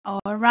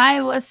All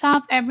right, what's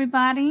up,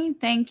 everybody?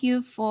 Thank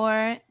you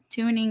for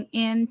tuning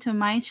in to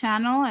my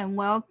channel and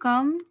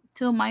welcome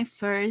to my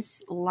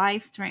first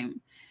live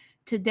stream.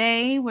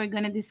 Today, we're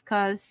going to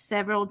discuss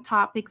several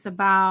topics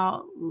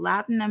about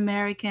Latin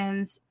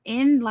Americans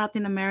in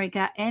Latin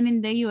America and in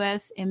the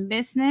US in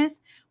business.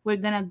 We're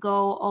going to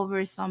go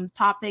over some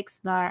topics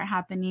that are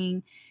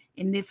happening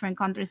in different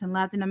countries in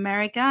Latin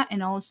America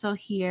and also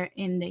here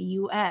in the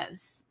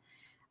US.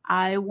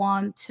 I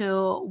want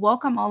to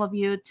welcome all of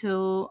you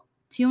to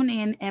tune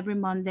in every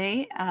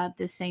Monday at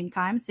the same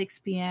time, 6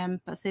 p.m.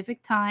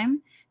 Pacific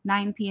time,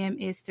 9 p.m.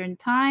 Eastern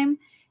time.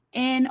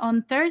 And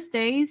on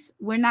Thursdays,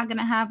 we're not going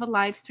to have a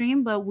live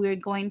stream, but we're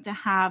going to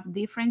have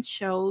different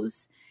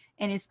shows,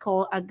 and it's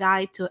called A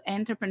Guide to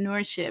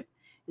Entrepreneurship.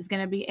 It's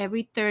going to be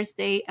every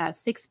Thursday at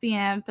 6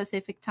 p.m.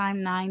 Pacific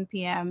time, 9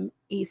 p.m.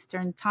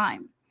 Eastern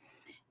time.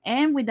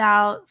 And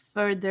without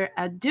further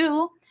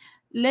ado,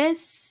 let's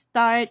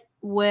start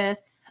with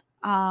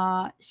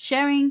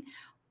sharing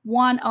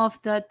one of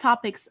the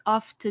topics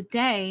of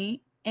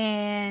today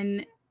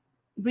and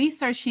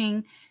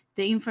researching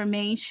the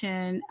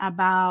information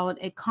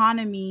about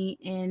economy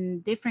in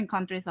different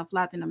countries of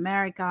Latin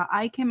America.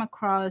 I came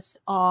across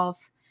of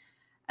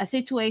a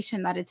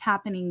situation that is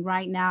happening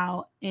right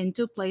now in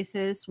two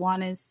places.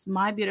 One is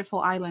my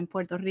beautiful island,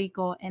 Puerto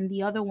Rico, and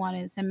the other one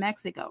is in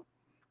Mexico.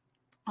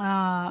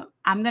 I'm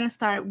going to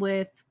start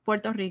with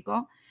Puerto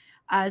Rico.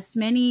 As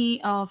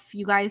many of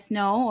you guys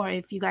know, or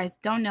if you guys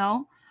don't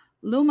know,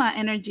 Luma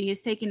Energy is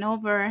taking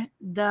over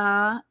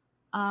the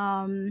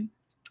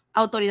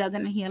Autoridad de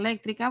Energía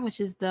Eléctrica, which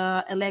is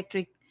the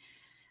electric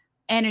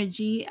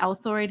energy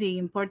authority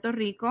in Puerto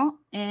Rico.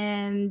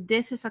 And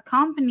this is a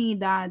company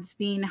that's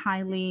been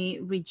highly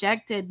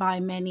rejected by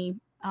many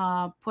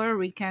Puerto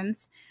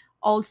Ricans,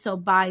 also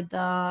by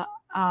the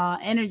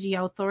energy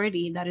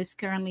authority that is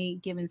currently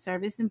giving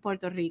service in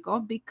Puerto Rico,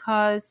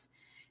 because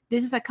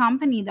this is a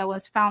company that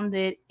was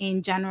founded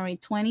in January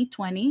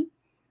 2020.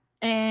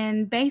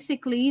 And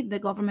basically, the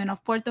government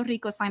of Puerto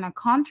Rico signed a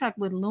contract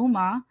with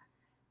Luma,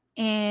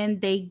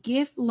 and they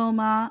give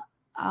Luma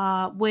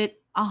with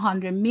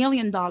 $100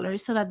 million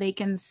so that they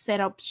can set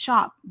up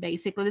shop.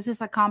 Basically, this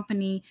is a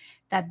company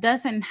that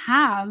doesn't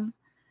have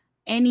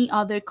any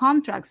other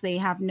contracts. They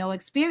have no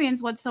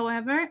experience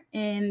whatsoever,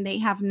 and they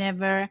have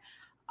never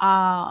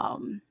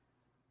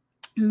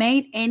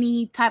made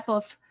any type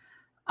of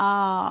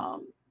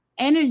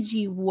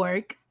energy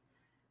work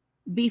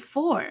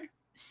before.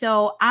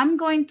 So I'm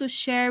going to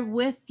share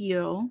with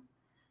you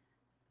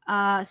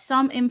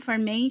some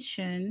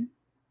information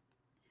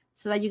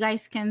so that you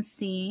guys can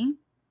see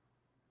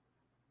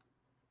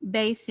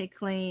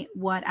basically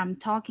what I'm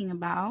talking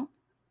about.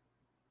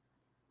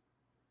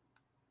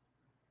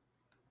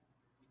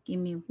 Give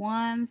me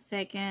 1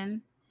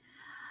 second.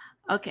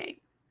 Okay.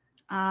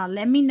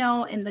 Let me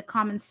know in the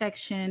comment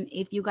section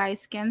if you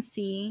guys can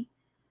see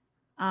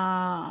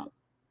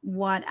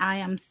what I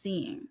am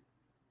seeing.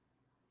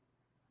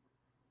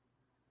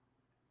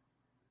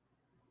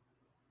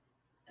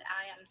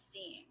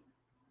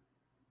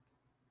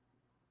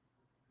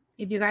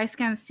 If you guys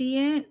can see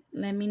it,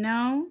 let me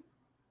know.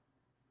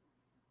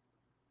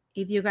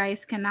 If you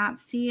guys cannot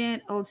see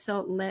it,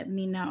 also let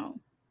me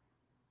know.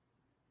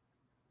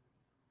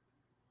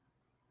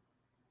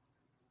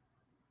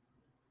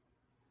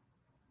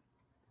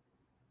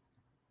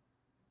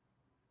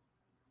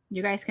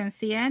 You guys can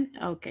see it?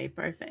 Okay,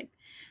 perfect.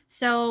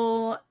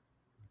 So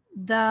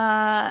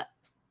the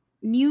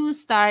news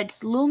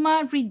starts.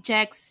 Luma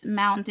rejects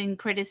mounting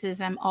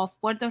criticism of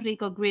Puerto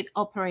Rico grid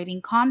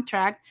operating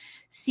contract,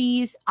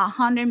 sees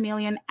 100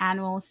 million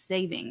annual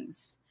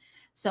savings.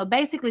 So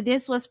basically,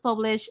 this was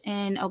published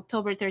in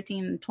October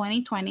 13,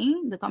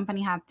 2020. The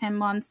company had 10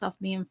 months of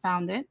being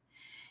founded.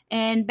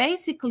 And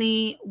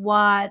basically,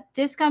 what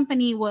this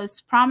company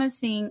was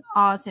promising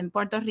us in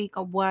Puerto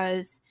Rico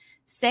was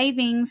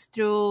savings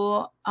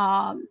through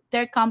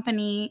their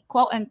company,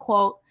 quote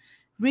unquote,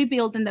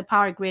 rebuilding the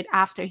power grid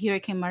after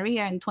Hurricane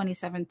Maria in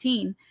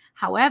 2017.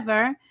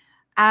 However,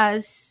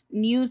 as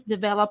news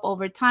develop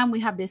over time, we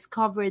have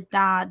discovered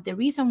that the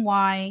reason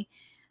why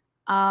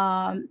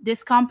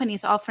this company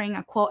is offering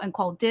a quote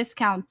unquote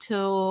discount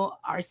to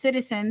our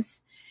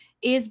citizens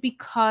is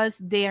because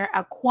they're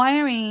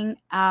acquiring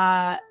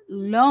a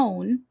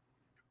loan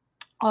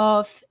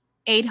of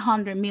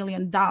 $800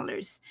 million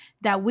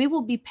that we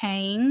will be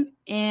paying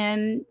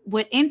in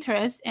with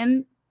interest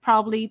in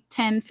probably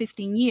 10,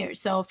 15 years.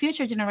 So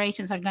future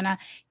generations are going to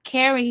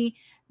carry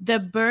the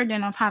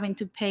burden of having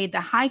to pay the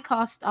high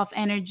cost of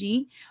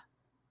energy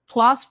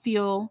plus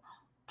fuel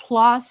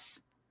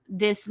plus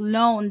this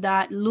loan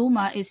that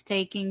Luma is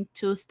taking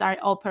to start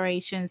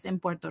operations in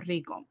Puerto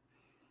Rico.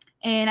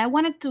 And I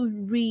wanted to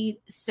read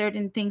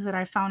certain things that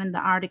I found in the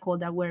article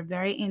that were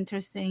very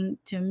interesting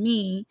to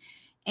me.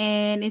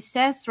 And it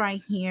says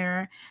right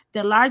here,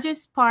 the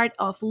largest part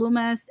of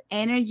Luma's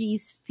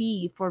energy's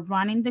fee for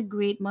running the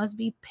grid must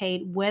be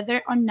paid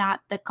whether or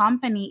not the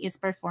company is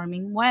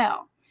performing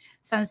well.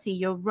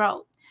 Sencillo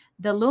wrote,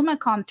 The Luma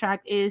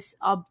contract is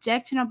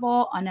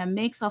objectionable on a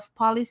mix of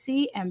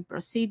policy and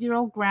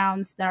procedural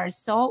grounds that are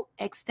so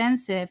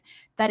extensive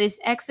that its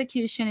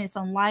execution is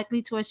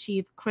unlikely to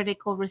achieve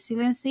critical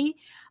resiliency,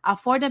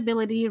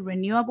 affordability,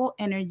 renewable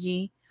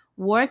energy,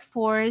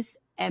 workforce,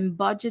 and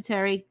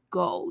budgetary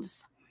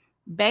goals.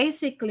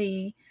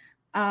 Basically,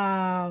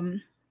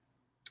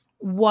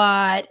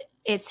 what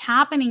is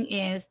happening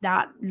is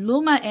that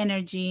Luma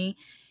Energy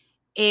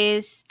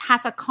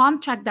has a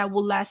contract that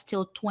will last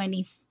till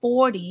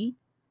 2040,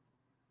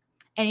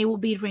 and it will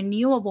be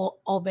renewable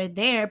over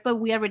there, but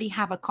we already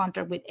have a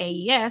contract with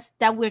AES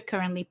that we're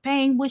currently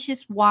paying, which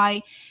is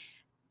why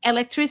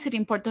electricity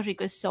in Puerto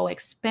Rico is so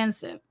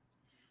expensive.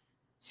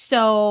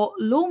 So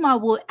Luma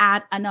will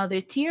add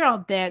another tier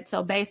of that.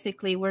 So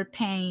basically we're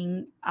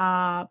paying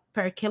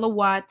per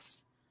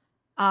kilowatts,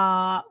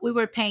 we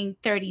were paying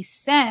 30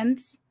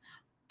 cents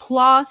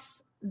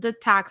plus the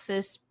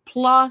taxes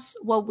plus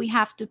what we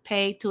have to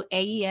pay to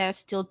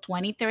AES till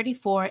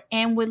 2034.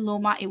 And with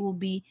Luma, it will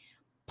be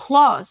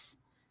plus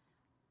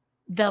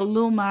the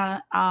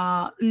Luma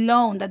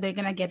loan that they're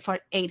going to get for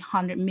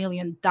 $800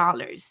 million.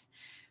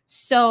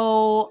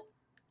 So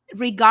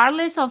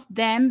regardless of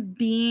them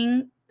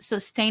being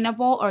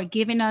sustainable or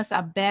giving us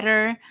a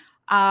better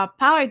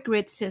power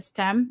grid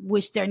system,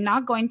 which they're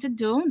not going to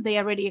do, they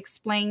already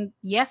explained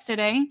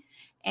yesterday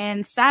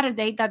and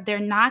Saturday that they're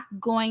not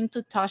going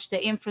to touch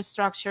the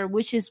infrastructure,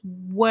 which is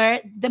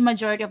where the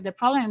majority of the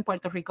problem in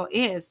Puerto Rico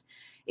is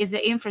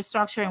the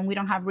infrastructure, and we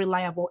don't have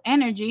reliable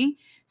energy.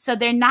 So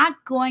they're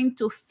not going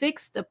to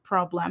fix the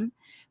problem,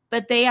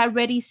 but they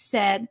already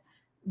said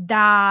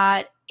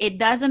that it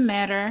doesn't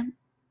matter,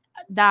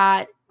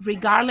 that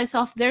regardless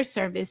of their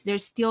service, they're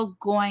still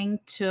going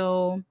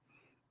to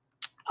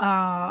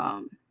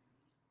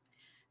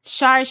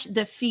charge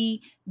the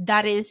fee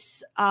that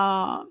is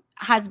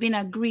has been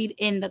agreed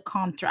in the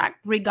contract,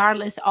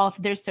 regardless of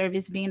their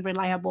service being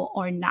reliable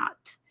or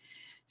not.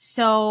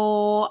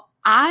 So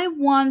I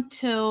want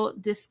to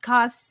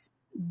discuss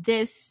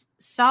this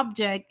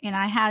subject, and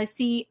I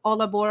see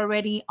all aboard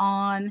already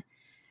on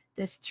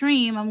the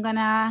stream. I'm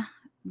gonna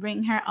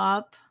bring her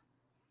up.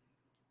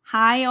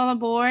 Hi, all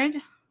aboard.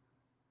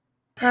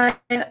 Hi,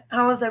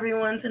 how is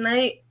everyone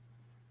tonight?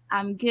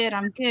 I'm good.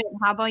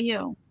 How about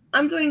you?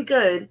 I'm doing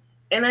good.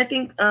 And I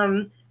think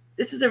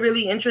this is a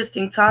really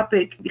interesting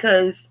topic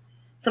because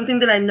something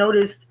that I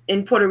noticed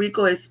in Puerto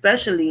Rico,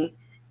 especially,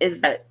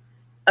 is that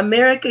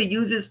America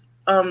uses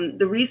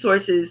the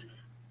resources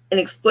and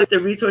exploits the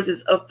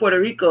resources of Puerto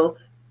Rico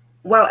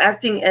while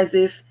acting as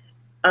if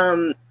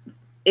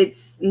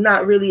it's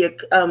not really a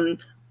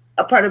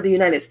part of the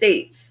United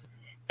States.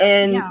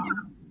 And Yeah.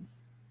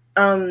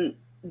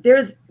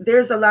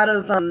 there's a lot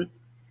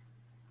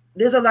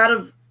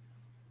of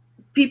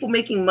people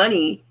making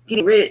money,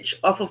 getting rich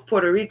off of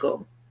Puerto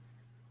Rico.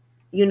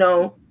 You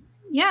know.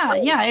 Yeah.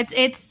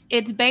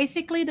 It's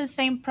basically the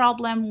same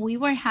problem we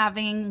were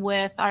having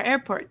with our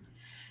airport.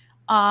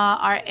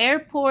 Our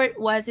airport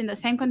was in the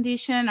same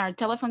condition, our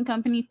telephone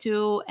company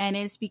too, and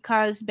it's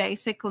because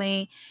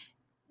basically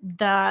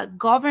the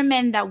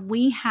government that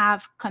we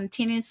have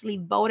continuously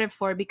voted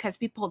for, because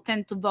people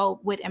tend to vote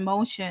with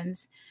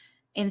emotions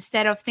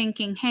instead of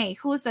thinking, hey,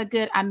 who's a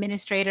good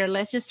administrator?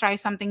 Let's just try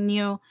something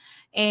new.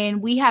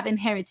 And we have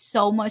inherited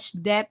so much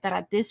debt that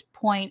at this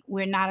point,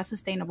 we're not a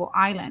sustainable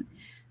island.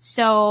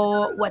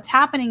 So what's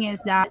happening is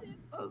that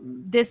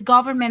these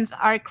governments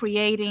are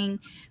creating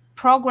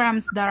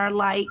programs that are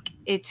like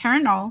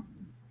eternal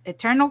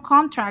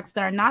contracts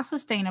that are not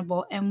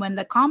sustainable. And when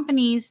the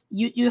companies,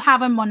 you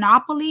have a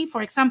monopoly.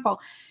 For example,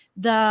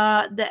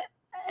 the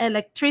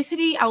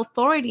electricity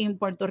authority in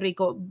Puerto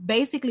Rico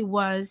basically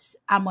was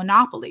a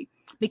monopoly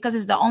because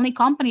it's the only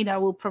company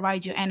that will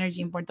provide you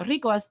energy in Puerto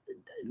Rico, as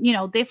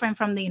different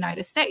from the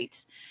United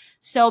States.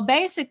 So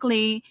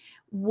basically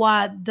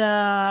what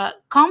the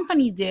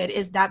company did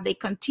is that they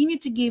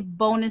continued to give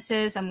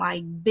bonuses and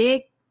like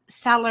big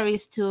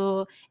salaries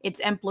to its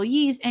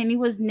employees, and it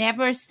was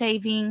never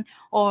saving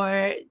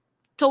or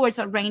towards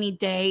a rainy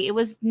day. It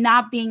was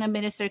not being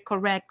administered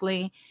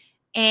correctly.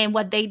 And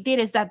what they did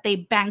is that they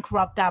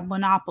bankrupt that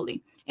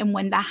monopoly. And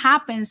when that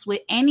happens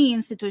with any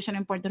institution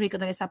in Puerto Rico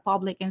that is a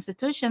public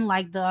institution,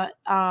 like the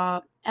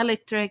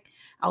electric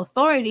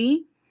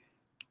authority,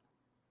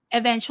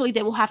 eventually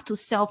they will have to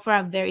sell for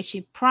a very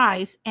cheap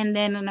price. And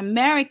then an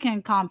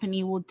American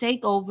company will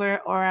take over,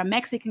 or a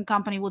Mexican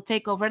company will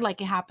take over,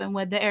 like it happened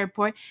with the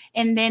airport.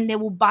 And then they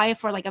will buy it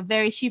for like a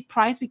very cheap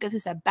price because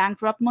it's a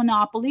bankrupt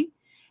monopoly.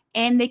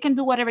 And they can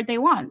do whatever they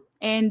want.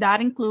 And that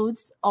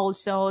includes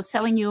also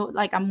selling you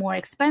like a more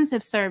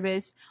expensive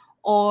service,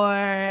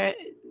 or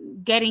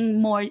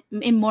getting more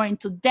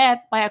into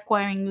debt by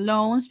acquiring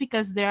loans,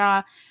 because there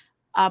are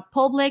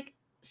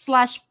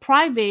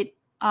public/private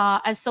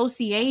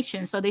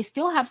association. So they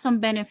still have some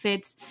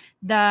benefits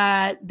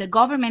that the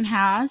government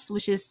has,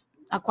 which is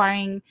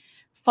acquiring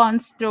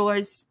funds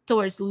towards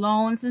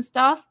loans and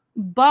stuff.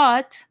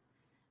 But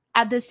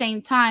at the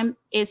same time,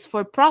 it's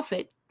for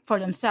profit for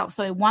themselves.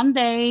 So one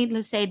day,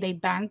 let's say they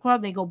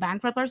go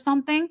bankrupt or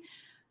something,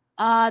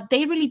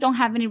 they really don't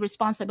have any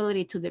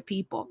responsibility to the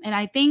people. And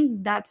I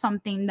think that's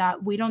something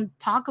that we don't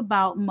talk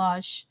about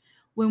much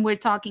when we're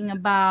talking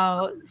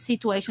about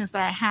situations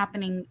that are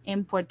happening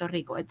in Puerto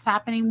Rico. It's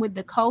happening with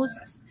the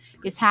coasts,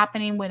 it's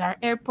happening with our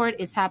airport,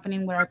 it's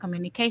happening with our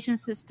communication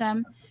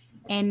system,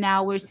 and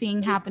now we're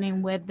seeing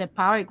happening with the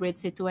power grid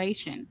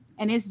situation.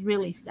 And it's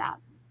really sad.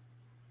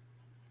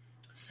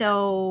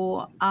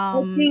 So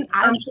I think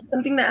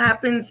something that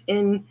happens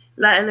in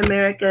Latin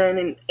America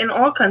and in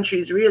all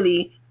countries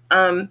really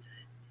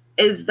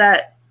is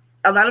that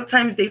a lot of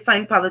times they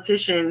find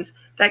politicians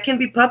that can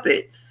be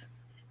puppets,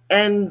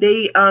 and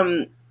they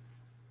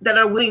that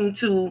are willing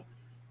to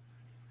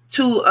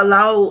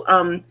allow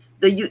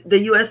the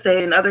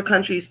USA and other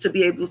countries to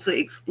be able to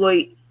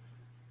exploit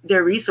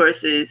their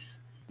resources.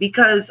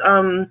 Because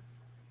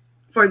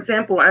for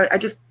example, I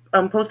just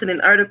posted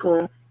an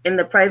article in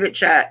the private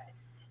chat.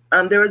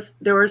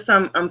 There were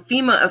some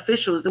FEMA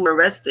officials who were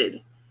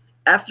arrested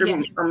after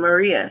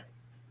Maria.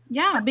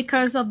 Yeah,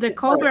 because of the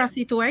Cobra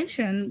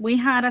situation. We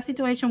had a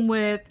situation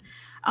with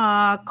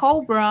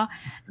Cobra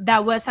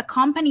that was a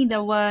company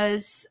that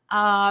was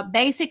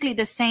basically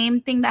the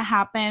same thing that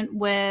happened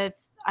with,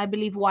 I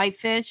believe,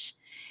 Whitefish.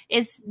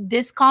 Is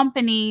these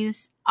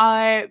companies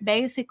are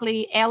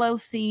basically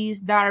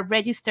LLCs that are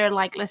registered,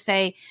 like, let's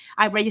say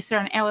I register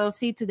an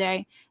LLC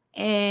today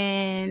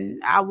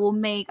and I will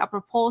make a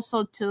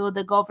proposal to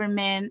the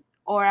government,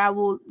 or I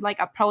will like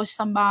approach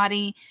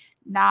somebody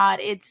that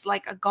it's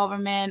like a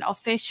government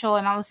official,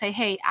 and I will say,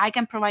 hey, I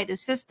can provide the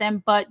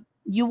system, but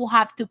you will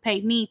have to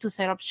pay me to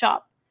set up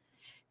shop,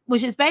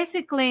 which is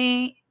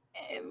basically,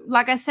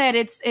 like I said,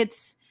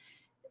 it's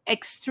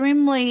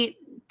extremely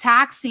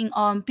taxing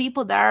on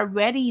people that are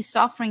already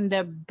suffering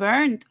the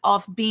burn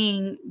of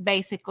being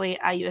basically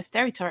a U.S.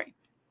 territory.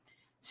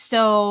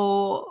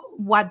 So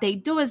what they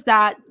do is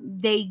that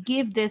they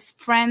give these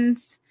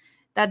friends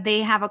that they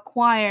have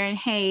acquired,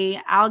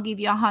 hey, I'll give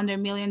you $100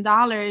 million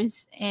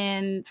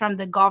in from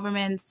the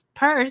government's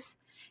purse,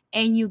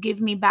 and you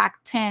give me back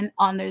 10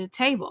 under the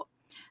table.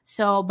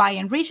 So by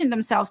enriching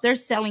themselves, they're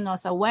selling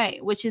us away,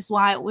 which is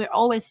why we're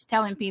always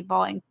telling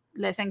people, and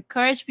let's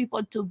encourage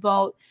people to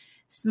vote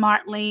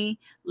smartly.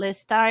 Let's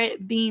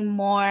start being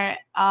more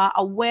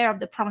aware of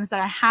the problems that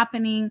are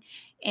happening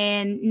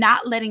and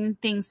not letting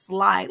things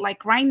slide.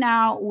 Like right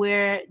now,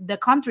 where the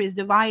country is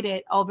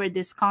divided over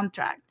this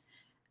contract.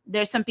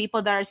 There's some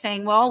people that are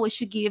saying, well, we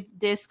should give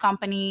this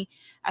company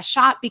a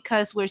shot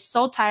because we're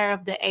so tired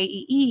of the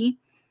AEE.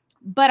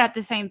 But at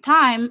the same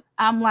time,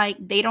 I'm like,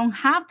 they don't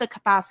have the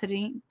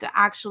capacity to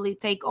actually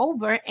take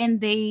over, and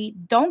they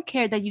don't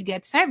care that you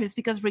get service,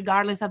 because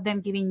regardless of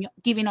them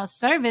giving us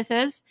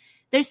services,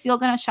 they're still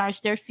going to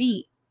charge their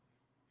fee,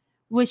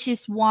 which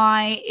is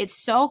why it's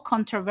so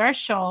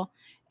controversial,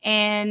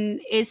 and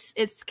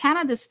it's kind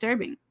of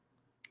disturbing.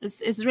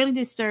 It's really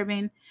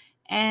disturbing.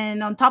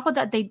 And on top of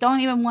that, they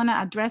don't even want to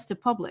address the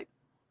public.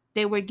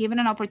 They were given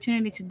an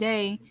opportunity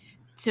today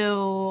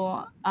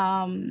to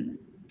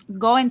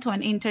go into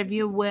an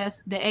interview with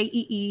the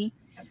AEE,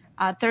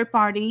 third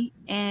party,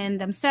 and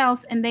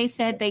themselves, and they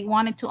said they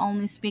wanted to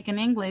only speak in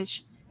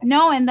English,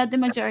 knowing that the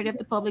majority of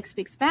the public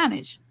speaks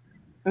Spanish.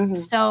 Mm-hmm.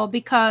 So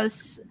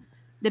because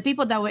the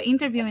people that were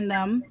interviewing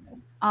them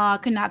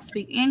could not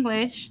speak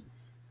English,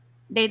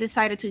 they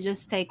decided to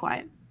just stay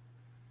quiet.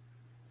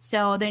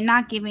 So they're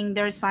not giving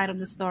their side of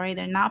the story.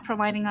 They're not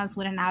providing us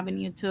with an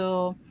avenue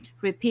to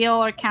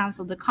repeal or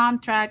cancel the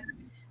contract.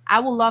 I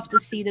would love to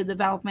see the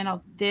development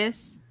of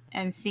this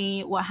and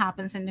see what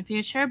happens in the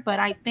future. But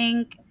I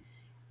think,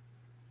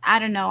 I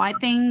don't know, I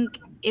think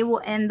it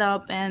will end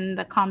up in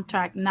the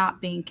contract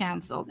not being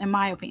canceled, in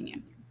my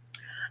opinion.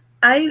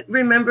 I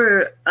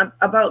remember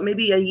about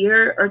maybe a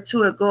year or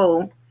two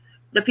ago,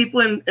 the people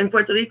in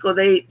Puerto Rico,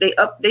 they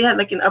had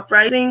like an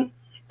uprising,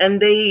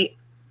 and they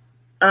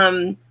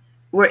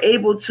were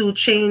able to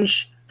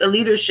change the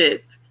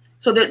leadership,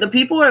 so that the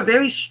people are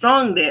very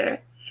strong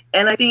there.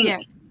 And I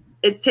think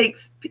it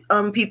takes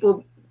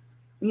people,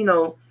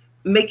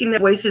 making their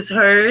voices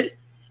heard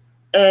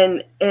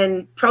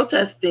and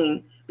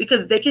protesting,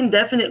 because they can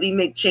definitely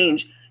make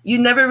change. You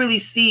never really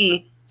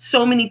see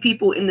so many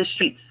people in the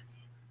streets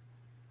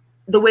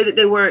the way that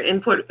they were in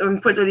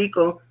Puerto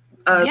Rico.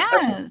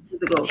 Yes,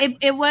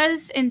 it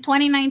was in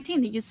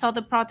 2019. You saw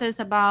the protest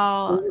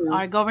about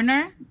our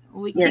governor.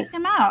 We kicked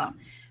him out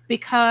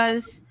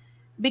because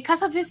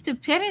of his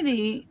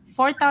stupidity.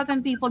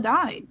 4,000 people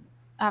died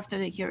after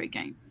the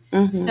hurricane.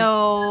 Mm-hmm.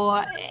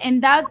 So,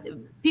 and that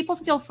people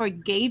still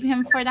forgave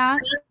him for that.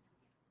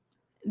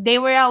 They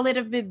were a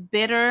little bit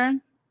bitter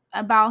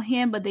about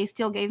him, but they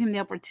still gave him the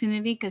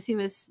opportunity because he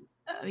was,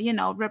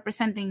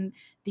 representing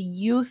the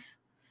youth.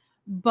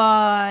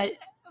 But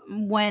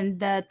when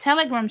the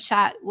Telegram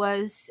chat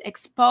was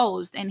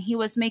exposed and he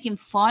was making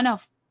fun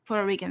of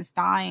Puerto Ricans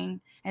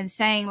dying and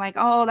saying like,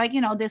 oh, like,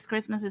 this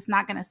Christmas is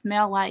not going to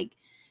smell like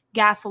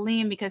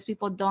gasoline because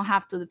people don't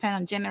have to depend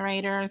on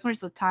generators. We're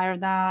so tired of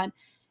that.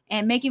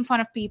 And making fun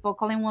of people,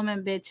 calling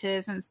women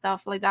bitches and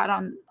stuff like that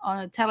on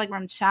a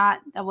Telegram chat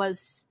that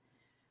was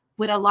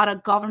with a lot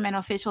of government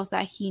officials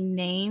that he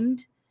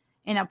named.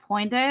 and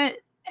appointed,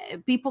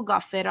 people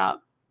got fed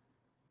up.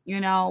 You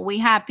know, we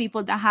had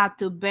people that had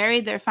to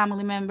bury their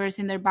family members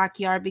in their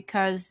backyard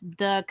because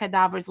the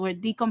cadavers were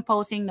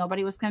decomposing.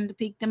 Nobody was coming to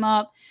pick them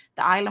up.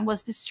 The island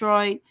was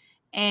destroyed,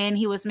 and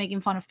he was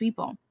making fun of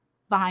people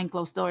behind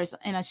closed doors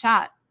in a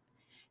shot.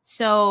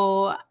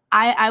 So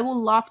I would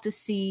love to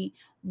see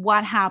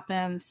what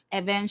happens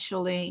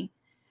eventually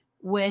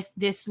with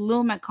this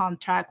Luma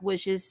contract,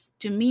 which is,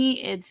 to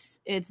me, it's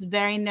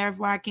very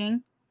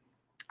nerve-wracking.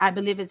 I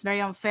believe it's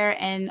very unfair,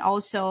 and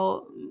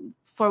also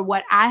for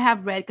what I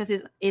have read, because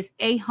it's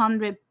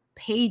 800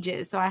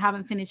 pages, so I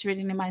haven't finished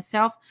reading it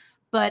myself.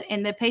 But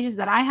in the pages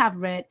that I have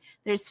read,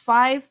 there's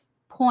 5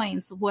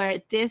 points where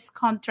this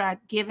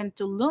contract given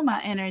to Luma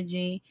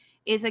Energy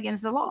is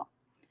against the law.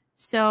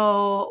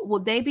 So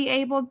would they be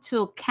able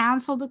to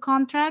cancel the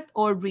contract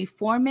or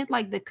reform it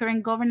like the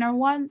current governor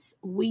wants?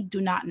 We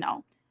do not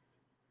know.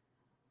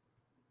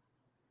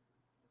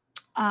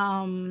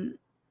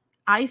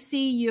 I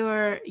see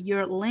your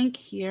link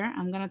here.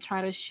 I'm going to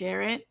try to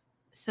share it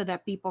so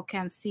that people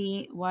can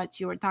see what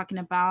you were talking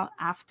about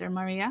after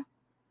Maria.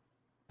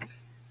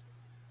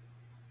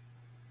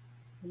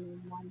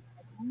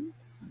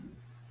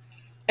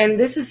 And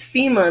this is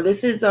FEMA.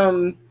 This is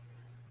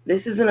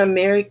an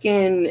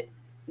American.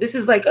 This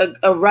is like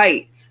a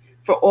right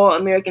for all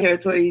American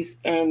territories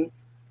and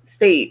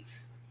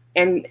states,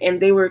 and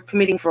they were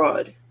committing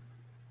fraud.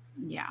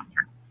 Yeah.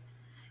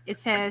 It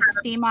says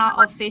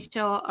FEMA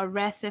official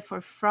arrested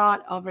for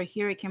fraud over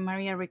Hurricane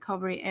Maria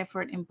recovery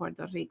effort in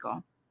Puerto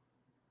Rico.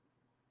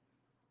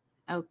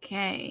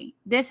 Okay.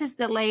 This is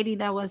the lady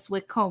that was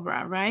with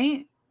Cobra,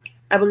 right?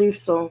 I believe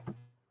so.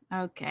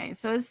 Okay,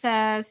 so it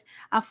says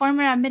a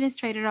former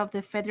administrator of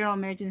the Federal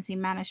Emergency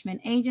Management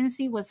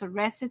Agency was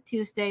arrested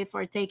Tuesday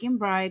for taking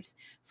bribes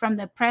from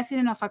the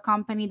president of a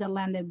company that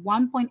landed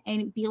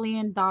 $1.8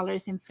 billion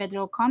in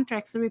federal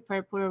contracts to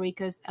repair Puerto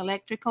Rico's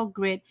electrical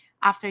grid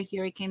after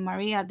Hurricane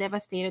Maria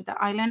devastated the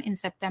island in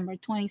September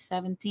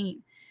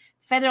 2017.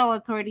 Federal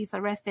authorities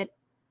arrested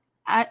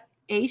Asha,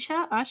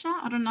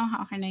 I don't know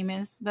how her name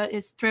is, but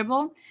it's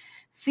Tribble,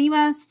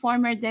 FEMA's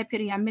former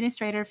deputy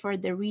administrator for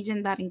the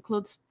region that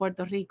includes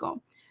Puerto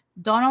Rico.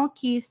 Donald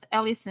Keith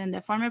Ellison,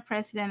 the former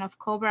president of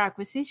Cobra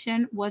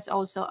Acquisition, was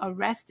also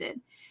arrested.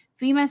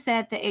 FEMA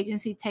said the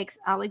agency takes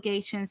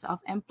allegations of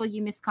employee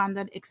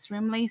misconduct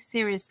extremely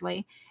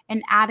seriously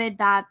and added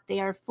that they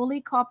are fully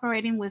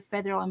cooperating with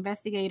federal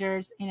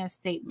investigators in a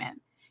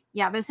statement.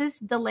 Yeah, this is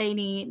the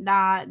lady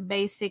that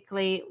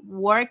basically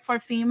worked for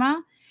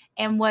FEMA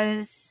and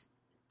was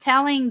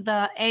telling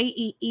the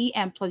AEE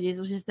employees,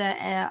 which is the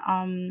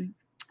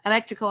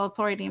electrical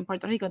authority in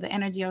Puerto Rico, the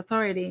energy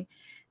authority,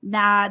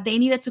 that they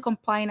needed to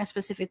comply in a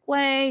specific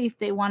way if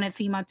they wanted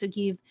FEMA to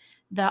give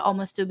the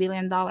almost $2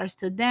 billion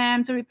to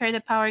them to repair the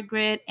power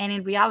grid. And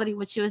in reality,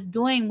 what she was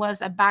doing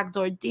was a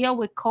backdoor deal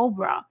with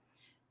Cobra,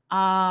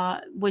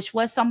 which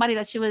was somebody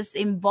that she was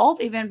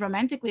involved even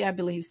romantically, I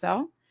believe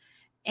so.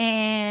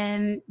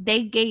 And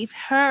they gave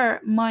her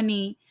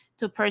money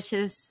to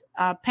purchase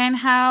a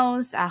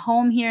penthouse, a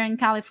home here in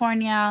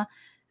California.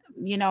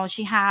 You know,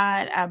 she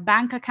had a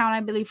bank account, I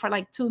believe, for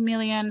like $2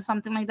 million,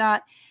 something like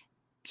that.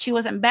 She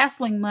was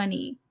embezzling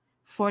money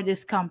for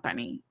this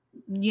company.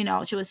 You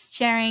know, she was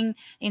sharing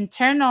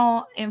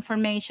internal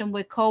information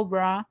with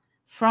Cobra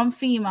from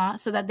FEMA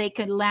so that they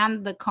could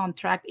land the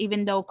contract,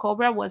 even though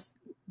Cobra was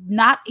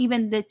not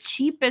even the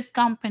cheapest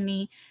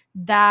company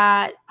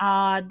that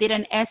did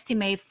an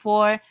estimate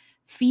for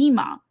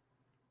FEMA.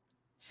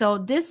 So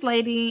this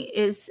lady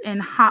is in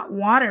hot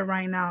water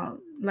right now,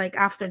 like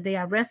after they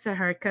arrested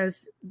her,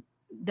 because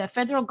the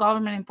federal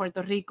government in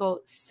Puerto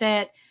Rico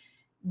said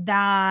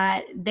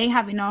that they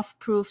have enough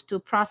proof to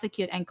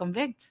prosecute and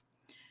convict.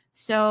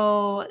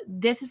 So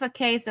this is a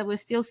case that we're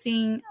still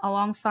seeing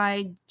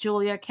alongside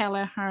Julia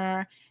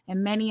Kelleher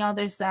and many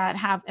others that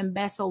have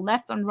embezzled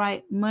left and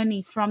right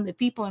money from the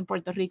people in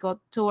Puerto Rico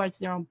towards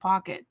their own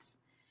pockets.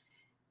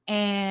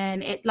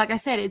 And it, like I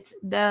said, it's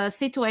the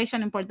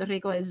situation in Puerto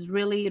Rico is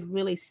really,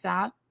 really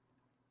sad.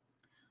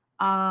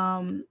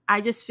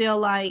 I just feel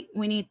like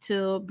we need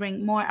to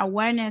bring more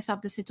awareness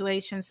of the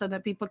situation so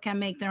that people can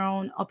make their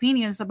own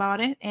opinions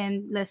about it,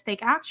 and let's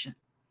take action.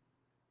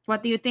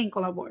 What do you think,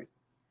 Colabor?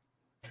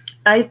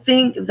 I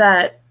think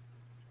that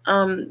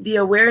the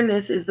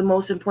awareness is the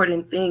most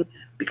important thing,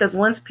 because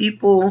once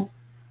people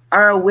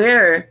are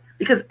aware,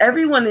 because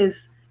everyone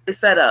is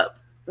fed up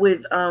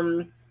with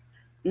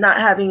not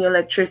having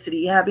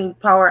electricity, having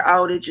power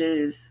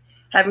outages,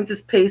 having to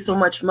pay so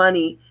much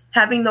money,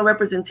 having no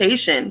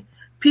representation.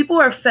 People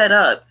are fed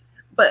up.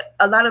 But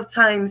a lot of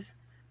times,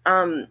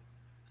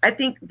 I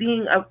think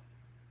being a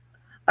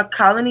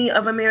colony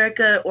of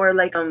America, or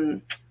like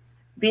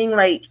being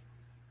like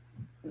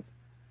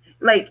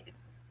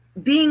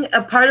being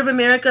a part of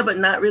America but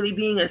not really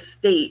being a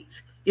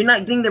state, you're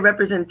not getting the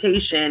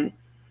representation,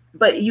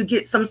 but you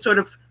get some sort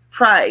of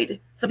pride.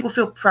 Some people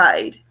feel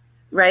pride,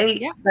 right?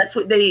 Yeah. That's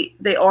what they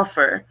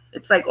offer.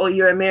 It's like, oh,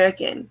 you're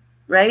American,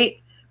 right?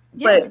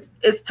 Yes. But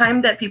it's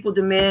time that people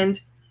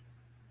demand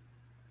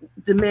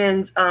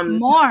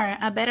more,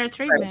 a better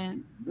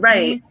treatment.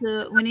 Right.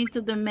 We need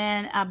to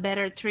demand a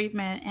better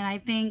treatment. And I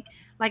think,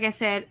 like I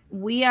said,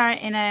 we are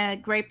in a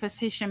great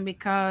position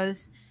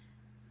because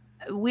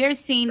we're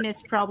seeing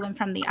this problem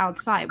from the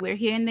outside. We're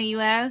here in the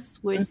US,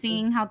 we're Mhm.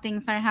 seeing how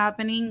things are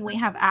happening. We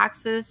have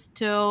access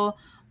to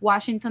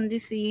Washington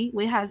DC.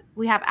 We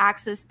have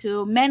access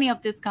to many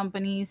of these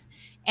companies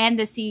and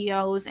the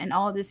CEOs and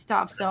all this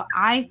stuff. So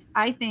I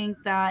think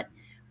that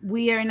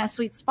we are in a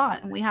sweet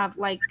spot and we have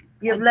like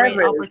You a have great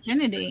leverage.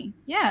 opportunity.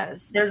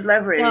 Yes. There's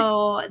leverage.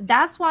 So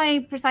that's why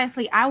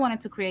precisely I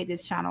wanted to create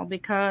this channel,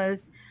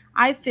 because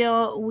I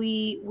feel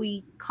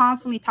we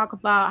constantly talk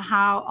about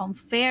how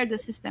unfair the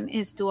system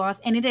is to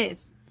us, and it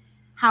is.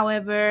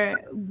 However,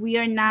 we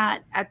are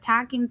not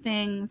attacking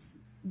things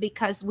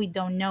because we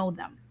don't know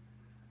them.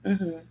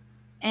 Hmm.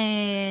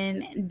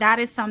 And that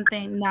is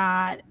something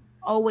that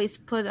always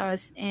put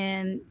us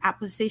in a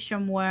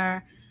position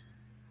where,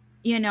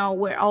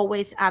 we're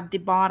always at the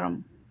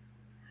bottom.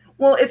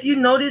 Well, if you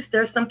notice,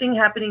 there's something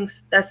happening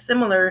that's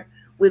similar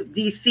with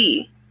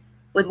DC,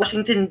 with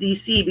Washington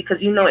DC,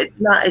 because it's Yes.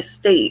 not a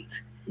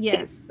state,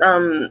 it's Yes.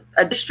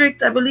 a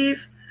district, I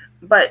believe.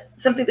 But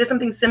there's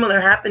something similar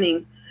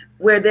happening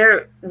where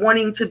they're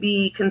wanting to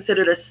be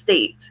considered a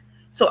state.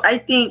 So I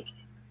think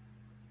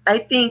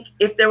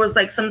if there was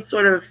like some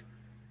sort of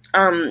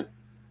um,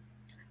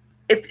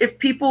 if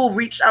people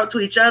reached out to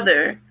each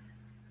other,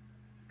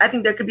 I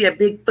think there could be a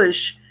big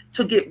push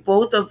to get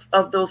both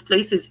of those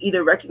places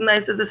either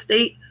recognized as a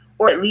state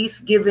or at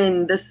least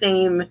given the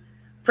same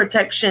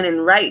protection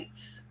and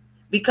rights.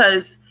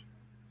 Because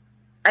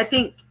I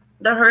think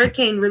the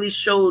hurricane really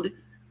showed,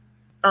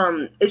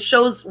 it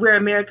shows where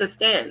America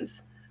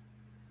stands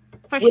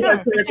For with our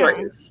sure, for sure.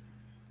 territories.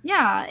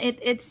 Yeah,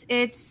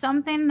 it's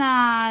something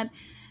that,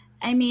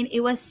 I mean,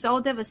 it was so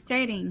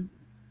devastating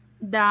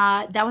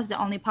that that was the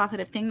only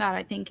positive thing that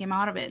I think came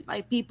out of it.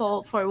 Like,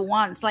 people, for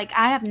once, like,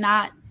 I have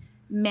not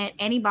met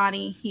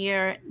anybody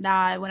here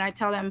that when I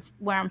tell them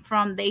where I'm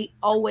from, they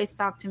always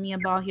talk to me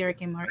about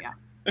Hurricane Maria.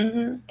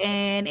 Hmm.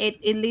 And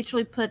it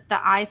literally put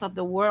the eyes of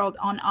the world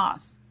on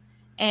us,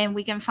 and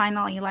we can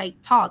finally like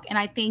talk. And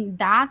I think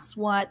that's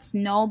what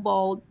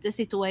snowballed the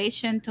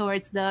situation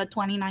towards the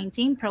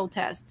 2019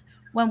 protests,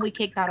 when we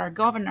kicked out our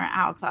governor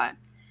outside.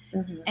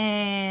 Hmm.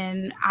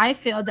 And I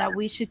feel that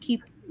we should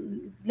keep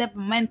the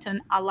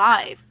momentum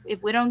alive.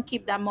 If we don't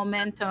keep that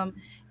momentum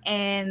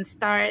and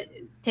start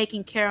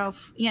taking care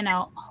of,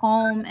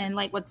 home and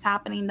like what's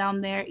happening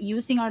down there,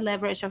 using our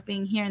leverage of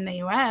being here in the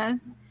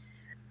US,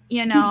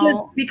 you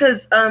know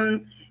Because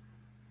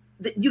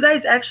you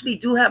guys actually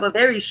do have a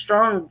very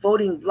strong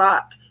voting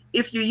block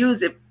if you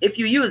use it.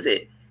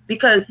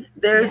 Because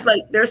yeah.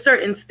 there's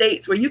certain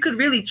states where you could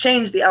really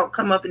change the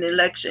outcome of an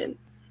election,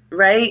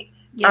 right?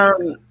 Yes.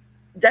 um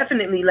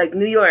Definitely, like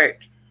New York,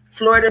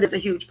 Florida, there's a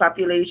huge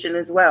population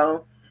as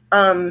well.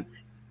 um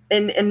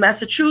in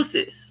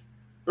Massachusetts,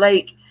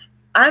 like,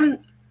 I'm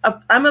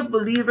a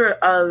believer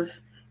of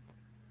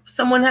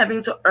someone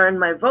having to earn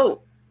my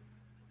vote.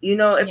 If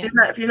Yeah.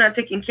 you're not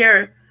taking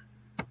care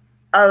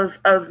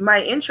of my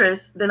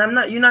interests, then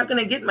you're not going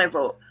to get my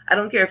vote. I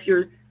don't care if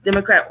you're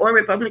Democrat or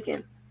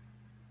Republican.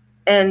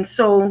 And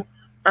so,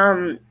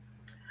 um,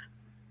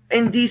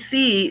 in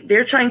DC,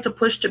 they're trying to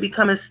push to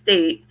become a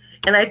state,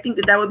 and I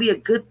think that would be a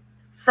good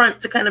front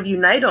to kind of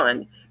unite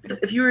on. Because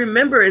if you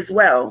remember as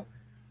well,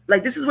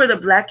 like, this is where the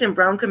Black and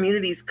brown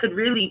communities could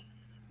really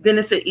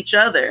benefit each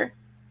other,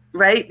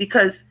 right?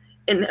 Because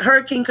in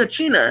Hurricane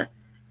Katrina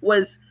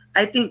was,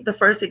 I think, the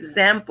first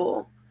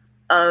example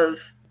of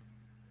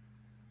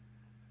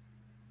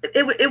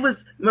it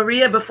was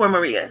Maria before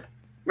Maria,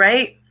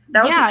 right?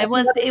 That was the Yeah, it only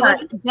was it other was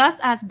time. just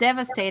as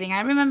devastating.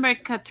 I remember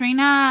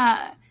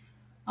Katrina.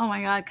 Oh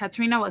my God,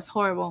 Katrina was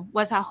horrible.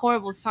 Was a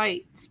horrible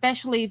sight,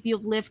 especially if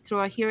you've lived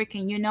through a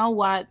hurricane. You know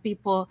what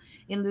people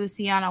in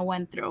Louisiana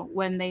went through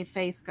when they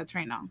faced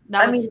Katrina.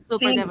 That I was mean,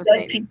 super seeing dead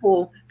devastating.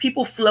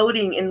 people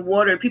floating in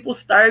water, people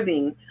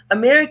starving.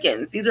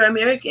 Americans, these are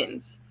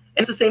Americans,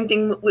 and it's the same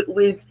thing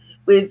with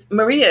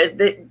Maria.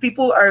 That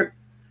people are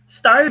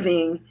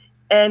starving,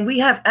 and we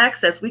have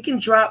access. We can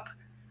drop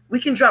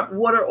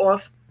water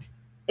off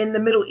in the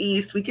Middle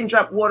East. We can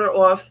drop water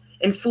off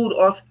and food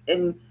off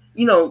in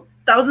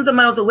thousands of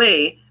miles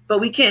away, but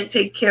we can't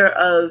take care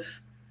of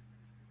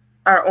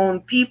our own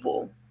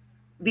people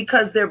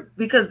because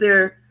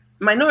they're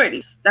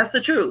minorities. That's the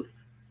truth.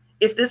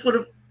 If this would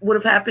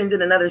have happened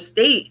in another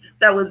state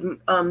that was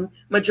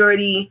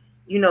majority,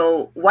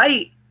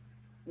 white,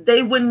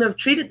 they wouldn't have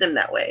treated them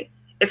that way.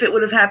 If it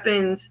would have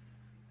happened,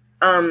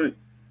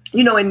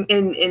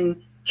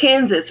 in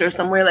Kansas or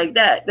somewhere like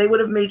that, they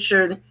would have made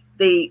sure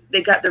they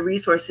got the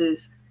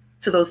resources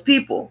to those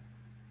people.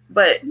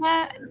 But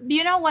But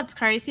you know what's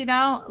crazy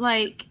though?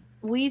 Like,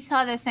 we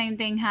saw the same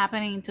thing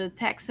happening to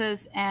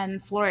Texas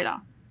and Florida.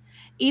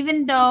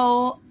 Even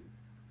though,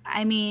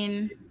 I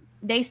mean,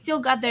 they still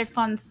got their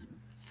funds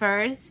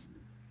first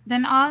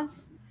than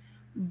us,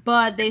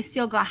 but they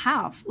still got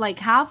half. Like,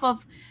 half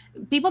of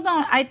people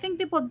don't, I think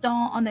people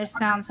don't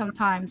understand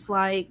sometimes,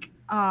 like,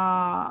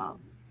 the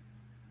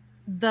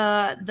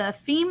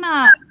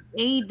FEMA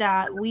aid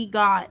that we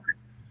got,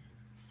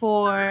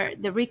 for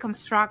the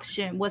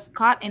reconstruction was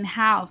cut in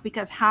half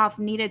because half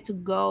needed to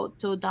go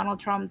to Donald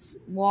Trump's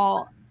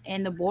wall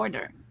in the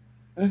border.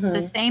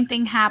 The same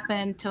thing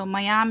happened to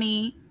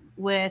Miami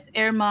with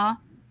Irma,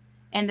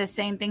 and the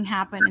same thing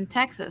happened in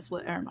Texas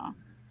with Irma.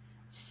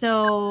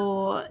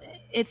 So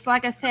it's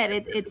like I said,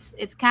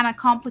 it's kind of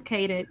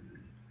complicated,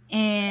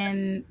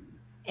 and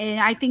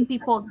I think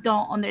people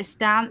don't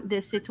understand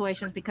these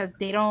situations because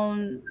they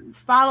don't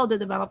follow the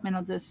development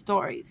of the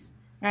stories,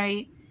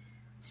 right?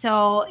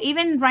 So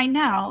even right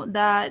now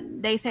that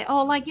they say,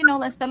 oh, like,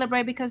 let's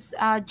celebrate because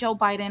Joe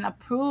Biden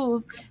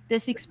approved the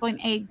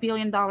 $6.8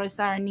 billion that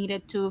are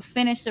needed to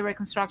finish the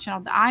reconstruction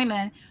of the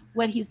island.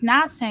 What he's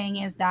not saying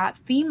is that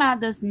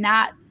FEMA does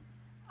not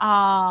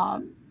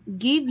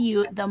give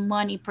you the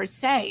money per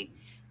se.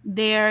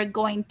 They're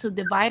going to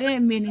divide it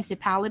in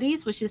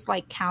municipalities, which is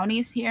like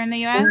counties here in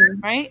the US,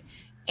 right?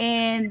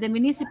 And the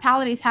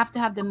municipalities have to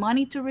have the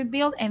money to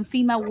rebuild, and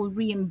FEMA will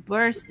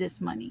reimburse this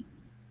money.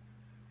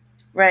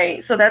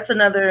 Right. So that's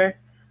another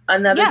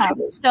yeah.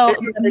 trick. So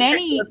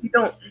many. So if you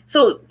don't,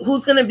 so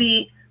who's gonna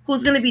be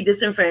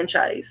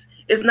disenfranchised?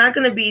 It's not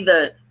gonna be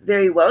the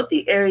very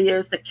wealthy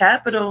areas, the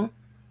capital.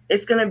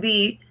 It's gonna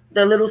be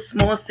the little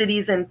small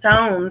cities and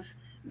towns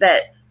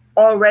that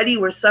already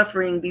were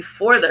suffering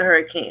before the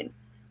hurricane.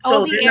 So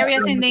all the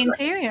areas in the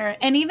interior,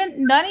 and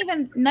even not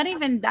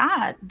even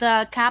that,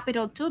 the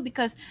capital too,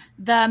 because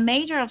the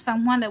mayor of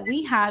San Juan that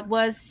we had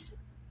was,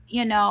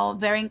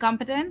 very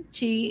incompetent.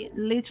 She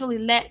literally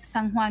let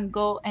San Juan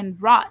go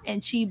and rot,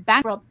 and she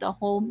bankrupted the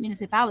whole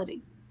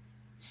municipality.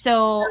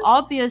 So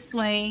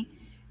obviously,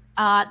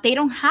 they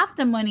don't have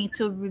the money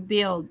to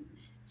rebuild.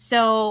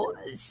 So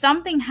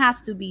something has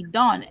to be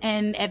done,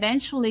 and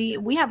eventually,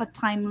 we have a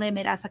time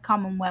limit as a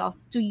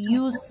Commonwealth to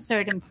use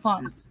certain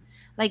funds.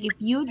 Like if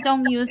you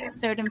don't use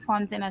certain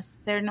funds in a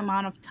certain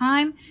amount of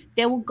time,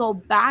 they will go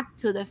back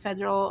to the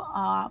federal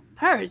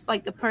purse,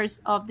 like the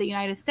purse of the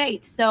United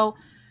States. So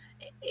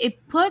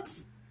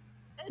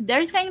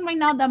they're saying right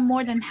now that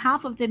more than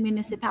half of the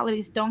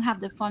municipalities don't have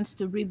the funds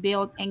to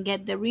rebuild and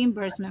get the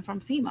reimbursement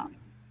from FEMA.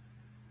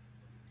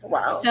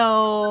 Wow.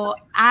 So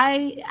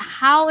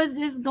how is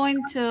this going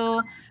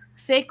to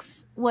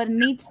fix what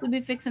needs to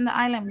be fixed in the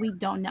island? We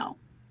don't know.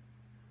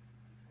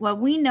 What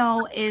we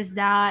know is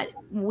that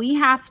we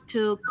have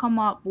to come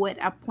up with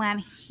a plan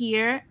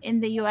here in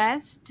the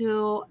US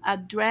to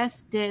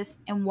address this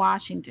in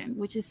Washington,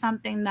 which is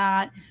something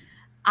that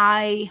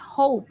I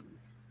hope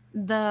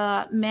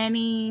the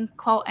many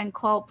quote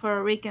unquote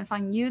Puerto Ricans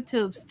on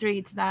YouTube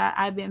streets that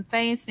I've been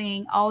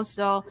facing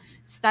also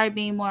start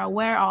being more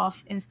aware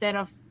of instead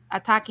of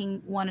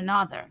attacking one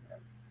another,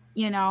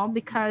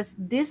 because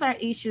these are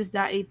issues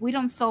that if we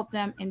don't solve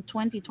them in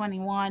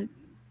 2021,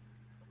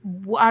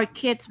 our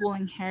kids will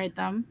inherit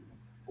them.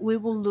 We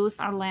will lose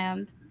our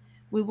land.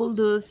 We will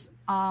lose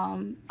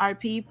our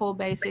people,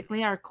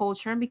 basically our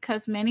culture,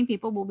 because many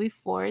people will be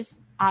forced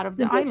out of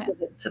the island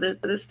to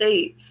the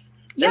States.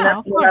 Yeah, and that's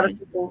of what course. a lot of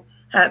people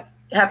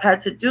have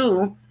had to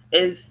do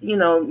is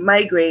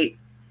migrate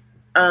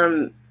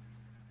to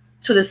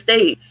the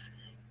States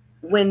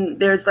when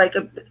there's like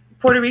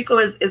Puerto Rico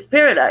is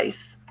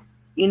paradise.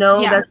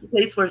 That's a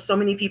place where so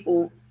many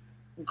people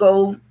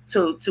go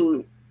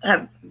to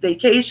have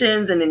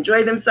vacations and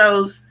enjoy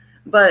themselves,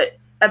 but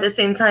at the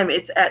same time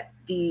it's at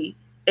the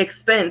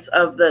expense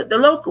of the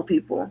local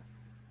people.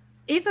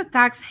 It's a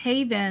tax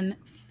haven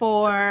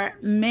for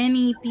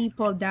many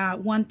people that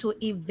want to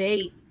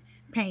evade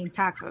paying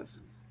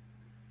taxes.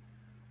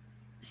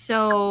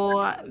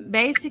 So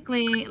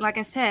basically, like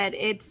I said,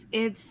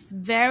 it's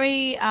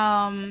very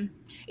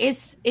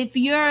it's if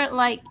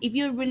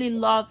you really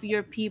love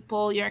your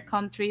people, your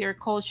country, your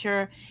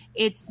culture,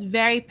 it's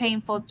very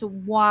painful to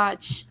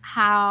watch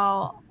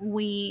how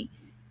we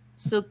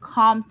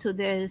succumb to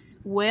this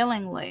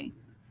willingly,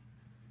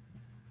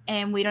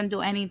 and we don't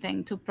do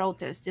anything to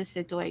protest this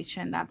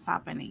situation that's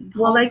happening.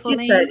 Well,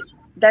 Hopefully, like you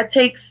said,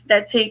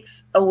 that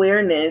takes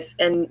awareness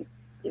and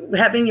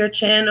having your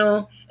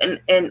channel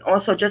and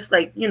also just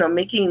like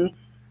making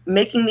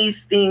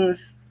these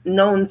things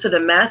known to the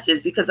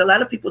masses, because a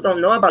lot of people don't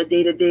know about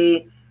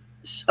day-to-day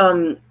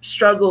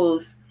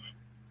struggles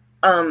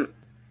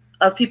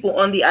of people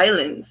on the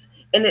islands.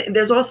 And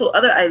there's also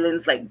other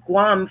islands like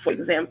Guam, for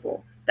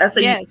example. That's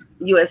a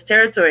U.S.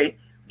 territory.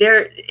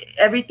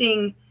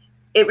 Everything,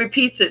 it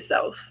repeats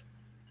itself.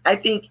 I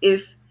think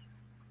if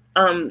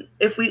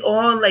we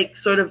all like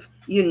sort of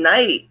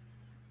unite,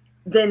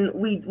 then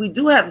we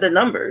do have the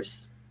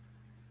numbers.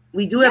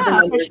 We do have the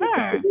numbers for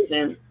sure.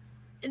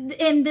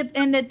 And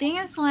the thing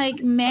is,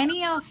 like,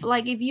 many of,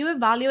 like, if you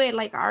evaluate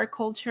like our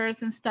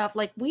cultures and stuff,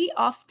 like we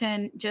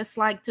often just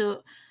like to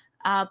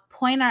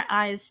point our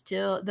eyes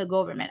to the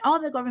government. Oh,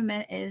 the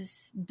government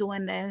is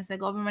doing this, the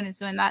government is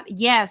doing that.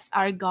 Yes,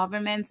 our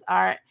governments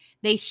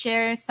they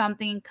share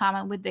something in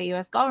common with the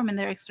US government.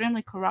 They're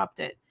extremely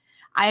corrupted.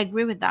 I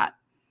agree with that.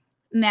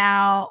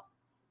 Now,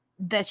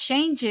 the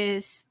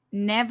changes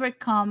never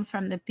come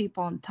from the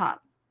people on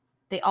top.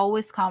 They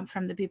always come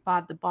from the people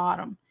at the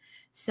bottom.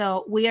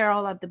 So we are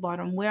all at the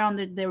bottom. We're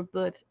under their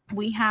boot.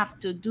 We have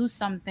to do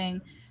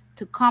something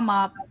to come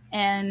up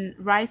and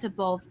rise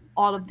above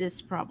all of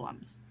these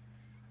problems.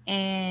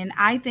 And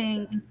I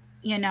think,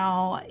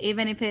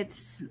 even if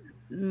it's,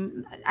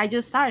 I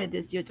just started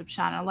this YouTube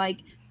channel, like,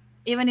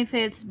 even if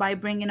it's by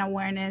bringing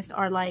awareness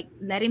or like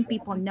letting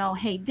people know,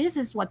 hey, this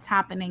is what's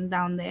happening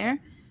down there,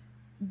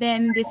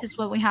 then this is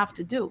what we have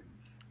to do.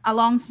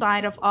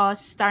 Alongside of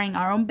us starting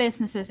our own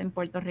businesses in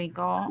Puerto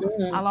Rico,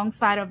 Mhm.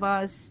 alongside of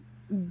us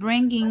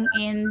bringing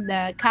in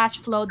the cash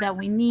flow that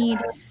we need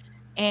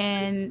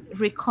and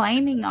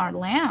reclaiming our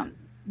land,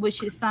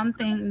 which is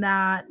something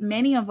that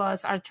many of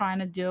us are trying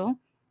to do,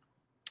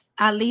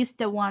 at least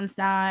the ones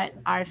that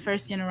are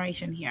first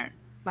generation here,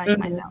 like Mhm.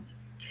 myself.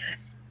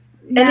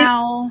 And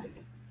Now,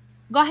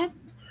 go ahead.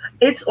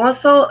 it's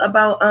also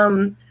about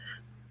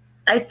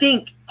I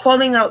think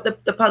calling out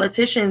the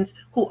politicians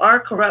who are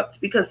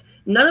corrupt, because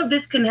none of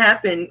this can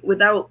happen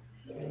without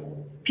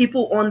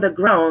people on the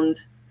ground,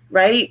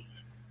 right?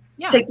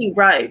 Yeah, Taking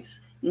bribes.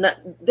 Not,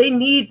 they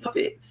need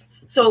puppets.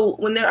 So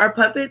when there are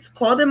puppets,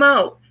 call them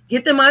out.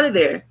 Get them out of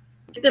there.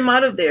 Get them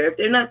out of there. If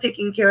they're not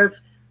taking care of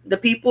the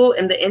people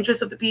and the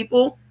interests of the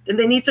people, then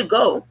they need to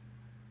go.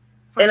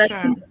 for And I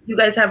sure. think you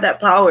guys have that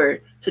power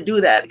to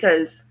do that,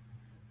 because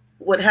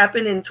what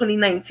happened in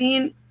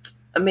 2019,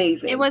 It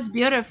amazing. was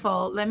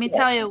beautiful. Let me Yeah.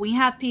 tell you, we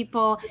had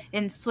people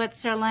in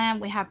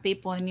Switzerland, we had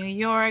people in New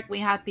York, we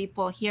had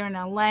people here in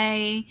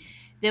LA.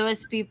 There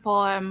was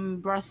people in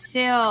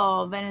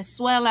Brazil,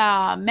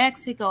 Venezuela,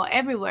 Mexico,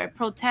 everywhere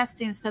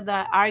protesting so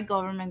that our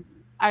government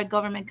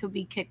could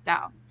be kicked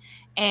out.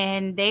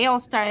 And they all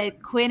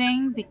started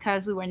quitting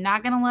because we were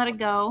not going to let it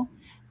go.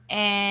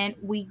 And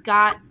we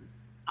got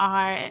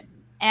our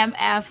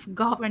MF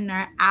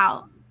governor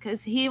out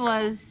because he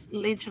was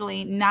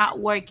literally not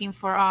working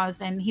for us.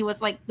 And he was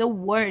like the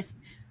worst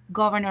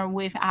governor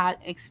we've had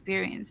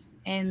experienced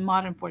in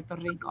modern Puerto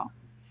Rico.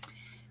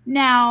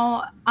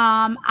 Now,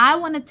 I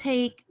want to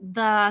take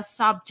the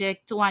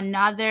subject to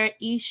another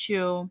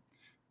issue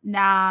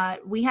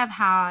that we have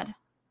had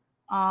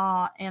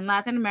in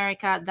Latin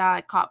America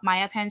that caught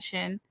my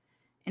attention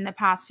in the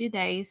past few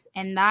days,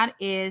 and that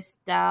is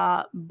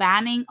the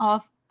banning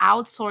of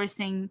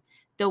outsourcing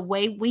the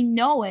way we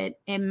know it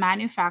in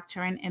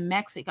manufacturing in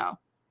Mexico.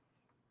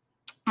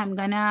 I'm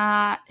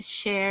gonna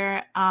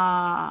share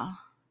an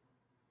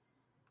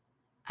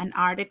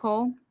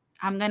article.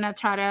 I'm gonna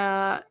try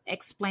to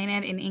explain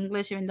it in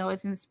English, even though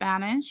it's in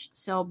Spanish.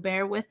 So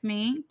bear with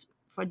me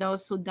for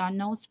those who don't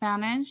know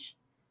Spanish.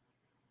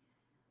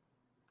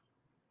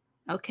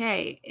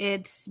 Okay,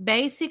 it's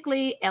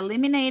basically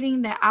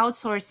eliminating the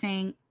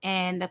outsourcing.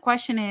 And the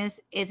question is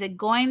it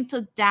going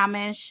to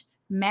damage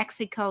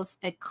Mexico's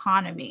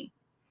economy?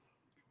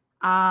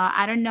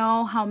 I don't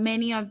know how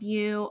many of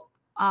you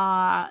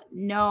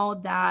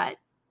know that,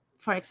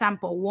 for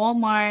example,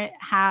 Walmart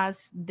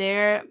has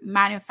their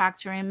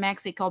manufacturing in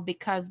Mexico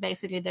because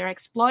basically they're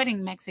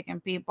exploiting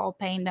Mexican people,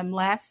 paying them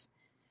less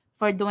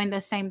for doing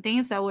the same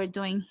things that we're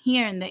doing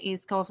here in the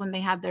East Coast when they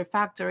have their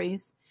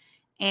factories.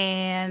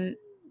 And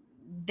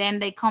then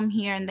they come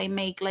here and they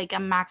make like a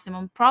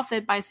maximum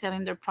profit by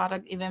selling their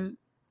product even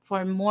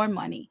for more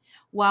money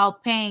while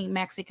paying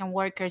Mexican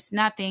workers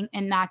nothing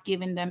and not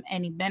giving them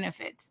any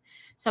benefits.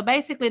 So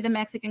basically, the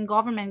Mexican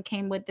government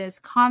came with this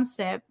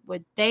concept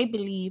what they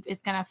believe is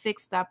going to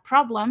fix that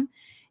problem.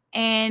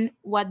 And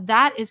what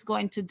that is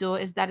going to do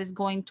is that is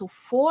going to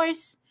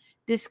force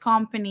these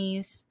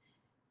companies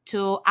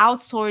to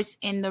outsource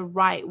in the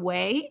right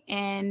way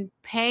and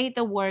pay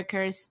the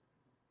workers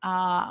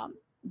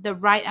the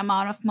right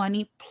amount of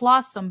money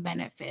plus some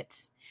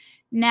benefits.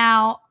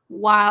 Now,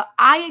 while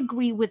I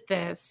agree with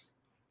this,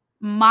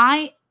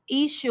 my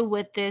issue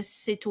with this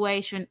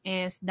situation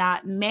is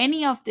that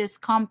many of these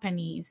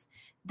companies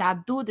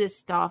that do this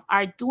stuff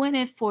are doing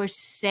it for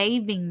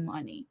saving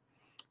money.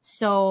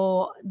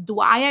 So, do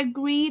I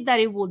agree that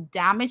it will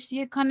damage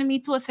the economy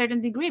to a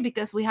certain degree?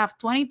 Because we have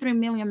 23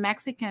 million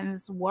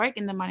Mexicans work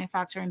in the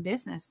manufacturing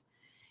business.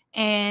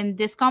 And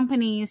these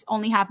companies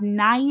only have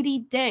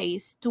 90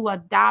 days to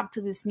adapt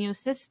to this new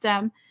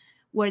system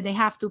where they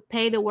have to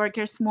pay the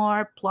workers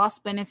more plus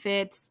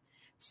benefits.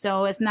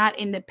 So it's not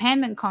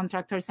independent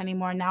contractors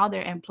anymore. Now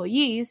they're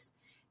employees.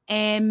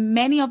 And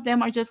many of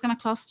them are just going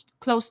to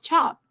close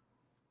shop.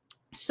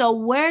 So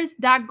where's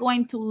that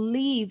going to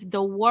leave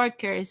the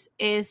workers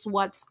is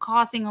what's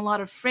causing a lot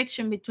of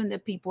friction between the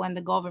people and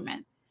the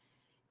government.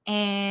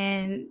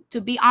 And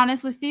to be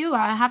honest with you,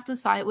 I have to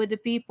side with the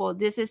people.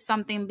 This is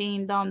something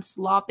being done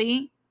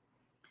sloppy.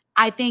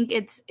 I think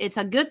it's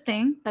a good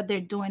thing that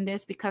they're doing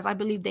this because I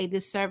believe they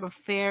deserve a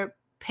fair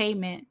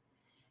payment.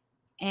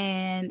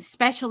 And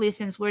especially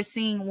since we're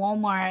seeing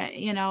Walmart,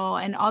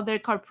 and other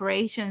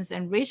corporations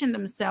enriching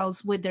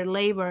themselves with their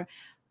labor.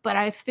 But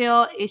I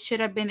feel it should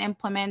have been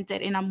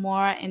implemented in a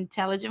more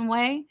intelligent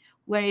way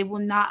where it will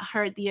not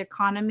hurt the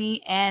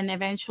economy and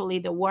eventually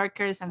the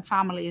workers and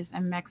families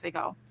in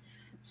Mexico.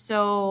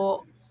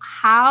 So,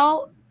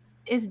 how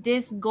is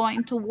this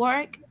going to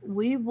work?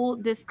 We will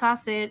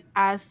discuss it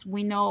as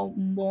we know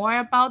more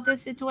about the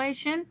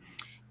situation.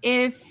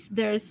 If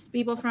there's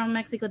people from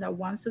Mexico that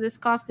wants to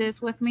discuss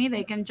this with me,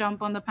 they can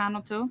jump on the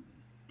panel too.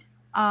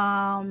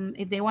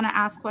 If they want to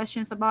ask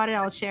questions about it,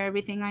 I'll share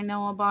everything I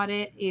know about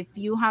it. If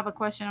you have a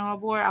question on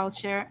board, I'll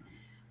share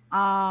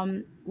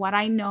what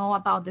I know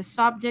about the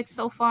subject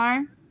so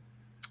far.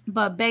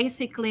 But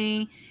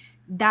basically,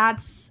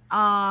 that's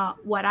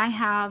what I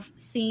have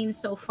seen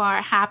so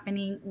far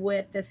happening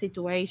with the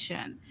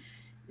situation.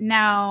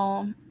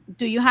 Now,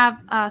 do you have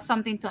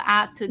something to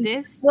add to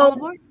this, Well,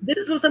 Oliver? this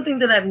is something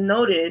that I've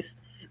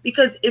noticed,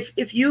 because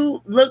if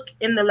you look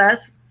in the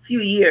last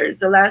few years,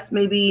 the last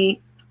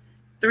maybe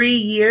 3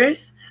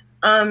 years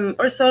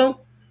or so,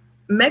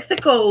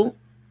 Mexico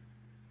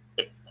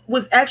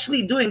was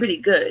actually doing pretty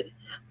good.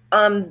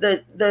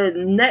 The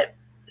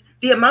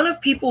amount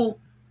of people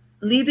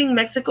leaving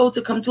Mexico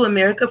to come to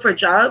America for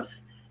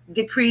jobs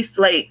decreased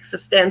like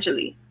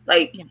substantially.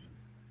 Like, Yeah.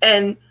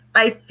 and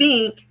I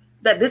think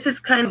that this is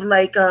kind of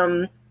like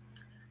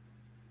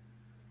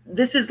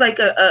this is like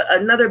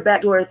another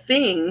backdoor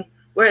thing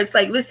where it's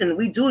like, listen,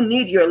 we do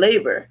need your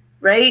labor,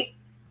 right?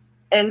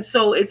 And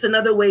so it's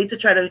another way to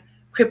try to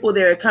cripple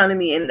their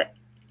economy in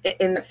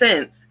a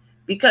sense,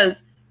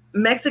 because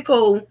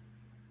Mexico,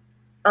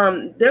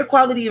 their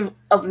quality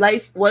of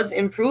life was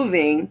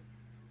improving,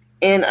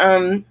 and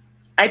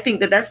I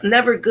think that that's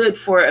never good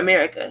for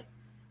America.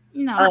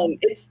 No.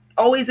 It's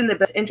always in the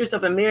best interest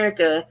of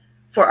America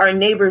for our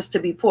neighbors to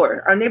be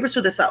poor, our neighbors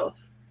to the south.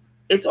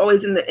 It's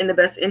always in the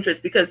best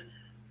interest, because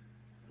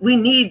we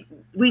need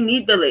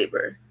the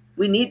labor.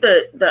 We need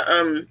the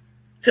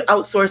to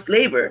outsource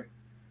labor.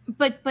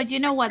 But you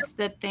know what's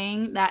the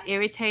thing that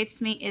irritates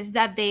me is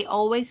that they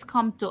always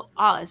come to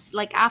us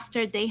like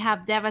after they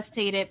have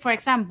devastated. For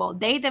example,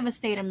 they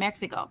devastated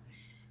Mexico.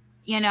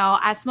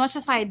 As much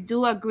as I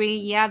do agree,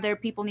 yeah, their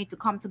people need to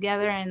come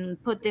together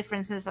and put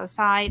differences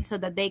aside so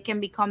that they can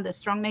become the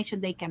strong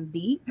nation they can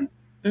be.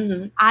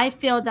 Mm-hmm. I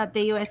feel that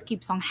the US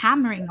keeps on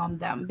hammering on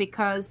them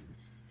because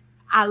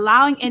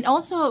allowing, and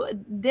also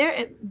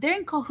they're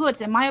in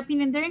cahoots, in my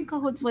opinion, they're in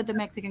cahoots with the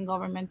Mexican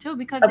government too,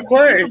 because Of if you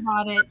think course.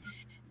 about it,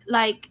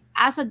 like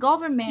as a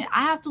government,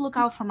 I have to look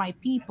out for my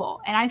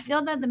people. And I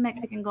feel that the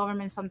Mexican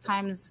government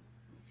sometimes,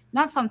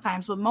 not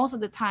sometimes, but most of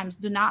the times,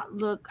 do not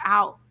look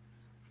out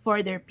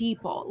for their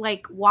people.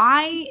 Like,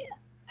 why?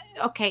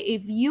 Okay,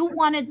 if you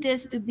wanted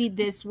this to be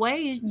this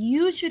way,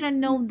 you should have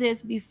known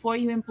this before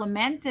you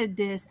implemented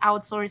this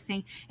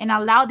outsourcing and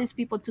allow these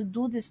people to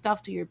do this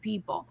stuff to your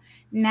people.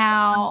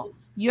 Now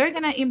you're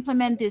going to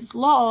implement this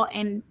law,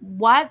 and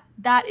what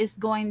that is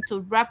going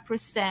to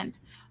represent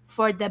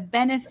for the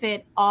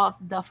benefit of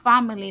the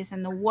families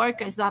and the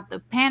workers that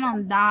depend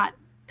on that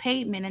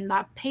payment and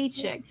that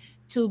paycheck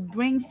to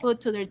bring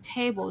food to their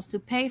tables, to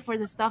pay for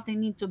the stuff they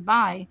need to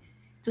buy,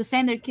 to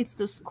send their kids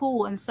to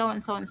school, and so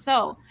and so and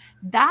so.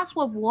 That's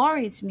what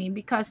worries me,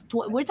 because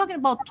we're talking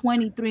about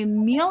 23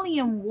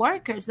 million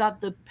workers that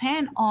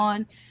depend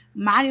on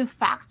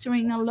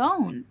manufacturing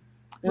alone.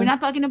 We're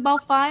not talking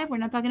about 5, we're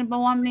not talking about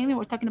 1 million,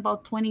 we're talking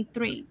about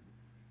 23.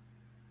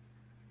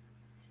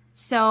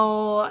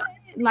 So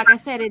like I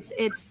said,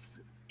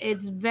 it's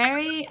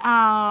very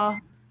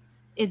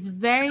it's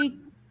very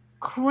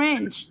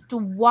cringe to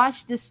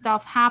watch this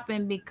stuff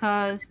happen,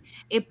 because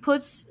it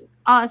puts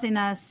us in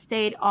a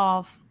state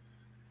of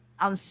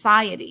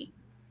anxiety,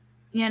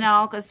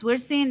 because we're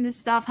seeing this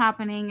stuff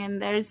happening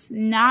and there's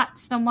not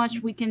so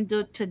much we can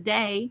do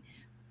today,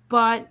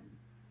 but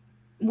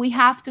we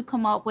have to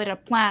come up with a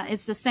plan.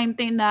 It's the same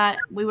thing that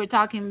we were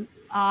talking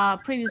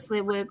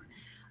previously with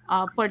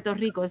Puerto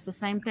Rico. It's the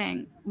same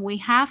thing. We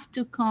have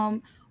to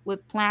come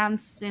with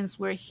plans since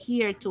we're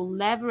here to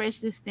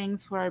leverage these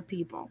things for our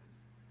people.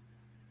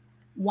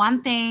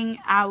 One thing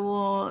I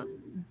will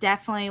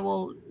definitely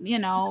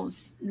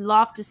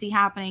love to see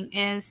happening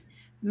is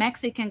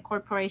Mexican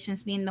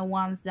corporations being the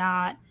ones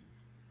that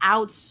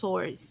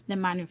outsource the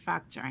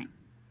manufacturing.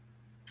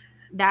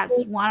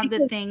 That's one of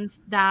the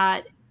things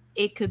that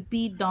it could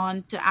be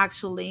done to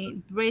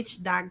actually bridge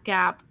that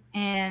gap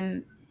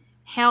and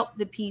help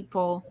the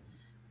people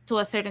to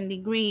a certain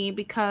degree,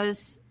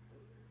 because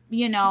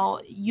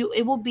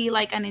it will be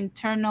like an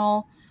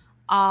internal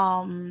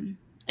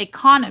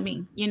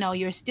economy.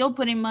 You're still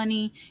putting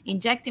money,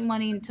 injecting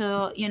money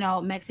into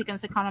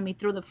Mexican's economy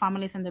through the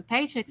families and the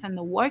paychecks and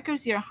the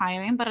workers you're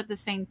hiring, but at the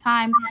same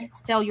time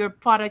sell your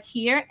product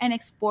here and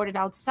export it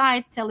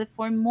outside, sell it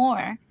for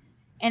more,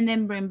 and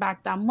then bring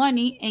back that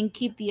money and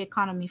keep the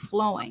economy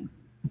flowing.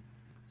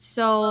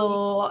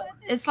 So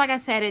it's like I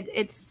said,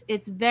 it's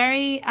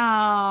very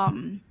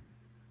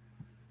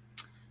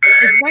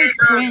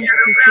cringe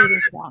to see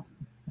this stuff.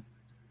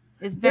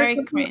 It's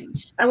very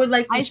cringe. I would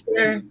like to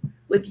share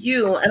with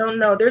you. I don't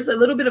know. There's a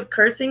little bit of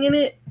cursing in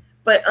it,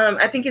 but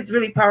I think it's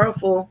really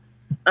powerful.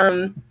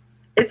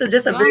 It's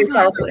just a very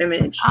powerful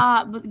image.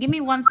 But give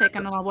me 1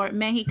 second, Albert.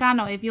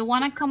 Mexicano, if you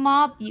want to come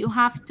up,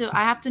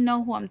 I have to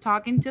know who I'm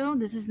talking to.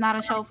 This is not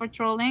a show for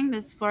trolling.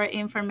 This is for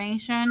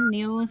information,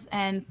 news,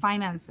 and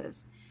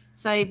finances.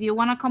 So if you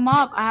want to come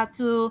up, I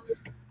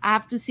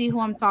have to see who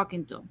I'm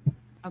talking to.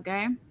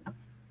 Okay.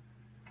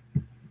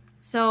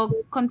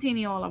 So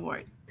continue,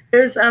 Albert.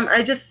 There's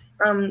I just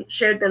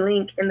shared the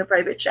link in the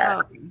private chat.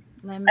 Okay,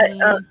 let I, me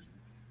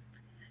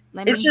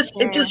let me it just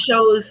share.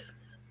 shows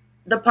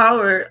the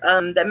power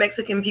that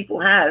Mexican people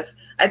have.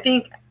 I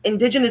think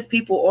indigenous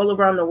people all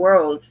around the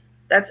world.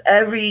 That's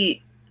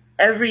every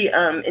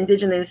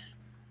indigenous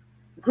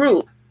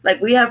group.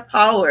 Like we have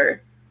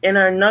power in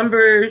our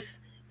numbers,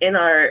 in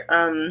our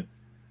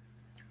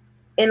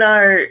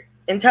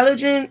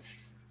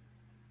intelligence,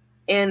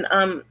 in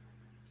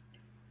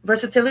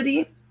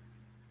versatility,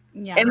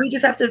 Yeah, and we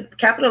just have to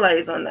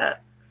capitalize on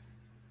that.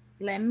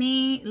 let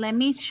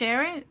me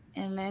share it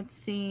and let's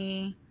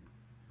see.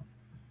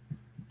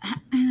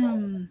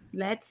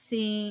 Let's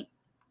see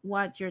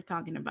what you're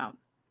talking about.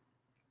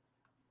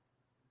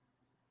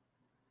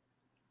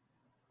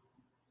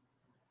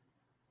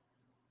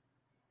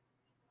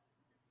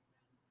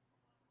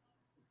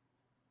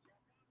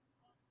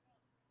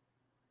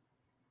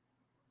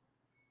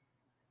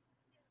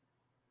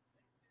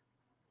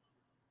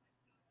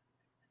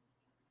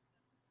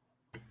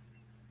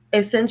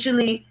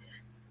 Essentially,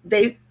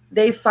 they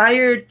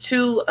fired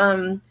two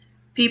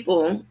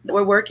people that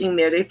were working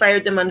there. They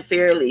fired them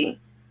unfairly.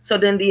 So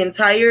then the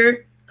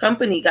entire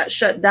company got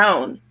shut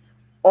down.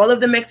 All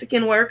of the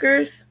Mexican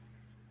workers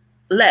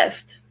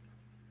left.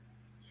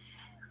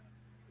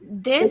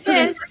 This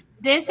is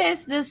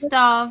the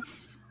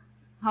stuff.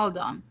 Hold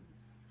on.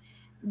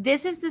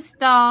 This is the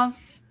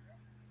stuff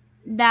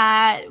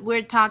that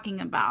we're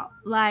talking about.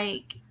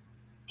 Like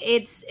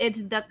it's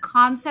the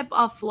concept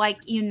of like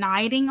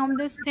uniting on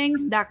these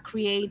things that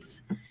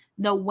creates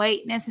the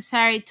weight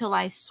necessary to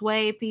like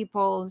sway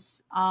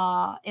people's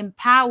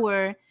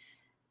empower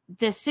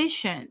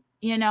decision.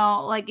 You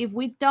know, like if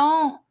we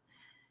don't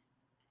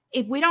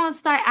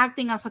start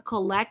acting as a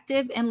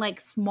collective in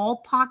like small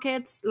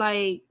pockets,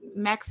 like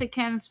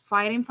Mexicans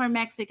fighting for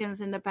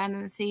Mexicans'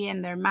 independency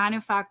and their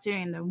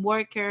manufacturing and their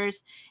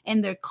workers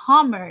and their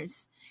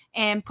commerce,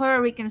 and Puerto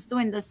Ricans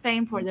doing the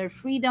same for their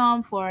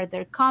freedom, for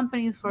their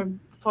companies,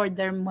 for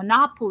their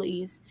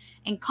monopolies,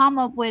 and come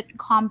up with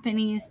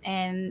companies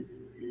and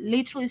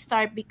literally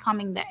start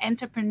becoming the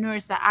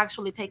entrepreneurs that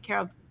actually take care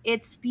of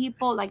its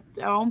people, like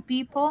their own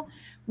people,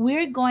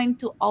 we're going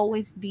to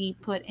always be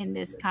put in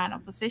this kind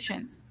of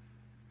positions,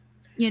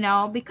 you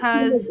know,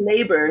 because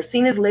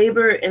Seen as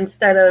labor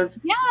instead of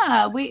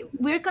yeah,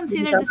 we're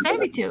considered the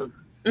servitude,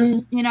 mm-hmm.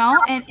 you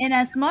know, and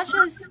as much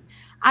as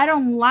I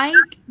don't like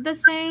the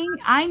saying,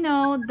 I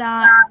know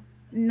that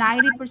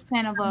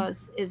 90% of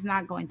us is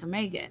not going to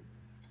make it,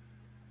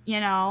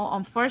 you know.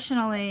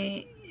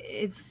 Unfortunately,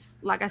 it's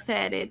like I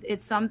said,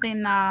 it's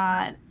something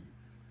that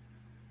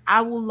I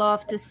would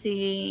love to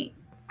see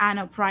an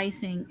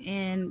uprising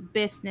in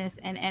business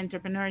and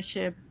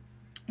entrepreneurship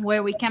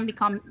where we can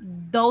become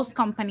those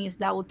companies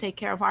that will take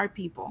care of our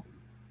people.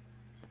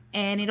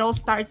 And it all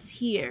starts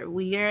here.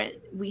 We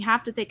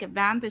have to take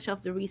advantage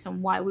of the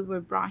reason why we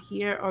were brought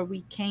here, or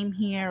we came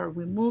here, or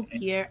we moved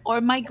here,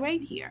 or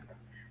migrate here.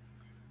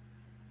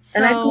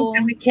 And I think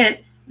that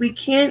So we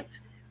can't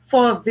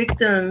fall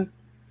victim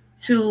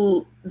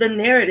to the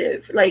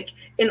narrative. Like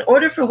in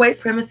order for white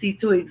supremacy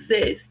to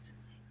exist,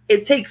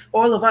 it takes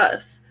all of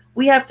us.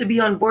 We have to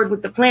be on board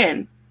with the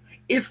plan.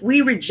 If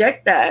we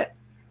reject that,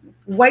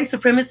 white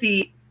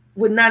supremacy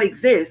would not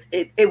exist.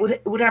 It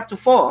would have to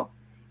fall.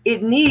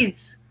 It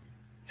needs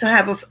to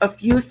have a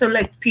few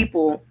select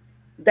people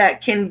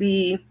that can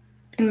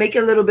make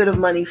a little bit of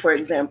money, for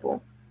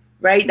example,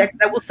 right?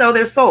 That will sell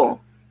their soul.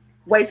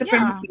 White yeah,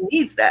 supremacy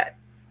needs that.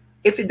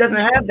 If it doesn't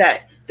have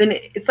that, then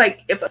it's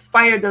like if a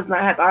fire does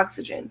not have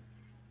oxygen,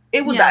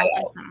 it will yeah, die for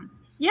out. sure.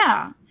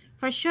 Yeah,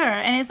 for sure.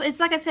 And it's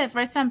like I said,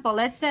 for example,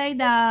 let's say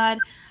that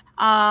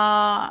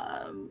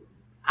I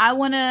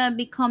want to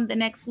become the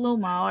next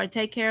Luma or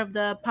take care of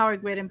the power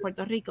grid in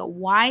Puerto Rico.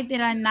 Why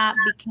did I not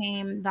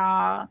become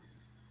the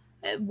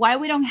why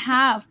we don't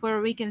have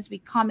Puerto Ricans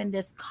becoming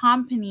these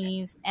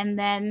companies and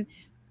then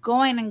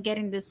going and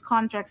getting these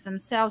contracts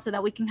themselves so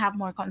that we can have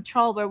more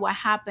control over what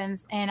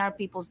happens in our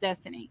people's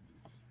destiny?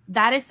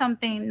 That is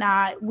something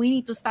that we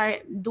need to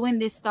start doing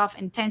this stuff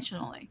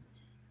intentionally.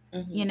 You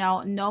Mm-hmm.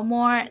 know, no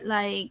more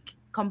like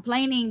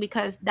complaining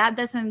because that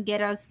doesn't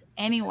get us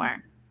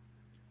anywhere,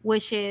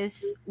 which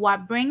is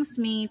what brings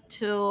me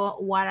to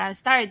what I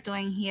started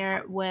doing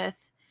here with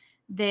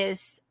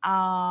this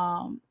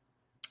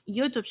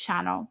YouTube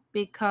channel,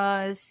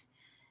 because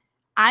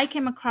I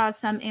came across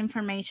some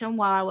information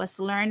while I was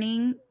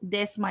learning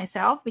this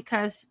myself,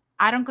 because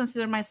I don't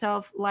consider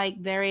myself like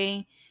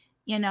very,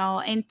 you know,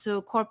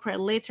 into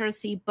corporate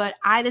literacy, but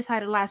I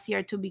decided last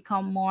year to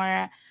become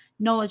more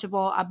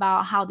knowledgeable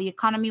about how the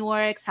economy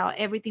works, how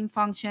everything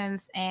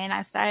functions. And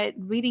I started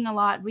reading a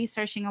lot,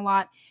 researching a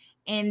lot.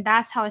 And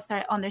that's how I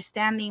started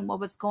understanding what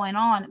was going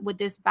on with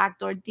these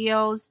backdoor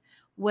deals,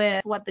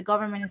 with what the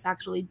government is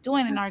actually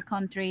doing in our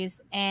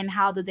countries, and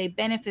how do they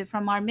benefit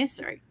from our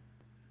misery.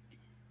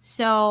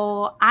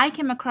 So I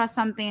came across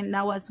something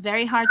that was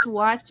very hard to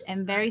watch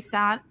and very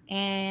sad.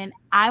 And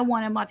I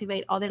want to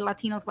motivate other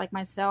Latinos like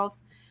myself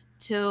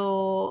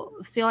to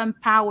feel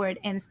empowered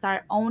and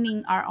start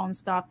owning our own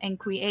stuff and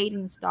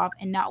creating stuff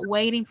and not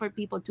waiting for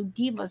people to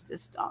give us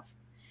this stuff.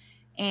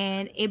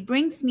 And it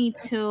brings me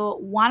to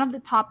one of the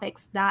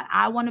topics that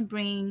I want to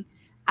bring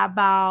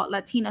about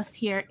Latinos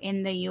here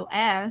in the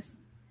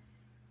US,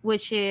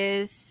 which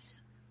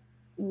is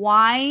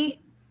why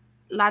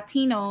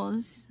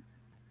Latinos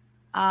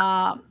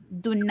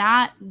do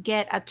not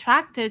get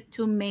attracted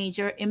to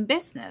major in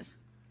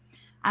business.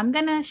 I'm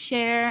going to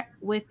share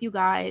with you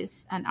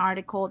guys an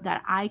article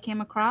that I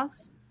came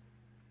across.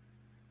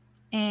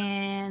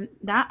 And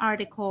that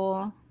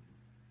article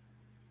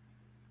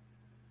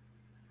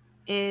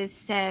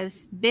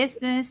says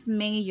business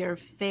major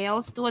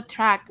fails to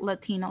attract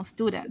Latino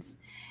students.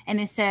 And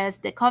it says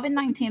the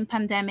COVID-19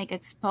 pandemic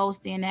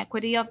exposed the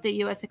inequity of the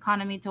U.S.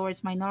 economy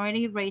towards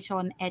minority, racial,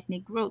 and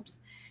ethnic groups.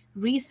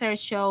 Research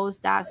shows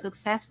that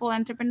successful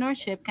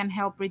entrepreneurship can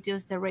help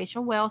reduce the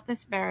racial wealth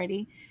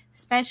disparity,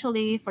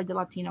 especially for the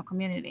Latino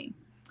community.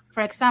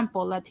 For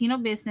example, Latino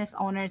business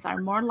owners are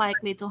more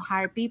likely to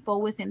hire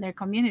people within their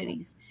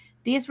communities.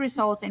 This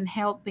results in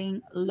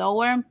helping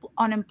lower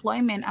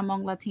unemployment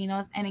among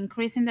Latinos and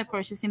increasing the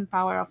purchasing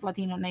power of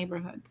Latino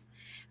neighborhoods.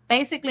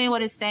 Basically,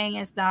 what it's saying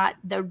is that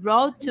the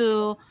road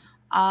to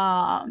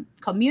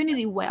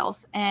community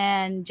wealth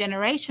and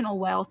generational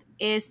wealth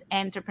is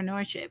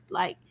entrepreneurship.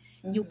 Like,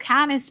 you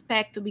can't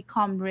expect to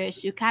become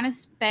rich. You can't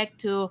expect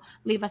to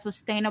live a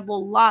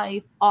sustainable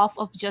life off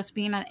of just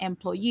being an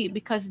employee,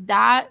 because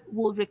that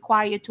will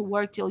require you to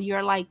work till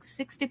you're like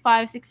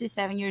 65,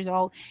 67 years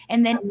old.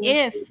 And then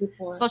if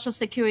Social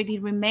Security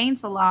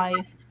remains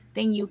alive,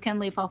 then you can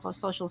live off of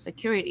Social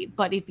Security.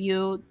 But if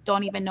you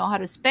don't even know how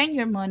to spend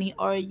your money,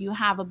 or you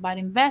have a bad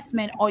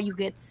investment, or you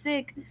get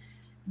sick,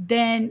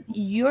 then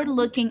you're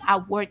looking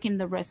at working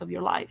the rest of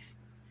your life.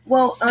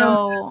 Well,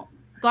 so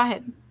go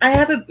ahead.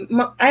 I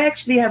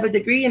actually have a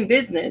degree in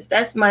business.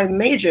 That's my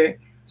major.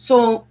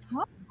 So,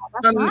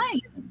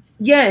 nice.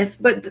 Yes,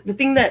 but the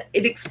thing that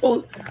it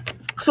exposed,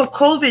 so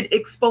COVID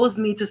exposed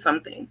me to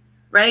something,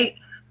 right?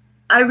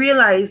 I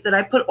realized that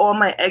I put all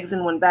my eggs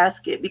in one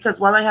basket, because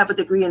while I have a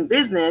degree in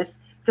business,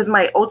 because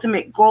my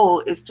ultimate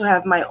goal is to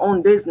have my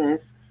own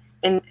business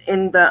in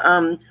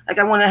the like,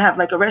 I want to have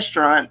like a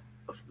restaurant,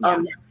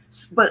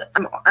 but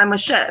I'm a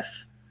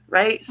chef,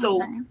 right?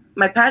 So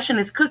my passion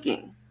is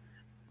cooking.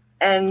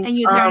 And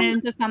you turn it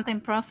into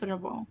something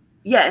profitable.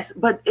 Yes,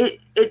 but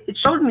it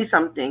showed me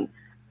something.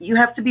 You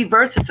have to be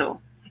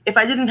versatile. If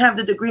I didn't have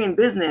the degree in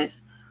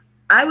business,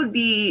 I don't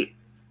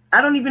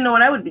even know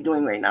what I would be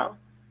doing right now,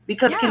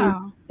 because I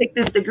can take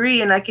this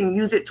degree and I can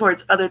use it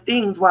towards other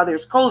things while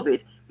there's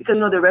COVID, because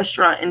the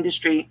restaurant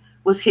industry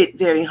was hit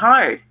very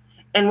hard.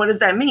 And what does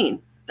that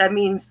mean? That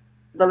means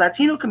the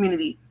Latino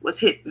community was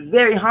hit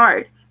very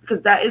hard,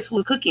 because that is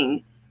who's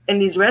cooking in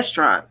these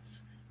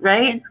restaurants,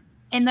 right?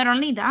 And not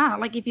only that,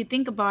 like, if you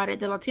think about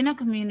it, the Latino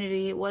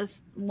community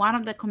was one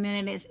of the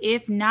communities,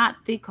 if not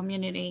the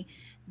community,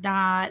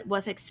 that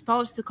was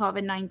exposed to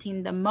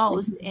COVID-19 the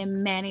most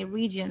in many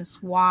regions.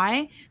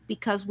 Why?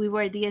 Because we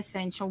were the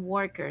essential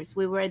workers.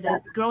 We were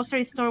the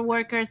grocery store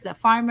workers, the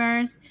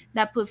farmers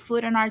that put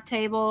food on our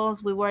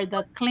tables. We were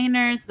the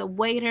cleaners, the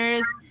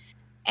waiters,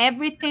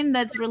 everything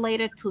that's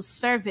related to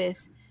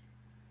service.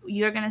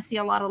 You're going to see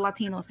a lot of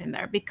Latinos in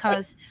there,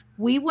 because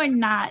we were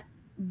not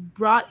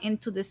brought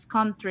into this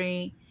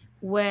country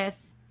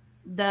with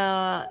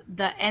the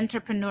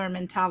entrepreneur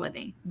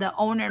mentality, the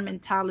owner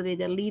mentality,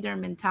 the leader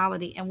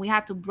mentality. And we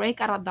had to break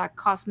out of that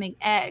cosmic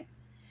egg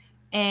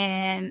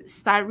and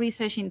start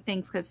researching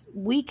things, because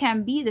we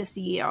can be the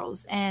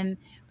CEOs and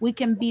we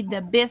can be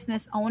the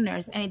business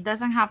owners. And it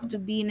doesn't have to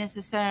be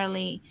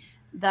necessarily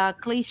the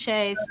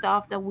cliche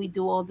stuff that we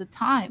do all the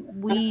time.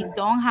 We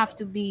don't have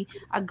to be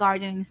a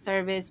gardening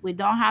service. We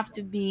don't have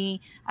to be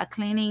a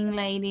cleaning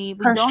lady.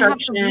 We don't have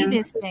to be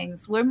these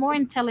things. We're more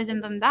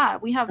intelligent than that.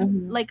 We have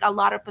like a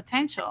lot of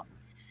potential.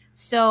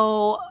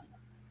 So,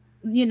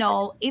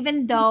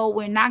 even though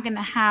we're not going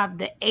to have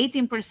the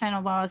 18%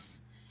 of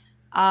us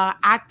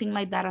acting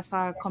like that as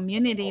a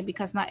community,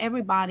 because not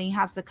everybody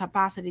has the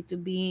capacity to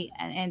be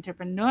an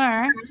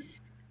entrepreneur,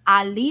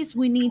 at least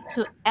we need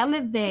to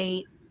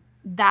elevate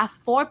that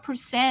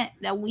 4%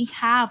 that we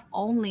have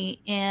only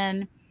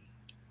in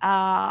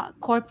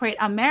corporate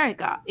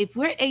America. If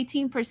we're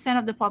 18%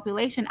 of the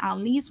population, at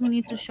least we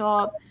need to show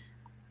up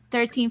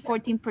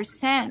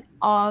 13-14%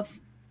 of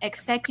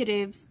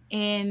executives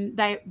in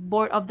the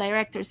board of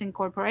directors in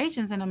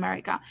corporations in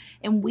America.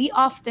 And we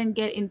often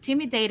get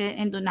intimidated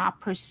and do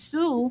not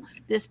pursue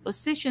these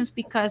positions,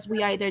 because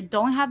we either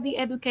don't have the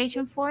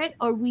education for it,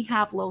 or we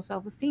have low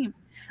self-esteem.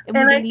 And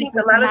I think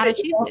a lot of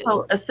it is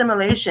also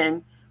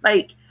assimilation.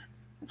 Like,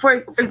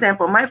 for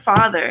example, my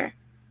father,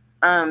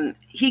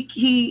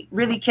 he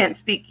really can't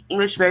speak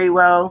English very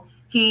well.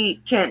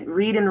 He can't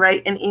read and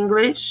write in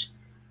English.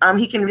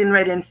 He can read and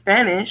write in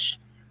Spanish.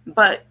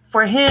 But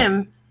for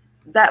him,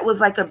 that was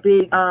like a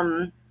big,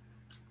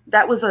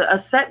 that was a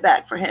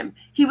setback for him.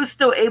 He was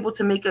still able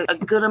to make a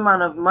good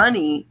amount of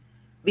money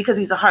because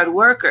he's a hard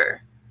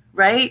worker,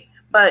 right?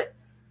 But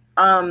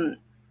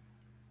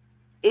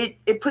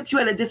it puts you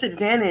at a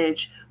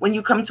disadvantage. When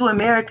you come to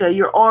America,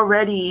 you're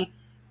already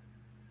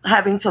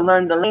having to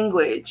learn the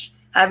language,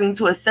 having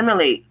to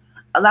assimilate.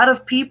 A lot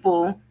of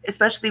people,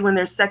 especially when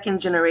they're second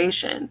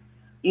generation,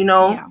 you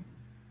know, Yeah.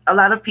 a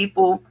lot of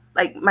people,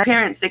 like my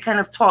parents, they kind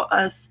of taught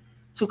us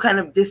to kind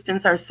of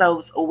distance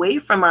ourselves away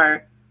from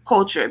our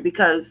culture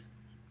because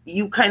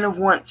you kind of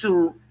want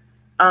to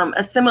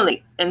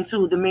assimilate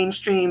into the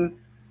mainstream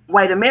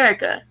white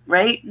America,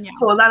 right? Yeah.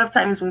 So a lot of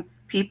times when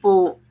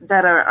people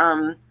that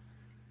are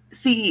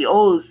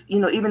CEOs,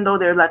 even though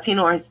they're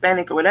Latino or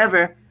Hispanic or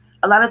whatever,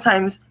 a lot of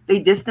times they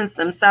distance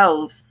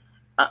themselves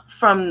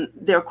from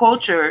their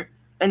culture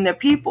and their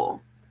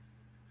people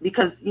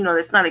because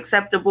it's not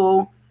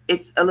acceptable.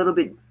 It's a little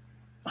bit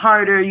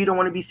harder. You don't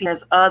want to be seen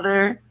as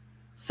other.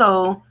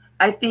 So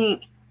I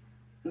think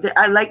that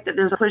I like that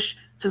there's a push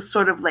to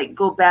sort of like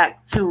go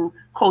back to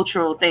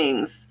cultural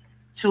things,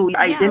 to your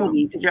Yeah.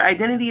 identity, because your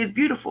identity is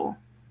beautiful.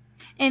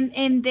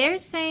 And they're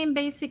saying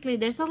basically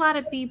there's a lot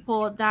of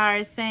people that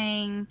are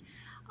saying,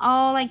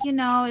 oh, like,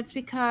 it's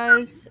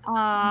because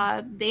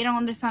they don't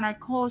understand our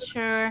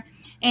culture.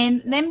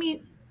 And let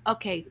me,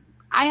 okay,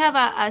 I have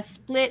a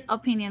split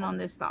opinion on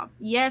this stuff.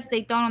 Yes,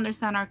 they don't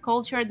understand our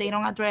culture, they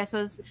don't address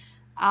us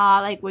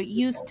like we're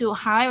used to.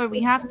 However, we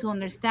have to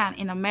understand,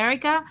 in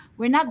America,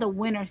 we're not the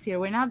winners here,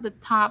 we're not the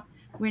top,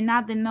 we're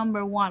not the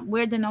number one,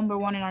 we're the number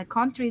one in our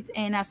countries.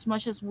 And as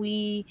much as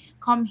we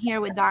come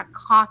here with that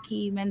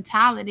cocky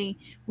mentality,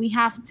 we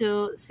have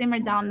to simmer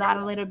down that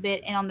a little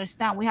bit and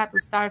understand we have to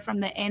start from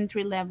the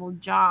entry level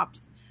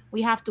jobs.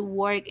 We have to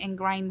work and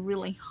grind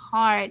really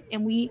hard.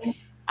 And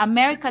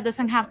America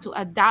doesn't have to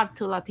adapt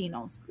to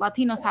Latinos.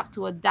 Latinos have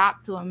to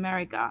adapt to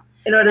America.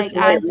 In order Like, to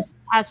win.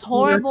 as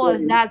horrible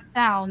as that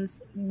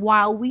sounds,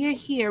 while we're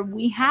here,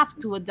 we have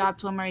to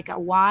adapt to America.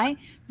 Why?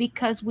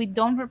 Because we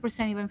don't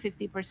represent even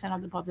 50%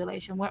 of the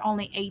population. We're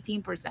only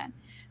 18%.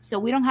 So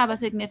we don't have a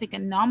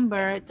significant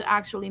number to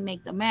actually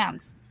make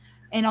demands.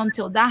 And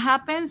until that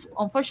happens,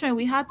 unfortunately,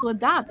 we have to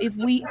adapt if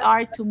we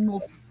are to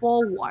move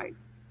forward,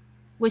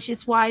 which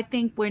is why I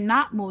think we're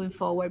not moving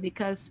forward,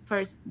 because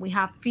first we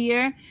have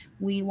fear,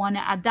 we want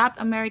to adapt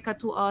America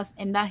to us,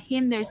 and that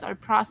hinders our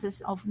process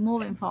of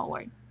moving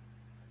forward.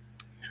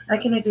 I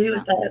can agree So,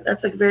 with that.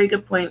 That's a very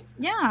good point.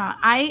 yeah,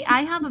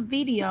 I have a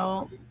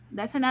video.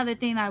 That's another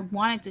thing I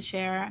wanted to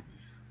share.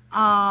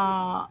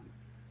 I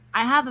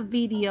have a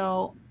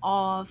video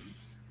of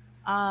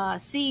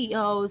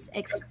CEOs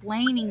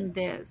explaining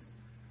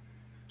this.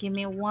 Give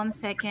me 1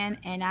 second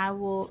and I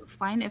will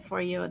find it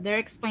for you. They're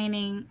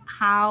explaining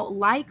how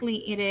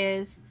likely it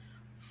is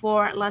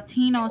for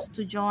Latinos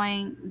to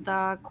joining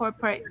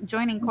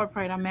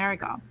corporate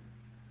America.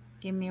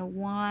 Give me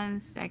 1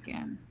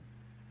 second.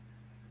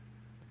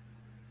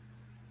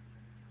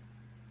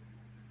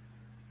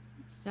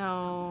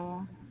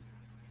 So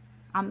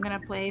I'm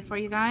gonna play it for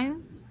you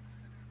guys.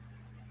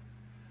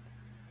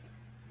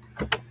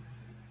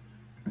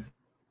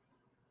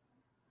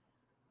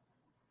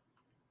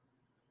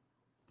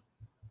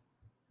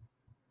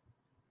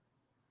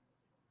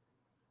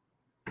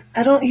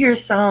 I don't hear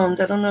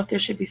sound. I don't know if there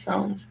should be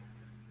sound.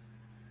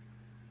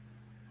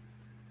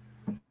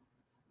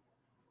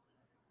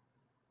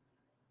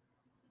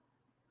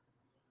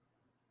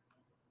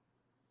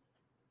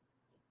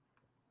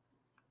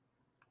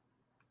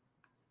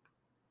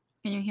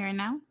 Can you hear it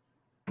now?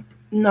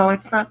 No,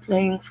 it's not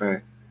playing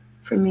for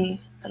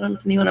me. I don't know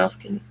if anyone else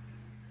can.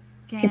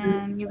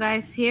 Can you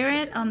guys hear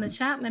it on the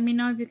chat? Let me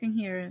know if you can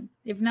hear it.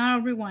 If not,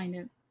 I'll rewind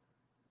it.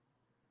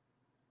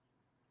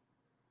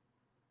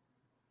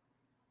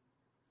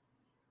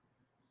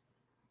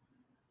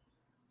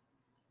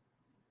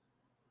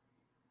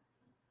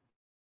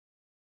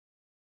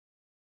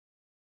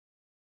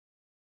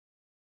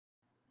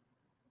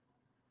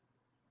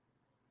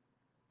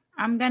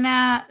 I'm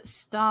gonna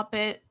stop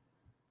it.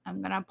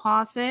 I'm gonna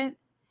pause it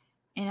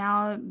and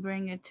I'll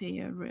bring it to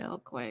you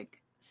real quick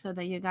so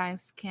that you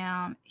guys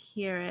can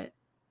hear it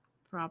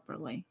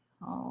properly.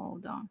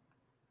 Hold on.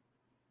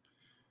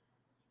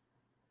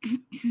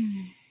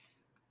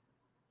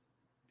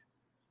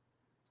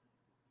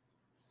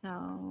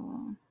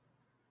 So,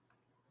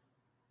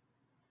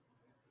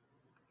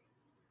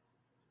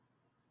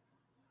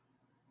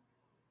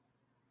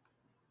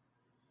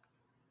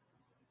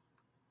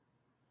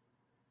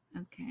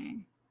 okay.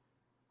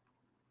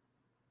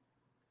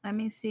 Let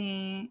me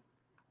see.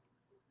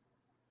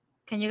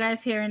 Can you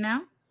guys hear it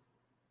now?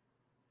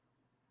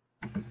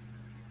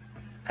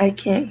 I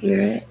can't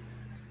hear it.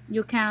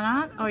 You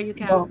cannot, or you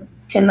No, can?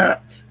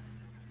 cannot.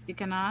 You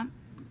cannot?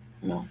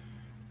 No.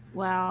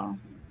 Well,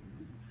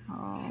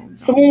 hold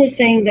Someone on. was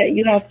saying that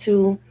you have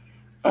to,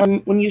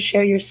 when you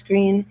share your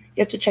screen,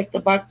 you have to check the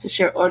box to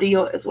share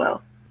audio as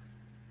well.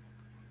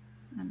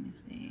 Let me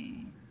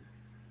see.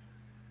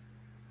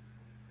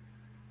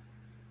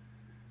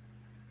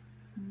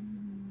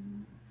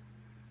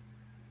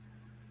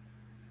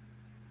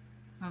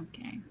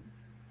 Okay.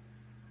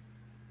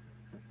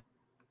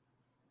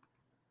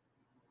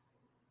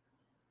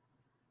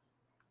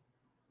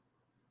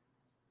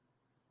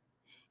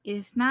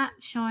 It's not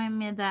showing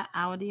me the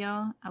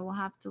audio. I will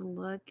have to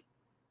look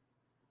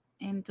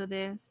into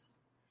this.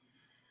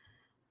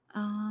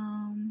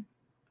 Um,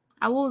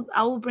 I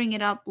will bring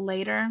it up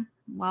later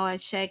while I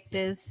check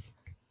this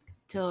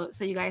to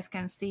so you guys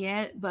can see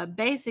it. But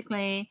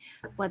basically,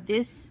 what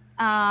these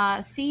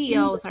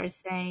CEOs are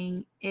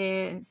saying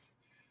is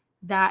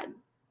that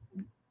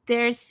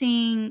they're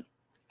seeing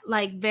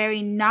like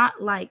very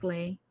not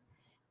likely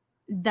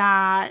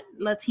that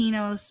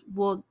Latinos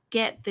will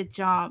get the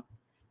job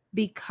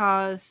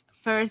because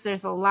first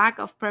there's a lack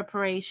of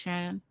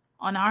preparation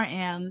on our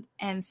end,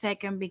 and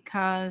second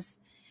because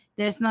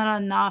there's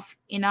not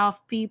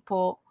enough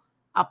people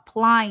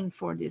applying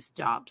for these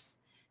jobs.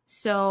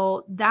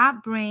 So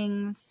that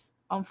brings,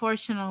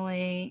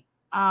 unfortunately,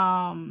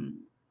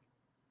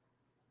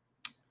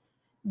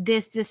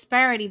 this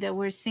disparity that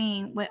we're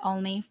seeing with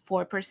only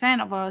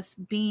 4% of us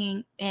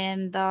being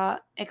in the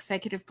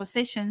executive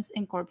positions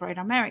in corporate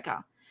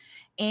America.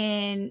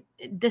 And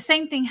the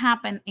same thing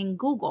happened in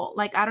Google.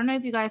 Like, I don't know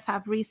if you guys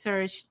have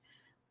researched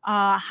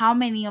how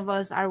many of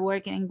us are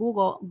working in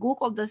Google.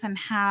 Google doesn't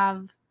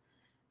have,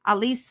 at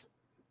least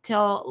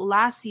till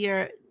last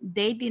year,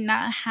 they did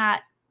not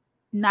have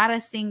not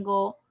a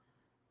single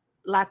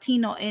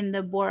Latino in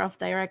the board of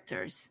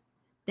directors.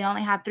 They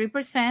only had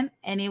 3%,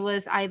 and it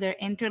was either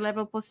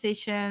entry-level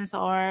positions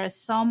or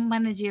some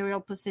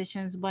managerial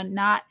positions, but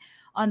not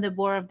on the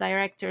board of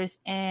directors.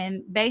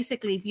 And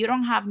basically, if you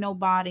don't have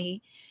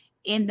nobody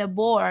in the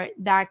board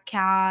that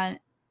can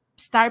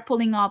start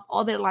pulling up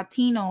other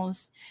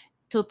Latinos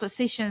to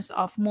positions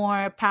of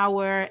more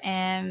power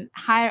and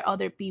hire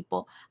other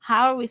people,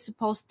 how are we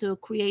supposed to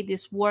create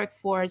this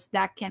workforce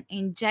that can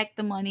inject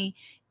the money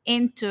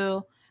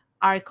into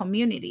our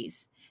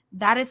communities?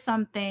 That is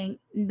something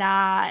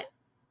that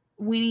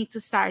we need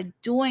to start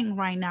doing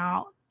right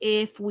now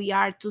if we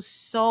are to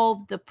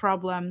solve the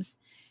problems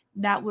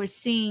that we're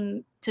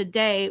seeing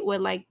today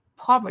with like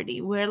poverty.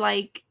 We're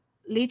like,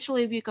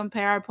 literally, if you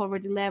compare our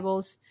poverty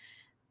levels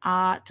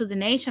to the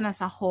nation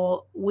as a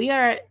whole, we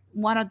are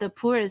one of the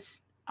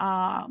poorest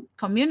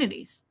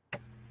communities. I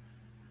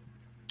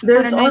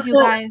There's don't know if you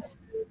also guys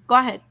go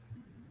ahead.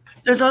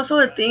 there's also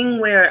a thing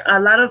where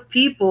a lot of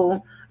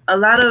people, a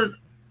lot of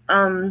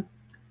um,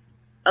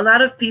 a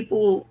lot of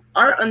people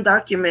are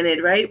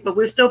undocumented, right? But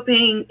we're still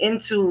paying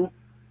into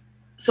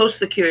Social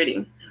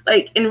Security,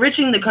 like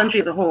enriching the country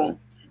as a whole,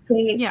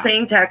 Yeah,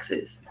 paying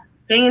taxes,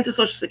 paying into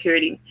Social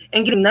Security,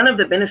 and getting none of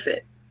the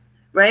benefit,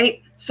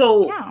 right?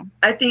 So yeah,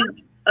 I think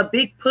a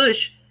big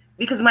push,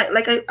 because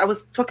I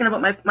was talking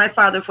about my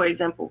father, for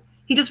example,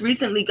 he just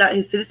recently got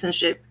his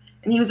citizenship,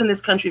 and he was in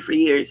this country for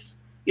years.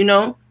 You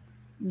know,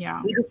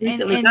 yeah. we just and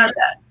recently and got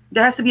that.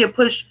 There has to be a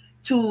push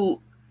to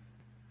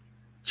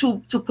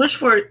push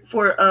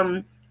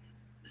for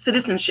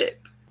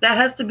citizenship. That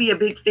has to be a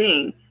big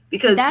thing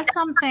because that's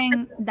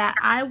something that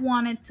I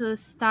wanted to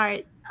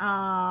start,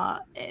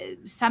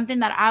 something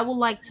that I would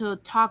like to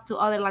talk to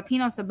other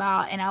Latinos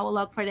about, and I would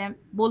love for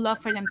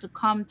them to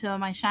come to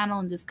my channel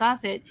and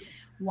discuss it.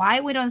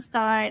 Why we don't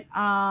start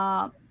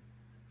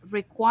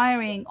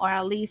requiring, or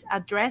at least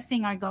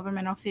addressing, our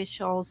government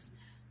officials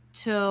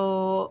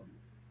to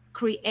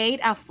create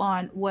a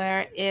fund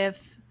where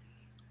if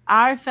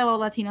our fellow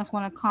Latinos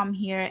want to come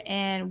here,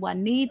 and what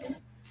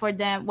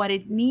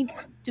it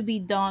needs to be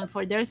done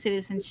for their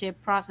citizenship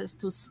process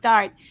to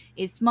start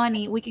is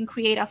money, we can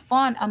create a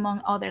fund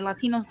among other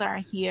Latinos that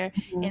are here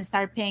and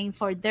start paying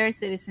for their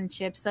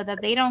citizenship so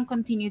that they don't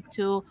continue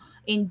to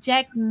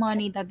inject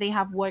money that they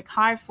have worked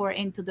hard for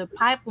into the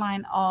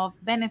pipeline of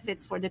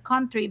benefits for the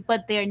country,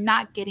 but they're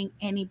not getting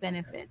any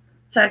benefit.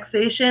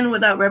 taxation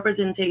without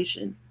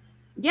representation.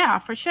 Yeah,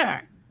 for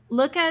sure.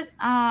 Look at,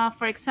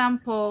 for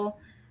example,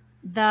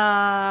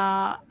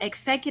 the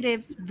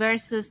executives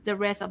versus the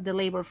rest of the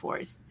labor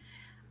force.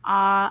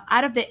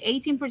 Out of the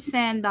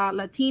 18% that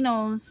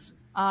Latinos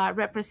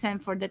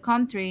represent for the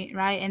country,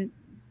 right, and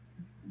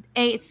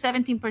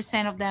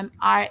 17% of them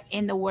are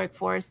in the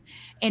workforce,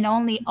 and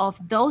only of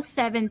those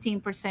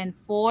 17%,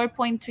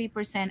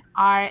 4.3%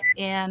 are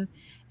in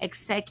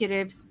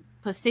executives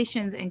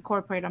positions in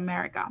corporate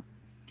America.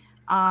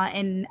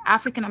 And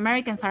African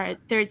Americans are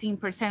at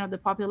 13% of the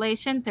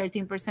population.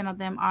 13% of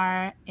them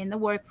are in the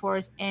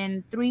workforce,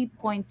 and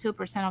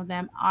 3.2% of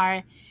them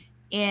are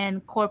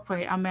in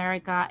corporate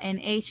America. And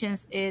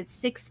Asians is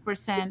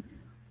 6%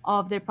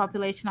 of their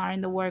population are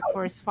in the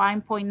workforce.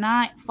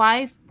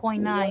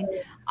 5.9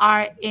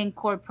 are in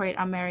corporate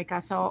America.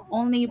 So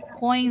only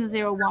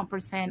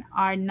 0.01%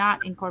 are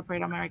not in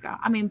corporate America.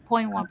 I mean,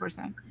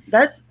 0.1%.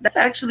 That's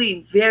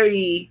actually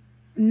very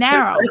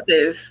Narrow.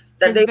 impressive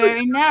that It's they would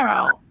very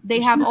narrow.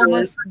 They have choose.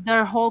 almost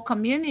their whole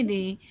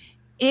community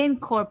in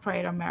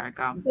corporate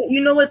America.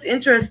 You know what's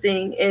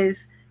interesting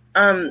is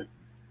um,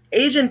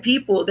 Asian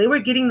people, they were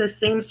getting the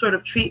same sort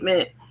of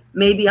treatment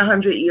maybe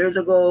 100 years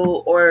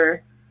ago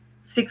or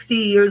 60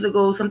 years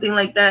ago, something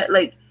like that.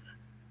 Like,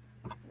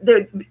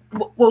 there,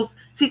 well,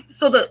 see,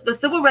 so the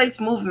civil rights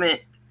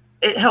movement,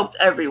 it helped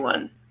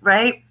everyone,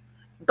 right?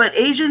 But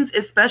Asians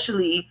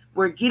especially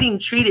were getting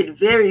treated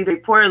very, very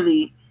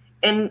poorly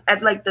and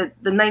at like the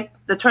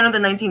turn of the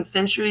 19th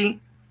century,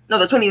 no,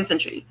 the 20th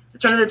century, the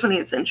turn of the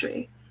 20th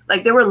century,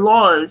 like there were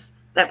laws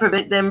that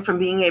prevent them from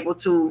being able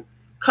to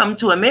come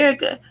to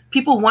America.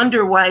 People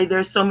wonder why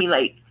there's so many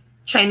like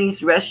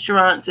Chinese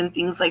restaurants and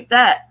things like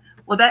that.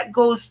 Well, that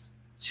goes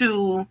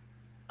to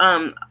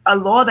a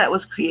law that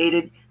was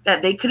created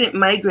that they couldn't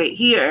migrate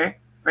here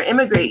or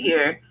immigrate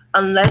here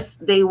unless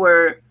they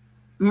were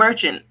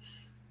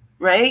merchants,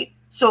 right?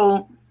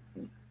 So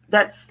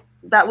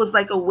that was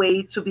like a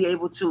way to be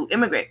able to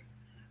immigrate.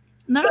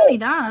 Not only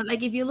that,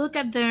 like if you look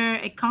at their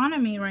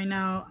economy right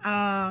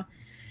now,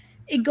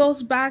 it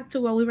goes back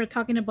to what we were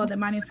talking about, the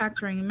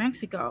manufacturing in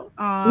Mexico.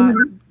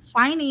 Mm-hmm.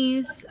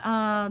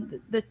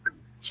 The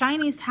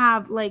Chinese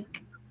have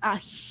like a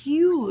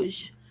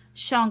huge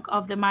chunk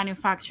of the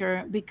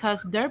manufacture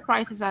because their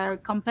prices are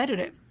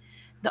competitive.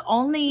 The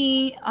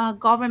only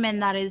government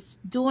that is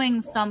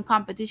doing some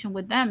competition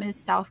with them is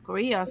South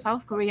Korea.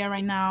 South Korea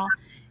right now,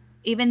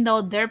 even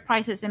though their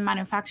prices in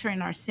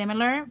manufacturing are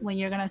similar, when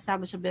you're going to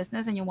establish a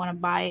business and you want to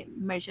buy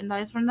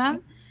merchandise from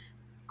them,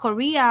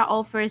 Korea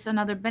offers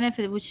another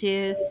benefit, which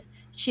is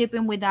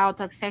shipping without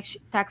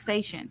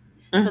taxation.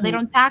 Mm-hmm. So they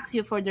don't tax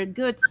you for their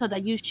goods, so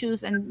that you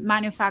choose and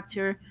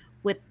manufacture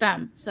with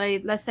them. So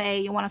let's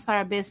say you want to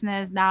start a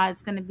business, now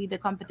it's going to be the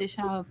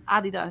competition of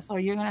Adidas, or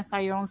you're going to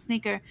start your own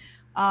sneaker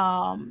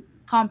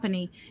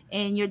company,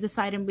 and you're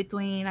deciding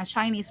between a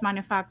Chinese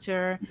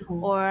manufacturer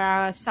or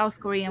a South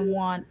Korean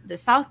one. The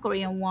South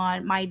Korean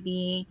one might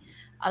be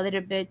a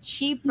little bit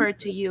cheaper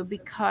to you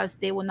because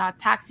they will not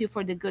tax you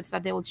for the goods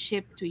that they will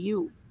ship to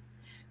you.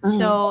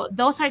 So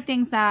those are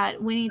things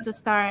that we need to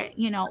start,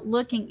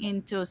 looking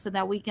into so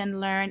that we can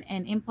learn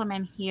and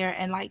implement here.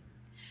 And like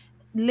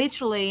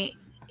literally,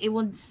 it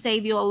would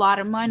save you a lot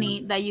of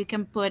money that you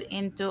can put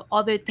into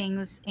other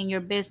things in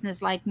your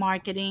business, like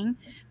marketing,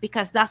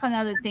 because that's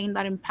another thing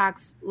that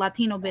impacts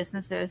Latino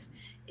businesses,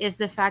 is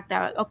the fact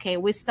that, okay,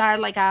 we start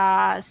like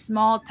a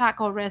small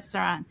taco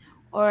restaurant,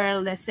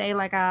 or let's say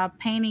like a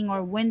painting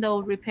or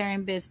window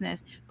repairing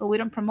business, but we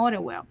don't promote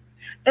it well.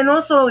 And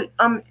also,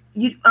 a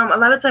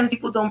lot of times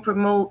people don't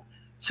promote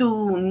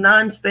to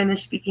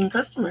non-Spanish speaking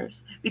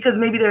customers because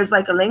maybe there's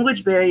like a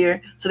language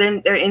barrier, so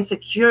then they're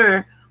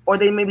insecure, or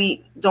they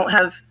maybe don't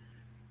have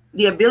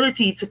the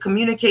ability to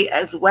communicate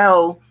as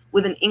well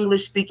with an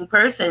English speaking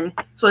person.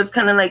 So it's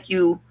kind of like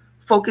you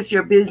focus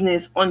your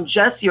business on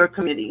just your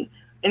community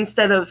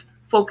instead of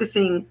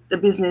focusing the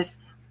business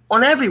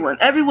on everyone.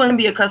 Everyone can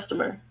be a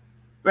customer,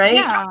 right?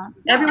 Yeah.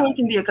 Everyone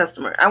can be a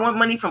customer. I want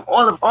money from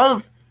all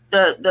of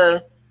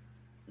the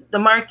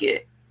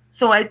market.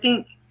 So I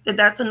think that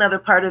that's another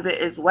part of it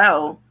as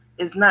well,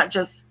 is not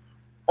just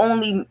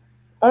only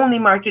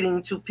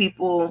marketing to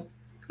people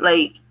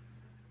like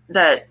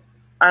that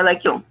are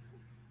like you,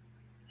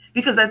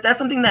 because that's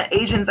something that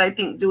Asians, I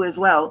think, do as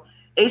well.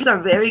 Asians are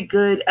very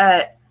good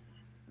at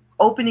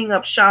opening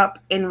up shop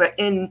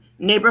in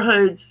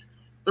neighborhoods.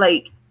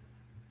 Like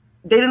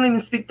they don't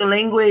even speak the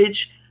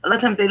language. A lot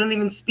of times they don't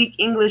even speak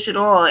English at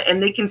all,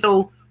 and they can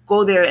still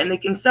go there and they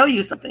can sell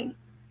you something.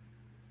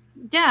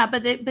 Yeah,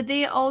 but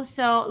they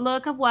also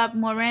look at what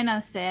Morena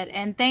said,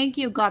 and thank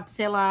you,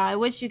 Godzilla. I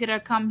wish you could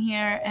have come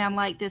here and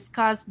like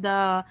discuss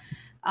the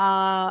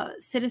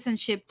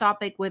citizenship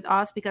topic with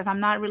us, because I'm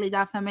not really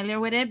that familiar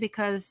with it,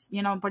 because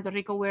in Puerto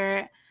Rico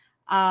we're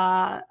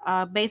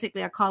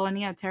basically a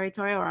colony, a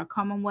territory, or a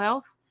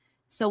commonwealth,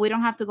 so we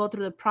don't have to go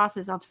through the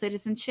process of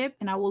citizenship.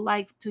 And I would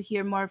like to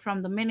hear more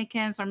from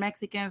Dominicans or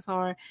Mexicans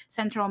or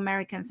Central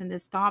Americans in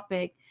this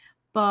topic.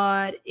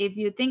 But if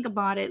you think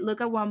about it,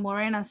 look at what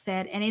Morena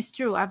said, and it's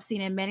true. I've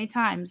seen it many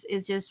times.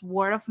 It's just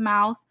word of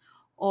mouth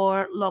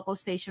or local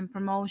station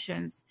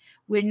promotions.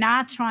 We're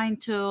not trying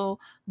to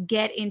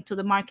get into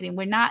the marketing.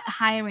 We're not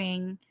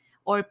hiring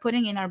or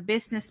putting in our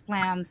business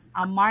plans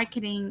a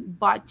marketing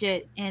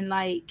budget and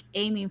like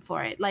aiming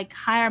for it. Like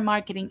hire a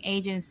marketing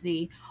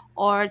agency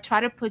or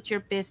try to put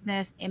your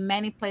business in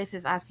many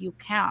places as you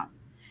can.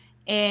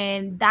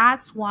 And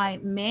that's why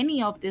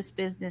many of these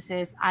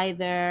businesses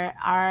either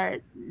are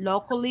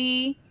local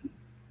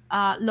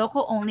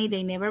only,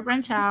 they never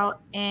branch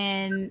out,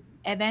 and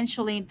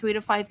eventually in 3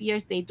 to 5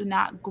 years they do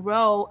not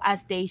grow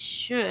as they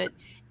should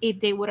if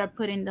they would have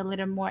put in a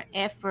little more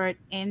effort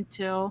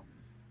into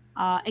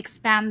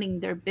expanding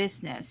their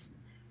business.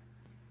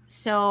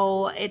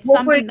 So it's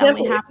something that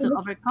we have to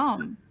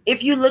overcome.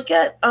 If you look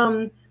at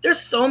there's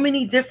so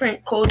many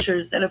different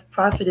cultures that have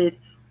profited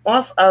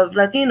off of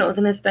Latinos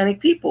and Hispanic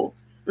people,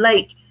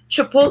 like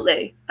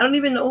Chipotle. I don't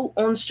even know who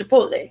owns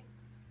Chipotle,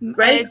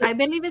 right? I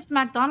believe it's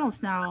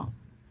McDonald's now.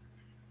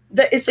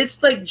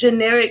 It's like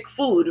generic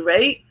food,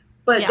 right?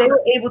 But they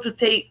were able to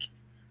take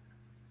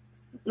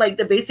like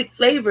the basic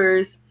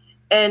flavors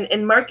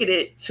and market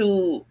it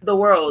to the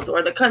world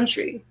or the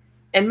country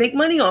and make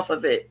money off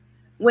of it,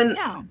 when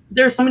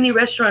there's so many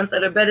restaurants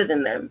that are better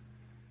than them.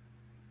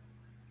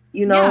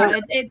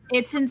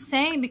 It's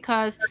insane,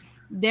 because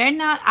they're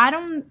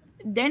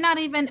not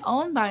even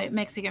owned by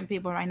Mexican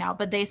people right now,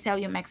 but they sell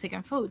you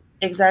Mexican food.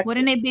 Exactly.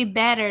 Wouldn't it be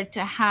better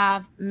to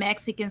have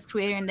Mexicans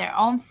creating their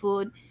own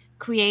food,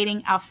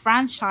 creating a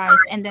franchise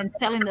and then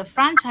selling the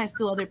franchise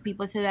to other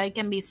people so that it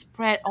can be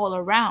spread all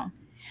around.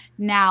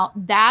 Now,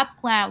 that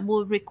plan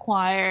will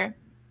require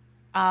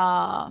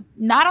not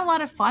a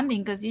lot of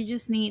funding because you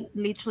just need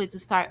literally to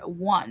start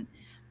one,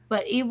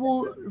 but it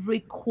will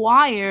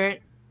require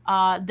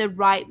the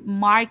right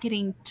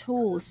marketing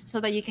tools so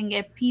that you can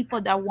get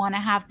people that want to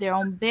have their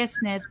own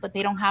business but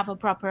they don't have a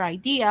proper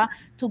idea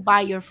to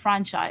buy your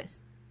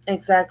franchise.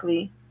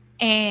 Exactly.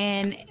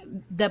 And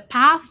the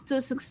path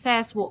to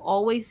success will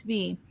always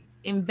be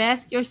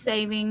invest your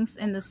savings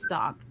in the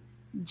stock,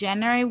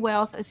 generate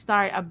wealth,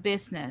 start a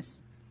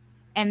business,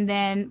 and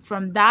then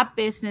from that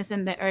business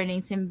and the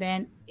earnings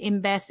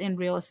invest in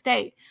real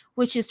estate,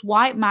 which is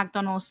why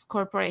McDonald's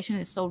corporation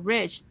is so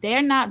rich.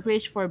 They're not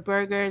rich for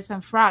burgers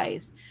and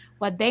fries.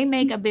 What they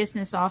make a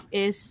business of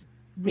is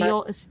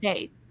real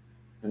estate.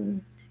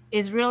 Mm.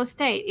 Is real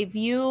estate. If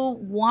you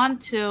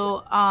want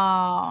to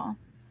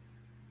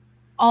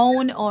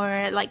own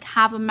or like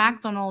have a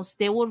McDonald's,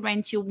 they will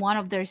rent you one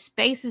of their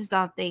spaces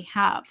that they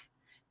have.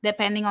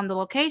 Depending on the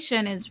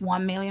location, it's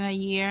 1 million a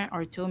year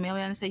or 2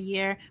 millions a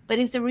year, but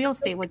it's the real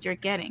estate what you're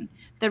getting.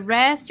 The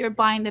rest you're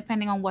buying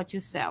depending on what you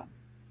sell.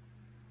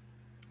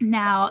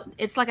 Now,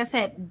 it's like I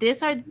said,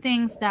 these are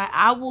things that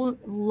I would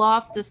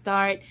love to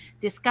start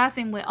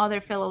discussing with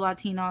other fellow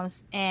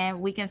Latinos,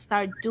 and we can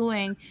start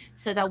doing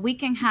so that we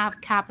can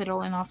have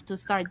capital enough to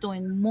start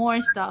doing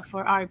more stuff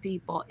for our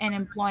people and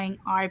employing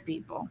our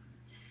people.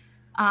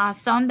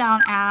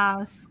 Sundown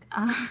asks,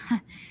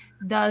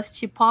 does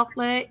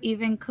Chipotle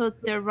even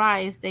cook their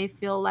rice? They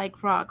feel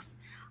like rocks.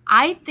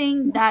 I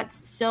think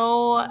that's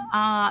so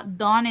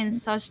done in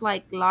such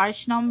like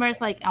large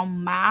numbers, like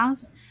en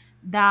masse,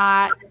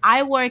 that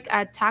I worked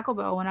at Taco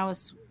Bell when I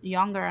was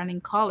younger and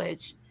in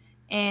college.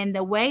 And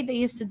the way they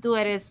used to do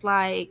it is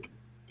like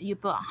you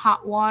put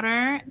hot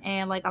water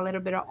and like a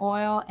little bit of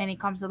oil, and it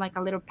comes in like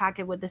a little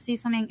packet with the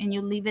seasoning, and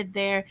you leave it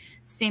there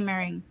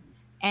simmering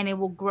and it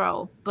will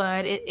grow.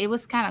 But it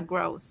was kind of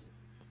gross.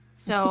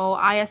 So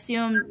I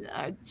assume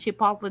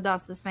Chipotle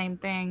does the same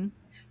thing.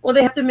 Well,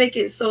 they have to make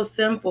it so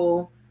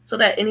simple so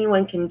that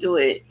anyone can do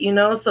it, you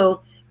know?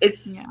 So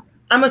it's, Yeah.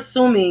 I'm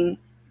assuming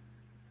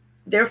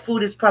their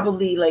food is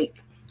probably like,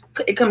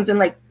 it comes in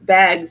like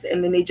bags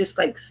and then they just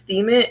like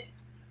steam it,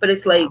 but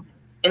it's like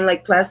in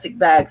like plastic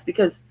bags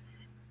because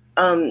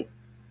um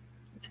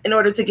in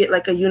order to get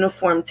like a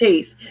uniform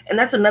taste. And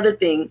that's another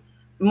thing.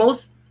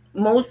 Most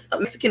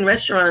Mexican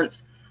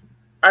restaurants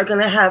are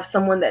gonna have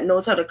someone that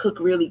knows how to cook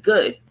really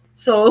good.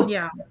 So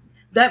Yeah.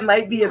 that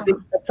might be a big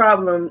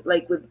problem,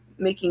 like with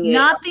making it.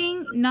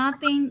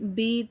 Nothing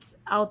beats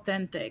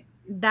authentic.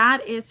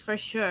 That is for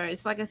sure.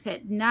 It's like I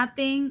said,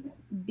 nothing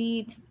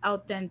beats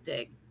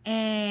authentic.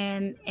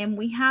 And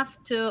we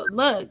have to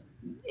look,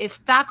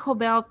 if Taco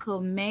Bell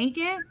could make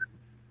it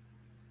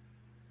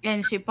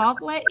and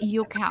Chipotle,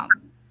 you can.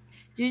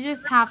 You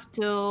just have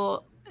to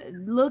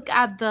look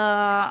at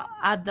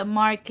the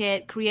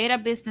market, create a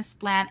business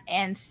plan,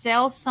 and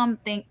sell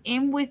something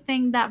in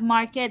within that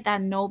market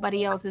that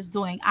nobody else is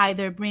doing.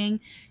 Either bring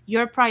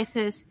your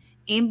prices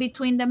in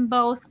between them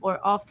both, or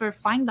offer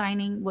fine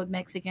dining with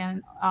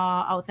Mexican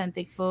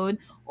authentic food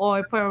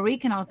or Puerto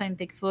Rican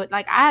authentic food.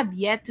 Like I have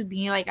yet to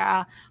be like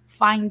a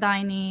fine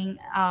dining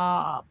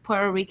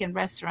Puerto Rican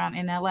restaurant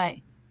in LA.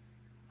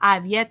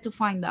 I've yet to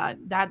find that.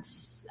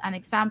 That's an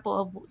example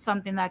of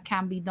something that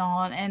can be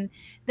done. And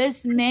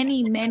there's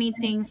many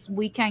things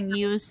we can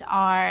use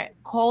our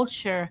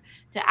culture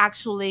to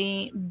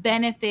actually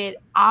benefit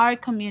our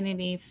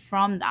community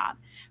from that.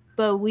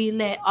 But we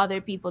let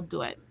other people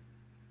do it.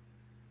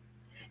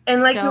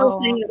 And like you were So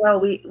saying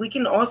about we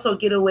can also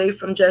get away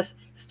from just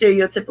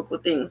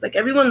stereotypical things. Like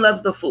everyone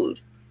loves the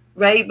food,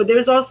 right? But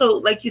there's also,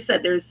 like you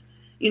said, there's,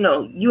 you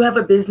know, you have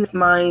a business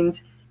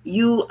mind.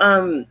 You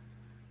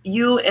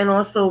and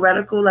also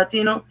Radical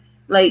Latino,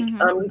 like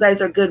you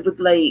guys are good with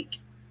like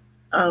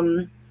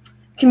um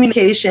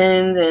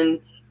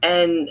communications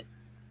and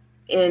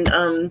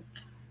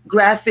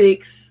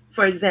graphics,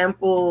 for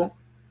example.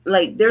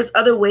 Like there's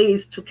other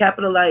ways to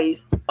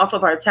capitalize off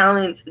of our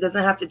talents. It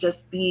doesn't have to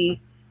just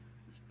be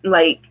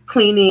like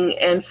cleaning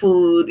and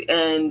food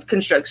and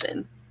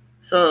construction.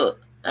 So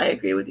I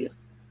agree with you.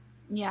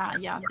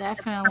 yeah,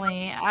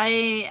 definitely.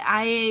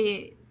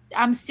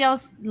 I'm still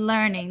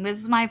learning.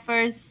 This is my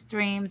first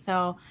stream,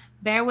 so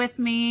bear with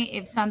me.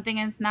 If something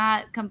is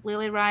not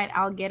completely right,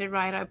 I'll get it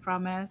right, I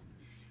promise.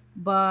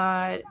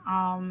 But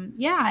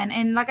yeah,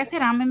 and like I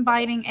said, I'm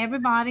inviting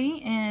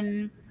everybody,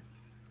 and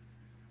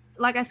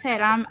like I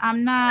said,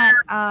 I'm not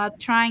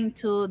trying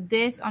to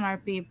diss on our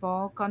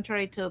people.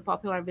 Contrary to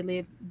popular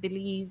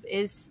belief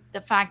is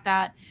the fact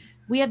that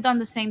we have done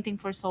the same thing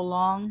for so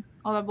long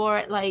all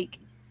aboard. Like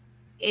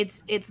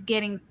it's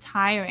getting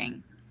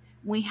tiring.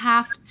 We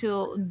have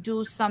to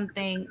do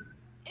something.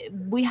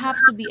 We have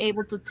to be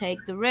able to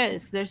take the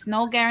risk. There's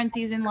no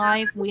guarantees in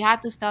life. We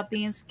have to stop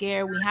being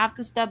scared. We have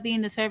to stop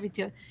being the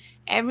servitude.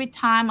 Every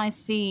time I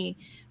see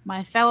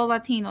my fellow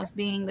Latinos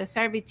being the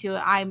servitude,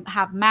 I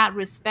have mad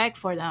respect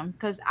for them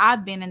because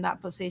I've been in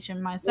that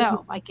position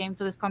myself. I came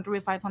to this country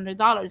with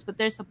 $500, but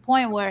there's a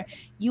point where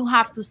you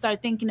have to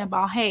start thinking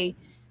about, hey,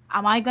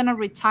 am I going to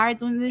retire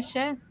doing this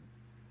shit?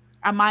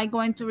 Am I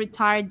going to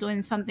retire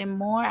doing something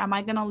more? Am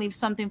I going to leave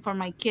something for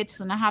my kids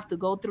to not have to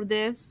go through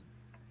this?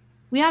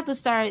 We have to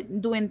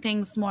start doing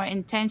things more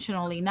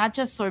intentionally, not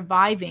just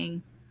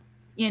surviving.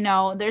 You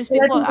know, there's And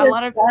I people, think a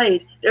lot of,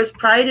 there's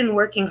pride in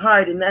working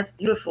hard, and that's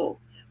beautiful.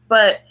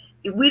 But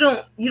you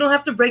don't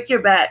have to break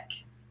your back.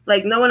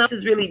 Like, no one else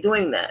is really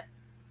doing that.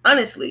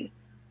 Honestly,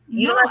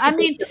 you no, don't have I to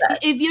break mean, your back.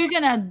 if you're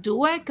going to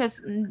do it,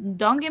 because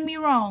don't get me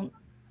wrong,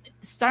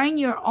 starting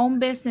your own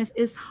business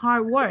is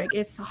hard work.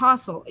 It's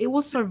hustle. It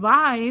will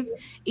survive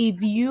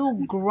if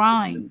you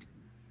grind.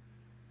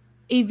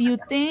 If you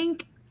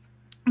think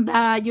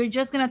that you're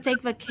just gonna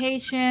take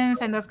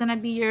vacations and that's gonna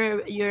be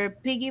your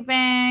piggy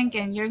bank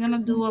and you're gonna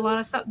do a lot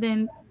of stuff,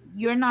 then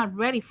you're not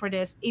ready for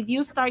this. If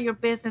you start your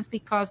business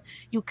because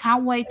you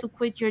can't wait to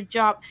quit your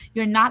job,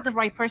 you're not the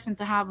right person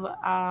to have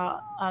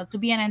to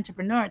be an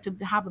entrepreneur, to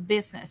have a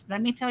business.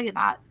 Let me tell you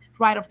that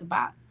right off the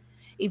bat.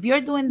 If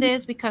you're doing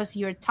this because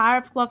you're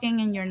tired of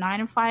clocking in your 9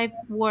 to 5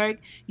 work,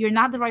 you're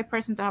not the right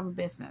person to have a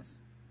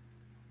business.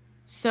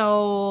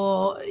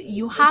 So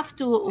you have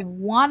to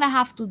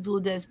do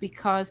this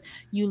because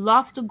you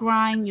love to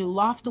grind, you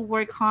love to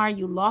work hard,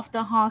 you love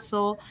to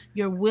hustle,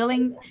 you're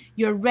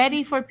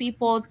ready for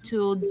people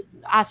to,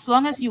 as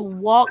long as you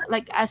walk,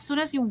 like as soon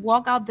as you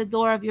walk out the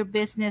door of your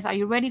business, are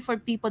you ready for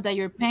people that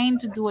you're paying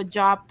to do a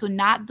job to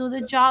not do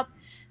the job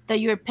that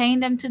you're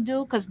paying them to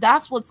do? Because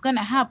that's what's going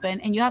to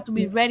happen, and you have to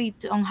be ready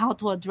on how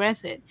to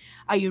address it.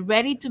 Are you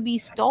ready to be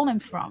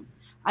stolen from?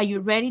 Are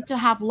you ready to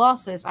have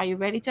losses? Are you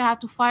ready to have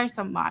to fire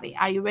somebody?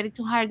 Are you ready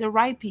to hire the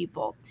right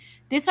people?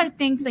 These are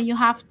things that you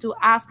have to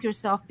ask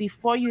yourself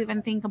before you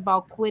even think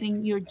about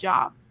quitting your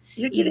job.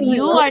 You're If getting me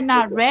you are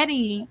not motivated.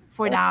 ready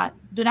for that,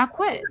 do not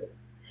quit.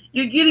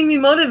 You're getting me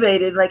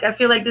motivated. Like, I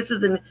feel like this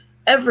is an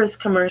Everest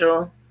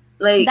commercial.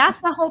 Like, That's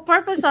the whole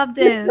purpose of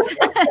this.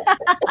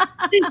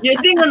 you're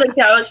sitting on the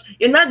couch,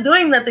 you're not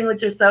doing nothing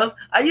with yourself.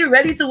 Are you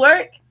ready to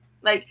work?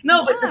 Like,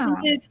 no, but the thing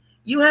Yeah. is,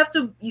 you have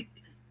to.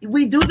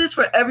 We do this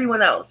for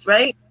everyone else,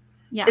 right?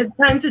 Yeah. It's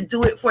time to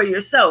do it for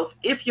yourself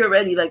if you're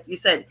ready, like you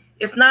said.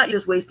 If not, you're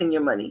just wasting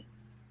your money,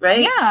 right?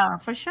 Yeah,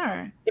 for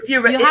sure. If you're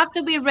You ready, have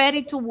to be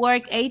ready to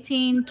work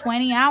 18,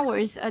 20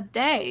 hours a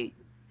day.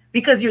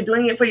 because you're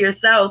doing it for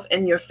yourself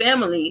and your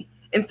family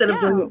instead of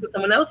doing Yeah, it for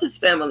someone else's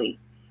family.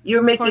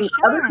 You're for making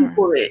other sure.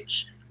 people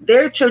rich.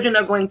 Their children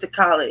are going to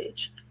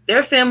college.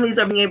 Their families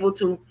are being able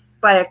to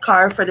buy a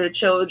car for their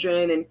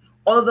children and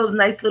all of those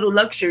nice little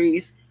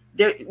luxuries.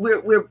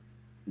 We're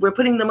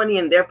putting the money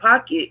in their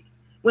pocket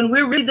when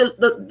we're really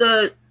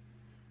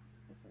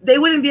they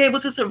wouldn't be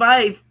able to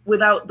survive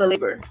without the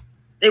labor.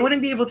 They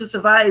wouldn't be able to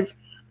survive.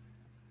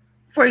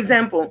 For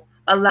example,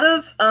 a lot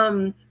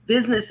of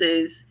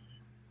businesses,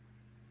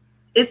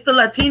 it's the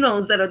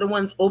Latinos that are the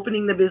ones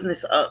opening the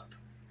business up.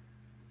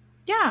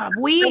 Yeah,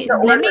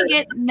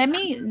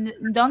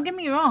 don't get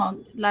me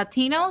wrong.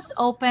 Latinos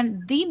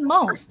open the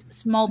most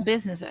small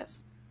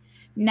businesses.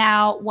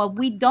 Now, what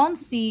we don't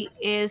see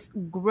is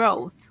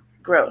growth.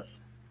 Growth.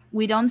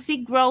 We don't see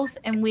growth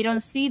and we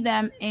don't see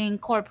them in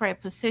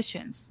corporate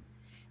positions.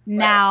 Right.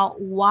 Now,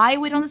 why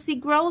we don't see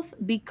growth?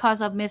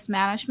 Because of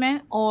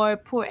mismanagement or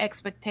poor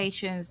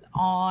expectations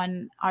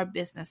on our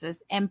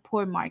businesses and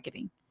poor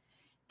marketing.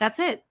 That's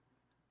it.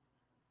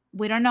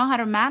 We don't know how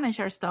to manage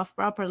our stuff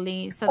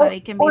properly so that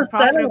it can be Or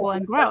profitable settling,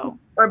 and grow.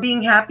 or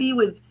being happy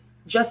with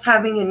just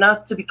having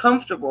enough to be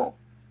comfortable.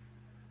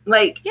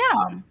 Like,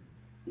 Yeah.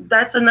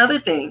 that's another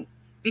thing,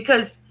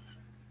 because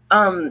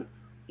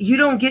you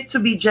don't get to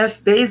be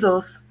Jeff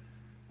Bezos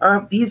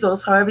or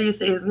Bezos, however you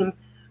say his name,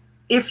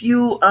 if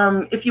you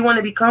want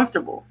to be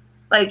comfortable.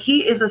 Like,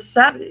 he is a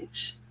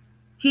savage.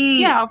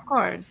 Yeah, of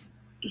course.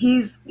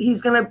 He's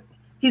gonna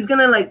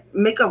like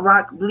make a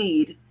rock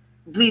bleed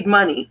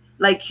money.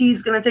 Like,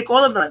 he's gonna take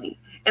all of the money.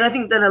 And I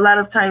think that a lot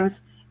of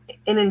times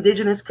in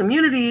indigenous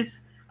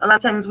communities, a lot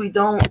of times we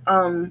don't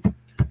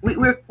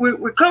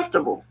we're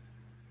comfortable.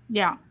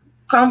 Yeah.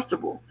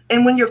 Comfortable.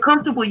 And when you're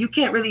comfortable, you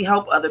can't really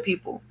help other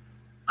people.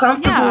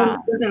 Comfortable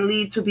doesn't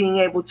lead to being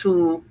able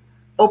to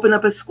open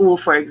up a school,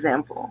 for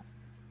example,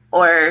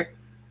 or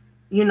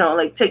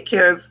like take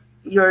care of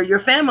your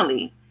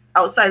family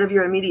outside of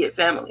your immediate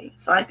family.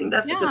 So I think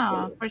that's a good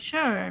thing.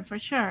 For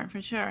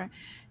sure.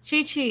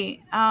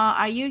 Chichi,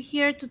 are you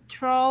here to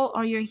troll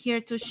or you're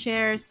here to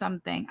share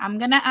something? I'm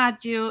gonna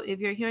add you. If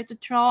you're here to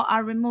troll,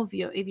 I'll remove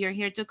you. If you're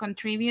here to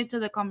contribute to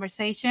the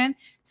conversation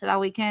so that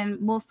we can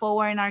move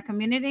forward in our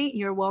community,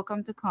 you're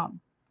welcome to come.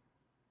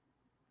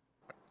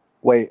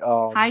 Wait,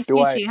 hi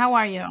Chichi, how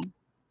are you?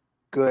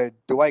 Good.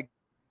 Do I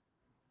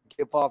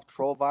give off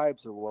troll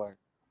vibes or what?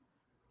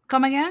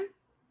 Come again?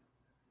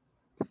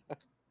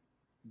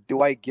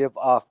 Do I give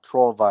off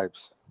troll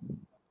vibes?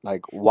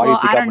 Like, why do you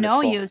think I I'm don't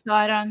know troll? you, so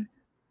I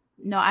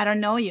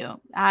don't know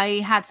you. I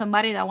had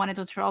somebody that wanted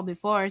to troll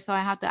before, so I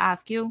have to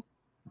ask you.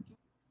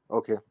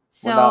 Okay.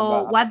 Well, now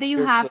So I'm what do you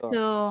here have to.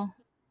 to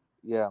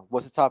Yeah.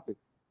 What's the topic?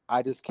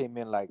 I just came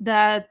in like.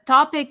 the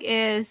topic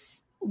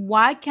is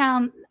why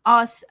can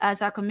us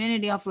as a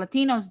community of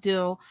Latinos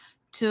do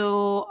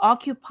to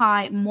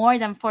occupy more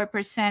than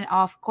 4%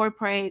 of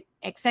corporate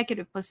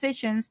executive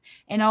positions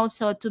and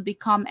also to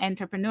become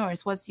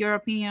entrepreneurs? What's your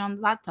opinion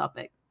on that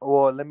topic?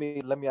 Well, let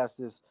me ask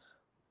this.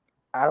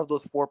 Out of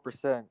those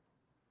 4%,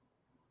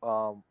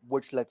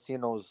 which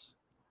Latinos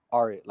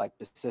are it? Like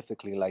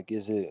specifically, like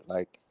is it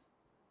like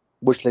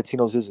which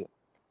Latinos is it?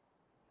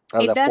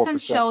 Out of It that four doesn't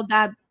percent. show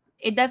that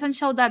it doesn't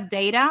show that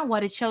data.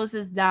 What it shows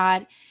is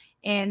that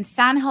in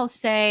San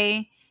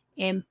Jose,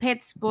 in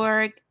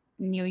Pittsburgh,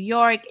 New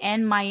York,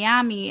 and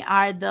Miami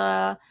are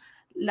the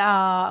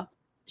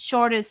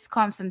shortest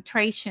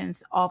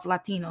concentrations of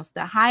Latinos.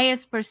 The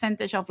highest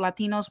percentage of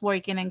Latinos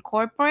working in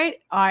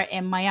corporate are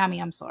in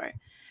Miami. I'm sorry,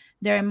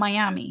 they're in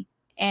Miami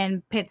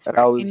and And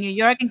I Pittsburgh. In New was,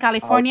 York and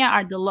I, California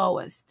are the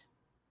lowest.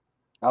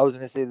 I was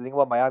gonna say the thing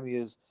about Miami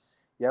is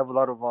you have a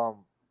lot of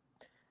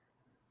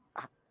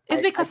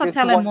It's I because of guess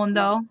to one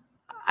extent, Telemundo.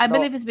 I no,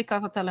 believe it's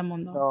because of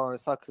Telemundo. no,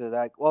 it's not because of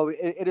that. Well,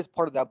 it is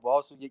part of that, but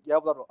also you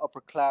have a lot of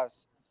upper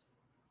class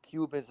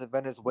Cubans and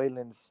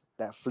Venezuelans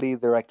that flee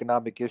their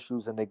economic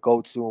issues and they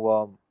go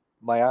to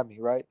Miami,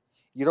 right?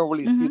 You don't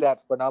really see Hmm.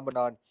 that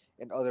phenomenon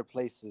in other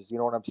places. You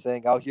know what I'm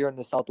saying? Out here in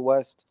the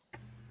Southwest,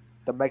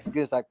 the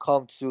Mexicans that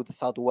come to the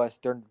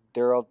Southwest,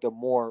 they're of the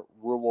more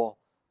rural,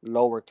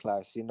 lower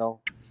class. You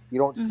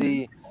don't Hmm.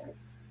 see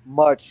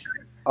much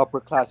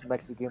upper class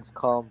Mexicans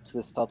come to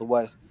the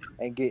Southwest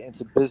and get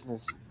into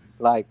business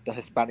like the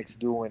Hispanics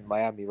do in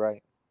Miami,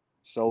 right?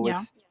 So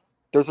Yeah.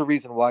 there's a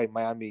reason why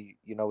Miami,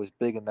 is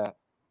big in that.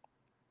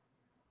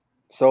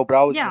 So, but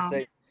Yeah.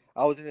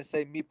 I was gonna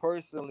say, me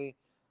personally,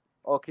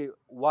 okay,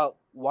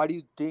 why do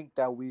you think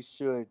that we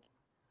should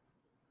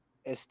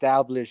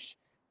establish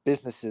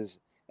businesses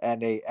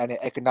and an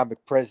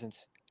economic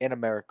presence in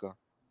America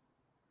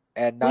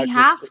and We not just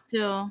have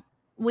to.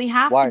 We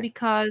have to why?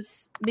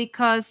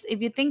 because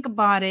if you think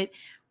about it,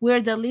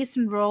 we're the least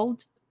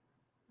enrolled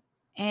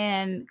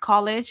in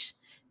college,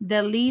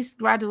 the least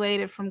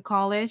graduated from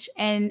college,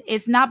 and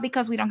it's not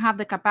because we don't have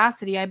the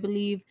capacity. I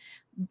believe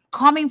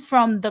coming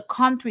from the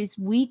countries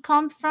we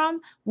come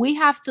from, we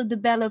have to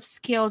develop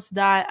skills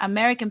that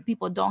American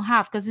people don't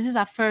have because this is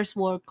a first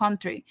world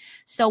country.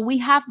 So we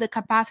have the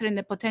capacity and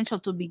the potential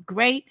to be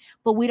great,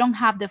 but we don't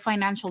have the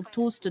financial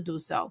tools to do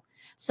so.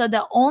 So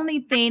the only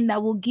thing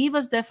that will give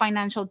us the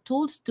financial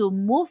tools to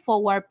move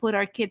forward, put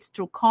our kids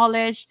through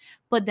college,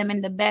 put them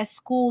in the best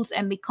schools,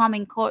 and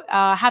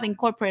having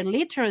corporate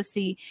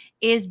literacy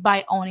is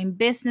by owning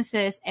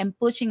businesses and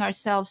pushing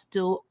ourselves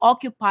to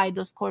occupy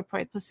those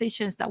corporate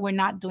positions that we're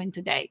not doing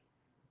today.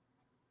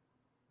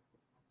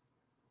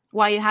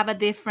 Why you have a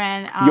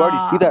different You already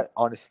see that,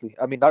 honestly.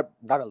 I mean, not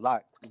a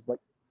lot, but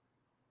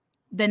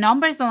the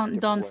numbers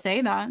different don't way.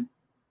 say that.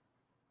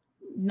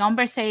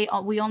 Numbers say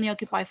we only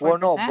occupy Well,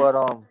 no, 4%. but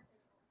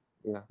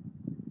yeah,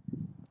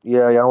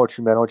 yeah, I know what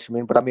you mean. I know what you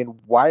mean. But I mean,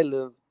 where I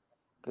live,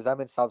 because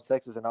I'm in South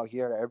Texas, and out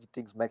here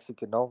everything's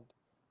Mexican owned.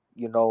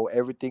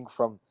 Everything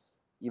from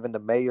even the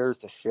mayors,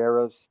 the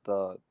sheriffs,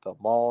 the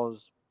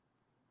malls.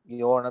 You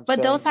know what I'm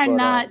But those saying? are But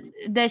not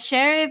I the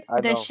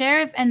know.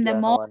 sheriff and the Yeah,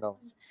 malls I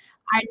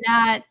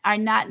know. are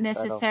not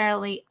I know.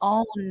 necessarily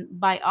owned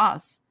by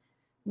us.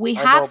 We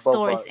I have know.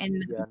 stores But in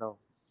yeah, them, I know.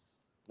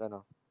 I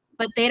know.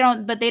 but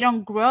they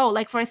don't grow.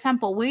 Like for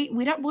example, we're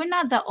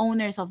not the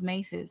owners of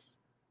Macy's,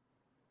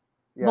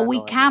 but Yeah, I we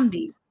know. I know. can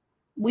be.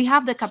 We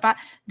have the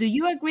capacity. Do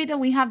you agree that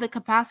we have the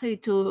capacity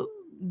to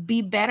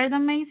be better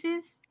than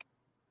Macy's?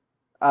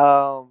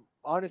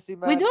 Honestly,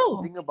 We man, the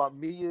do. thing about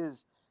me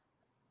is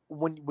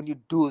when you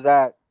do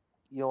that,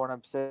 you know what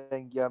I'm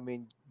saying? Yeah, I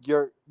mean,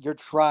 you're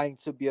trying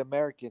to be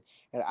American,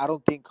 and I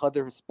don't think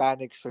other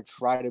Hispanics should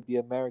try to be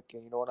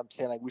American. You know what I'm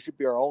saying? Like we should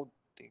be our own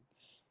thing.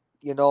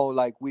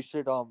 Like we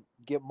should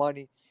get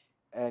money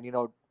and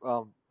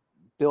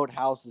build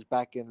houses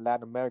back in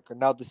Latin America.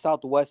 Now the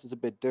Southwest is a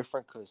bit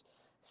different because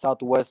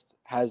Southwest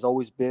has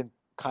always been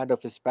kind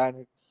of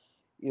Hispanic.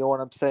 You know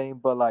what I'm saying?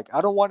 But like,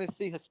 I don't want to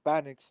see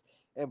Hispanics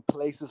in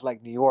places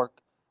like New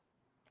York.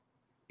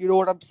 You know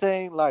what I'm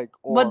saying? Like,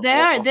 But or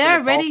there are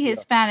already Philadelphia,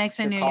 Hispanics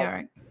in New Chicago.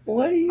 York.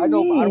 What do I you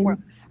know, but mean?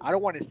 I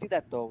don't want to see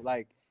that though.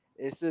 Like,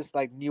 it's just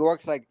like New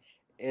York's like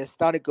it's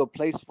not a good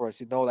place for us.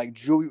 Like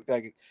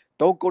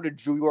don't go to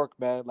New York,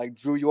 man. Like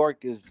New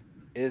York is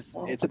it's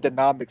a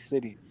dynamic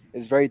city.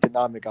 It's very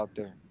dynamic out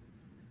there.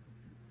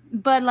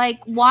 But like,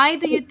 why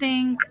do you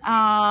think?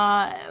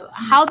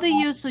 How do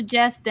you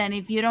suggest then,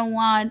 if you don't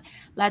want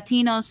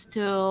Latinos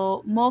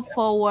to move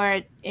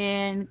forward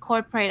in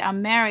corporate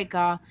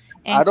America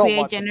I and don't create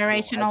want them to.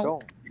 generational?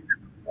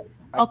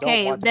 I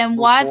don't Okay, want them to then move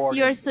what's forward.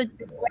 your?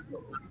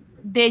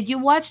 Did you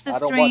watch the I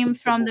don't want stream them to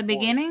from move the forward.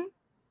 beginning?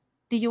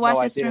 Did you No, watch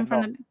I the stream didn't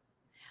from know. the?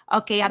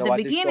 Okay, at No, the I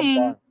just jumped beginning.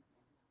 on.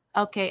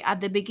 Okay,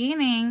 at the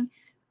beginning,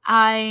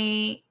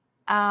 I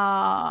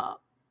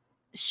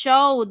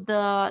showed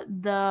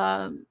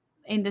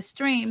in the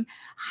stream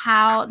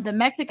how the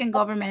Mexican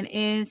government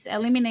is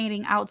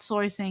eliminating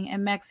outsourcing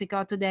in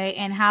Mexico today,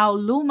 and how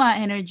Luma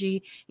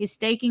Energy is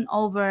taking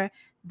over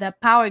the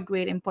power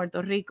grid in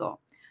Puerto Rico.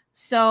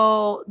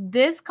 So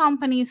these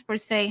companies per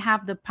se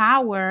have the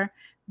power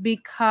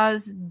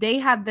because they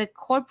had the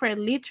corporate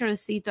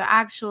literacy to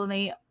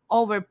actually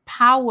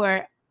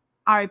overpower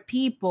our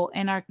people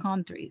in our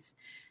countries.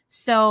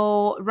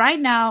 So right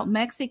now,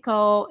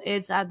 Mexico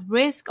is at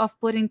risk of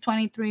putting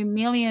 23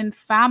 million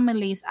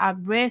families at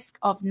risk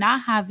of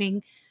not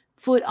having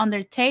food on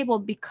their table,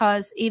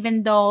 because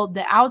even though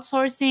the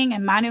outsourcing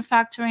and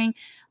manufacturing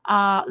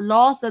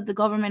laws that the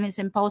government is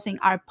imposing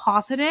are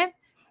positive,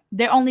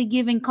 they're only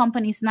giving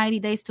companies 90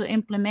 days to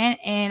implement.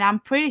 And I'm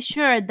pretty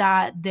sure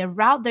that the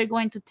route they're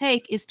going to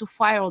take is to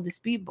fire all these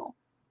people,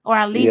 or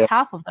at least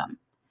half of them.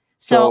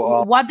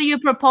 So what do you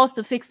propose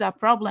to fix that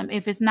problem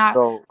if it's not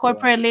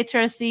corporate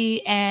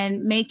literacy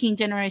and making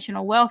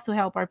generational wealth to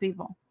help our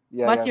people?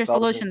 What's your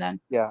solution then?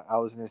 Yeah, I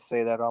was gonna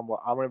say that I'm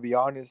gonna be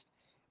honest,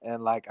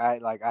 and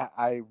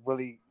I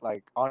really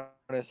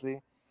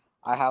honestly,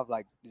 I have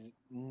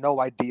no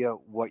idea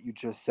what you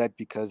just said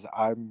because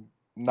I'm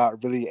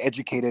not really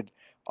educated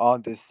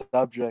on this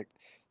subject.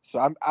 So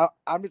I'm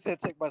just gonna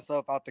take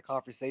myself out the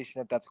conversation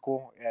if that's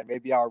cool, and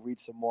maybe I'll read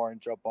some more and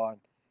jump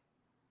on.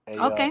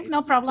 Okay,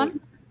 no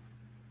problem.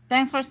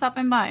 Thanks for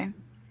stopping by.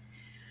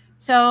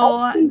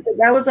 So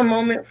that was a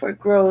moment for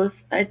growth.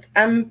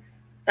 I'm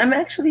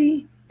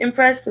actually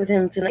impressed with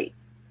him tonight.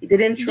 He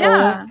didn't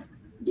troll.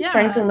 Yeah.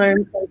 Trying to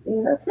learn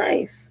something. That's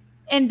nice.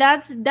 And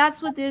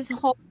that's what this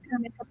whole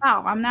thing is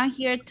about. I'm not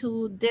here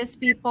to diss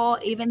people,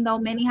 even though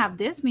many have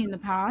dissed me in the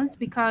past,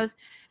 because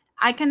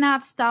I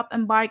cannot stop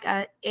and bark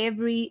at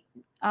every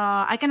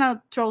I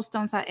cannot throw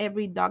stones at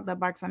every dog that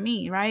barks at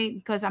me, right?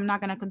 Because I'm not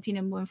going to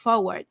continue moving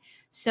forward.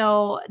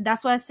 So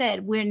that's what I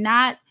said.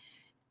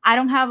 I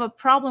don't have a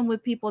problem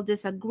with people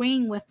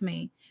disagreeing with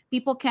me.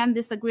 People can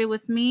disagree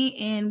with me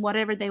in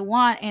whatever they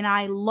want. And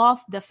I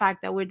love the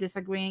fact that we're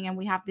disagreeing and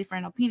we have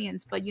different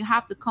opinions, but you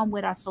have to come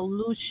with a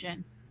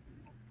solution,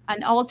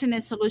 an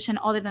alternate solution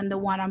other than the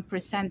one I'm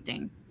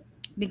presenting.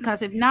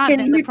 Because if not,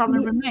 then the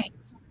problem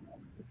remains.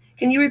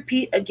 Can you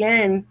repeat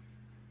again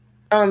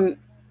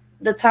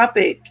the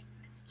topic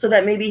so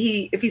that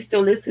maybe if he's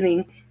still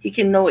listening, he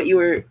can know what you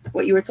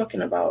were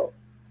talking about?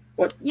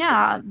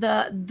 Yeah,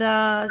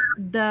 the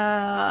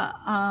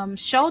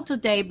show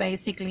today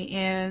basically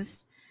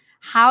is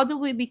how do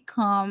we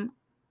become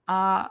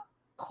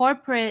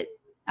corporate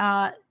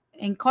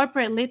in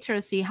corporate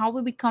literacy, how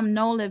we become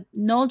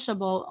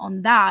knowledgeable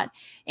on that,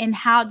 and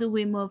how do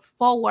we move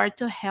forward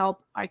to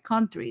help our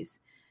countries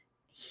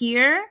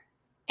here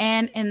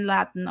and in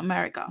Latin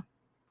America.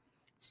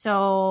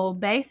 So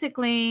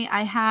basically,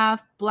 I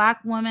have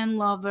Black Woman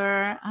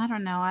Lover. I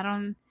don't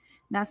know.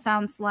 That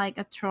sounds like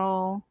a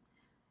troll.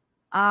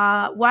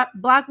 What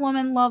Black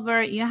Woman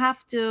Lover, you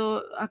have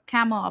to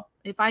come up.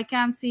 If I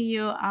can't see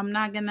you, I'm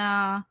not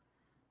gonna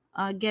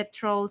get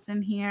trolls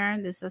in here.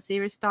 This is a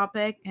serious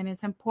topic, and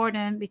it's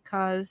important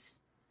because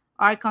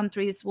our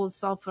countries will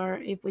suffer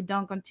if we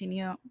don't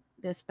continue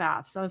this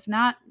path. So if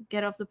not,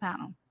 get off the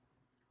panel.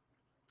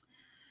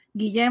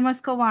 Guillermo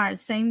Escobar,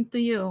 same to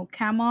you.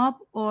 Come up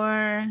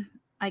or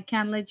I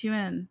can't let you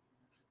in.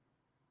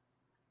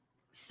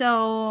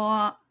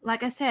 So,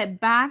 like I said,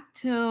 back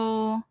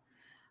to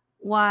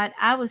what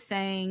I was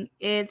saying,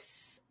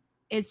 it's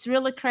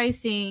really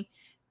crazy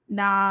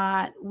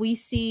that we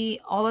see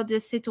all of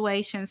these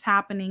situations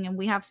happening and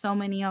we have so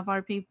many of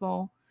our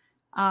people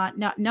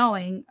not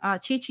knowing.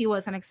 Chichi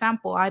was an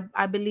example.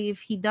 I believe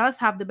he does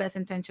have the best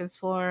intentions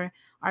for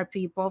our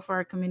people, for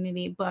our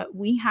community, but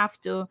we have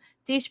to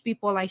teach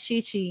people like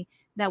Chichi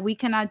that we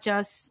cannot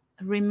just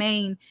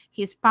remain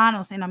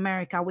Hispanos in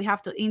America. We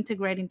have to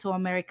integrate into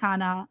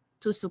Americana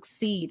to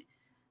succeed.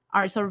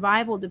 Our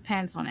survival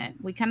depends on it.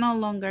 We can no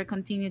longer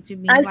continue to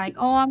be like,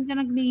 oh, I'm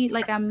going to be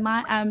like a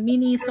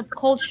mini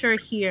subculture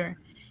here.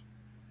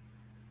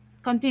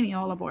 Continue,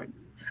 all aboard.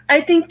 I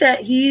think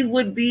that he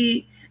would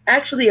be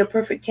actually a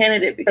perfect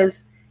candidate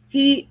because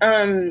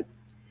I'm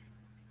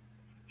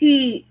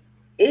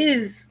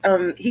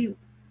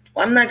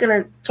not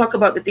going to talk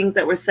about the things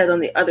that were said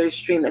on the other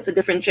stream. That's a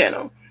different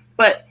channel.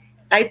 But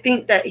I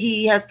think that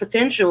he has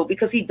potential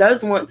because he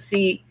does want to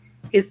see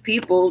his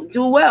people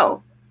do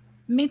well.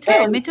 Me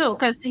too,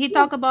 because he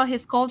talked about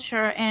his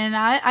culture, and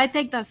I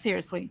take that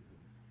seriously.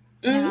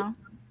 Mm-hmm. You know.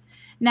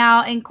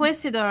 Now,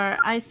 Inquisitor,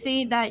 I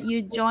see that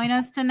you join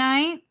us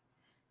tonight.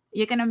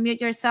 You can unmute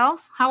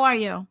yourself. How are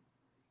you?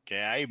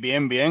 ¿Qué hay?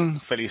 Bien,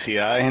 bien.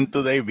 Felicidades en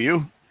tu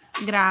debut.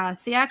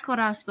 Gracias,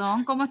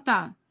 corazón. ¿Cómo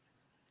está?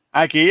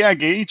 Aquí,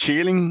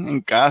 chilling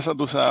en casa,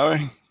 tú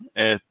sabes.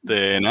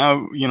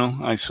 Now,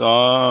 I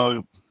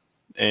saw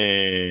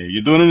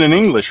you're doing it in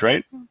English,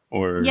 right?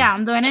 Or yeah,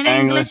 I'm doing it in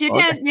English.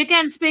 You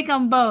can speak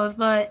on both,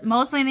 but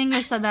mostly in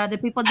English so that the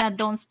people that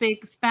don't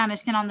speak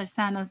Spanish can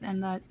understand us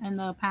in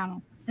the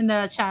panel, in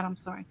the chat. I'm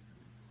sorry.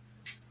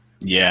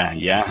 Yeah.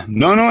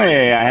 No. I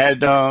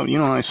had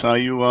I saw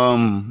you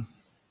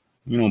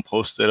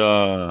posted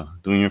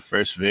doing your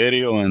first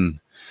video, and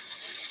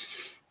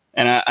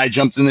And I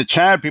jumped in the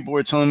chat. People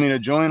were telling me to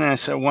join, and I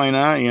said, why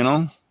not,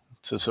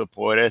 to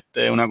support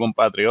una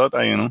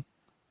compatriota,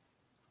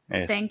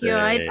 Thank you.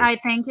 I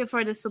thank you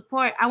for the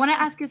support. I want to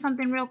ask you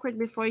something real quick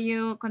before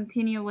you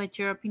continue with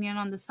your opinion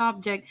on the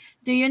subject.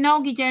 Do you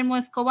know Guillermo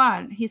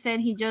Escobar? He said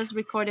he just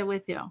recorded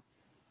with you.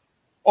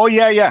 Oh,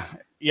 yeah.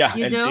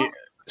 You do?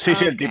 Sí,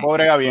 el tipo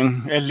brega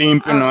bien. Es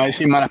limpio, no hay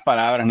decir malas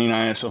palabras ni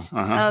nada de eso.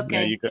 Ajá.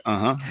 Okay.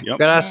 Yep.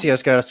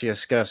 Gracias.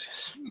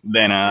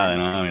 De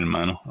nada, mi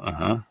hermano.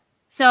 Ajá.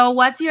 So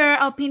what's your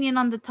opinion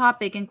on the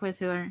topic,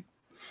 Inquisitor?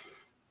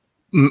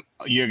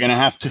 You're going to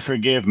have to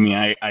forgive me.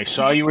 I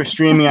saw you were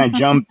streaming. I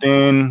jumped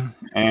in.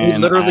 And we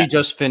literally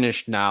just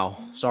finished now.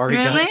 Sorry,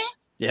 really? guys.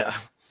 Yeah.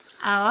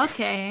 Oh,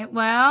 okay.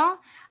 Well,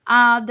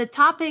 the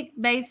topic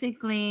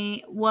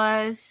basically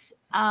was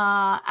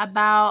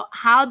about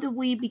how do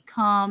we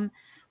become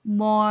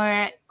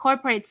more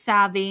corporate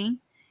savvy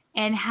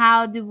and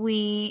how do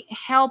we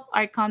help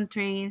our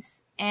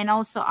countries and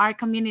also our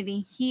community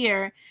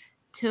here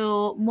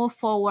to move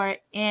forward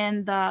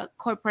in the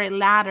corporate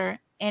ladder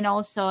and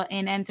also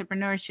in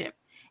entrepreneurship.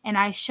 And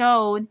I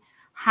showed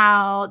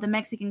how the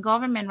Mexican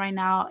government right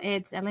now,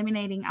 it's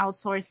eliminating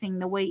outsourcing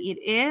the way it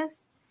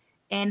is,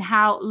 and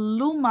how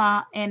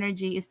Luma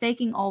Energy is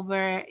taking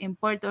over in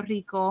Puerto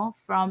Rico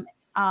from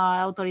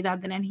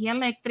Autoridad de Energía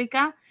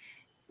Eléctrica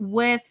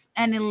with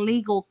an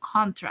illegal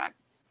contract.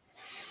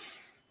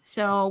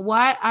 So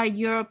what are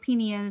your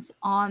opinions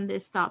on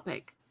this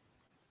topic?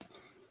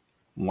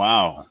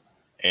 Wow.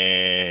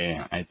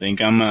 I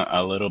think I'm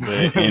a little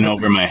bit in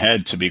over my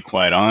head, to be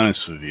quite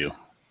honest with you.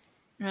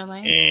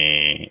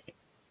 Really?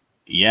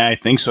 Yeah, I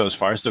think so. As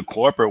far as the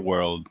corporate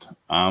world,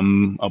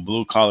 I'm a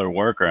blue collar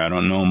worker. I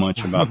don't know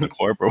much about the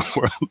corporate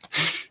world.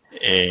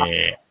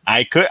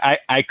 I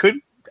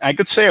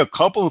could say a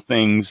couple of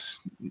things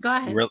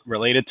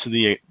related to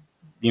the,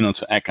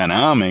 to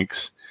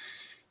economics.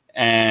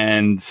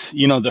 And,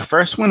 the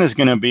first one is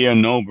going to be a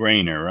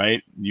no-brainer,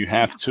 right? You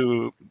have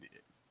to,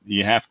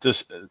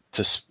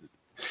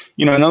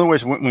 in other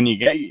words, when you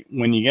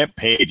get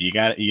paid,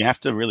 you have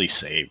to really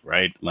save,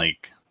 right?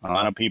 Like a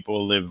lot of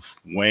people live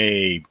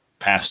way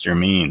past their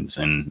means,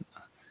 and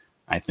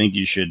I think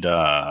you should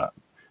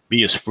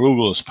be as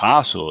frugal as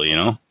possible,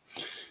 and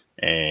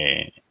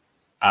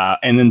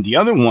then the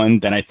other one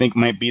that I think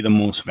might be the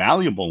most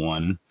valuable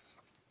one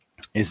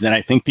is that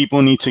I think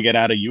people need to get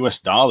out of US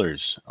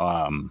dollars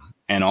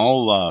and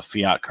all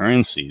fiat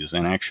currencies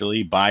and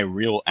actually buy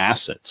real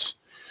assets,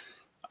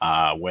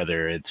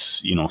 whether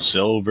it's,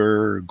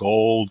 silver,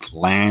 gold,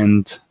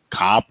 land,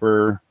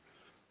 copper,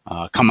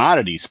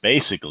 commodities,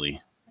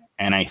 basically.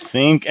 And I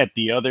think at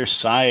the other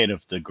side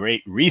of the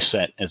Great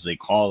Reset, as they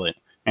call it,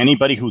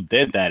 anybody who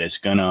did that is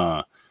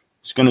gonna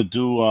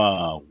do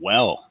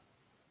well.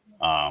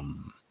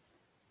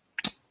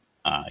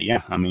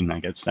 Yeah, I mean, I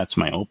guess that's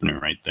my opener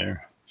right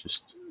there.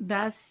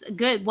 That's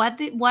good.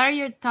 What are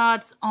your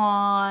thoughts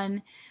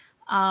on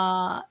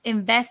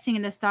investing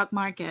in the stock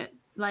market?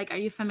 Like, are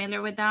you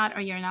familiar with that,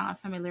 or you're not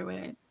familiar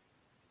with it?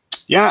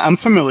 Yeah, I'm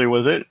familiar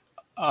with it.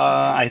 So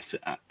I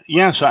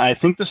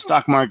think the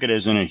stock market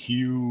is in a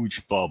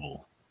huge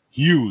bubble.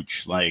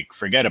 Huge, like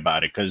forget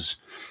about it, because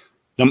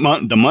the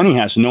money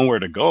has nowhere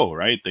to go,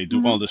 right? They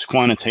do all this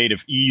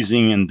quantitative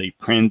easing and they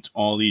print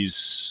all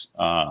these,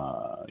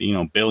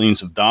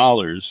 billions of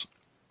dollars.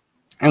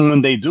 And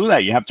when they do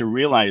that, you have to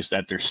realize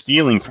that they're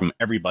stealing from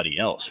everybody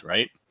else,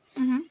 right?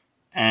 Mm-hmm.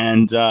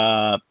 And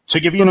to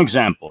give you an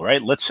example,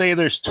 right? Let's say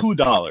there's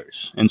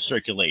 $2 in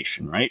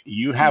circulation, right?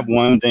 You have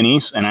one,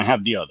 Denise, and I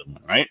have the other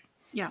one, right?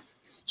 Yeah.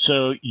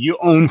 So you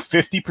own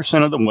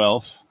 50% of the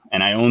wealth,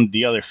 and I own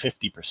the other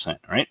 50%,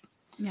 right?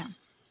 Yeah.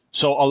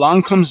 So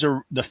along comes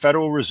the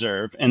Federal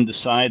Reserve and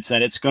decides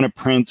that it's going to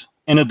print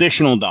an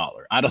additional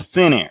dollar out of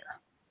thin air.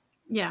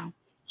 Yeah.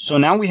 So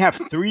now we have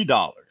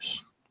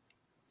 $3.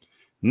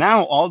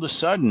 Now, all of a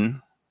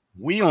sudden,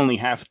 we only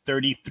have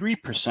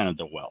 33% of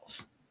the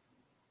wealth.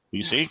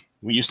 You see,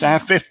 we used to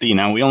have 50.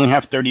 Now we only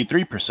have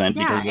 33%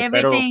 because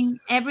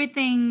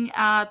everything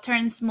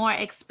turns more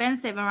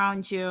expensive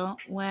around you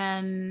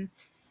when,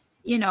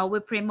 we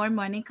print more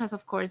money because,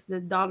 of course,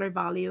 the dollar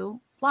value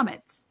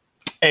plummets.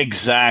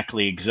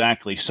 Exactly.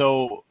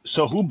 So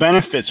who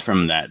benefits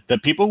from that? The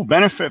people who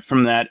benefit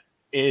from that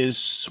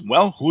is,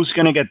 well, who's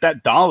going to get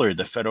that dollar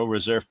the Federal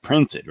Reserve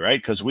printed,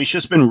 right? Because we've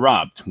just been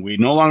robbed. We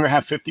no longer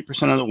have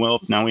 50% of the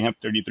wealth. Now we have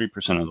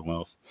 33% of the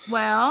wealth.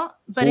 Well,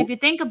 but if you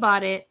think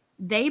about it,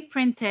 they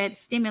printed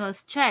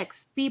stimulus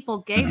checks.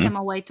 People gave them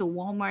away to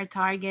Walmart,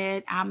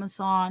 Target,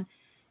 Amazon.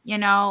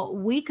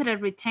 We could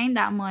have retained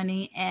that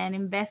money and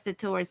invested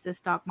towards the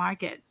stock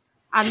market,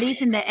 at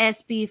least in the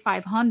SP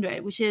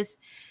 500, which is,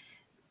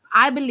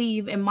 I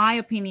believe, in my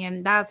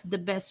opinion, that's the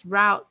best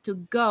route to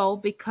go,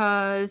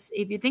 because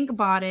if you think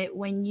about it,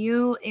 when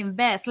you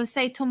invest, let's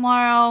say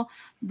tomorrow,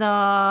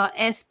 the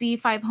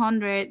SP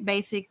 500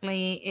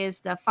 basically is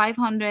the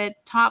 500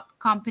 top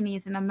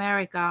companies in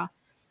America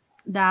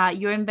that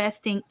you're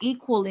investing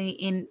equally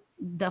in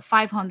the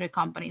 500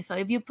 companies. So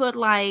if you put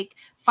like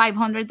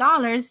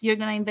 $500, you're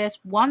going to invest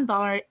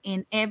 $1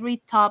 in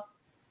every top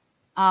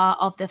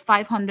of the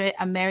 500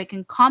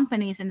 American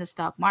companies in the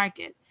stock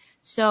market.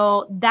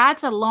 So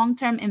that's a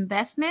long-term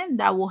investment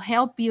that will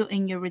help you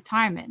in your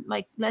retirement.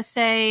 Like, let's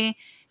say,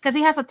 because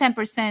it has a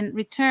 10%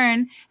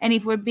 return, and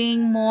if we're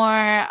being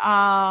more,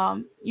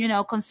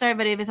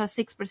 conservative, it's a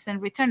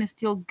 6% return. It's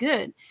still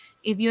good.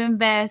 If you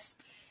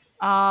invest,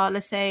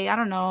 let's say, I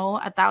don't know,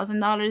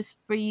 $1,000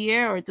 per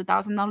year or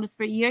 $2,000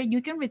 per year,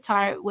 you can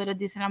retire with a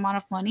decent amount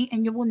of money,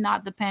 and you will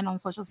not depend on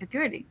Social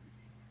Security.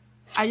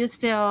 I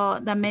just feel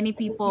that many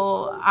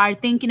people are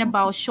thinking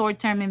about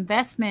short-term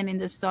investment in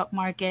the stock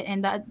market,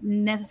 and that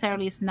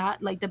necessarily is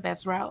not like the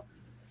best route.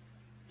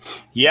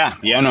 Yeah,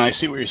 no, I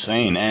see what you're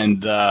saying,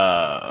 and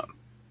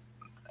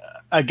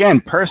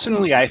again,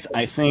 personally, I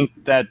think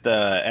that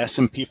the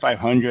S&P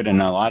 500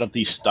 and a lot of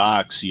these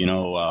stocks,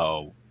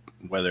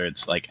 whether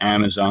it's like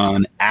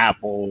Amazon,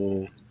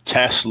 Apple,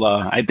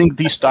 Tesla, I think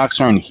these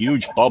stocks are in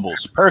huge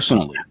bubbles.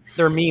 Personally,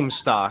 They're meme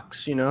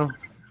stocks,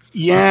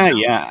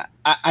 Yeah.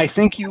 I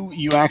think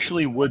you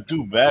actually would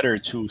do better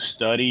to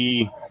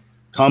study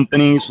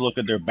companies, look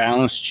at their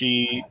balance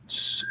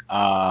sheets,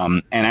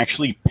 and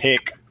actually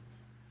pick,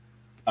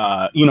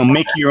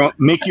 make your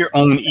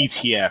own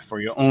ETF or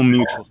your own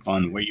mutual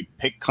fund where you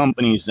pick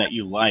companies that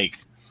you like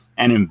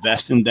and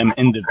invest in them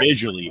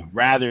individually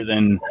rather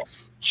than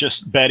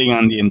just betting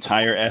on the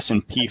entire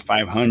S&P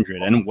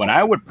 500. And what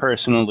I would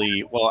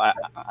personally,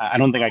 I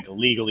don't think I could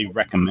legally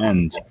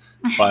recommend,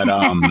 but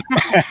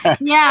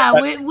yeah,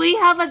 we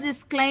have a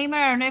disclaimer.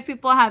 I don't know if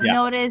people have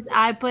noticed.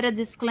 I put a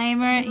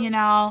disclaimer.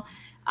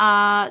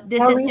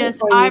 This is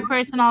just our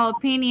personal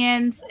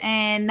opinions,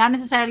 and not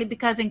necessarily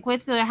because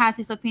Inquisitor has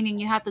his opinion,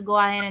 you have to go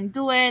ahead and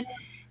do it.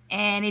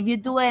 And if you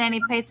do it and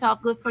it pays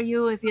off, good for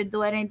you. If you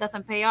do it and it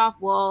doesn't pay off,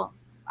 well,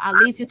 at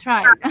least you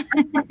tried.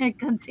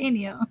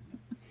 Continue.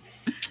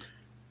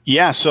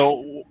 Yeah,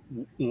 so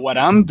what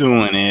I'm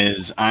doing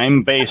is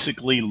I'm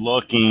basically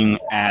looking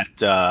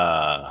at,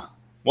 I've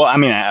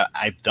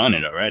done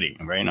it already,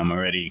 right? I'm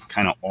already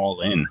kind of all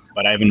in,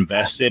 but I've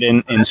invested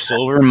in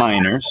silver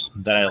miners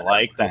that I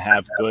like, that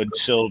have good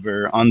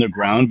silver on the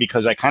ground,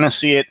 because I kind of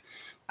see it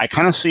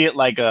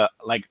like a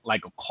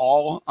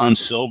call on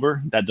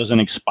silver that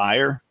doesn't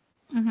expire.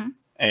 Mm-hmm.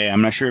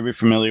 I'm not sure if you're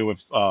familiar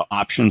with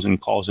options and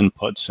calls and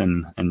puts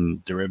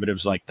and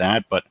derivatives like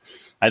that, but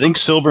I think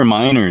silver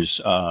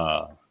miners,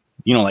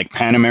 like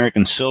Pan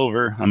American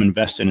Silver, I'm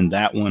invested in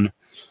that one.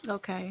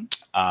 Okay.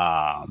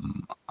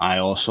 I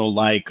also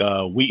like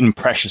Wheaton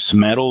Precious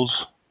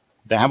Metals.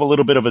 They have a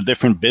little bit of a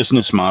different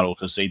business model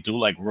because they do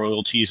like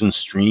royalties and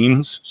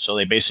streams. So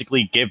they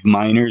basically give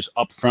miners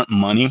upfront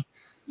money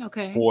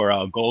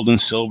for gold and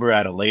silver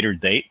at a later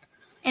date.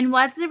 And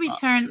what's the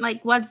return?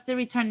 What's the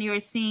return you're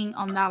seeing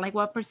on that? Like,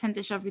 what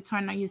percentage of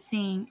return are you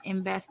seeing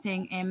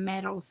investing in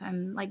metals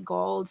and like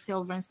gold,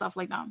 silver, and stuff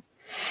like that?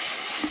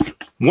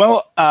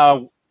 Well,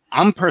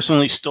 I'm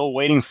personally still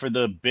waiting for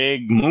the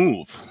big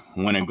move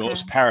when it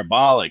goes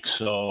parabolic.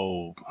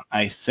 So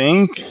I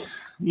think,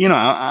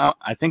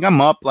 I think I'm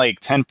up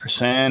like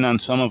 10% on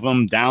some of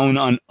them, down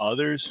on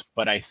others.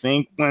 But I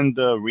think when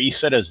the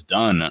reset is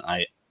done,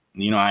 I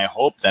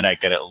hope that I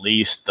could at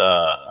least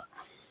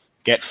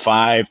get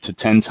 5 to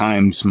 10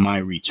 times my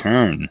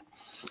return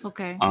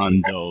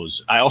on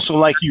those. I also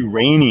like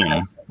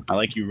uranium. I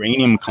like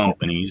uranium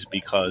companies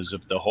because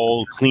of the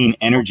whole clean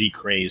energy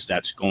craze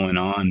that's going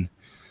on.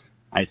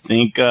 I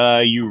think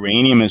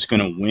uranium is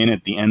going to win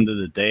at the end of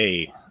the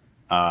day.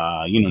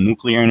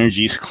 Nuclear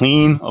energy is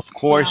clean, of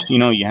course.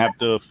 You have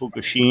the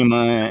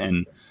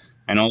Fukushima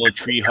and all the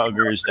tree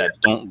huggers that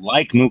don't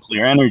like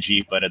nuclear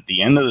energy. But at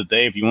the end of the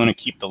day, if you want to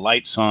keep the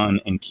lights on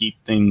and keep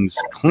things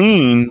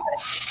clean,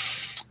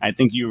 I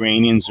think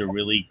uraniums are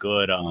really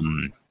good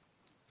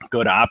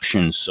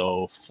options.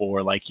 So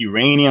for like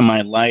uranium,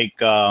 I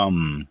like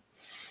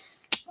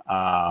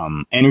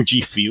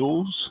Energy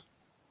Fuels.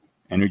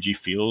 Energy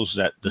Fuels,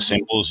 that the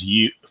symbols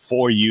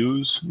U4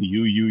 U's,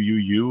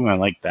 U. I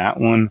like that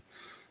one.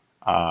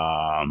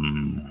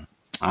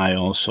 I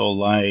also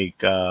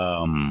like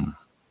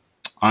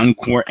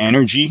Encore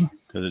Energy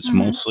because it's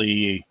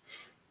mostly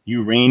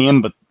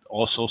uranium, but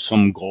also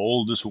some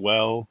gold as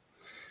well.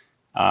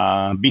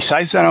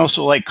 Besides that, I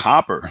also like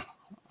copper.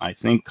 I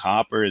think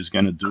copper is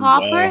going to do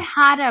well. Copper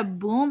had a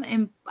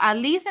boom, at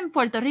least in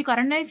Puerto Rico. I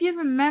don't know if you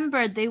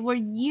remember, there were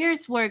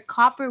years where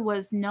copper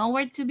was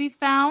nowhere to be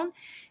found.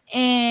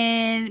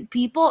 And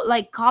people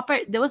like copper,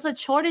 there was a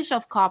shortage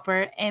of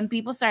copper and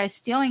people started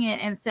stealing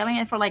it and selling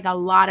it for like a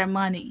lot of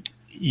money.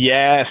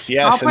 Yes.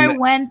 Copper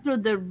went through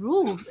the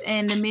roof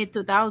in the mid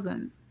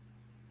 2000s.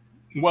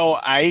 Well,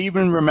 I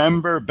even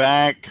remember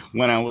back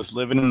when I was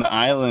living in the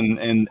island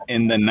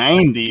in the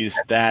 90s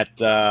that,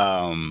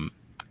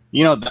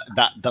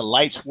 the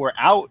lights were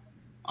out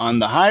on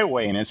the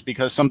highway, and it's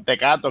because some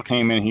tecato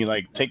came in. He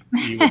would take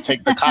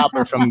the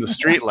copper from the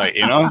street light,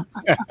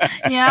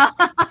 Yeah.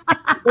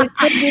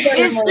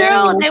 It's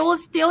true. They will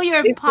steal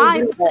your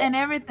pipes and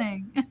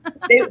everything.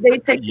 They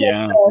take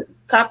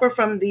copper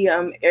from the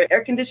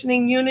air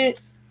conditioning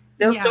units.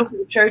 They'll steal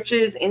from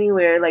churches,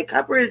 anywhere. Like,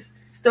 copper is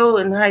still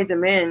in high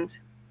demand.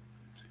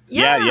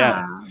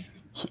 Yeah.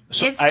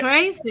 So It's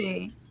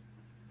crazy.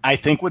 I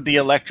think with the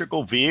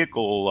electrical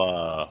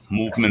vehicle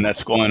movement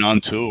that's going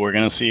on too, we're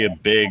going to see a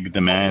big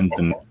demand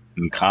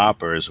in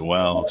copper as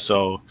well.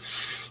 So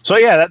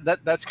yeah,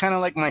 that's kind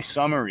of like my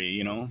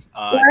summary. Well, I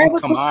I have think a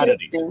quick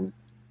commodities. question.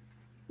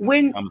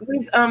 When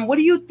Um, what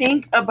do you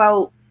think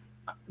about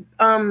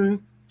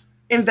um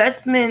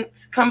investment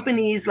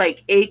companies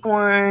like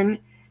Acorn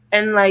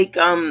and like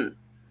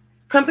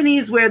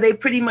companies where they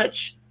pretty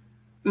much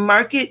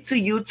market to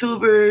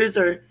YouTubers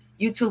or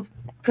YouTube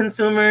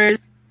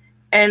consumers,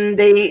 and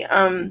they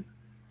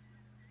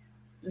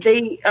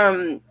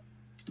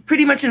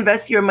pretty much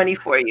invest your money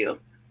for you.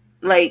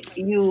 Like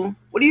you,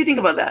 what do you think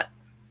about that?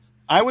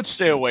 I would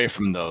stay away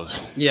from those.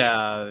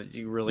 Yeah,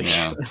 you really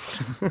Yeah.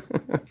 should.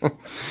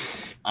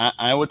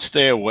 I would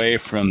stay away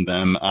from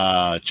them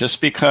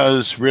just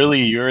because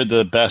really you're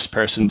the best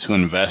person to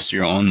invest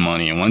your own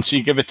money. And once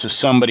you give it to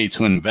somebody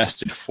to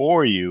invest it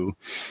for you,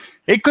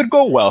 it could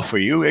go well for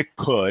you. It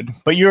could,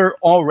 but you're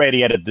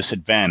already at a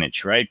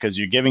disadvantage, right? Because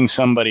you're giving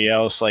somebody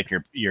else like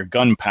your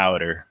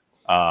gunpowder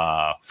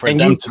for And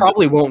them you to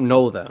probably won't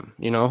know them,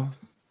 you know?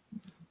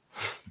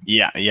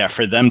 yeah,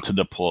 for them to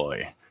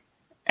deploy.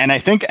 And I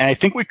think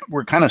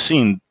we're kind of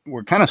seeing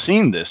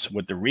this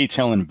with the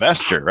retail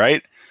investor,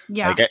 right?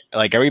 Yeah.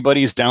 Like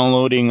everybody's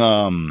downloading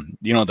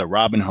the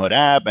Robinhood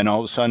app, and all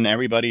of a sudden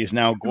everybody's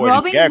now Gordon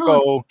Robin Hood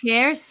Gekko.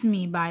 scares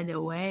me, by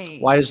the way.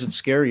 Why does it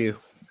scare you?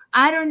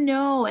 I don't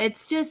know.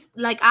 It's just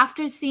like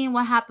after seeing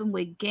what happened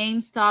with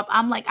GameStop,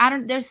 I'm like,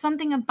 there's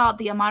something about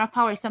the amount of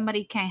power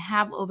somebody can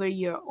have over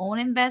your own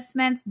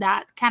investments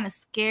that kind of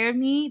scare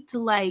me to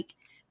like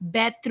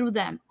bet through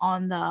them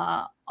on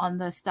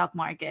the stock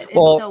market. It's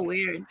Well, so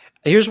weird.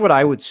 Here's what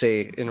I would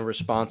say in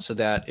response to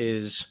that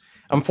is,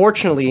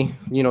 unfortunately,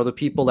 the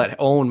people that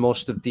own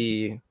most of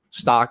the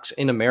stocks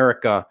in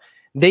America,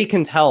 they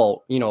can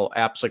tell,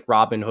 apps like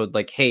Robinhood,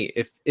 like, hey,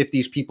 if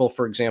these people,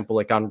 for example,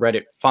 like on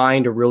Reddit,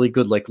 find a really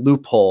good like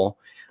loophole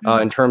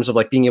in terms of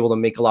like being able to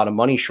make a lot of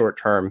money short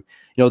term,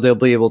 they'll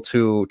be able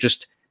to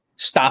just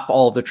stop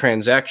all of the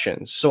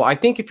transactions. So I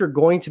think if you're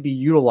going to be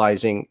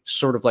utilizing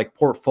sort of like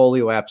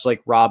portfolio apps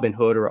like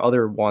Robinhood or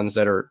other ones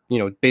that are,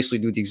 basically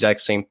do the exact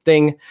same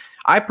thing,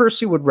 I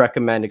personally would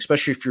recommend,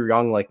 especially if you're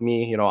young like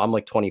me, I'm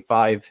like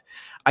 25,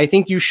 I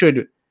think you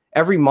should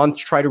every month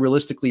try to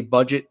realistically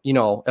budget,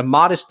 a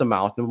modest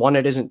amount and one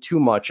that isn't too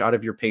much out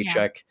of your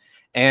paycheck.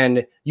 Yeah.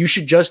 And you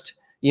should just,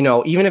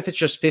 even if it's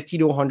just $50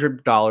 to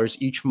 $100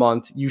 each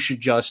month, you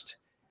should just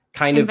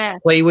kind of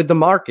play with the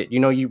market.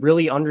 You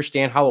really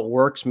understand how it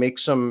works, make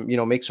some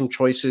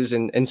choices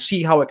and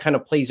see how it kind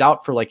of plays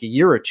out for like a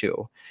year or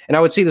two. And I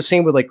would say the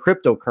same with like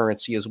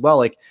cryptocurrency as well.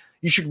 Like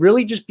you should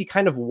really just be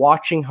kind of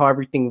watching how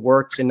everything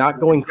works and not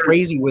going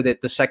crazy with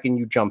it the second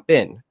you jump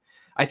in.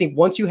 I think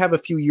once you have a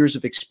few years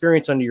of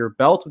experience under your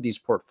belt with these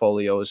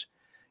portfolios,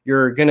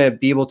 you're going to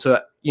be able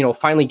to,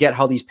 finally get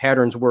how these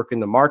patterns work in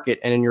the market.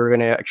 And then you're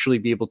going to actually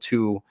be able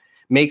to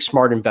make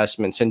smart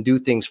investments and do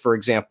things, for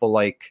example,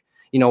 like,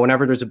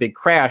 whenever there's a big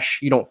crash,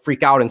 you don't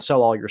freak out and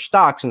sell all your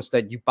stocks.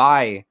 Instead, you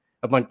buy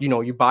a bunch,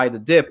 you buy the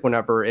dip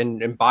whenever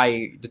and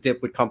buy the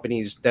dip with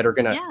companies that are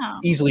going to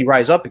easily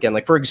rise up again.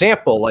 Like, for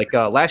example, like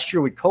last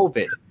year with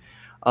COVID,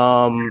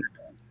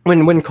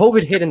 when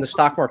COVID hit and the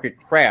stock market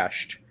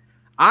crashed,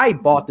 I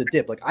bought the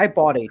dip. Like I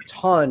bought a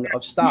ton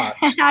of stocks.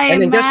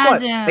 And then guess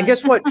what? And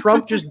guess what?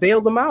 Trump just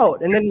bailed them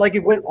out. And then like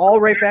it went all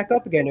right back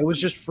up again. It was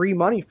just free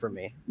money for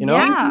me,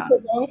 Yeah.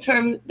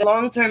 The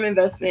long-term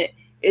investment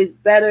is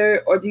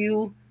better, or do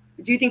you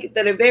think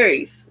that it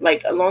varies,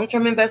 like a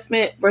long-term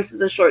investment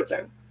versus a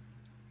short-term?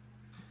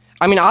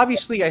 I mean,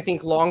 obviously, I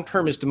think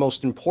long-term is the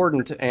most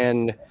important,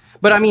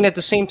 but I mean, at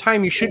the same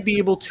time, you should be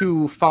able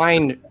to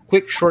find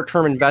quick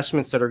short-term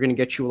investments that are going to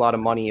get you a lot of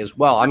money as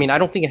well. I mean, I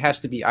don't think it has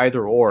to be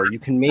either or. You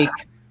can make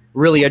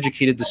really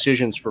educated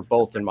decisions for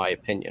both, in my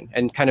opinion,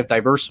 and kind of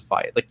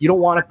diversify it. Like you don't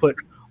want to put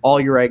all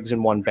your eggs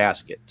in one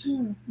basket.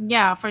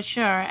 Yeah, for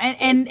sure.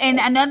 And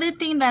another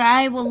thing that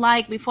I would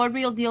like before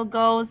Real Deal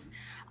goes,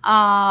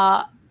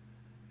 I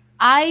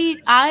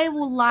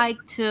would like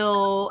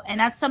to, and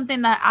that's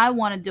something that I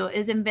want to do,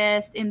 is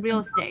invest in real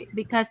estate.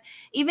 Because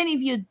even if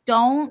you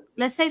don't,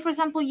 let's say for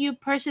example you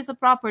purchase a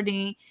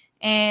property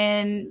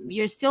and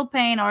you're still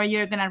paying, or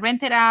you're gonna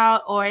rent it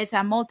out, or it's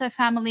a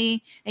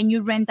multifamily and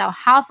you rent out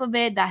half of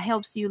it, that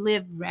helps you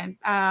live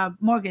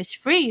mortgage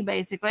free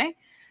basically.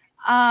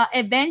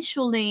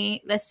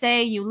 Eventually, let's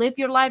say you live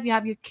your life, you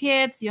have your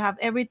kids, you have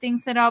everything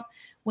set up.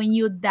 When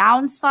you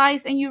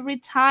downsize and you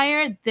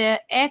retire,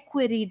 the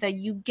equity that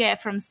you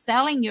get from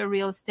selling your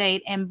real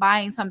estate and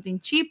buying something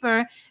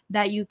cheaper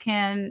that you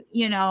can,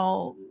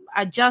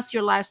 adjust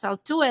your lifestyle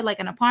to it, like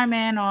an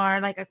apartment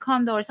or like a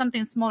condo or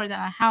something smaller than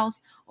a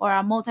house or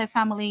a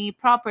multifamily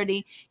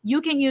property,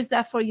 you can use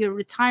that for your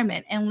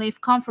retirement and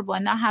live comfortable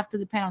and not have to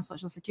depend on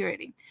Social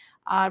Security.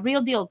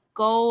 Real Deal,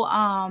 go.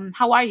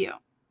 How are you?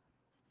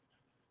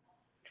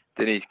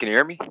 Denise, can you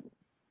hear me?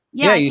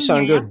 Yeah, you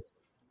sound good.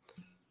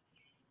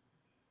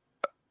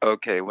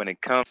 Okay, when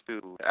it comes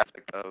to the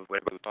aspect of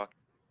what everybody was talking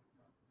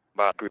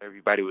about,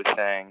 everybody was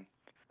saying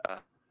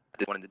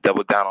just wanted to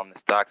double down on the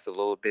stocks a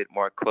little bit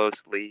more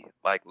closely,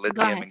 like Go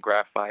lithium ahead. and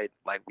graphite.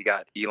 Like we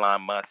got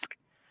Elon Musk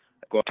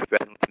going to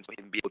invest in lithium so he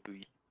can be able to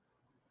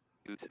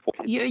use it for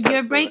his You're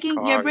Tesla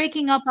cars.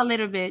 breaking up a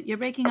little bit. You're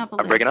breaking up a I'm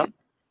little breaking up? bit.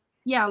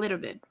 Yeah, a little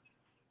bit.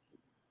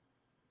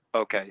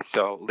 Okay,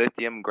 so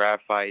lithium,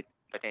 graphite,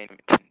 titanium,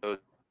 those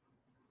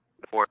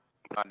four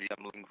commodities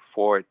I'm looking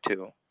forward to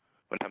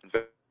when it comes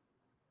to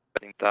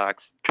investing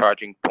stocks,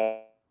 charging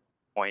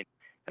point,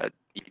 EV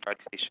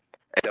charging station.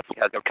 It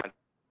definitely has no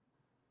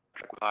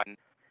kind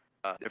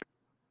of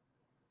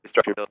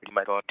infrastructure bill you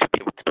might go to be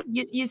able to.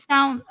 You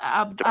sound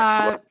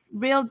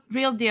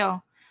real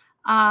deal.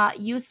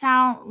 You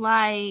sound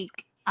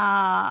like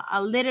a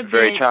little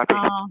Very bit choppy.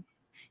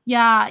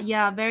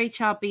 yeah, very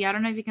choppy. I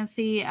don't know if you can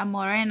see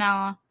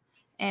Morena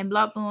and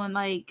Blood Moon,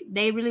 like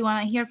they really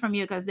want to hear from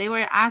you because they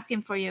were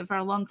asking for you for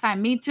a long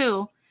time. Me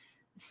too.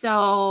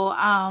 So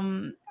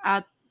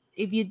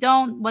if you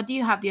don't, what do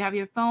you have? Do you have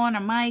your phone or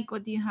mic?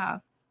 What do you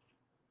have?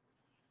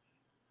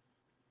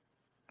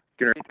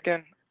 Can you repeat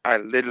again? I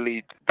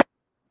literally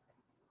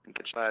in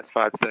the last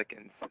 5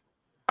 seconds.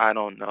 I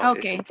don't know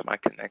Okay. if it's my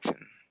connection.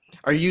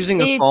 Are you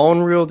using a If-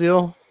 phone, Real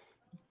Deal?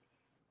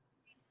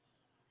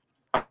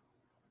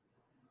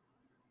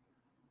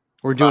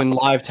 We're doing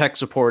live tech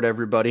support,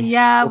 everybody.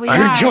 Yeah, we You're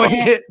are. enjoying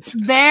Eh, it.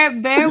 Bear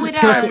with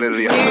I'm us.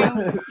 literally,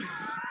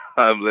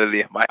 I'm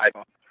literally my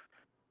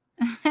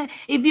iPhone.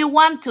 If you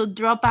want to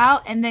drop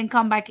out and then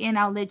come back in,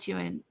 I'll let you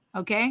in.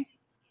 Okay.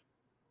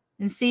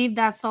 And see if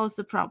that solves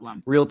the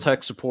problem. Real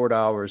tech support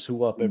hours.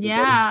 Who up, everybody?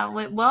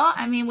 Yeah. Well,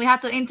 I mean, we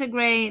have to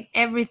integrate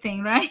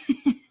everything, right?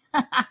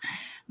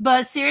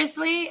 But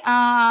seriously,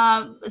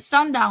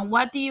 Sundown,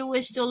 what do you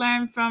wish to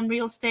learn from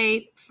real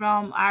estate?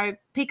 From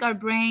pick our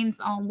brains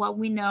on what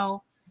we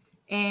know.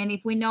 And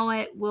if we know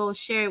it, we'll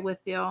share it with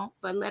you.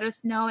 But let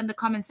us know in the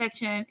comment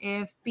section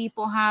if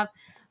people have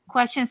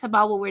questions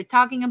about what we're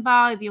talking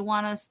about. If you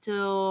want us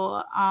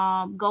to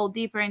go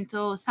deeper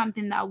into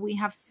something that we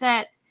have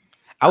said.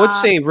 I would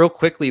say real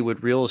quickly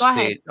with real Go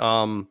ahead.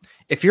 estate,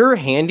 if you're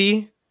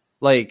handy,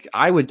 like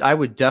I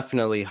would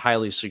definitely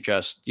highly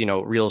suggest,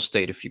 real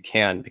estate if you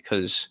can,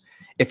 because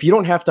if you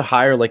don't have to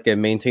hire like a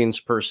maintenance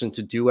person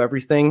to do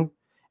everything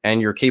and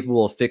you're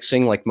capable of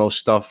fixing like most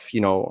stuff,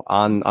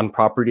 on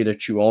property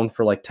that you own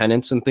for like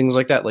tenants and things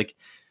like that, like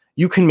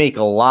you can make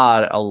a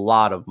lot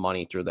of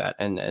money through that.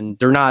 And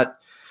they're not,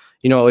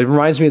 it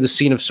reminds me of the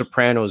scene of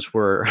Sopranos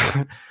where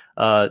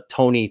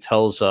Tony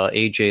tells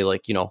AJ,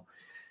 like,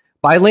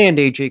 buy land,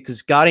 AJ,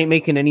 because God ain't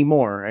making any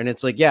more. And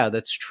it's like, yeah,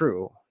 that's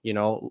true.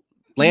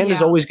 Land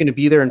is always going to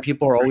be there, and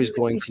people are always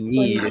going to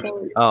need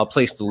a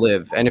place to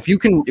live. And if you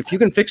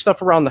can fix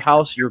stuff around the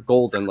house, you're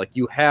golden. Like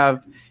you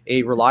have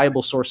a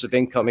reliable source of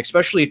income,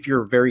 especially if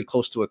you're very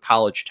close to a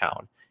college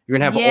town. You're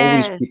gonna have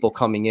always people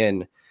coming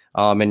in,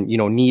 and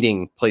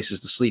needing places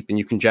to sleep, and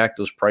you can jack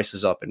those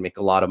prices up and make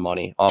a lot of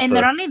money. And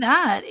not only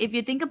that, if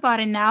you think about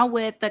it now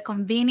with the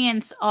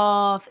convenience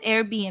of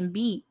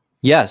Airbnb.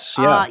 Yes,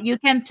 yeah. You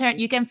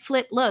can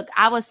flip. Look,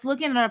 I was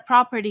looking at a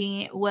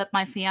property with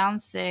my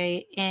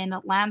fiance in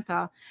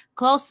Atlanta,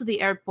 close to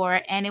the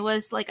airport, and it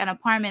was like an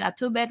apartment, a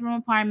 2-bedroom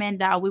apartment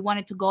that we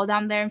wanted to go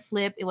down there and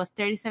flip. It was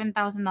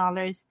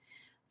 $37,000.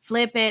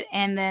 Flip it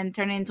and then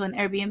turn it into an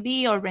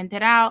Airbnb or rent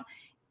it out,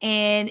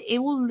 and it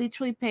will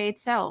literally pay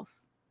itself.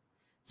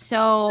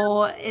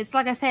 So it's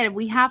like I said,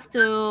 we have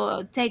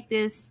to take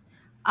these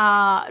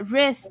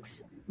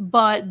risks,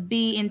 but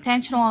be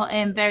intentional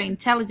and very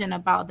intelligent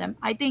about them.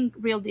 I think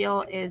Real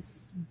Deal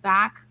is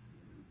back.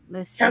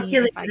 Let's see.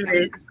 Calculated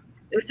risk.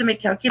 We have to make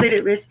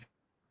calculated risk.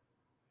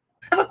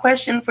 I have a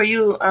question for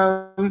you.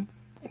 I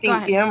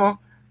think Guillermo,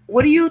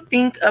 what do you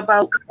think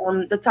about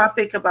the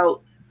topic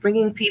about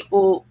bringing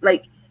people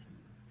like?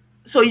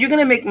 So you're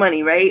gonna make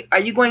money, right? Are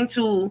you going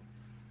to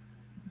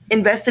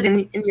invest it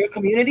in your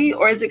community,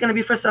 or is it gonna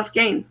be for self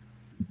gain?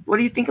 What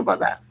do you think about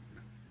that?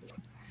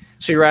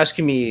 So you're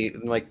asking me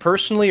like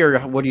personally, or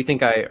what do you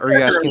think are you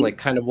asking like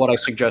kind of what I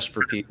suggest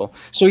for people?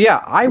 So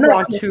yeah,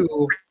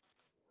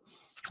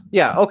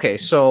 okay.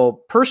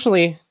 So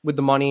personally with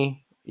the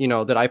money,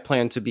 that I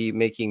plan to be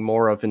making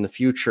more of in the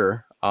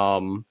future,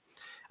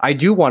 I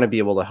do want to be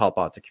able to help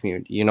out the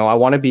community. I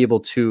want to be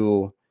able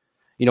to,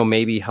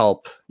 maybe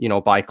help,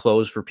 buy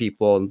clothes for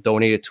people and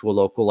donate it to a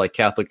local like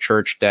Catholic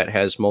church that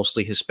has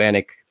mostly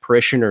Hispanic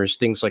parishioners,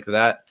 things like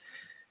that.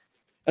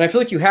 And I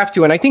feel like you have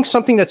to. And I think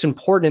something that's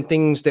important,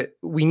 things that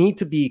we need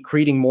to be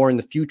creating more in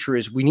the future,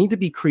 is we need to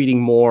be creating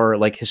more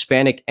like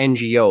Hispanic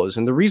NGOs.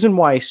 And the reason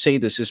why I say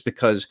this is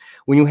because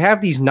when you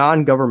have these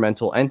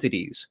non-governmental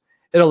entities,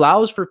 it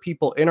allows for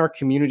people in our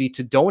community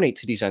to donate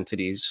to these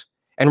entities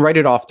and write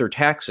it off their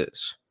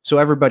taxes. So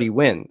everybody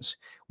wins.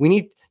 We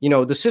need,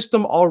 the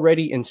system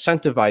already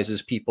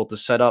incentivizes people to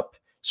set up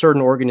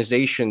certain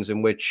organizations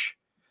in which,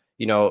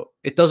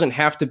 it doesn't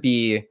have to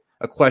be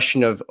a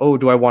question of, oh,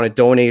 do I want to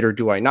donate or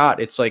do I not?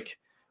 It's like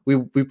we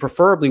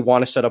preferably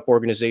want to set up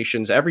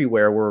organizations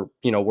everywhere where,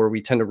 where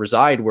we tend to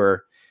reside,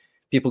 where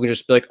people can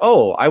just be like,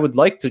 oh, I would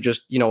like to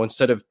just,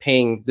 instead of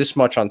paying this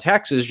much on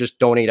taxes, just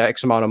donate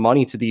X amount of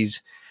money to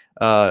these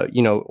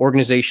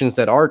organizations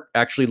that are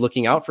actually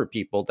looking out for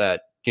people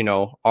that,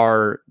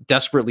 are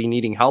desperately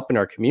needing help in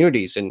our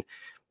communities. And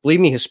believe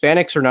me,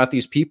 Hispanics are not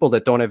these people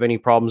that don't have any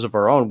problems of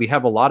our own. We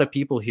have a lot of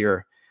people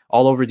here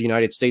all over the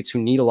United States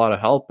who need a lot of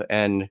help,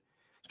 and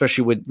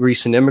especially with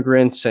recent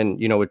immigrants and,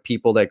 with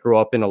people that grow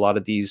up in a lot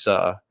of these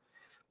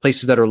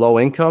places that are low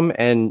income.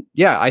 And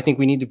yeah, I think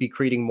we need to be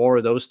creating more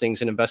of those things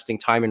and investing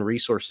time and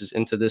resources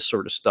into this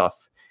sort of stuff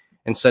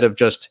instead of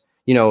just,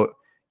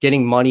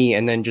 getting money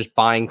and then just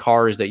buying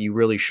cars that you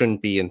really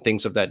shouldn't be and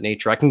things of that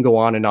nature. I can go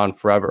on and on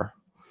forever.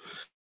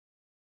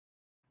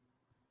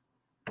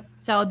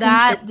 So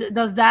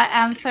does that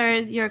answer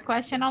your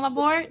question, all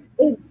aboard?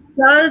 It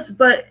does,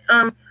 but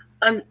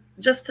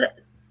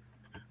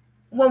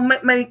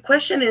my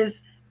question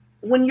is,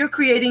 when you're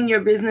creating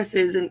your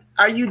businesses, and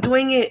are you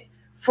doing it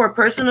for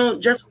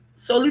just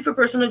solely for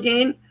personal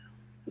gain?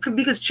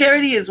 Because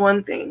charity is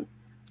one thing,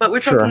 but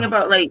we're talking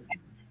about like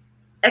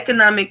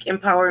economic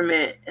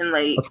empowerment and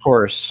like, of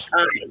course,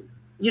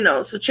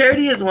 so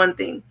charity is one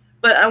thing,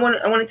 but I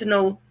wanted to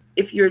know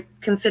if you're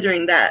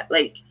considering that,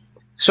 like.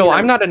 So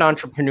I'm not an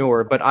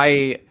entrepreneur, but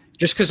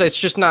just because it's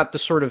just not the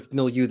sort of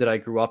milieu that I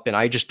grew up in.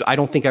 I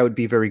don't think I would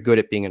be very good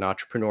at being an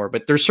entrepreneur.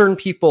 But there's certain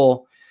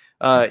people,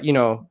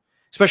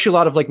 especially a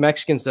lot of like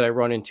Mexicans that I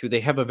run into,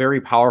 they have a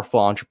very powerful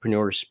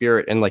entrepreneur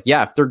spirit. And like,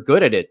 yeah, if they're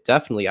good at it,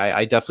 definitely,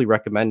 I definitely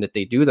recommend that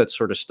they do that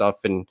sort of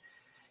stuff. And,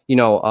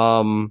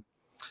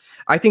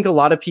 I think a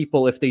lot of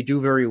people, if they do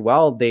very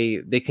well,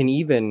 they can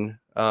even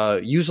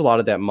use a lot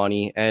of that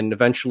money and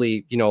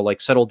eventually, like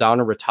settle down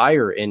and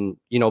retire in,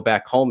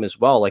 back home as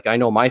well. Like I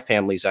know my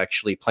family's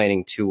actually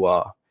planning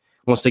to,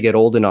 once they get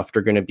old enough,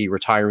 they're going to be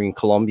retiring in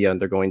Colombia and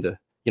they're going to,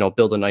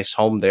 build a nice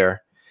home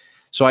there.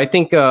 So I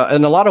think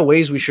in a lot of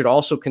ways, we should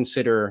also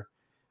consider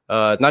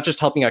not just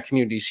helping out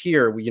communities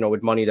here,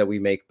 with money that we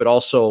make, but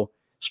also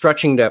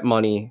stretching that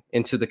money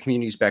into the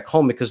communities back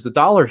home, because the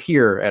dollar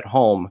here at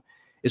home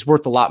is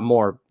worth a lot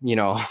more,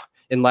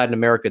 in Latin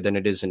America than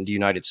it is in the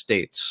United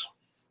States.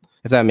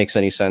 If that makes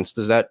any sense.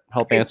 Does that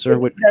help answer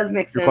it does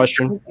make your sense.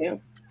 question? Thank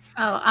you.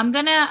 Oh, I'm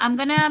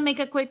gonna make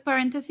a quick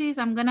parenthesis.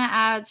 I'm gonna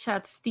add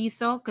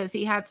Chatstizo because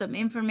he had some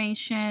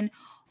information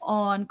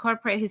on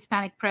corporate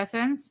Hispanic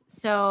presence.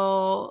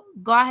 So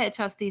go ahead,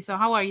 Chatstizo.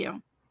 How are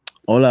you?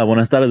 Hola,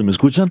 buenas tardes. ¿Me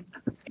escuchan?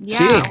 Yeah,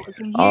 Sí. we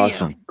can hear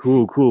Awesome.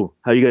 Cool.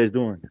 How you guys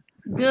doing?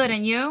 you. Good,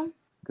 and you?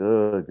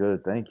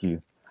 Good. Thank you.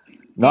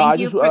 Thank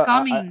you for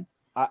coming.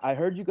 I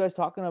heard you guys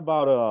talking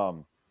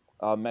about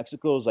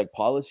Mexico's like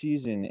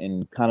policies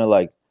and kind of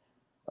like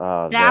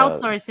The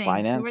outsourcing.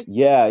 finance.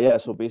 Yeah.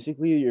 So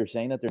basically, you're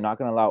saying that they're not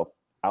going to allow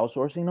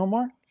outsourcing no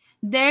more?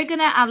 They're going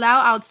to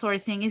allow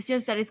outsourcing. It's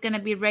just that it's going to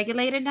be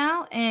regulated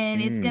now,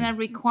 and it's going to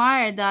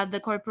require that the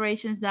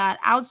corporations that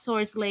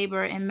outsource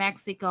labor in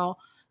Mexico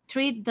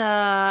treat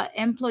the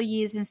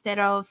employees instead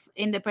of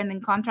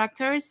independent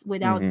contractors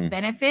without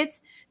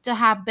benefits to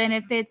have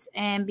benefits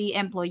and be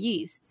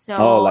employees.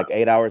 So like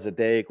 8 hours a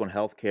day con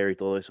healthcare y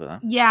todo eso, huh?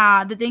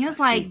 yeah, the thing is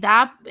like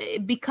that,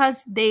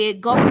 because the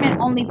government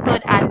only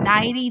put a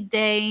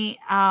 90-day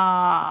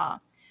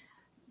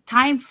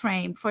time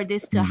frame for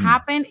this to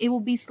happen. It will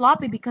be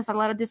sloppy because a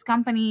lot of these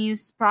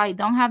companies probably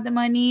don't have the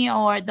money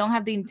or don't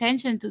have the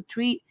intention to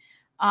treat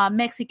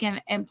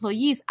Mexican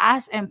employees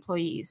as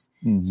employees.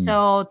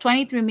 So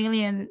 23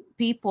 million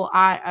people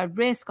are at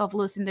risk of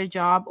losing their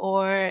job,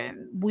 or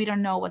we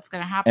don't know what's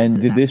going to happen. And to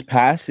did them. this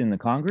pass in the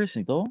Congress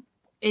and todo?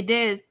 It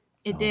did.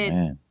 It did.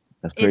 Man,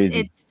 that's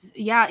crazy.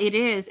 It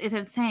is. It's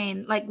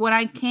insane. Like when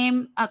I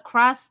came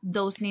across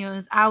those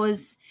news,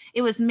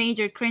 it was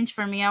major cringe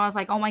for me. I was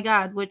like, oh my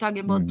God, we're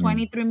talking about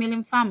 23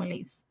 million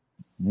families.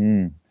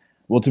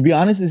 Well, to be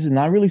honest, this is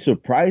not really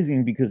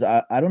surprising because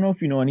I don't know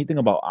if you know anything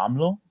about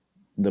AMLO,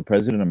 the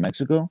president of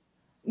Mexico.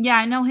 Yeah,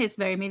 I know he's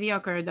very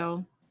mediocre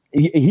though.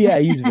 Yeah,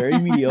 he's very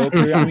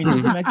mediocre. I mean,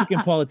 he's a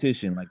Mexican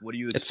politician. Like, what do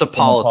you expect? It's a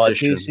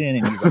politician.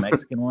 And he's a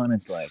Mexican one.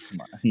 It's like,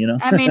 come on,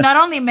 I mean, not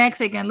only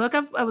Mexican. Look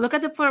at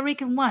the Puerto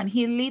Rican one.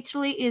 He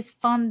literally is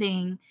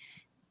funding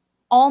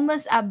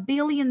almost $1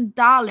 billion.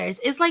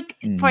 It's like,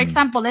 for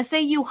example, let's say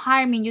you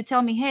hire me and you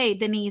tell me, hey,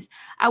 Denise,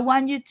 I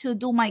want you to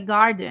do my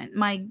garden,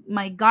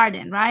 my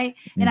garden, right?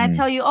 And I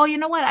tell you, oh, you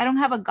know what? I don't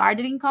have a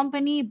gardening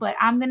company, but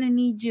I'm going to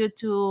need you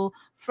to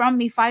from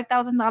me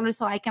 $5,000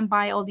 so I can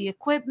buy all the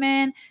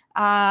equipment,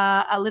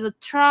 a little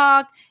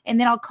truck, and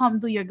then I'll come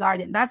do your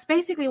garden. That's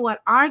basically what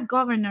our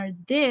governor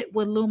did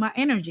with Luma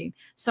Energy.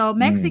 So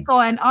Mexico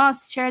and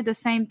us share the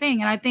same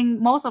thing. And I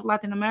think most of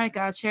Latin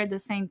America share the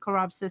same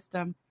corrupt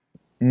system.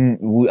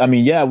 I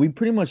mean, yeah, we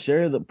pretty much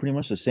share pretty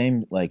much the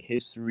same like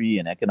history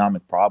and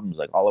economic problems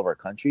like all of our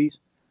countries,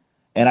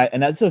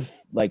 and that's a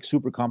like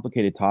super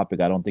complicated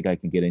topic. I don't think I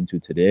can get into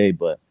today,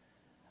 but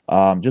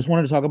just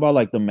wanted to talk about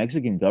like the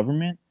Mexican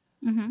government.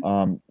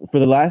 For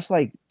the last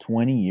like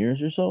 20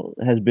 years or so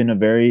has been a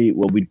very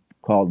what we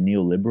call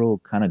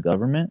neoliberal kind of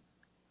government,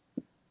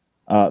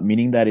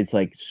 meaning that it's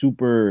like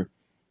super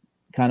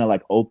kind of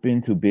like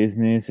open to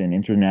business and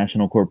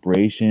international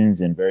corporations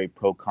and very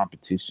pro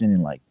competition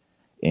and like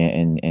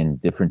in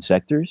different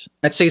sectors.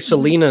 I'd say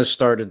Selena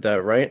started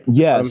that, right?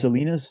 Yeah,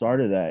 Selena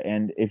started that.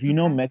 And if you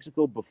know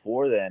Mexico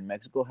before then,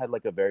 Mexico had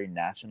like a very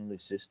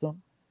nationalist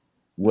system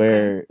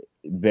where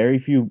very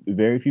few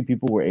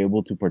people were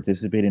able to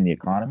participate in the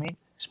economy.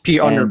 It's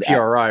under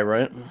PRI,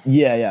 right?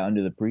 Yeah,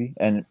 under the PRI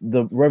and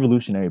the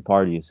Revolutionary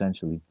Party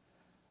essentially.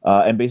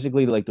 And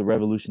basically like the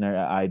revolutionary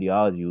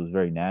ideology was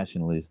very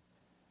nationalist.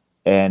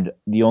 And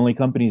the only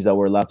companies that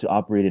were allowed to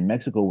operate in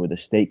Mexico were the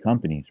state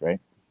companies, right?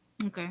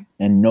 Okay.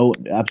 And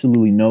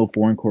absolutely no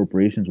foreign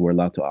corporations were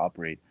allowed to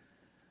operate.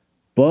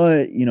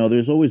 But,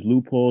 there's always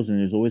loopholes and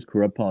there's always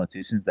corrupt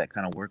politicians that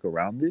kind of work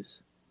around this.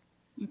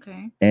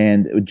 Okay.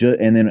 And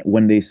then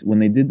when they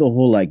did the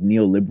whole like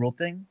neoliberal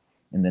thing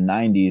in the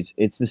 90s,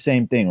 it's the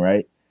same thing,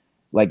 right?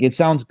 Like it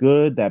sounds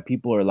good that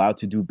people are allowed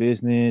to do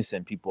business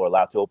and people are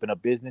allowed to open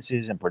up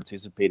businesses and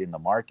participate in the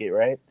market,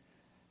 right?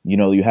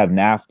 You have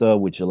NAFTA,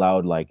 which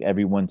allowed like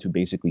everyone to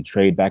basically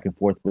trade back and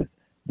forth with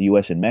the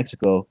US and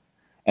Mexico.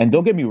 And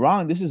don't get me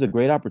wrong, this is a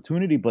great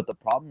opportunity, but the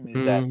problem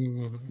is that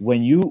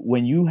when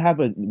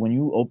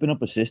you open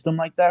up a system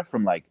like that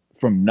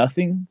from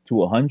nothing to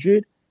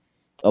 100,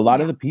 a lot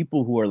of the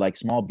people who are like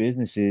small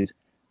businesses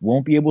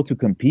won't be able to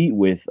compete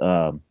with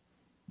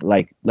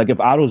like if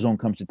AutoZone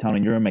comes to town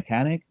and you're a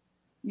mechanic,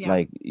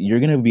 like you're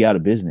gonna be out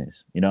of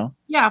business,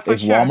 Yeah, for if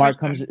sure. Walmart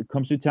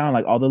comes to town,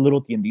 like all the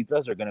little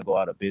tienditas are gonna go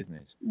out of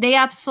business. They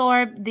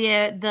absorb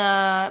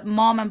the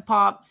mom and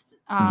pops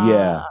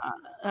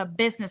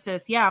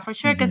businesses, for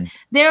sure, because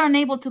they're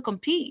unable to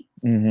compete.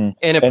 And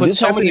it puts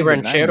so many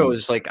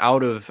rancheros like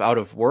out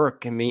of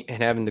work and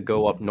having to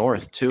go up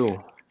north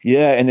too.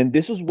 Yeah, and then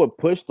this is what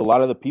pushed a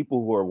lot of the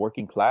people who are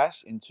working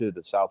class into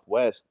the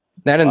Southwest.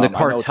 That and the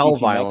cartel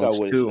violence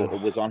too.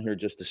 Was on here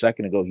just a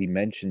second ago. He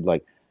mentioned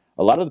like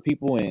a lot of the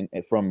people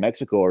from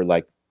Mexico are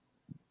like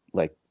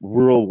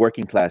rural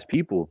working class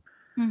people,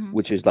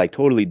 which is like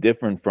totally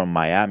different from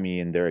Miami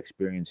and their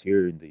experience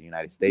here in the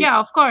United States. Yeah,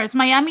 of course.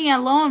 Miami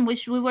alone,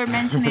 which we were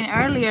mentioning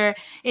earlier,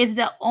 is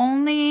the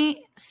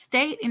only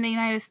state in the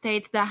United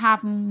States that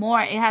have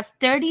more. It has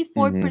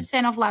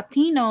 34% of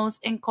Latinos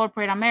in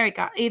corporate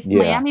America. If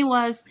Miami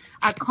was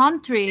a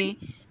country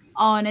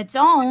on its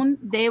own,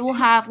 they will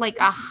have like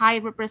a high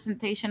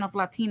representation of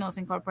Latinos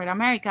in corporate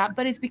America,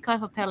 but it's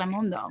because of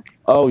Telemundo.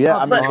 Oh yeah,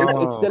 I mean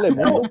it's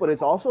Telemundo, but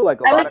it's also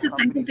like a lot of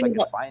companies like in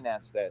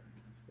finance that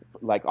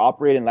like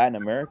operate in Latin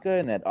America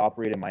and that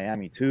operate in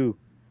Miami too.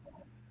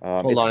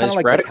 Hold on, is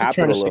like Radical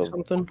trying to say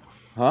something?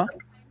 Huh?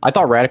 I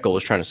thought Radical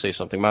was trying to say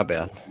something. My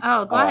bad.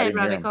 Oh, go ahead,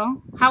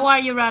 Radical. How are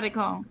you,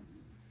 Radical?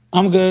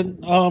 I'm good.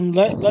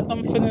 Let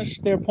them finish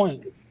their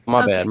point.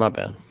 My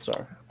bad.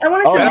 Sorry. I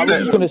was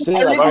just going to say,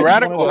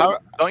 Radical,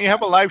 don't you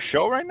have a live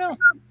show right now?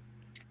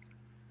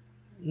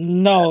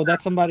 No,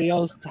 that's somebody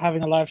else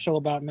having a live show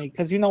about me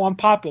because I'm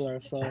popular,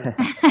 so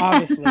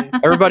obviously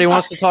everybody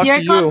wants to talk to you.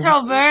 You're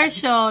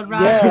controversial,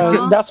 right?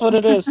 Yeah, that's what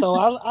it is. So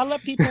I'll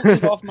let people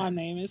read off my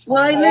name. It's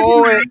fine.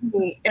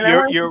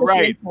 You're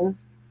right.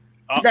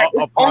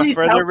 Upon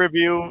further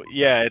review,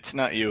 it's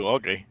not you.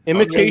 Okay.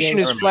 Imitation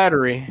is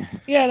flattery.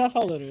 Yeah, that's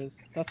all it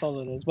is.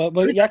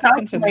 But yeah, I can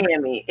continue.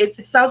 Miami.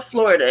 It's South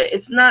Florida.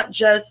 It's not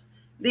just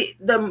the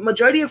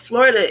majority of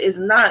Florida is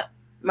not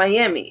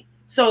Miami.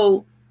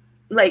 So,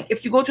 like,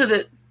 if you go to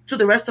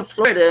the rest of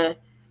Florida,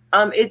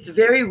 it's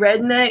very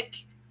redneck,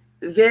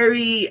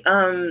 very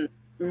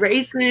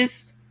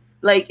racist.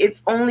 Like,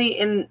 it's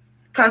only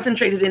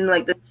concentrated in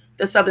like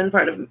the southern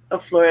part of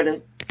Florida.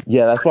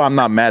 Yeah, that's why I'm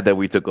not mad that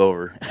we took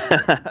over.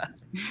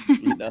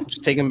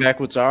 Just taking back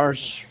what's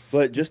ours.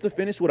 But just to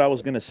finish what I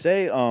was gonna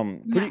say,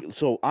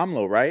 so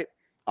AMLO, right?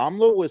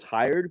 AMLO was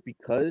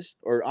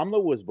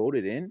AMLO was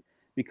voted in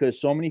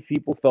because so many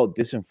people felt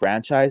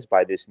disenfranchised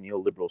by this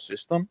neoliberal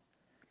system.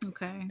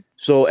 Okay.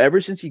 So ever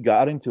since he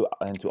got into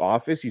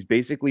office, he's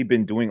basically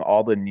been doing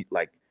all the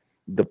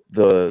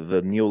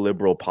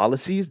neoliberal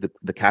policies,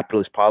 the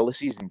capitalist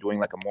policies, and doing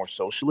like a more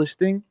socialist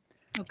thing.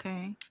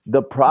 Okay.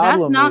 The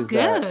problem that's not is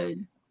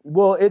good.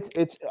 Well, it's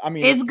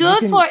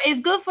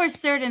good for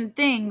certain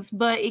things,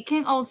 but it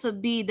can also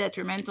be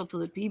detrimental to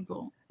the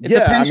people. It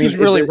depends who's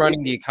really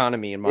running the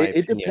economy, in my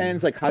opinion. It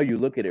depends like how you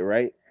look at it,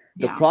 right?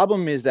 The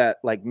problem is that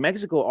like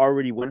Mexico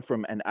already went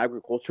from an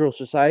agricultural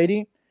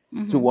society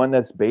to one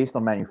that's based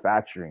on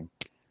manufacturing.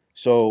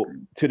 So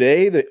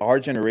today, our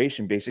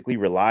generation basically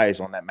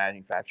relies on that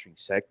manufacturing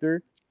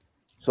sector.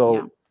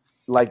 So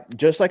like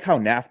just like how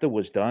NAFTA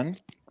was done,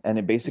 and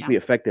it basically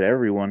affected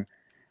everyone.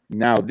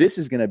 Now this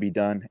is going to be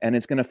done, and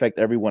it's going to affect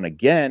everyone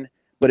again,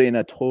 but in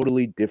a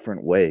totally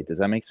different way. Does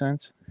that make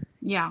sense?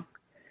 Yeah.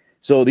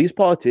 So these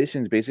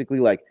politicians basically,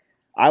 like,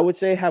 I would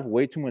say, have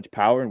way too much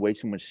power and way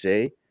too much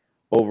say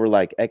over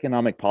like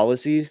economic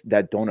policies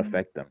that don't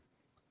affect them.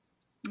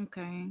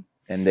 Okay.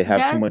 And they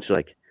have too much,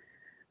 like,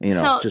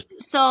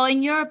 So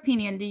in your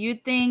opinion, do you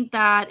think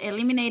that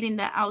eliminating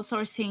the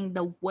outsourcing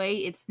the way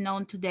it's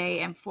known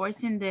today and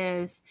forcing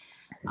these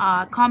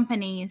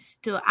companies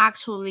to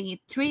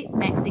actually treat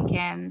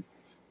Mexicans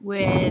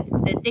with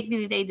the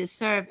dignity they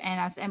deserve and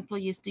as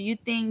employees, do you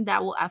think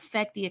that will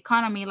affect the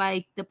economy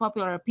like the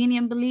popular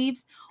opinion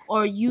believes,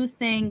 or you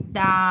think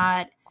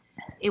that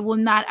it will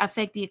not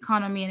affect the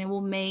economy and it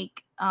will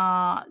make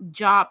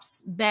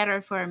jobs better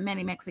for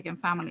many Mexican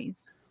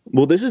families?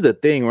 Well, this is the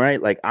thing,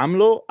 right? Like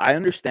AMLO, I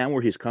understand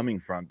where he's coming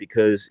from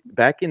because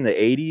back in the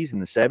 80s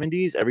and the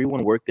 70s,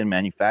 everyone worked in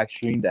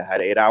manufacturing that had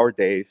 8-hour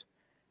days,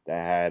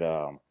 that had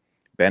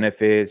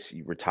benefits,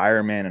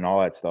 retirement, and all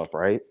that stuff,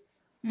 right?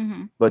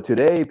 Mm-hmm. But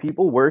today,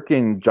 people work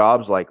in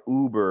jobs like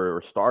Uber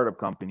or startup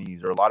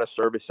companies or a lot of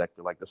service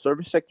sector. Like the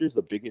service sector is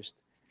the biggest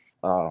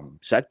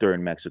sector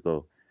in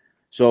Mexico.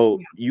 So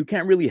you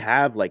can't really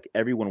have like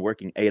everyone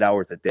working 8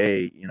 hours a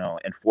day, you know,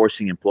 and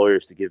forcing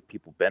employers to give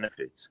people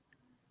benefits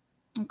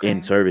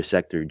in service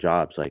sector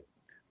jobs like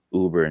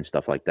Uber and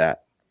stuff like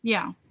that.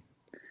 Yeah.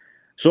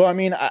 So I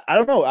mean, I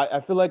don't know. I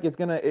feel like it's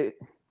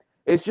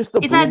just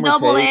it's a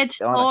double-edged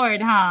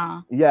sword,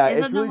 huh? Yeah,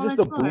 it's really just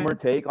a boomer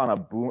take on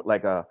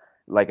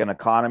like an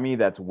economy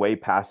that's way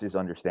past his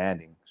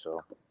understanding.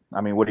 So I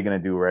mean, what are you gonna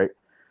do, right?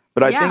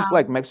 But I think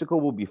like Mexico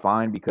will be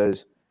fine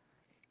because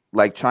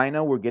like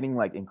China, we're getting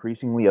like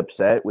increasingly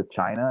upset with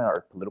China,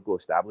 our political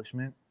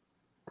establishment,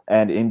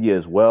 and India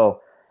as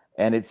well.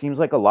 And it seems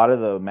like a lot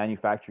of the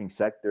manufacturing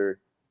sector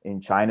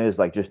in China is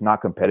like just not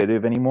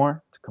competitive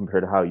anymore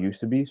compared to how it used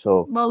to be.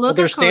 So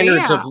their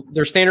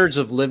standards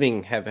of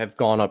living have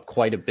gone up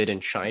quite a bit in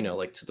China,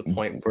 like to the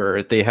point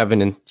where they have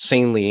an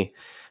insanely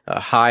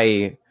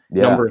high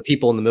number of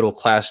people in the middle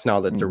class now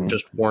that there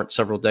just weren't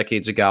several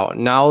decades ago.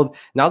 Now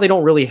they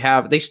don't really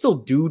have, they still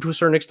do to a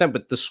certain extent,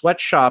 but the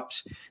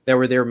sweatshops that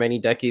were there many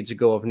decades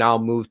ago have now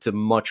moved to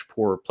much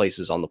poorer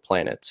places on the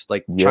planet.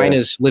 Like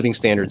China's living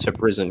standards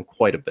have risen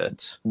quite a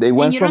bit. They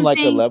went from like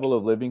a level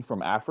of living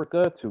from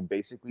Africa to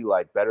basically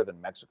like better than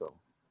Mexico.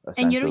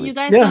 And you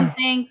guys don't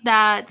think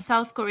that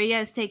South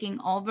Korea is taking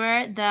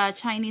over the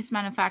Chinese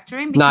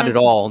manufacturing? Not at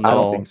all. No, I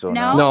don't think so.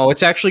 No,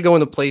 it's actually going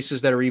to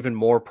places that are even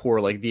more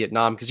poor, like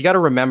Vietnam. Because you got to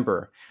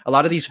remember, a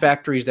lot of these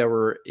factories that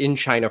were in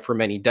China for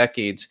many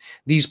decades,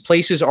 these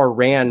places are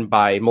ran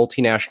by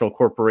multinational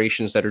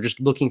corporations that are just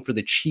looking for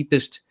the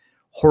cheapest,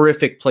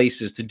 horrific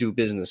places to do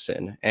business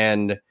in.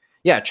 And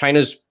yeah,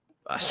 China's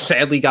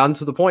sadly gotten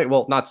to the point.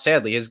 Well, not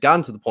sadly, has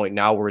gotten to the point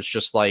now where it's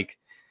just like,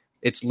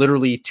 it's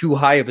literally too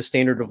high of a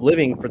standard of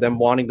living for them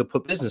wanting to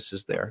put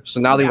businesses there. So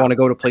now they want to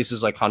go to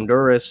places like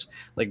Honduras,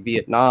 like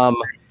Vietnam,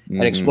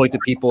 and exploit the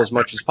people as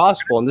much as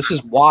possible. And this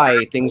is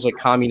why things like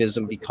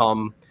communism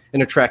become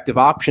an attractive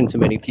option to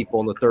many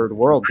people in the third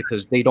world,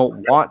 because they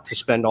don't want to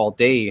spend all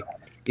day,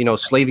 you know,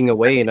 slaving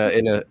away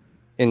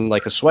in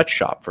like a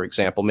sweatshop, for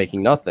example,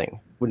 making nothing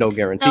with no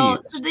guarantees.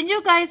 So do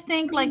you guys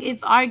think like if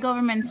our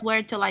governments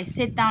were to like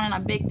sit down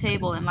at a big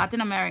table in Latin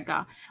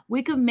America,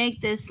 we could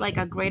make this like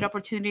a great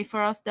opportunity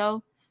for us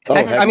though?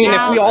 I mean,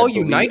 if we all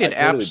united,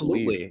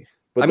 absolutely.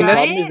 But the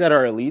problem is that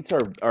our elites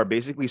are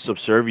basically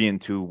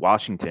subservient to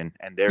Washington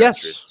and their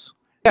interests.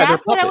 Yeah,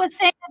 that's what I was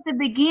saying at the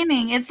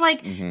beginning. It's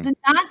like, do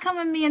not come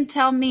at me and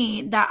tell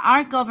me that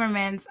our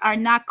governments are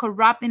not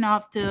corrupt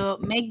enough to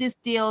make these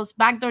deals,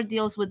 backdoor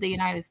deals with the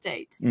United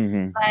States.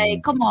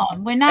 Like, come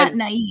on, we're not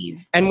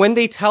naive. And when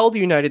they tell the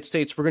United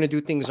States we're going to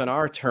do things on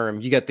our term,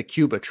 you get the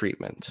Cuba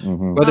treatment.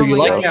 Whether you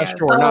like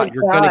Castro or not,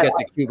 you're going to get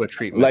the Cuba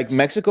treatment. Like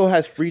Mexico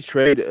has free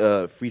trade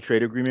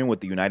agreement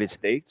with the United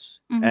States,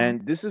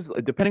 and this is,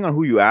 depending on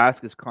who you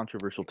ask, is a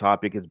controversial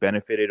topic. It's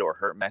benefited or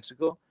hurt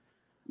Mexico.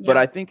 But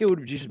I think it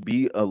would just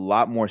be a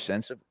lot more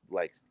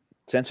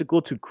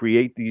sensical to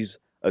create these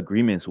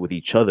agreements with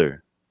each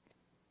other,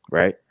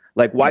 right?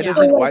 Like why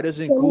doesn't Cuba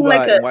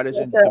and why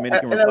doesn't the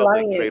Dominican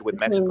Republic trade with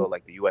Mexico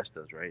like the U.S.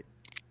 does, right?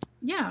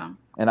 Yeah.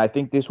 And I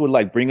think this would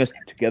like bring us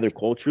together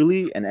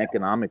culturally and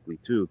economically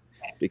too,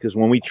 because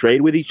when we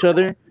trade with each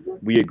other,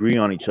 we agree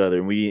on each other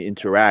and we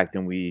interact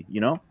and we,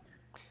 you know,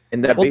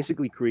 and that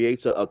basically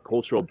creates a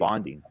cultural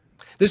bonding.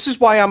 This is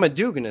why I'm a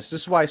Duganist.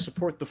 This is why I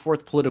support the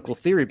fourth political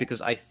theory,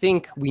 because I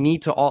think we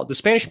need to the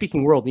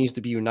Spanish-speaking world needs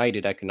to be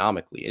united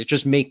economically. It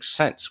just makes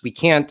sense. We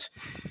can't,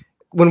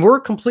 when we're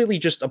completely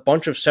just a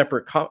bunch of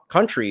separate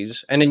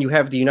countries, and then you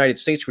have the United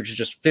States, which is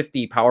just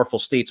 50 powerful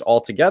states all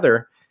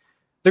together,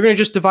 they're going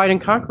to just divide and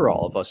conquer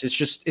all of us.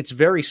 It's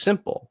very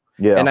simple.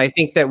 Yeah. And I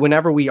think that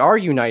whenever we are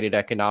united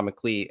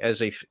economically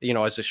as a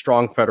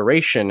strong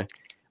federation,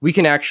 we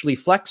can actually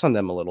flex on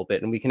them a little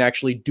bit and we can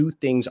actually do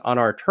things on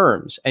our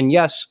terms. And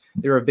yes,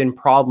 there have been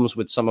problems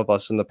with some of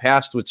us in the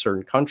past with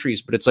certain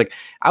countries, but it's like,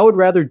 I would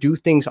rather do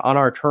things on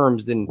our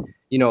terms than,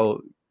 you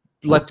know,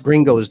 let the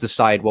gringos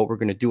decide what we're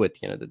going to do at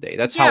the end of the day.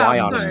 That's how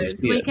I honestly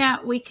see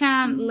it. We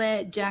can't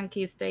let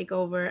Yankees take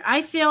over.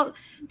 I feel,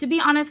 to be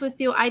honest with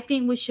you, I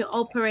think we should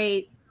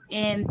operate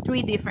in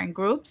 3 different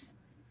groups,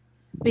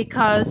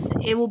 because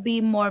it will be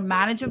more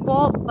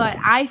manageable. But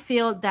I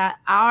feel that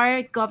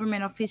our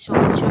government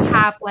officials should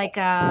have like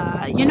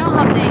you know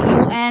how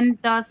the UN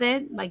does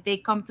it, like they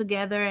come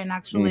together and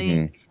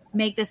actually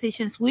make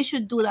decisions. We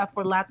should do that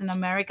for Latin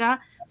America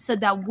so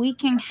that we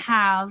can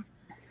have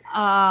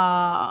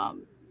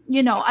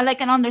you know,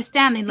 like an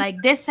understanding, like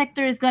this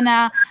sector is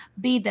gonna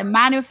be the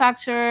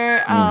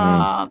manufacturer,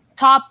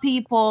 top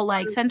people,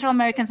 like Central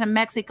Americans and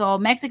Mexico.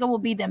 Mexico will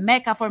be the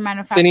mecca for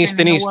manufacturing in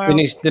the world.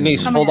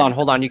 Denise, hold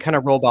on. You kind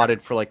of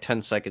roboted for like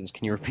 10 seconds.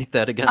 Can you repeat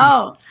that again?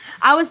 Oh,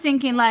 I was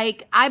thinking,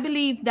 like, I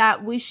believe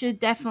that we should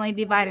definitely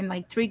divide in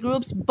like 3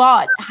 groups,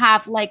 but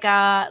have like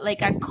a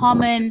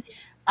common,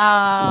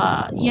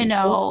 you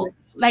know,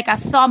 like a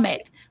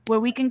summit where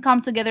we can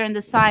come together and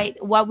decide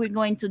what we're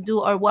going to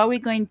do or what we're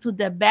going to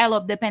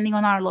develop depending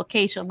on our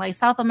location. Like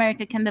South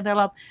America can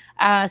develop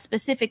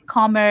specific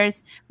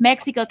commerce.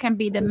 Mexico can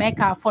be the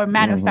mecca for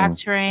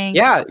manufacturing.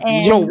 Yeah,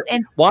 and, you know,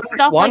 and Juan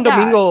like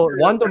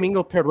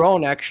Domingo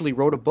Perón actually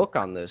wrote a book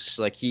on this.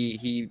 Like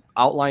he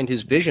outlined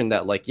his vision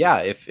that, like, yeah,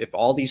 if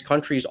all these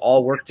countries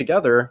all work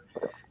together,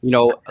 you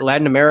know,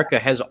 Latin America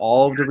has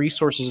all of the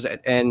resources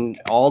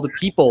and all the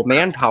people,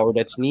 manpower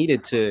that's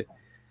needed to,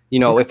 you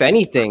know, if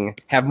anything,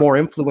 have more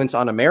influence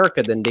on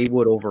America than they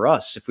would over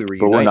us if we were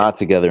united. But we're not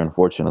together,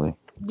 unfortunately.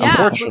 Yeah,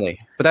 unfortunately,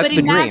 but that's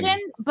the dream.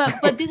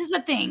 But this is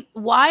the thing.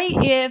 What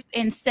if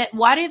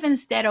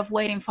instead of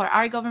waiting for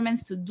our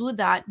governments to do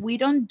that, we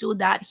don't do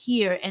that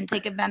here and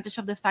take advantage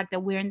of the fact that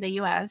we're in the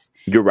US?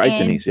 You're right,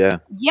 Denise.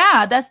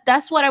 Yeah,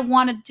 that's what I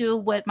want to do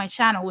with my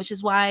channel, which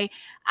is why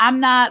I'm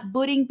not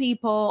booting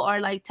people or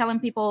like telling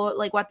people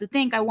like what to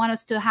think. I want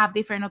us to have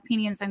different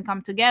opinions and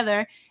come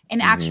together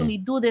and actually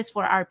do this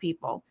for our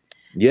people.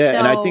 Yeah,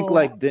 and I think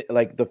like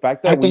the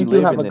fact that we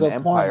live in an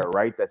empire, point.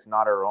 right, that's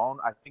not our own.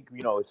 I think,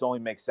 you know, it's only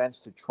makes sense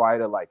to try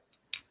to like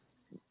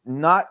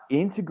not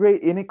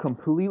integrate in it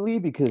completely,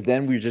 because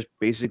then we're just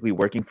basically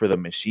working for the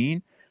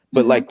machine,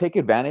 but like take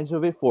advantage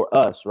of it for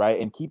us, right,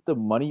 and keep the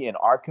money in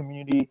our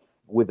community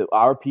with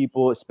our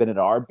people, spend it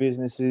on our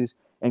businesses,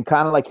 and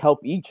kind of like help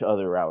each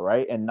other out,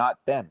 right, and not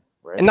them.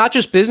 Right. And not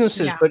just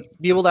businesses, but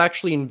be able to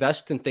actually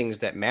invest in things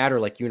that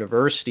matter, like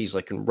universities,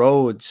 like in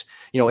roads,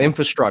 you know,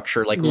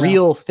 infrastructure, like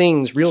real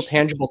things, real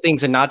tangible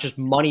things, and not just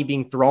money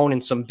being thrown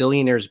in some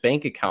billionaire's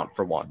bank account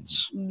for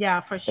once. Yeah,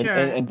 for sure.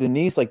 And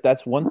Denise, like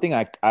that's one thing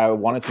I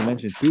wanted to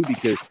mention too,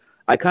 because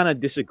I kind of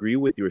disagree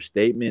with your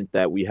statement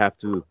that we have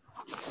to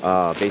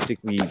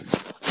basically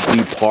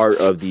be part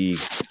of the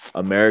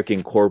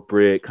American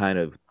corporate kind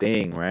of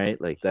thing, right?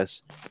 Like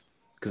that's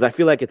because I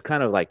feel like it's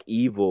kind of like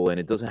evil and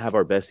it doesn't have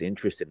our best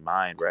interest in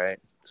mind, right?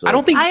 So I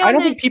don't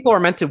think people are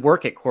meant to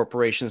work at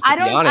corporations, to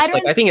be honest.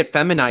 I think it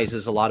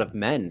feminizes a lot of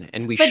men,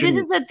 and we should. This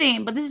is the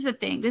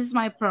thing. This is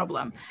my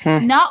problem.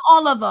 Not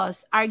all of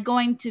us are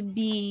going to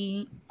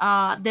be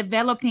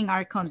developing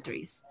our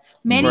countries.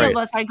 Many of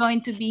us are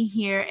going to be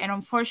here, and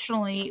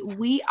unfortunately,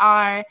 we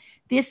are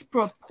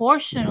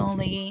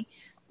disproportionately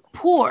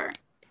poor.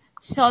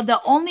 So the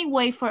only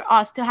way for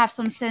us to have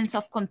some sense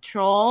of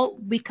control,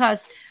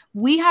 because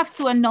we have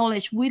to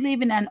acknowledge we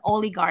live in an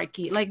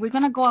oligarchy. Like, we're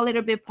going to go a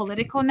little bit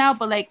political now,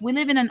 but like we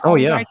live in an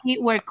oligarchy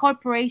where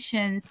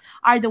corporations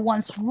are the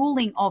ones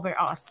ruling over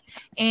us.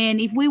 And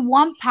if we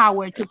want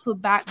power to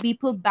be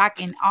put back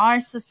in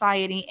our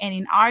society and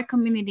in our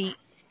community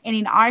and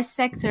in our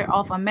sector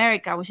of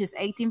America, which is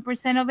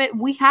 18% of it,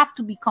 we have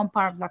to become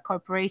part of that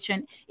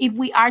corporation if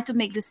we are to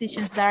make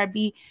decisions that are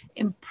be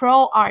in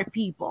pro our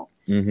people.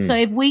 So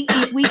if we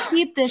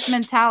keep this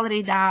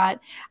mentality that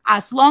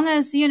as long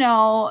as, you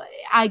know,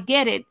 I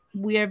get it,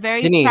 we are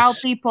very proud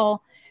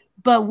people,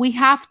 but we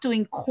have to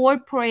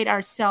incorporate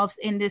ourselves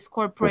in these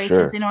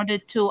corporations in order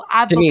to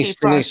advocate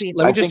for our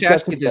people. Let me just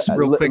ask you this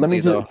real quickly,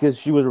 though, because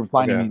she was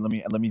replying to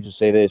me. Let me just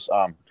say this.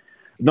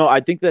 No, I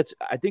think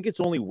it's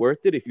only worth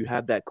it if you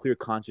have that clear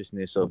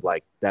consciousness of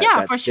like that. Yeah,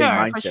 that for same sure,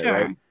 mindset, for sure.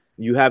 Right?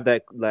 You have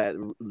that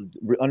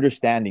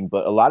understanding,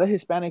 but a lot of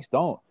Hispanics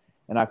don't.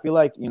 And I feel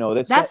like, you know,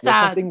 that's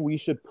something we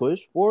should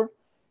push for,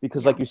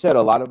 because like you said,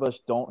 a lot of us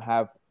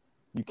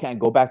you can't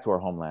go back to our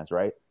homelands,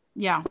 right?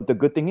 Yeah. But the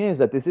good thing is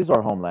that this is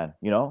our homeland,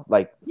 you know,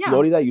 like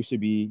Florida used to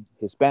be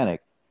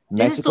Hispanic.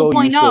 Mexico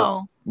used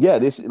to,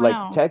 2.0. This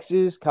like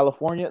Texas,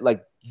 California,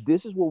 like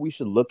this is what we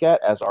should look at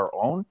as our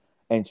own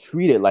and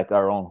treat it like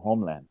our own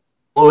homeland.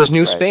 Well, it was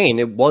New Spain.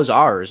 It was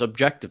ours,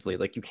 objectively.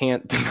 Like, you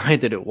can't deny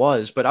that it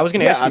was. But I was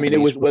going to ask you. I mean, it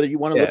was, whether you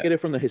want to look at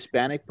it from the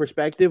Hispanic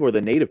perspective or the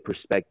native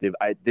perspective,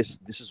 this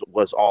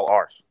was all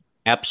ours.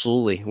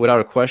 Absolutely, without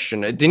a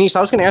question. Denise,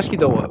 I was going to ask you,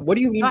 though, what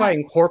do you mean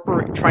by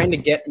trying to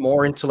get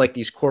more into like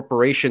these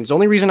corporations? The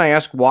only reason I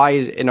ask why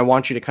is, and I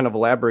want you to kind of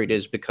elaborate,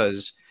 is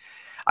because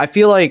I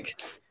feel like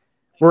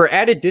we're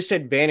at a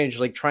disadvantage,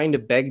 like trying to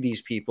beg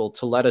these people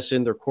to let us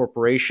in their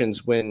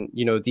corporations when,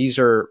 you know, these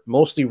are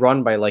mostly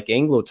run by like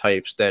Anglo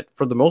types that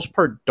for the most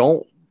part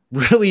don't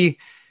really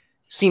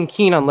seem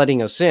keen on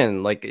letting us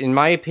in. Like, in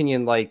my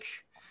opinion, like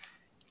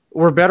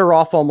we're better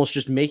off almost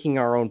just making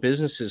our own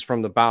businesses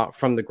from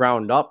the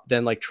ground up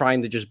than like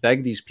trying to just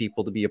beg these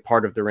people to be a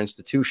part of their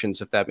institutions,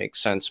 if that makes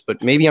sense.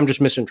 But maybe I'm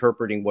just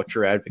misinterpreting what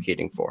you're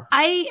advocating for.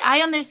 I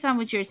understand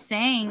what you're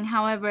saying.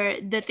 However,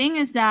 the thing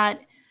is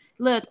that,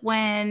 look,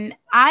 when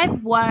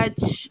I've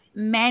watched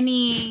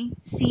many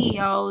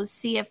CEOs,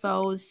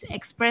 CFOs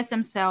express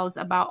themselves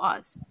about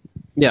us,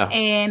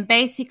 and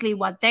basically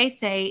what they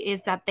say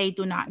is that they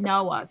do not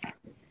know us.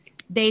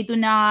 They do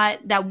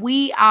not, that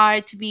we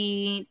are to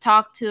be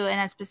talked to in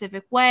a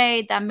specific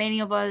way, that many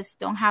of us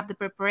don't have the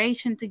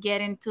preparation to get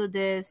into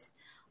this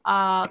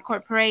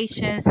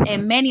corporations,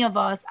 and many of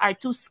us are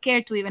too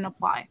scared to even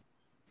apply.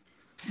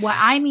 What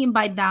I mean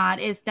by that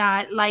is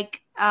that,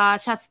 like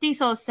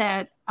Chastizo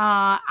said,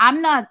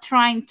 I'm not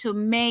trying to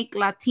make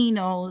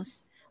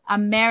Latinos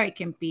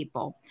American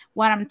people.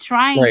 What I'm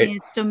trying Right.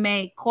 is to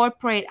make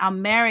corporate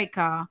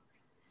America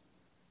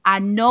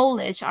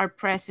acknowledge our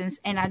presence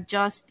and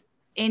adjust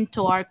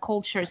into our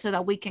culture so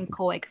that we can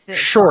coexist.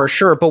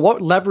 Sure. But what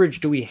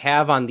leverage do we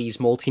have on these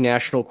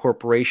multinational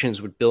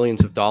corporations with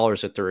billions of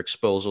dollars at their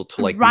disposal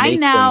to like Right make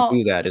now, them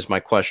do that is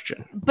my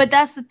question. But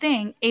that's the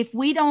thing. If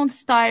we don't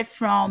start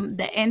from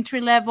the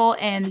entry level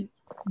and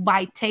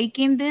by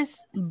taking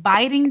this,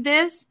 biting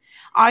this,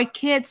 our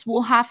kids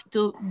will have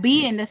to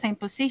be in the same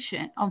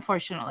position,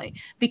 unfortunately,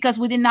 because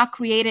we did not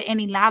create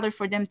any ladder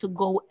for them to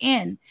go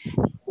in.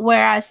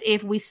 Whereas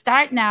if we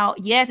start now,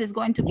 yes, it's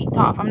going to be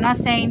tough. I'm not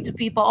saying to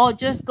people, oh,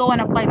 just go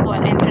and apply to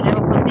an entry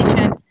level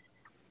position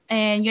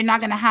and you're not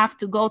going to have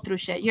to go through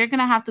shit. You're going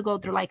to have to go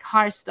through like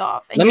hard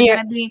stuff. And you're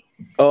going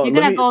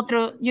to go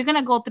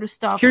through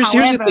stuff. Here's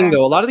the thing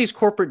though. A lot of these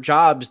corporate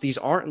jobs, these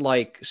aren't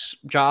like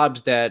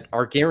jobs that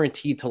are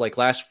guaranteed to like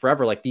last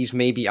forever. Like these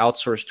may be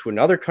outsourced to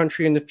another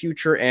country in the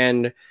future.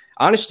 And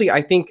honestly,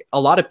 I think a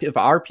lot of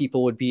our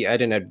people would be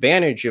at an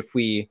advantage if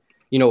we,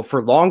 you know,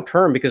 for long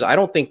term, because I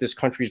don't think this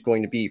country is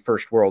going to be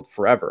first world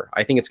forever.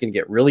 I think it's going to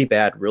get really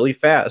bad really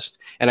fast.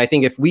 And I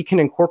think if we can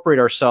incorporate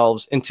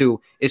ourselves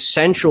into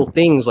essential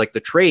things like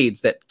the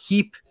trades that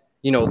keep,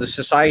 you know, the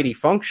society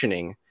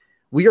functioning,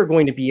 we are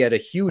going to be at a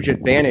huge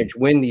advantage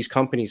when these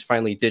companies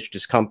finally ditch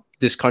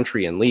this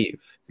country and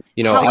leave.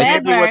 You know,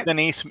 maybe what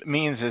Denise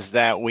means is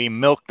that we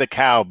milk the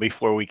cow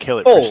before we kill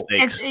it for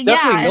steaks.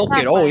 Definitely milk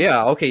it. Oh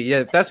yeah, okay, yeah.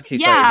 If that's the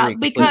case, I agree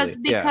because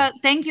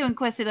thank you,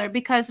 Inquisitor.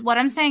 Because what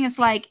I'm saying is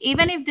like,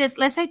 even if this,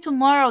 let's say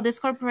tomorrow, these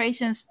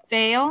corporations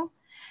fail,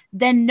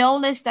 the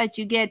knowledge that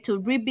you get to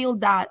rebuild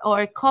that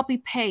or copy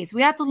paste,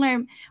 we have to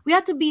learn. We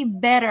have to be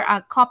better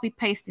at copy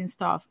pasting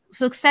stuff,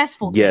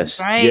 successful things,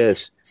 right?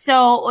 Yes.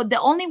 So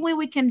the only way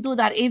we can do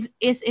that is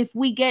if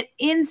we get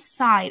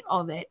inside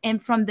of it,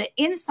 and from the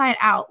inside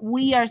out,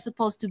 we are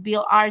supposed to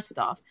build our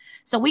stuff.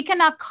 So we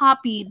cannot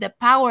copy the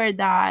power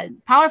that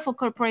powerful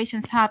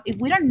corporations have if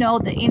we don't know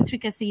the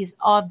intricacies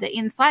of the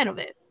inside of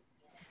it.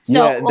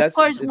 So of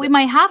course we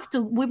might have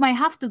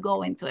to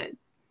go into it.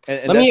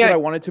 And that's what I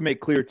wanted to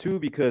make clear too,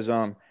 because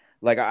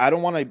like I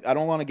don't want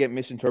to get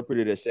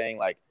misinterpreted as saying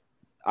like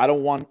I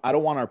don't want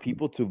our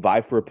people to vie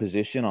for a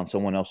position on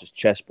someone else's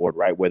chessboard,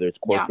 right? Whether it's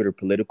corporate or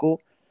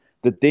political.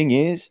 The thing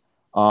is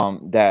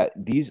that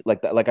these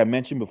like I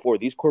mentioned before,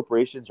 these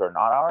corporations are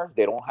not ours.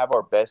 They don't have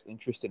our best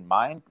interest in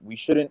mind. We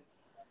shouldn't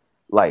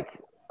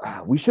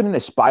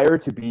aspire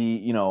to be,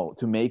 you know,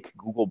 to make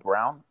Google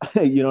brown.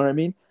 You know what I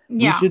mean?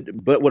 Yeah.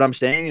 But what I'm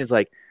saying is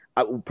like,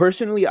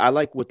 personally, I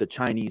like what the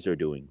Chinese are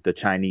doing, the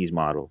Chinese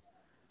model.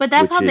 But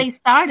that's how they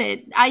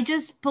started. I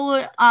just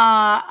pulled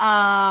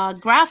a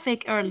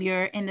graphic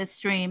earlier in the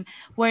stream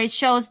where it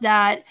shows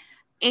that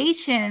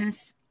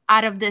Asians,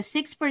 out of the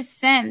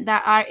 6%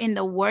 that are in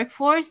the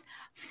workforce,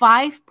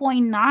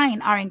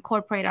 5.9 are in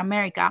corporate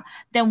America.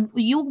 Then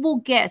you will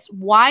guess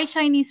why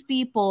Chinese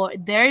people,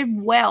 their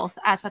wealth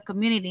as a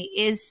community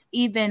is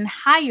even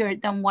higher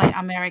than white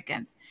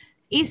Americans.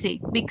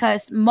 Easy,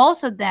 because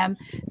most of them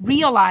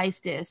realize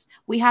this.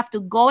 We have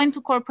to go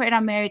into corporate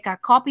America,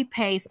 copy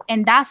paste,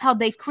 and that's how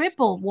they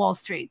cripple Wall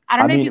Street. I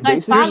don't know if you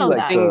guys follow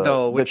that.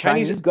 The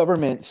Chinese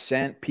government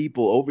sent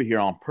people over here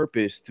on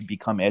purpose to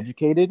become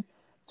educated,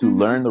 to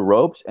learn the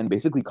ropes, and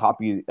basically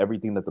copy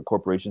everything that the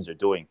corporations are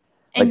doing.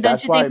 And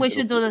don't you think we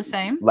should do the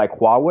same? Like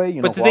Huawei,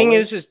 you know. But the thing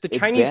is the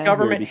Chinese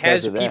government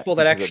has people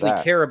that actually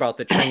care about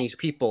the Chinese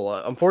people.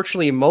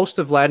 Unfortunately, most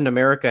of Latin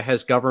America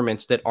has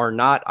governments that are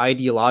not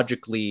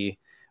ideologically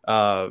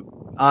so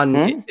let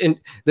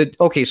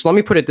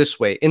me put it this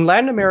way. In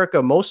Latin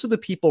America, most of the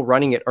people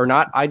running it are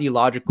not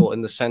ideological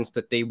in the sense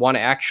that they want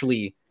to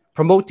actually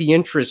promote the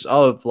interests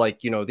of,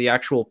 like, you know, the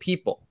actual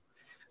people.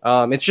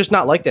 It's just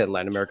not like that in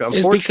Latin America.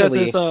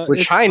 Unfortunately,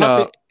 with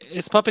China,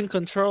 it's puppet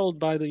controlled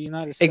by the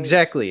United States.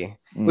 Exactly.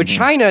 With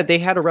China, they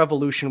had a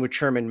revolution with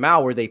Chairman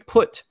Mao where they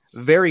put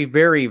very,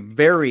 very,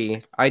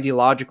 very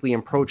ideologically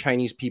and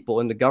pro-Chinese people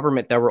in the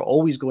government that were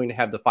always going to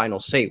have the final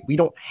say. We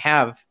don't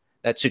have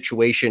that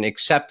situation,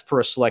 except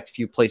for a select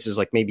few places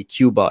like maybe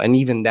Cuba, and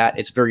even that,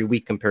 it's very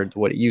weak compared to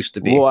what it used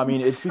to be. Well, I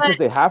mean, it's because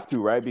they have to,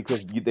 right?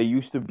 Because they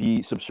used to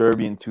be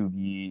subservient to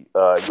the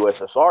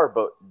USSR,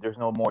 but there's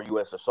no more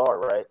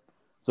USSR, right?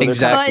 So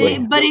exactly.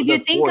 But if you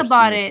think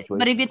about it,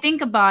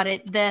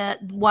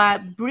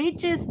 what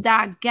bridges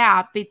that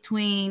gap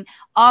between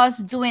us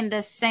doing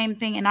the same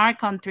thing in our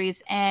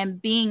countries and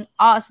being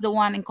us the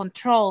one in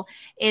control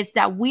is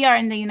that we are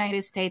in the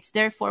United States.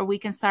 Therefore, we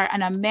can start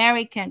an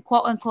American,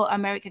 quote unquote,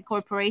 American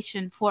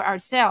corporation for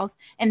ourselves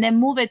and then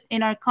move it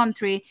in our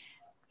country,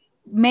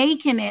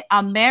 making it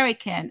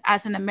American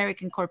as an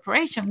American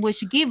corporation,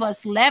 which give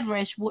us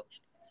leverage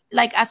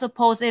like as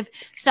opposed if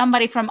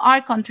somebody from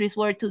our countries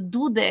were to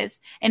do this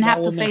and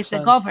have to face the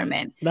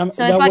government.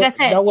 So it's like I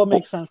said, that would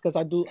make sense, because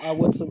I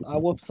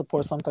would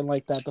support something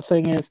like that. The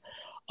thing is,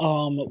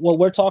 what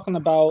we're talking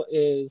about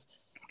is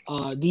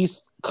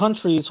these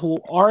countries who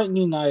aren't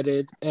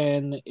united,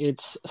 and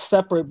it's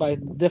separate by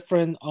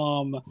different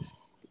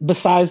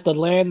besides the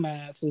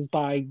landmass is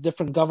by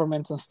different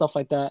governments and stuff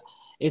like that.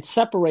 It's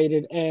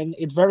separated, and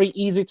it's very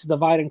easy to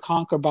divide and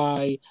conquer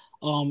by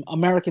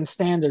American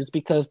standards,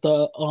 because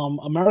the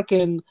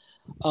American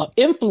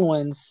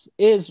influence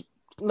is,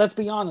 let's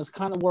be honest,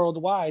 kind of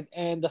worldwide.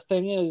 And the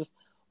thing is,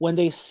 when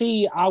they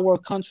see our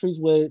countries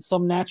with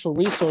some natural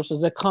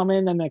resources, they come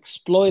in and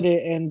exploit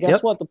it. And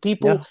guess what? The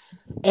people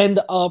end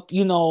up,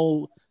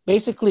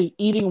 basically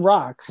eating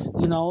rocks,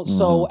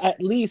 So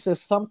at least if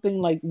something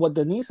like what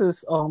Denise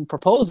is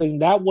proposing,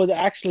 that would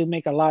actually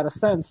make a lot of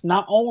sense.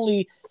 Not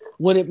only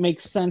would it make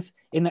sense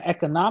in the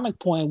economic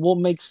point, will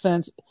make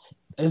sense.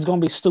 It's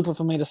going to be stupid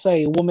for me to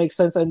say. It will make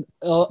sense in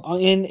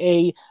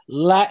a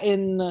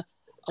Latin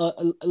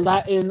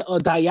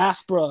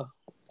diaspora,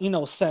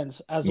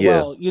 sense as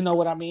well. You know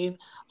what I mean?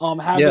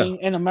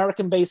 Having an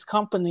American-based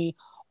company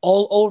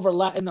all over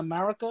Latin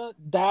America,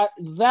 that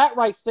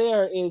right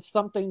there is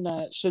something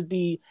that should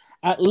be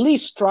at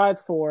least strived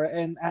for,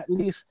 and at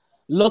least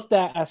looked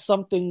at as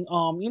something,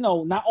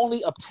 not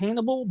only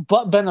obtainable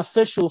but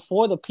beneficial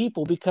for the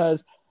people.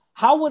 Because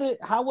how would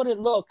it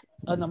look,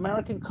 an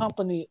American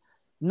company,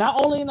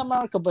 not only in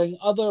America but in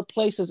other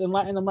places in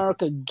Latin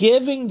America,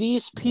 giving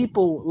these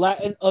people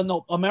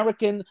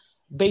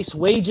American-based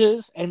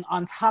wages, and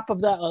on top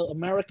of that,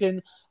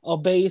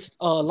 American-based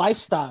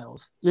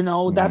lifestyles?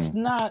 That's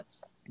not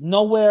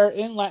nowhere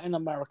in Latin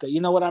America. You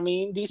know what I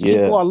mean? These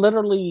people are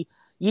literally,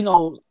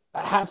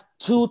 have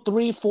 2,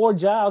 3, 4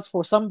 jobs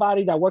for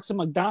somebody that works at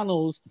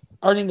McDonald's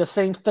earning the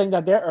same thing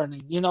that they're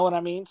earning. You know what I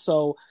mean?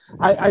 So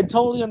I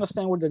totally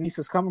understand where Denise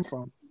is coming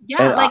from.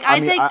 Yeah, and like I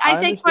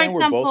take for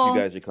example, both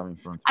you guys are coming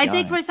from. I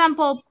take for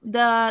example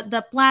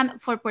the plan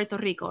for Puerto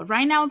Rico.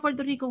 Right now in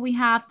Puerto Rico, we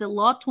have the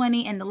Law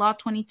 20 and the Law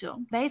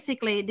 22.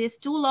 Basically, these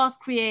two laws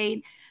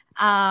create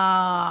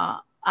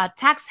a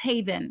tax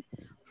haven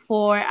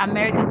for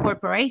American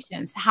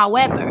corporations.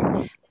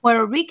 However,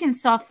 Puerto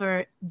Ricans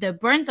suffer the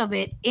brunt of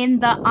it in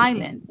the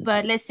island.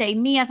 But let's say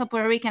me as a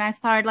Puerto Rican, I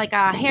start like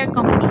a hair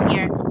company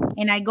here,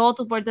 and I go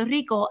to Puerto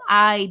Rico,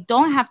 I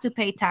don't have to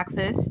pay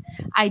taxes.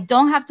 I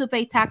don't have to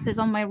pay taxes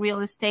on my real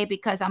estate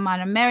because I'm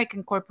an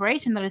American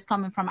corporation that is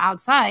coming from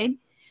outside.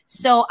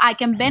 So I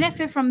can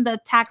benefit from the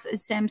tax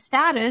exempt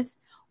status,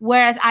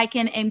 whereas I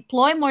can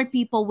employ more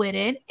people with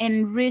it,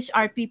 enrich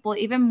our people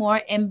even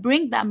more, and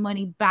bring that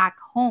money back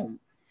home.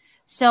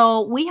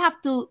 So we have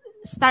to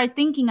start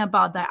thinking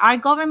about that. Our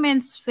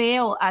governments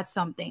fail at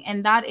something,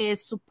 and that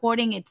is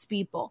supporting its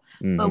people.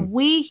 But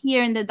we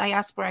here in the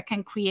diaspora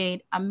can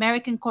create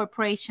American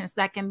corporations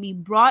that can be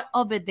brought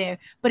over there,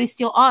 but it's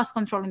still us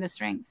controlling the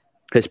strings.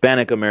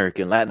 Hispanic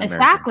American, Latin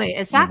American.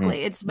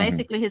 Exactly. It's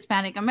basically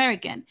Hispanic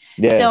American.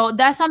 Yeah. So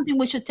that's something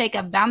we should take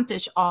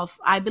advantage of.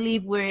 I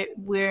believe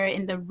we're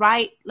in the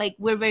right, like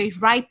we're very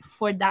ripe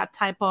for that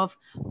type of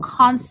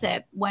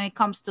concept when it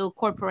comes to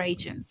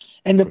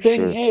corporations. And the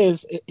thing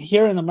is,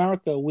 here in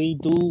America, we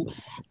do,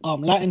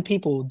 Latin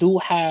people do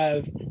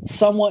have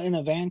somewhat an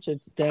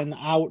advantage than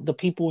the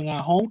people in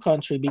our home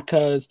country,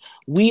 because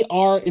we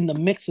are in the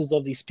mixes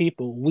of these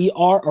people. We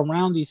are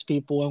around these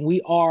people, and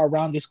we are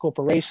around these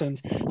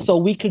corporations.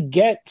 So we could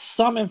get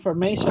some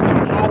information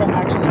on how to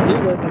actually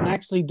do this and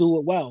actually do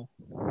it well.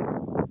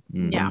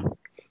 Yeah.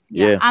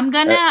 I'm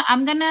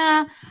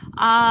gonna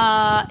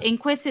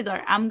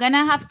Inquisitor, I'm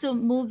gonna have to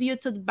move you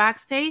to the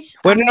backstage.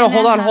 Wait, no,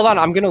 hold on.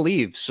 I'm gonna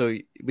leave, so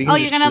we can.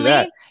 You're gonna leave?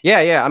 That.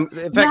 Yeah. Do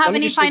you have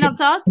any final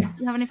thoughts?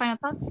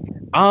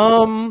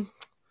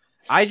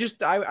 I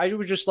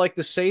would just like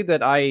to say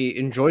that I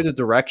enjoy the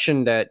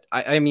direction that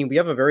I mean, we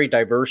have a very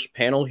diverse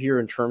panel here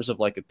in terms of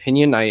like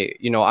opinion.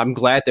 I'm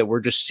glad that we're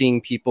just seeing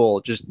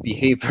people just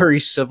behave very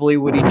civilly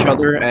with each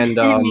other, and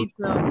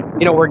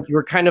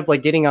we're kind of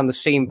like getting on the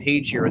same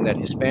page here, in that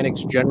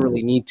Hispanics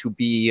generally need to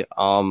be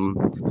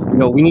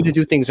we need to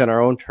do things on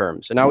our own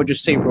terms. And I would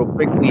just say real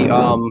quickly,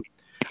 I'm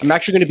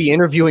actually going to be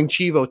interviewing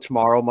Chivo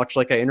tomorrow, much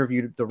like I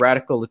interviewed the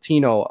Radical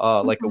Latino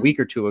like a week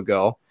or two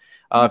ago.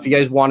 If you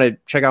guys want to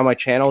check out my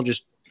channel,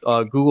 just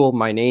Google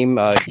my name,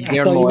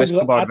 Guillermo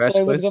Escobar Vasquez.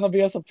 It was gonna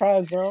be a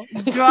surprise, bro.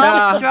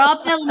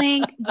 Drop the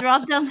link.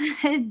 Drop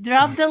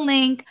the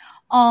link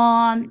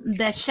on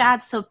the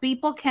chat so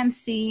people can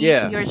see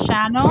your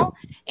channel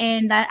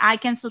and that I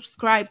can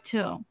subscribe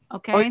to.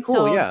 Okay,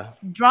 cool, so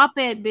drop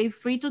it. Be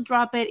free to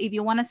drop it. If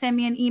you want to send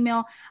me an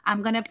email,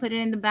 I'm gonna put it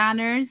in the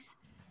banners.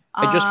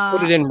 I just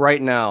put it in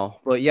right now.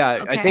 But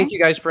I thank you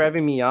guys for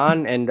having me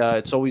on, and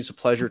it's always a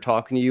pleasure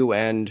talking to you,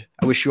 and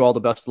I wish you all the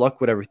best of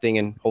luck with everything,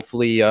 and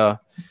hopefully you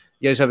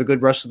guys have a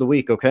good rest of the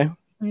week, okay?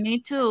 Me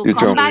too.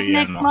 Come back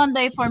next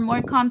Monday for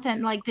more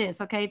content like this,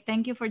 okay?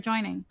 Thank you for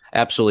joining.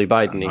 Absolutely.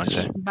 Bye,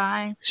 Denise.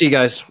 Bye. See you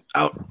guys.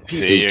 Out.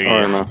 Peace. See you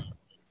again.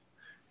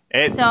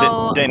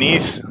 So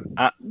Denise,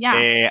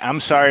 yeah, I'm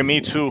sorry,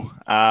 me too.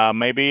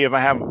 Maybe if I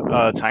have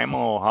time,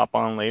 I'll hop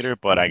on later.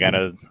 But I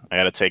gotta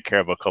take care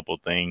of a couple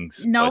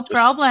things. no But just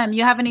problem.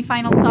 You have any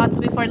final thoughts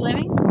before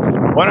leaving?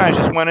 well, I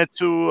just wanted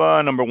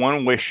to number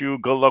one, wish you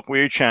good luck with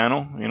your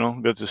channel. You know,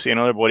 good to see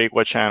another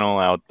Boricua channel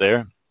out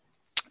there.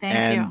 Thank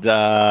you. And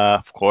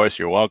of course,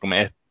 you're welcome.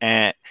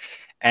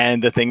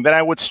 And the thing that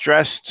I would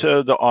stress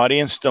to the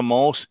audience the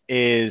most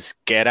is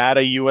get out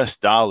of U.S.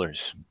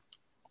 dollars.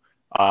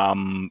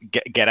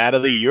 Get out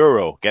of the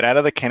euro, get out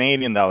of the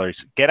Canadian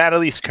dollars, get out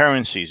of these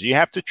currencies. You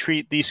have to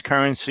treat these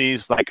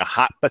currencies like a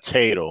hot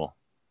potato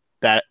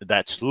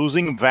that's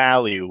losing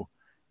value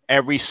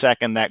every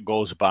second that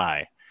goes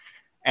by,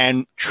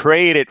 and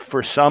trade it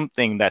for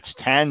something that's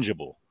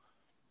tangible,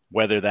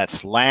 whether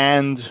that's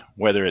land,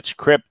 whether it's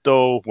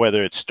crypto,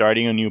 whether it's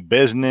starting a new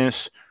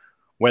business,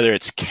 whether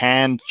it's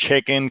canned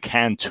chicken,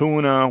 canned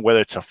tuna, whether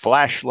it's a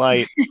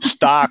flashlight,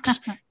 stocks.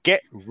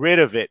 Get rid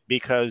of it,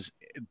 because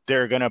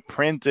they're gonna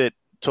print it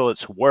till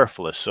it's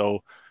worthless.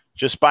 So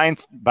just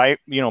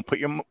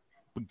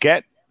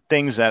get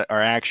things that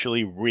are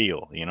actually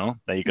real,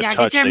 that you can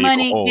touch.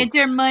 Get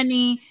your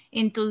money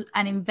into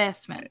an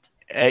investment.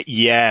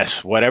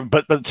 Yes, whatever,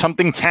 but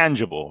something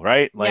tangible,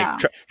 right?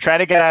 Like try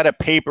to get out of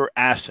paper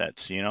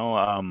assets, and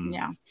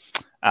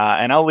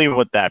I'll leave it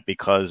with that,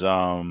 because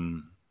all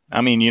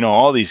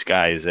these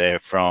guys,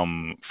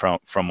 from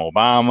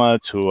Obama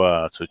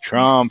to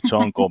Trump to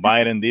Uncle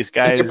Biden, these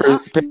guys,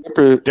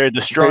 they're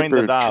destroying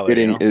the dollar.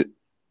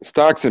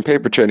 Stocks and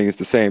paper trading is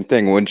the same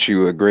thing, wouldn't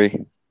you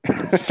agree?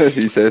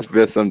 He says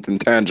there's something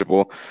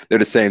tangible. They're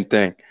the same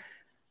thing.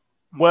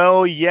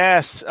 Well,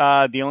 yes.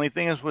 The only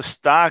thing is with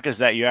stock is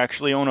that you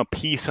actually own a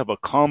piece of a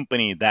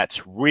company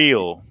that's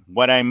real.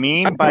 What I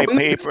mean by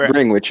paper.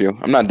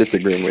 I'm not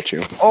disagreeing with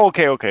you. Oh,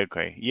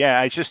 okay. Yeah,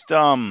 I just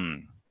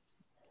to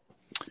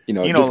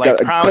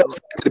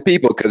the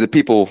people, because the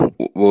people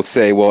will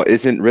say, well,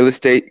 isn't real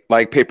estate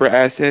like paper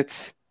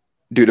assets?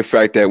 Due to the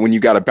fact that when you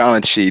got a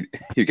balance sheet,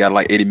 you got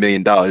like $80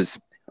 million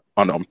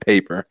on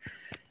paper.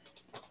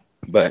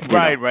 But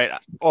right.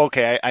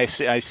 Okay, I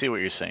see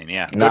what you're saying.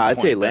 Yeah. No, I'd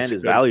say land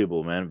is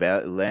valuable, man.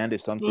 Land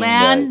is something.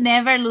 Land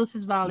never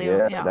loses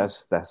value. Yeah,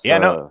 that's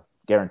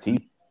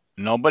guaranteed.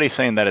 Nobody's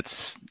saying that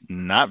it's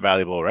not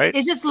valuable, right?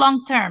 It's just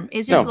long term.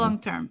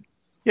 Long term.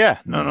 Yeah,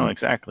 no,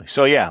 exactly.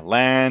 So yeah,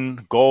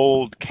 land,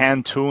 gold,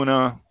 canned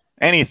tuna,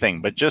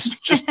 anything, but just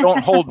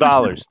don't hold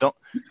dollars. Don't,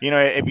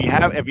 if you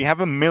have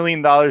 $1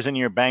 million in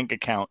your bank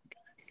account,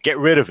 get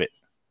rid of it.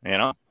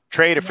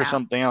 Trade it for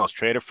something else.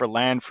 Trade it for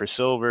land, for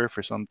silver,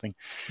 for something.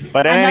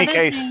 But in any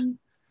case,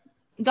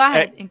 go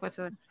ahead,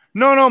 Inquisitor.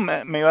 No,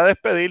 me va a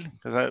despedir.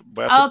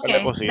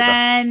 Okay,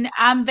 then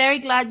I'm very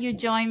glad you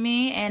joined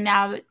me, and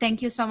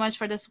thank you so much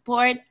for the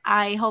support.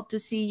 I hope to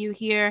see you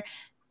here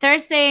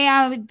Thursday.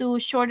 I would do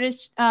shorter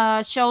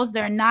shows.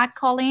 They're not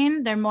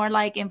call-in. They're more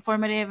like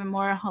informative and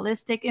more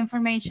holistic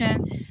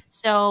information,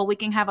 so we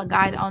can have a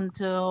guide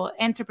onto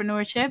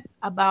entrepreneurship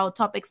about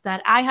topics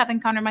that I have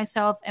encountered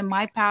myself in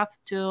my path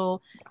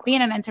to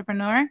being an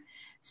entrepreneur.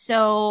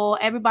 So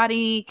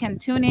everybody can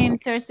tune in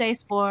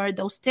Thursdays for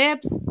those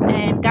tips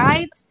and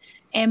guides,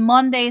 and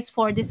Mondays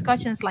for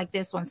discussions like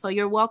this one. So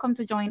you're welcome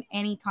to join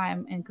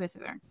anytime,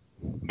 Inquisitor.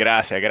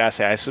 Gracias.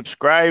 I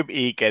subscribe,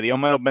 y que Dios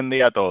me los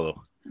bendiga a todos.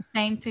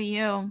 Same to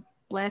you.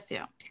 Bless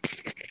you.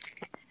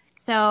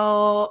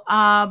 So,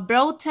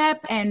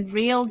 Brotep and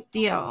Real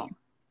Deal.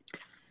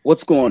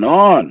 What's going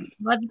on?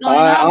 What's going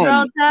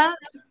on, Brotep?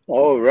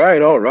 All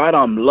right.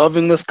 I'm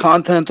loving this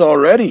content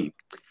already.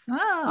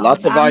 Oh,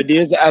 lots of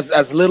ideas,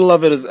 as little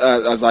of it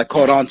as I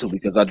caught on to,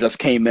 because I just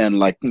came in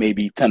like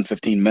maybe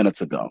 10-15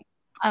 minutes ago.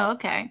 Oh,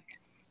 okay.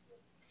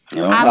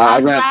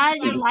 I'm glad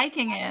you're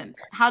liking it.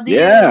 What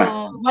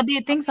do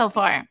you think so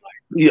far?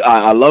 Yeah,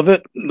 I love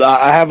it.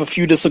 I have a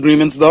few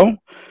disagreements though.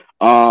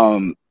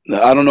 I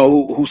don't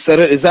know who said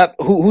it. Is that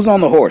who's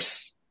on the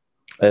horse?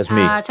 That's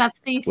me.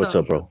 Chastizo. What's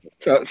up, bro?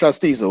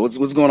 Chastizo,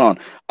 what's going on?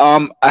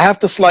 I have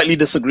to slightly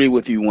disagree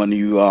with you when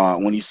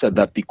you said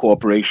that the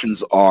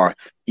corporations are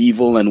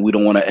evil and we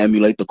don't want to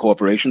emulate the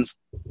corporations.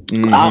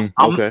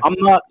 Okay. I'm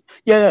not.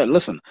 Yeah.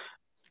 Listen,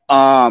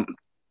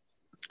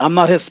 I'm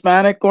not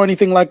Hispanic or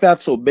anything like that,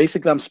 so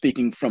basically I'm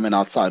speaking from an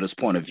outsider's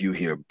point of view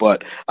here.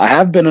 But I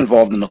have been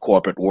involved in the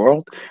corporate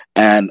world,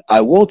 and I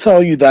will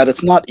tell you that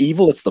it's not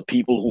evil; it's the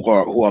people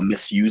who are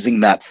misusing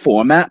that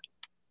format.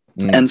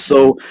 And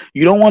so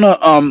you don't want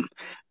to.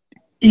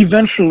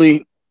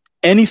 Eventually,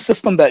 any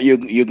system that you're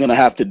going to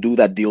have to do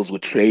that deals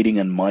with trading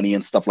and money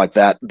and stuff like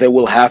that, there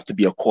will have to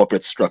be a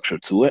corporate structure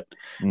to it,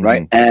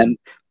 right? And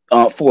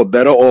for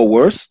better or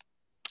worse,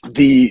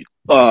 the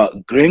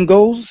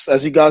gringos,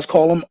 as you guys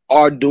call them,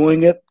 are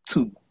doing it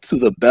to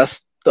the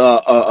best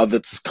of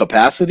its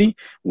capacity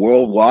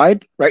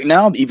worldwide right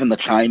now. Even the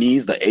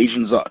Chinese, the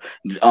Asians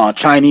are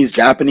Chinese,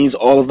 Japanese,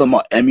 all of them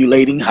are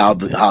emulating how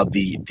the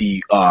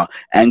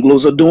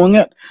Anglos are doing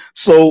it.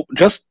 So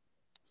just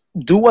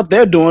do what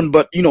they're doing,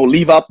 but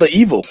leave out the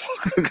evil.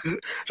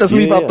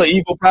 Leave out the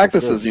evil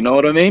practices. You know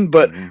what I mean?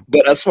 But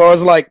as far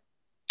as like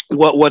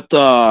what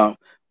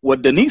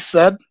what Denise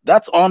said,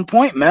 that's on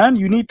point, man.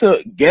 You need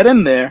to get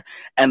in there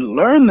and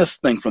learn this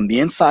thing from the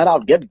inside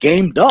out. Get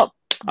gamed up.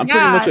 I'm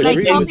pretty much Yeah, like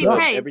agreeing with copy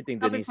paste, everything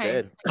copy Denise said.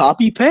 paste.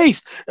 Copy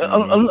paste.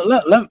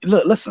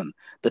 Listen,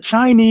 the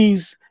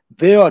Chinese,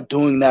 they are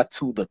doing that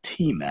to the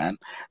T, man.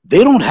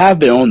 They don't have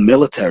their own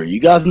military. You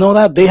guys know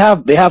that they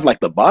have like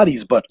the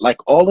bodies, but like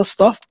all the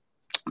stuff,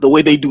 the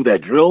way they do their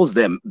drills,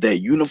 their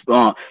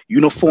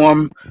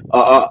uniform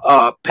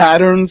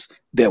patterns,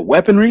 their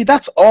weaponry,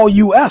 that's all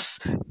U.S.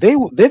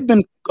 They've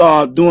been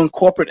doing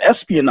corporate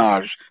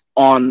espionage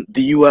on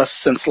the U.S.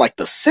 since like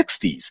the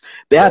 60s.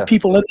 They had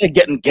people in there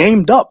getting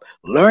gamed up,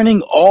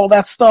 learning all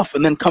that stuff,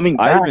 and then coming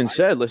back. I even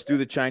said, let's do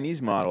the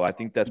Chinese model. I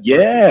think that's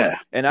yeah.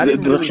 perfect. And I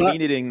didn't really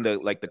mean it in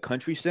the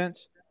country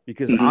sense,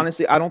 because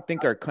honestly, I don't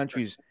think our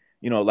countries,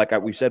 like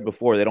we said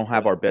before, they don't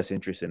have our best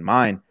interests in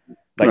mind.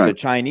 Like the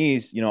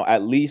Chinese,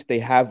 at least they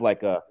have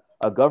like a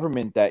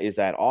government that is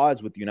at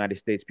odds with the United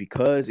States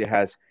because it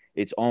has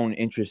its own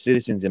interest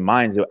citizens in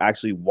mind that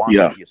actually want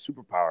to be a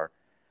superpower.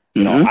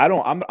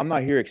 I'm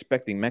not here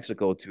expecting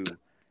Mexico to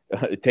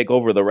take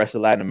over the rest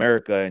of Latin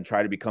America and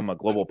try to become a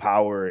global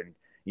power and,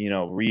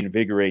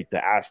 reinvigorate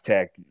the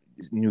Aztec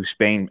New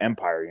Spain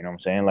empire. You know what I'm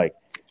saying? Like,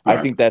 I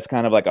think that's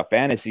kind of like a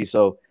fantasy.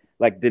 So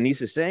like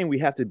Denise is saying, we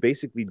have to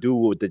basically do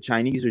what the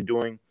Chinese are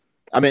doing.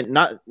 I mean,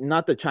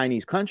 not the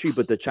Chinese country,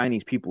 but the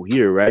Chinese people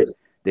here, right?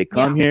 They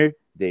come here,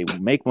 they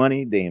make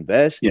money, they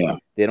invest,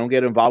 they don't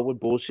get involved with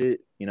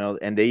bullshit,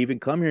 and they even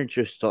come here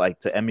just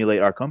to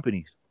emulate our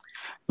companies.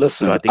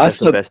 Listen, so I think that's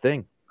the best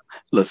thing.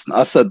 Listen,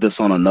 I said this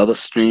on another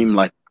stream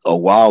like a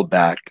while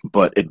back,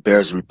 but it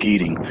bears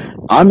repeating.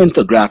 I'm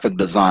into graphic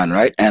design,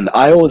 right? And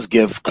I always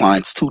give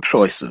clients two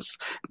choices.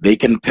 They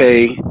can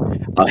pay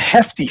a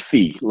hefty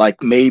fee,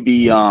 like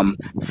maybe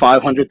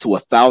 $500 to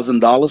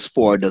 $1,000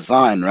 for a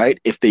design, right?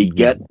 If they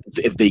get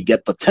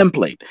the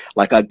template,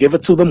 like I give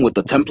it to them with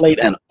the template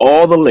and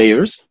all the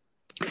layers,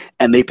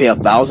 and they pay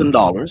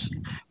 $1,000,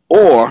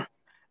 or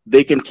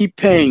they can keep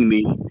paying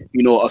me,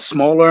 a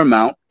smaller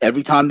amount.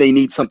 Every time they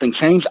need something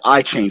changed,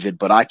 I change it,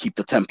 but I keep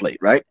the template,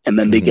 right? And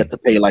then they get to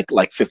pay like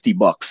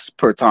 $50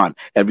 per time.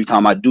 Every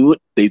time I do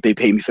it, they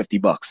pay me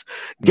 $50.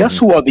 Guess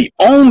who are the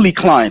only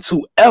clients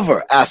who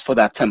ever asked for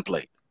that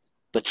template?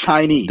 The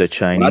Chinese. The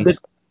Chinese.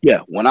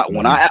 When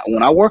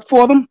I work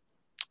for them,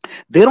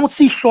 they don't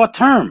see short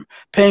term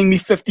paying me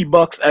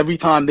 $50 every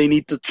time they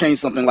need to change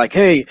something. Like,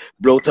 hey,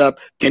 Brotep,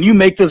 can you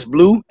make this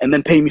blue and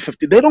then pay me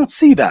 $50? They don't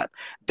see that.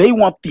 They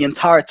want the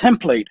entire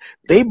template.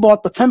 They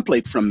bought the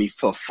template from me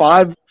for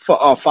 $500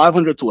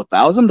 to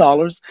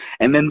 $1,000,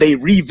 and then they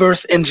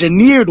reverse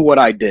engineered what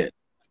I did.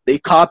 They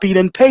copied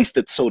and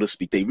pasted, so to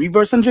speak. They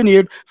reverse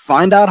engineered,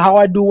 find out how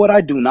I do what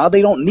I do. Now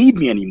they don't need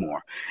me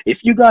anymore.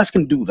 If you guys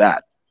can do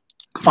that,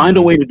 find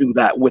a way to do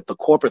that with the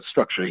corporate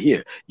structure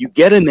here. You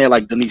get in there,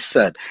 like Denise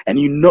said, and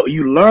you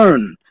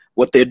learn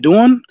what they're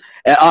doing.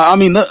 I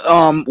mean,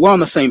 we're on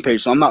the same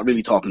page, so I'm not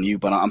really talking to you,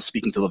 but I'm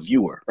speaking to the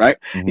viewer, right?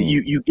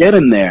 You get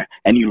in there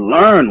and you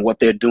learn what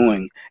they're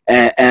doing,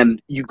 and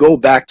you go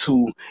back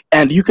to,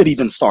 and you could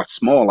even start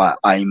small.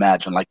 I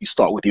imagine, like you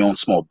start with your own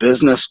small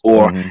business,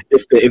 or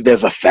if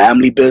there's a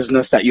family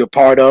business that you're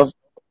part of,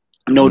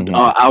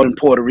 out in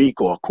Puerto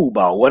Rico or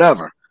Cuba or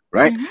whatever,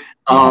 right?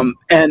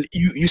 And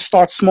you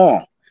start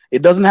small.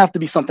 It doesn't have to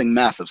be something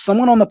massive.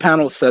 Someone on the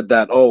panel said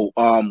that,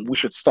 we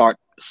should start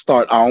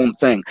our own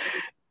thing.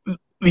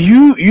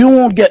 You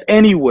won't get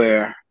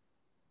anywhere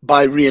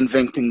by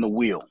reinventing the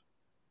wheel.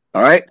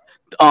 All right.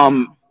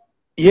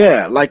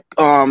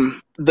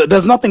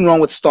 There's nothing wrong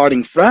with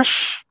starting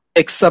fresh,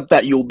 except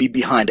that you'll be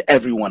behind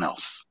everyone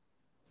else.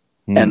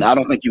 And I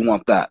don't think you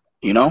want that,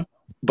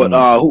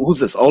 But who's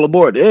this? All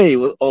Aboard. Hey,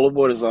 All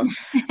Aboard is on.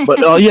 But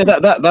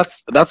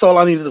that's all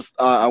I needed to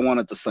I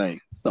wanted to say.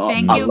 So,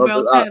 Thank you,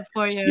 Brotep,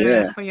 for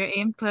your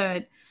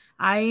input.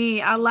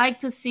 I like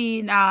to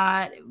see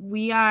that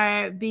we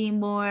are being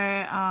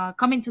more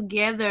coming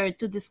together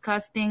to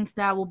discuss things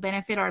that will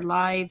benefit our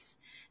lives,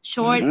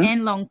 short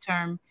and long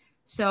term.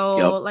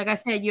 So, like I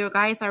said, you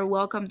guys are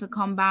welcome to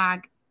come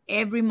back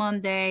every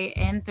Monday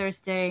and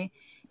Thursday,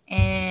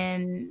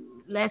 and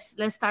let's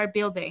start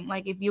building.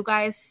 Like, if you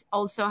guys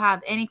also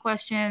have any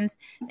questions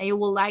that you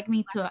would like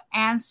me to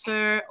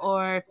answer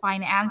or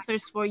find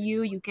answers for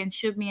you, you can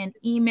shoot me an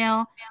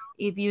email.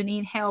 If you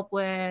need help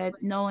with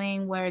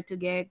knowing where to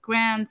get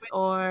grants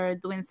or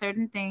doing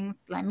certain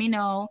things, let me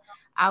know.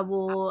 I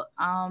will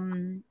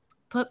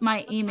put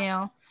my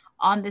email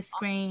on the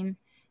screen,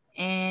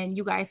 and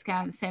you guys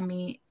can send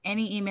me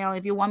any email.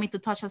 If you want me to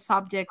touch a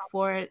subject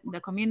for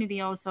the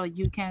community also,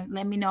 you can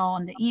let me know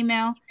on the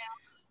email.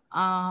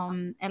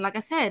 And like I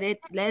said,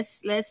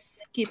 let's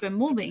keep it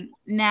moving.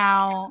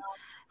 Now,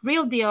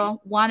 Real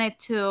Deal wanted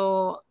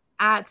to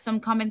add some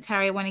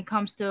commentary when it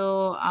comes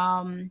to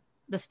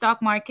the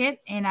stock market,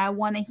 and I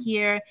want to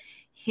hear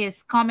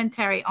his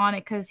commentary on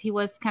it because he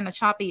was kind of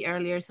choppy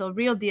earlier. So,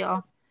 Real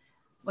Deal,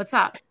 what's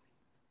up?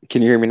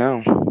 Can you hear me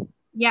now?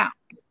 Yeah.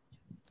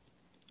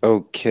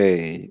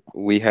 Okay,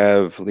 we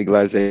have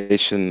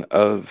legalization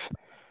of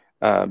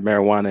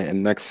marijuana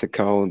in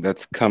Mexico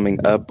that's coming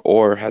up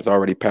or has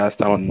already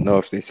passed. I don't know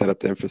if they set up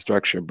the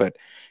infrastructure, but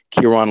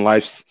Curon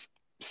Life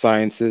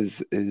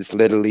Sciences is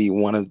literally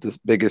one of the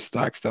biggest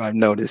stocks that I've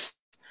noticed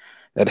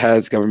that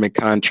has government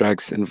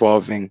contracts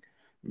involving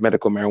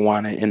medical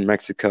marijuana in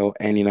Mexico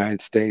and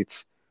United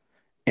States.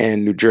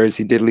 And New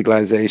Jersey did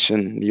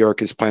legalization. New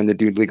York is planning to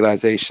do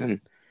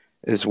legalization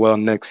as well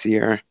next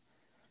year.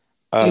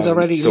 He's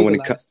already so when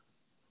legalized.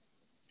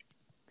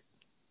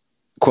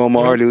 Cuomo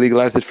already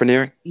legalized it for New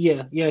York?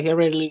 Yeah, he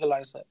already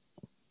legalized it.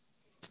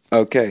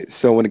 Okay,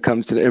 so when it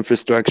comes to the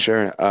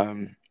infrastructure,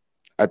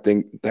 I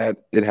think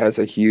that it has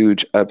a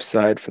huge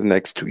upside for the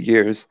next 2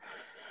 years.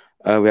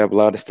 We have a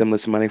lot of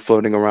stimulus money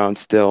floating around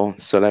still,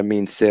 so that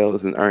means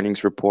sales and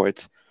earnings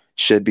reports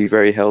should be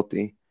very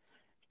healthy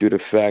due to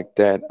the fact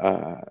that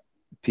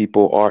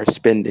people are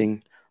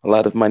spending a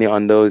lot of money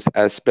on those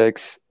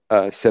aspects.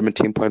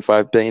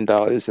 $17.5 billion in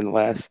the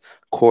last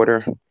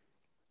quarter.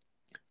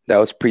 That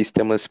was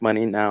pre-stimulus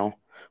money. Now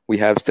we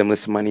have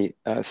stimulus money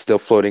still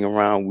floating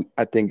around.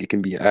 I think it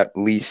can be at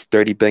least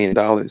 $30 billion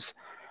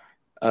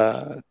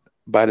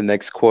by the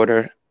next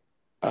quarter.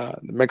 The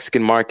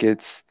Mexican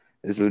markets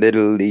is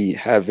literally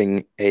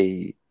having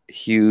a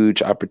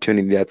huge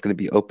opportunity that's going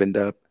to be opened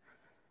up.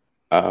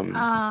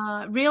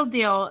 Real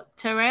deal.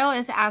 Terrell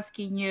is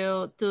asking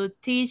you to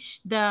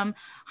teach us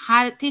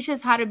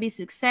how to be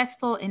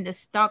successful in the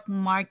stock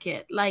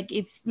market. Like,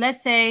 if,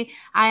 let's say,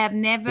 I have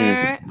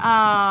never,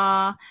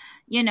 I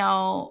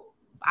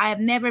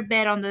have never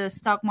bet on the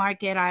stock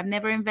market. I've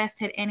never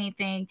invested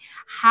anything.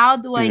 How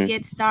do I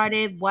get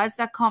started? What's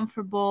a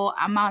comfortable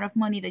amount of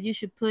money that you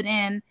should put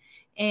in?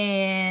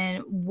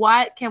 And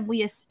what can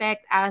we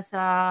expect as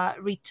a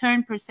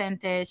return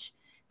percentage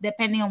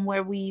depending on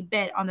where we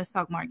bet on the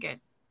stock market?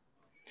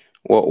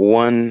 Well,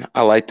 one,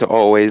 I like to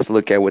always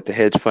look at what the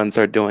hedge funds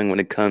are doing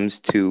when it comes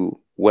to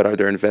what are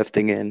they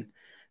investing in.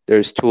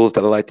 There's tools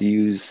that I like to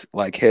use,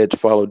 like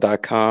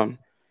hedgefollow.com.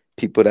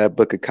 People that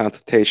book a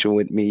consultation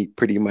with me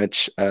pretty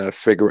much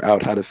figure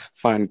out how to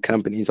find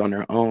companies on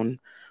their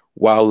own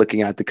while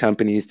looking at the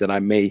companies that I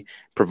may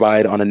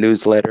provide on a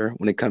newsletter.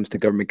 When it comes to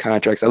government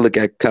contracts, I look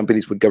at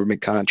companies with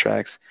government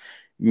contracts,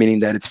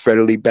 meaning that it's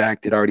federally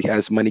backed. It already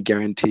has money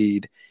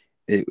guaranteed.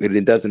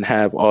 It doesn't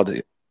have all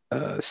the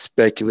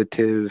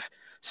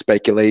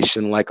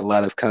speculation like a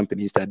lot of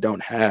companies that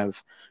don't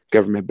have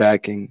government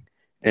backing.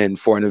 And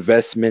for an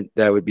investment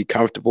that would be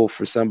comfortable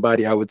for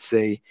somebody, I would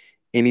say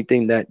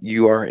anything that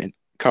you are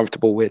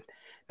comfortable with,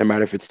 no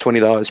matter if it's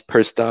 $20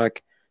 per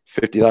stock,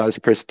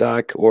 $50 per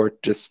stock, or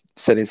just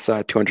setting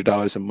aside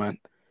 $200 a month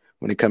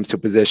when it comes to a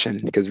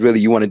position, because really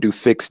you want to do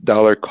fixed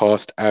dollar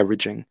cost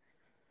averaging.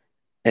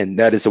 And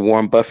that is a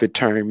Warren Buffett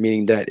term,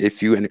 meaning that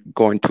if you are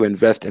going to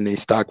invest in a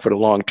stock for the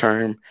long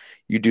term,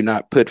 you do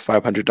not put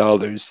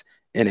 $500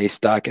 in a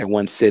stock at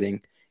one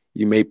sitting.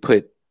 You may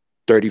put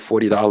 $30,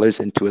 $40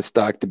 into a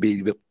stock to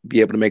be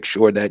able to make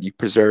sure that you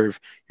preserve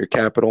your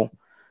capital.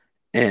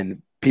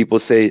 And people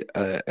say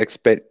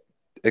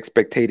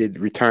expected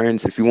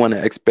returns. If you want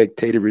to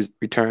expected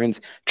returns,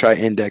 try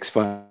index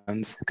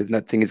funds, because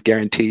nothing is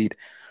guaranteed.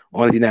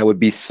 Only thing that would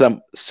be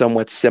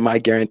somewhat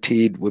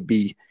semi-guaranteed would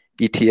be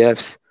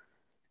ETFs.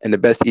 And the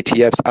best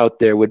ETFs out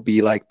there would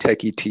be like tech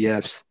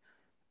ETFs,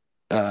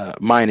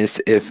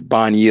 minus if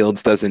bond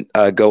yields doesn't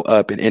go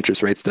up and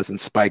interest rates doesn't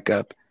spike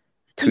up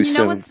too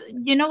soon.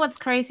 You know what's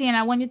crazy, and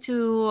I want you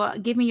to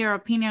give me your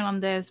opinion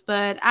on this,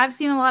 but I've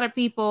seen a lot of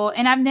people,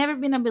 and I've never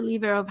been a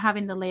believer of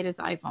having the latest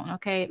iPhone,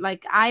 okay?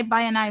 Like, I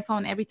buy an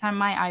iPhone every time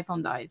my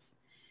iPhone dies.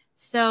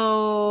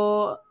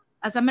 So,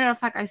 as a matter of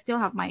fact, I still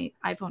have my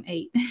iPhone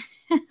 8.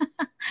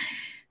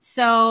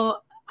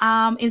 So,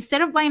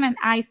 instead of buying an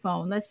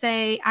iPhone, let's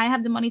say I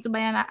have the money to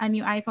buy a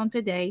new iPhone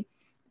today,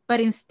 but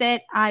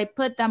instead I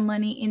put that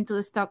money into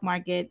the stock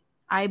market.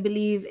 I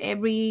believe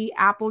every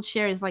Apple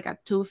share is like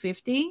at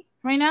 $250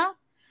 right now.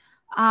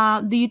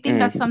 Do you think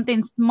that's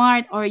something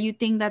smart, or you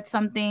think that's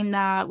something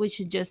that we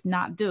should just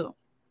not do?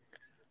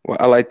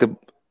 Well,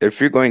 if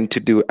you're going to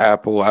do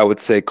Apple, I would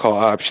say call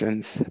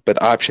options,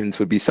 but options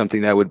would be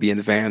something that would be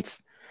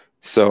advanced.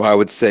 So I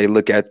would say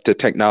look at the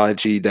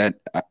technology that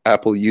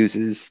Apple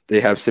uses. They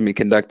have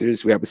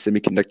semiconductors. We have a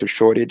semiconductor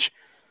shortage.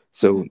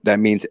 So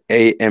that means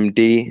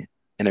AMD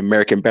and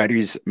American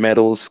Batteries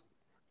Metals.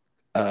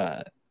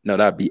 No,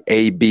 that'd be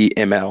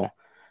ABML.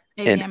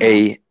 And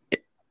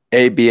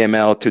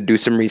ABML to do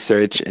some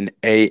research, and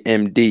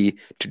AMD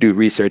to do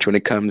research when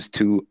it comes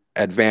to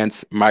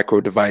advanced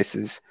micro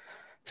devices.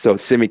 So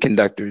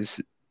semiconductors,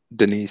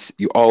 Denise,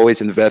 you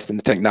always invest in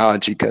the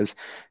technology, because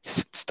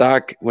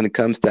stock, when it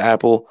comes to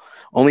Apple,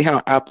 only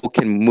how Apple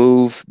can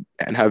move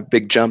and have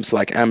big jumps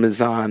like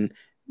Amazon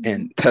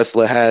and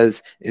Tesla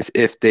has is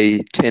if they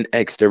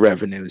 10x their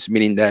revenues,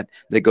 meaning that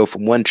they go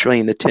from $1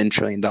 trillion to $10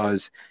 trillion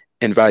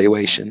in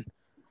valuation.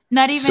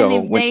 Not even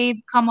if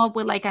they come up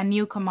with like a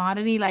new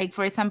commodity, like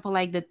for example,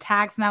 like the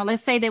tax. Now,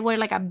 let's say they were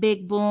like a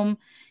big boom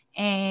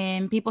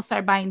and people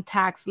start buying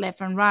tax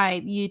left and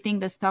right. You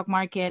think the stock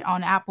market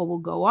on Apple will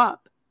go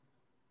up?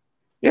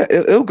 Yeah,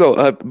 it'll go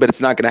up, but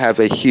it's not going to have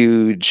a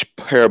huge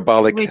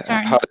parabolic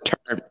return.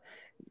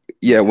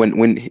 Yeah,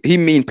 when he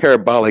mean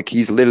parabolic,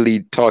 he's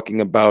literally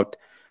talking about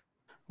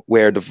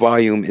where the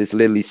volume is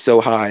literally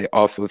so high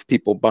off of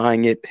people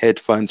buying it. Hedge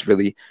funds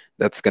really,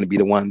 that's going to be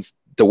the ones,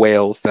 the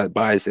whales that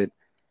buys it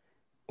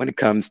when it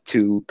comes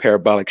to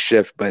parabolic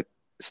shift. But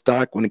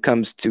stock, when it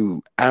comes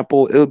to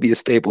Apple, it'll be a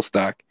stable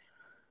stock.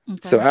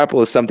 So Okay.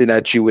 Apple is something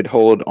that you would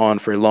hold on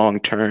for long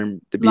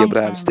term to be Long able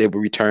to have term. stable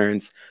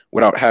returns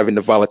without having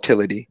the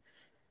volatility.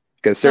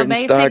 Because So certain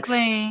stocks,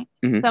 basically,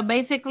 mhm. so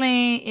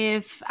basically,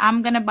 if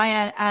I'm gonna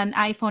buy an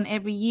iPhone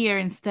every year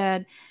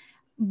instead,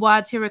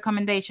 what's your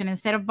recommendation?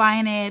 Instead of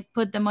buying it,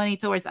 put the money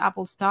towards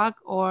Apple stock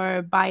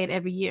or buy it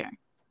every year?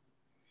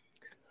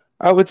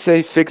 I would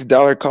say fixed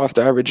dollar cost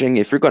averaging.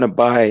 If you're going to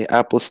buy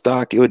Apple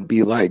stock, it would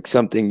be like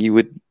something you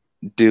would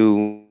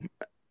do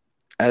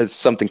as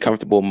something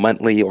comfortable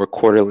monthly or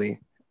quarterly.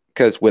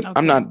 Because when I'm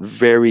Okay. not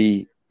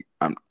very,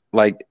 I'm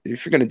like,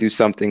 if you're going to do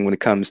something when it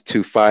comes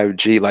to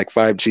 5G, like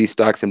 5G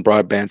stocks and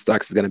broadband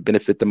stocks is going to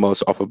benefit the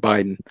most off of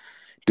Biden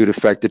due to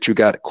the fact that you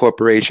got a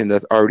corporation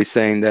that's already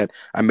saying that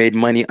I made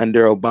money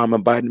under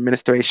Obama Biden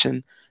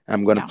administration.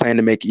 I'm going to Yeah. plan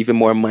to make even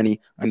more money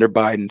under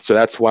Biden. So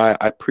that's why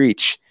I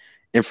preach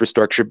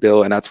infrastructure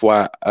bill, and that's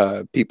why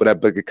people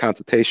that book a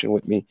consultation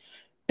with me,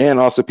 and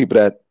also people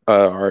that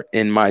are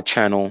in my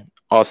channel,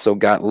 also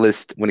got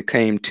list when it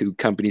came to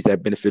companies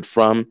that benefit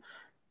from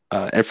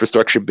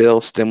infrastructure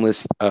bill,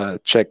 stimulus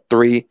check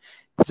 3,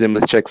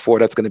 stimulus check 4.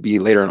 That's going to be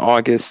later in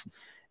August,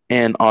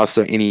 and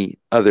also any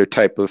other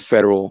type of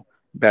federal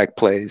back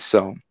plays.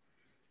 So.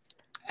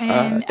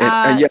 And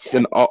Yes,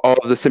 and all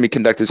of the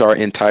semiconductors are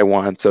in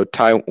Taiwan. So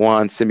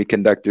Taiwan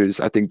Semiconductors,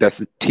 I think that's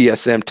the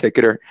TSM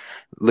ticker.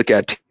 Look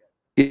at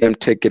TSM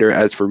ticker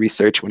as for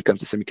research when it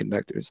comes to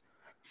semiconductors.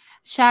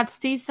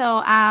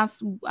 Shatstiso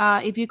asked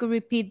if you could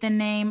repeat the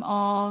name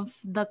of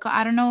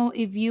I don't know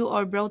if you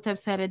or Brotep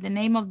said it, the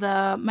name of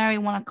the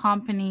marijuana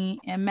company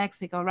in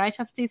Mexico, right,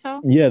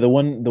 Shatstiso? Yeah, the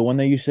one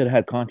that you said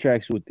had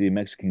contracts with the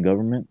Mexican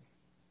government.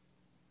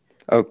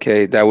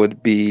 Okay, that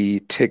would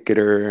be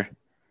ticketer.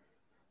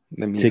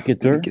 Let me get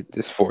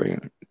this for you.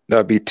 That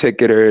would be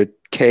ticketer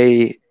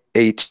KHRNF.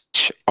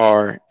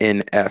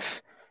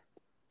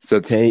 So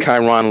it's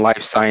Chiron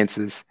Life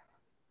Sciences.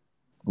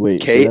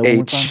 Wait, say that one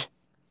more time.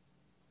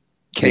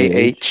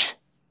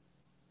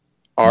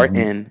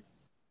 KHRNF.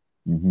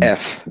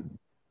 F.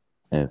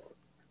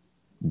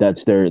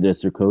 That's their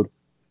code.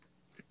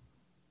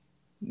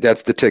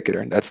 That's the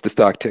ticketer. That's the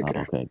stock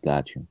ticketer. Okay,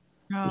 got you.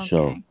 Okay.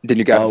 So then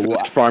you got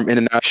Village Farm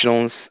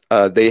Internationals.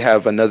 They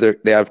have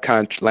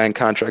land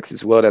contracts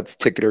as well. That's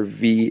ticketer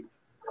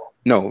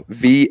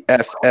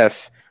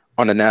VFF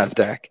on the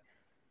NASDAQ.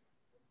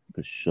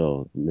 For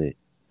sure, lit.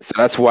 So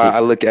that's why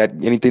I look at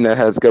anything that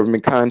has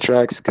government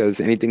contracts,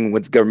 because anything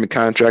with government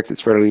contracts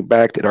is federally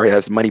backed. It already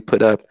has money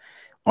put up.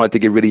 I don't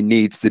think it really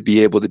needs to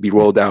be able to be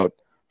rolled out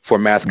for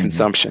mass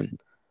consumption.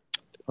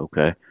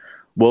 Okay.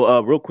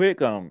 Well, real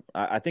quick,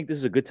 I think this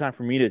is a good time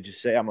for me to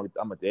just say I'm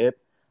a dip.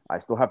 I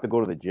still have to go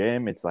to the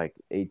gym. It's like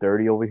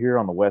 8:30 over here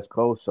on the West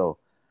Coast, so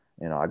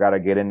I gotta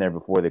get in there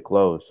before they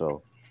close.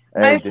 So,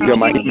 hey,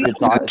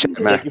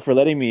 thank you for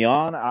letting me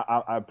on.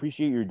 I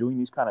appreciate you doing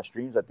these kind of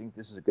streams. I think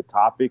this is a good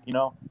topic.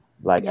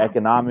 Like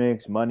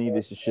economics, money.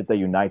 This is shit that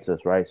unites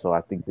us, right? So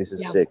I think this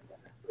is sick.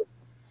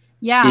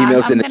 Yeah,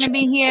 I'm going to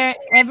be here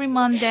every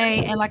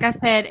Monday. And like I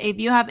said, if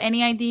you have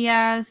any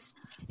ideas,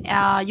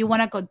 you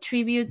want to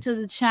contribute to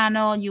the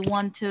channel, you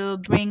want to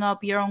bring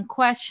up your own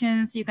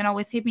questions, you can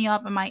always hit me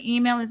up. And my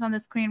email is on the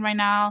screen right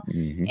now.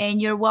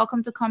 And you're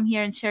welcome to come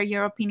here and share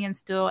your opinions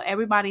too.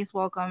 Everybody's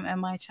welcome in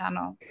my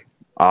channel.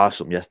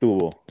 Awesome. Ya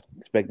estuvo.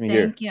 Expect me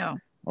here. Thank you.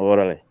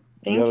 Órale.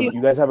 Thank you.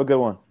 You guys have a good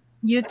one.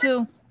 You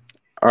too.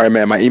 All right,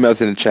 man. My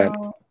email's in the chat.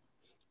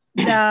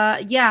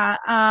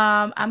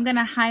 I'm going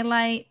to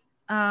highlight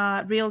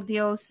Real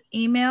Deal's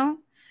email.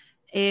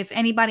 If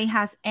anybody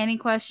has any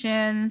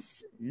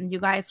questions, you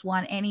guys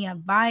want any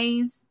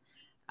advice,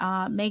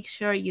 make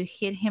sure you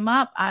hit him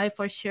up. I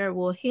for sure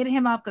will hit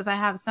him up because I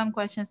have some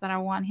questions that I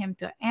want him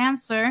to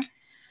answer.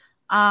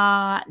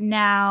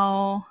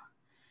 Now,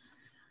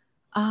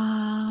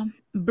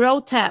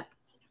 Brotep,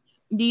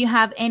 do you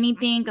have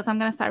anything? Because I'm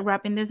going to start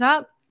wrapping this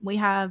up. We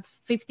have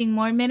 15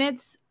 more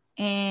minutes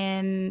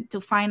and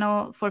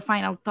final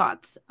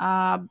thoughts.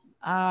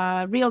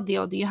 Real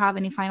Deal, do you have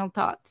any final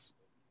thoughts?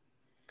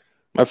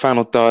 My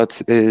final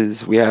thoughts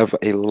is we have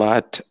a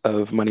lot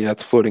of money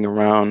that's floating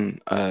around.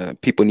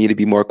 People need to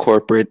be more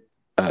corporate,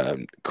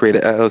 create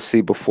an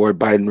LLC before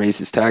Biden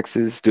raises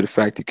taxes, due to the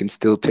fact you can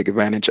still take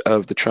advantage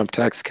of the Trump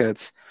tax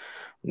cuts.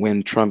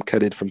 When Trump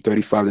cut it from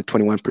 35 to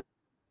 21%,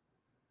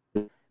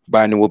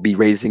 Biden will be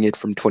raising it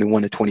from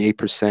 21 to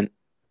 28%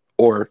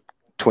 or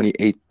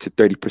 28 to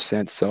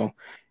 30%. So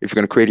if you're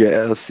going to create your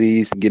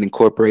LLCs and get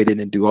incorporated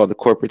and do all the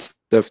corporate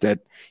stuff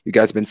that you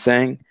guys have been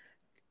saying,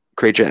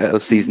 create your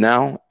LLCs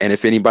now. And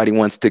if anybody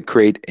wants to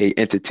create a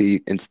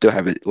entity and still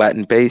have it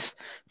Latin based,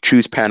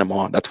 choose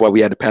Panama. That's why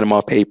we had the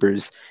Panama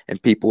Papers and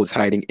people was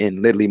hiding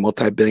in literally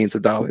multi-billions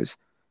of dollars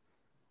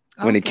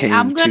when it came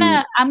I'm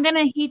gonna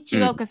hit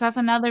you up because that's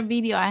another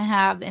video I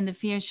have in the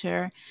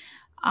future.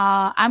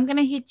 I'm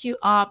gonna hit you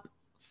up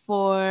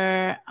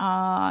for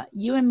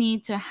you and me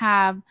to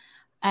have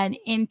an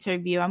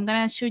interview. I'm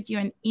gonna shoot you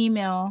an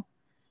email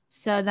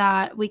so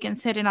that we can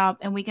set it up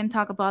and we can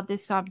talk about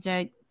this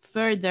subject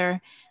further,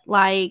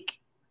 like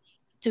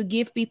to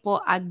give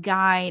people a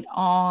guide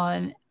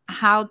on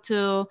how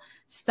to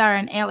start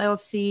an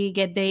LLC,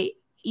 get the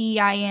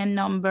EIN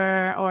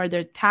number or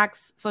their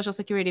tax, social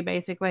security,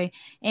 basically,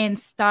 and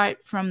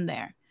start from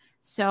there.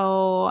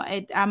 So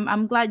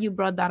I'm glad you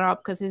brought that up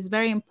because it's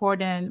very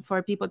important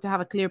for people to have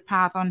a clear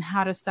path on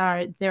how to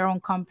start their own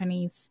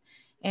companies,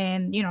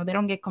 and they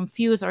don't get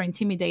confused or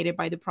intimidated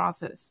by the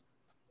process.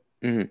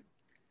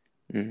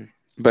 Mm-hmm. Mm-hmm.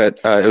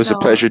 But it was a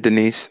pleasure,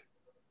 Denise.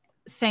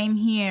 Same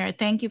here.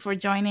 Thank you for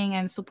joining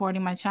and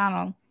supporting my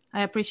channel.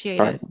 I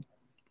appreciate All it.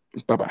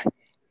 right. Bye-bye.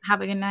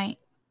 Have a good night.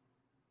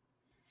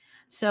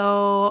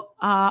 So,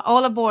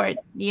 all aboard.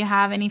 Do you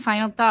have any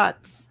final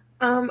thoughts?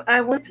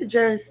 I want to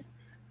just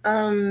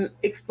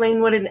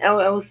explain what an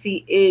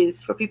LLC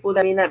is for people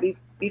that may not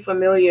be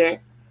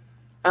familiar.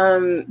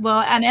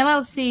 Well, an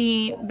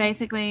LLC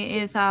basically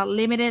is a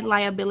limited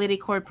liability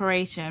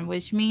corporation,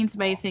 which means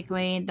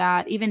basically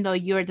that even though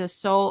you're the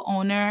sole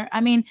owner,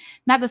 I mean,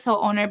 not the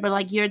sole owner, but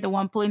like you're the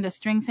one pulling the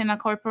strings in a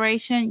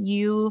corporation,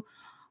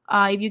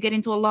 if you get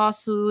into a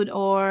lawsuit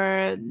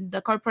or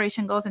the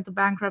corporation goes into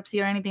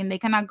bankruptcy or anything, they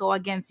cannot go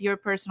against your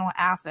personal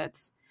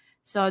assets.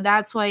 So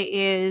that's why it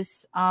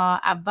is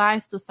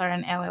advised to start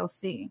an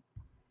LLC.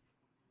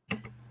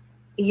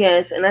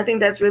 Yes, and I think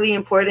that's really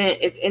important.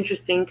 It's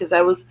interesting because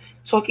I was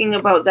talking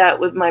about that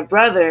with my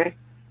brother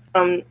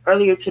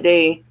earlier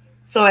today.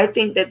 So I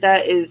think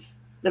that is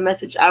the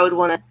message I would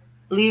want to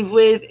leave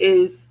with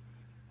is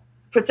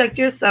protect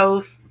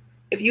yourself.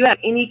 If you have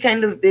any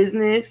kind of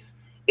business,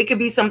 it could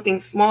be something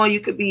small. You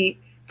could be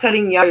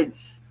cutting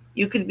yards.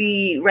 You could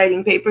be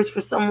writing papers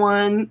for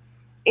someone.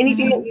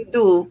 Anything that you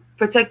do,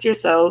 protect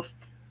yourself,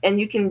 and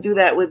you can do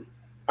that with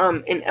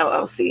an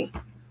LLC.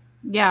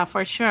 Yeah,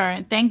 for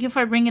sure. Thank you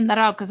for bringing that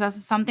up because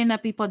that's something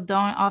that people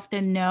don't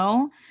often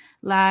know.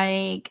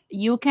 Like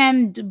you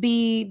can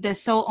be the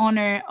sole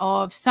owner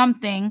of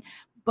something,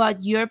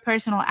 but your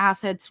personal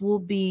assets will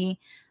be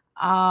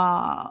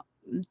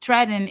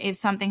threatened if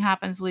something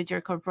happens with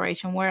your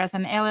corporation. Whereas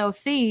an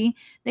LLC,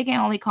 they can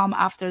only come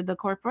after the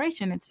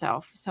corporation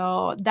itself.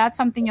 So that's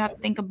something you have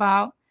to think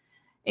about.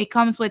 It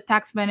comes with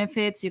tax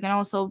benefits. You can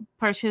also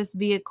purchase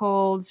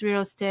vehicles,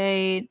 real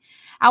estate.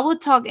 I will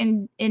talk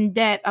in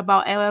depth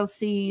about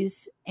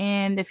LLCs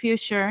in the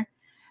future,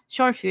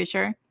 short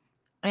future.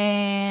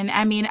 And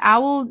I mean, I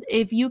will,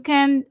 if you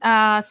can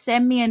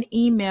send me an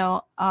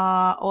email,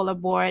 all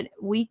aboard,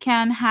 we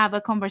can have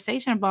a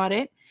conversation about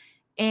it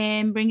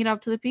and bring it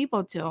up to the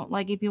people too.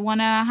 Like if you want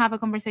to have a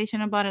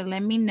conversation about it,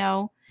 let me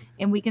know.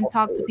 And we can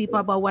talk to people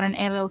about what an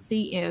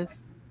LLC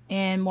is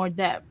in more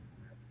depth.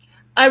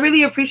 I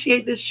really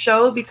appreciate this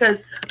show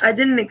because I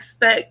didn't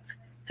expect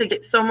to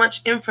get so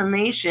much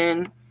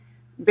information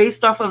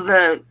based off of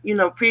the,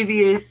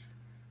 previous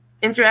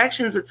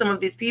interactions with some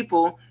of these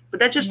people. But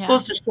that just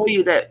goes to show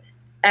you that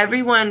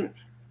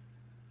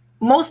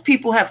most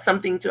people have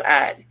something to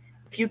add.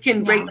 If you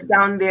can break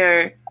down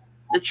the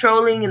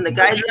trolling and the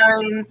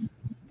guidelines,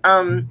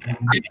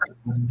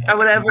 or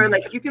whatever,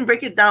 like if you can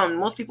break it down,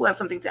 most people have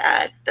something to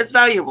add. That's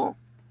valuable.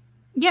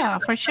 Yeah,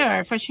 for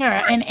sure.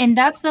 And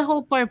that's the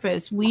whole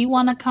purpose. We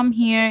want to come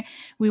here.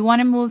 We want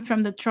to move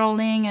from the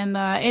trolling and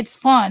it's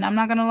fun. I'm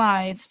not going to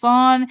lie. It's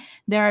fun.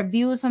 There are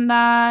views on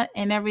that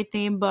and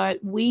everything, but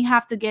we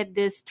have to get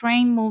this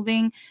train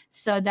moving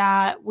so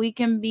that we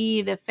can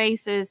be the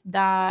faces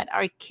that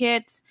our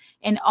kids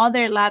and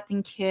other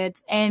Latin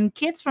kids and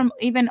kids from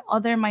even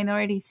other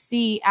minorities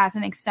see as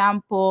an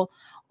example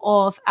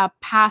of a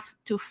path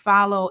to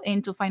follow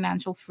into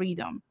financial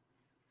freedom.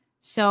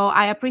 So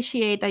I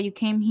appreciate that you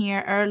came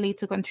here early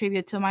to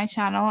contribute to my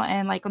channel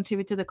and like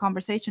contribute to the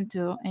conversation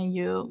too. And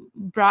you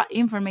brought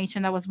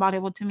information that was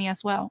valuable to me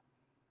as well.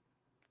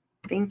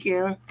 Thank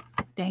you.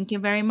 Thank you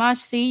very much.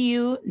 See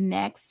you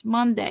next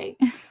Monday.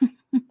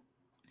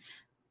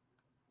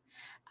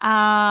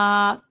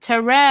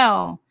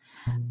 Terrell,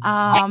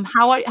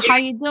 how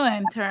you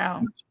doing,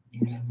 Terrell?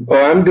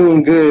 Oh, I'm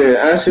doing good.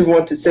 I just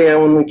want to say I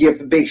want to give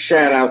a big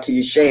shout out to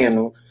your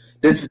channel.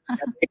 This is a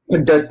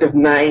productive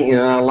night, and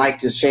I like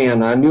this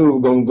channel. I knew it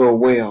was going to go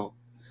well.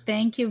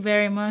 Thank you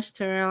very much,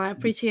 Terrell. I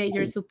appreciate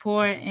your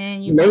support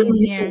and you maybe being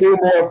you here. can do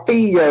more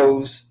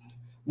videos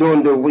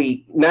during the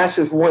week, not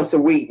just once a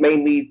week,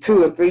 maybe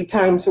 2 or 3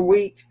 times a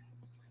week,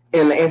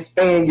 and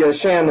expand your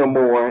channel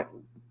more.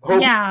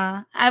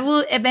 Yeah, I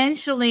will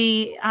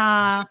eventually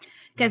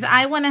because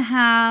I want to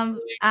have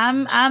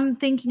I'm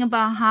thinking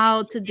about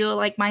how to do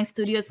like my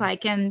studio so I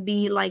can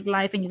be like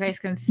live and you guys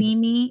can see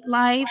me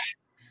live.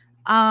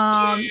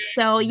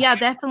 So yeah,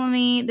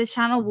 definitely the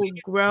channel will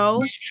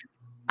grow.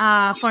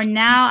 For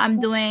now I'm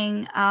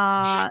doing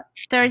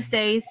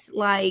Thursdays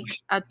like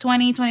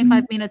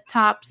 20-25 minute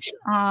tops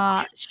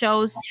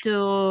shows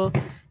to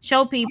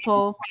show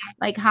people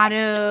like how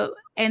to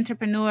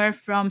entrepreneur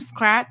from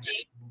scratch.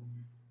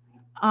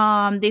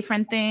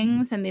 different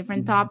things and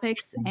different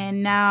topics.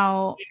 And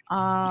now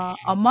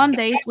on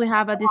Mondays, we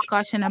have a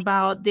discussion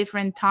about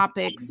different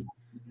topics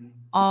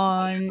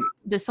on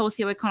the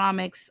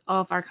socioeconomics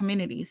of our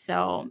community.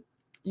 So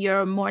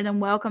you're more than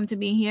welcome to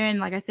be here. And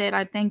like I said,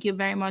 I thank you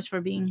very much for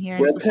being here.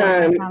 And What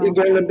time is it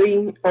going to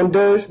be on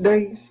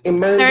Thursdays and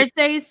Mondays?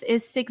 Thursdays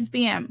is 6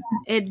 p.m.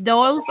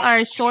 Those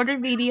are shorter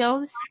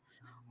videos.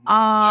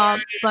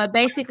 But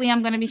basically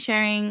I'm going to be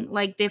sharing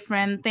like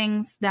different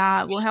things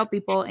that will help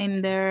people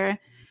in their,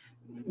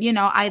 you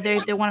know, either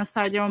if they want to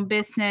start their own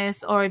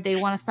business, or if they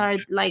want to start,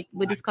 like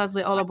we discussed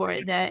with Olabor,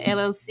 the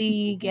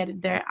LLC,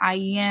 get their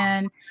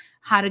IEN,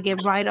 how to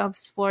get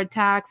write-offs for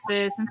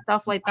taxes and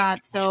stuff like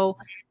that. So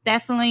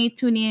definitely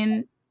tune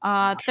in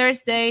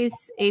Thursdays.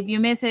 If you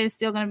miss it, it's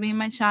still going to be in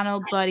my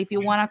channel. But if you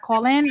want to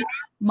call in,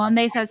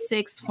 Mondays at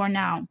 6 for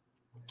now.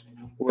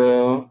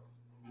 Well,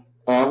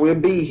 I will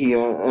be here.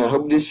 I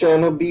hope this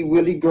channel be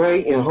really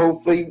great, and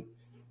hopefully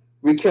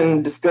we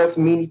can discuss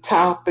many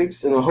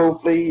topics, and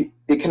hopefully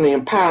it can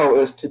empower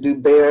us to do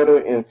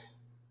better and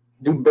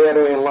do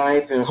better in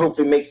life, and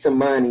hopefully make some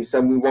money so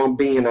we won't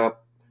be in a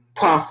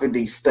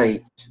poverty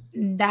state.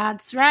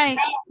 That's right.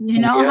 You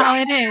know how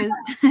it is.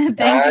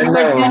 Thank you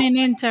for tuning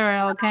in,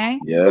 Terrell, okay?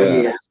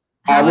 Yeah.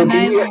 I will be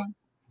here.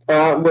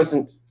 I was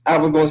going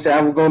to say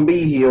I was going to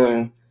be here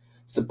and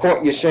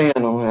support your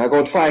channel. I'm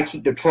going to try to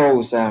keep the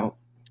trolls out.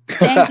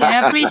 Thank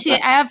you.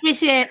 I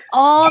appreciate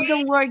all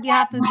the work you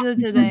have to do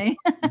today.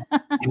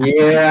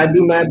 Yeah, I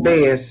do my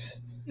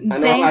best. I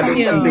know how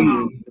they can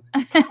be.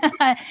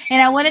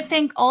 And I want to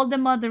thank all the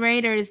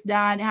moderators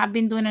that have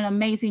been doing an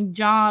amazing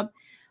job,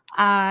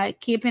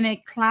 keeping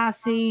it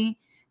classy,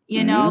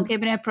 you know,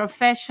 keeping it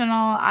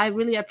professional. I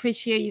really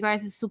appreciate you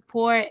guys'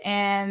 support,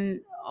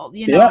 and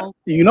you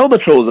know the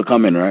trolls are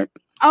coming, right?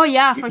 Oh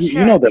yeah, for sure.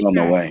 You know they're on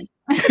the way.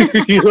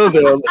 You know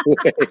they're on the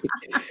way.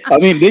 I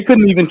mean, they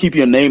couldn't even keep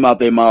your name out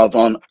their mouth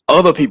on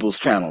other people's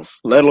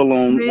channels, let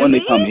alone when they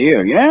come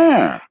here.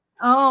 Yeah.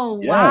 Oh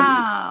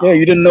wow. Yeah,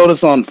 you didn't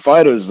notice on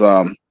Fighter's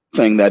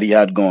thing that he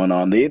had going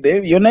on.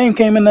 Your name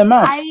came in their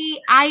mouth.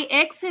 I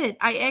exit.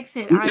 I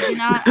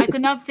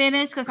could not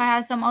finish because I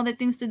had some other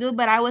things to do,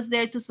 but I was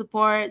there to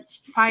support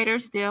Fighter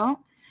still.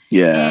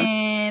 Yeah.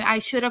 And I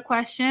shoot a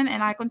question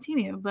and I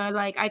continue, but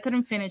like I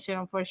couldn't finish it,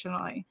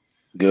 unfortunately.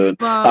 Good.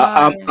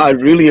 I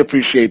really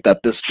appreciate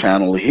that this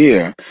channel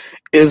here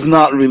is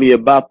not really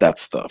about that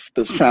stuff.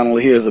 This channel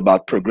here is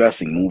about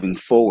progressing, moving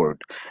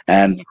forward.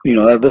 And, you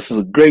know, this is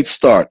a great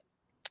start.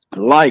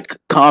 Like,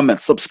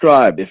 comment,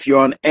 subscribe. If you're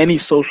on any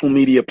social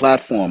media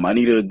platform, I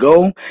need you to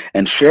go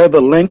and share the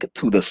link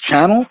to this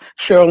channel,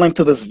 share a link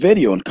to this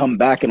video, and come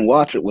back and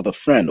watch it with a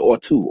friend or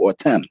 2 or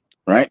 10,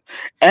 right?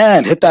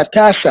 And hit that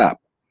Cash App.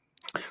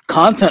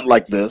 Content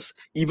like this,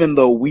 even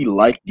though we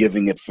like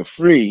giving it for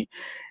free,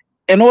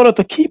 in order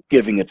to keep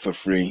giving it for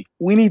free,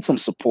 we need some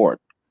support.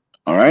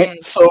 All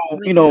right. So,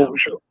 you know,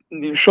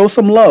 show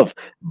some love.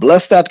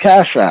 Bless that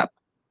Cash App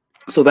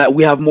so that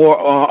we have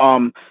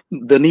more,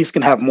 Denise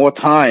can have more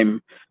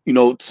time, you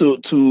know,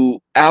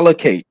 to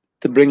allocate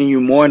to bringing you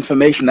more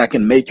information that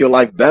can make your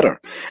life better.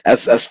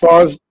 As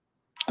far as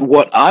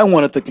what I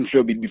wanted to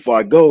contribute before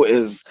I go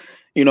is,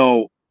 you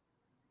know,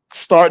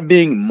 start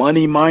being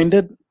money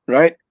minded,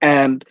 right?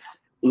 And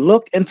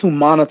look into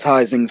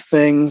monetizing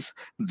things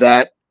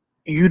that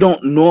you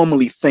don't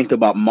normally think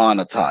about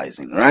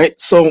monetizing, right?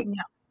 So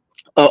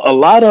a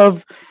lot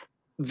of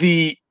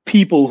the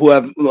people who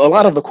have, a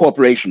lot of the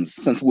corporations,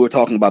 since we were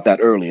talking about that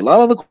earlier, a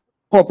lot of the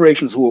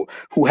corporations who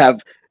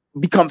have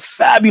become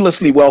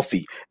fabulously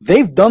wealthy,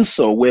 they've done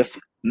so with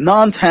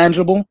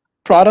non-tangible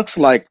products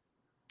like,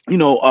 you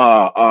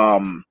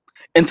know,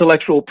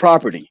 intellectual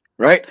property,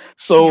 right?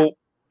 So,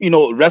 you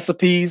know,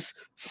 recipes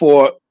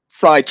for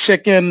fried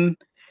chicken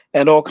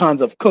and all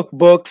kinds of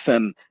cookbooks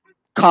and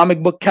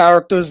comic book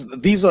characters,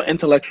 these are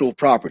intellectual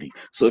property.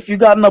 So if you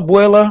got an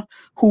abuela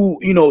who,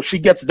 you know, she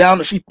gets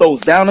down, she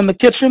throws down in the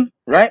kitchen,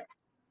 right?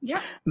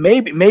 Yeah.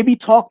 Maybe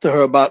talk to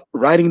her about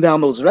writing down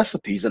those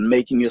recipes and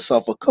making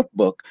yourself a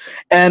cookbook.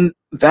 And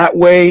that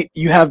way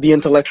you have the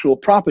intellectual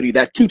property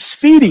that keeps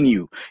feeding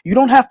you. You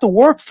don't have to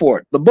work for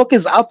it. The book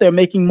is out there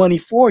making money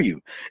for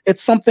you.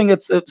 It's something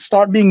it's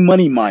start being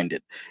money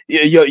minded.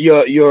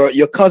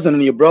 Your cousin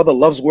and your brother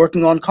loves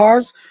working on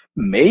cars.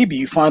 Maybe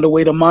you find a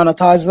way to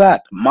monetize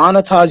that.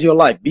 Monetize your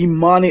life. Be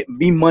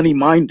money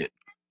minded.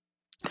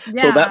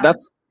 So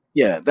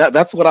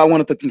that's what I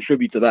wanted to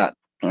contribute to that.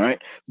 All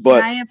right.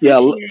 But I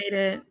appreciate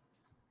it.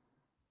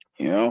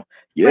 You know,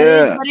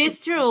 yeah. But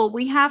it's true.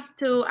 We have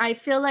to, I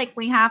feel like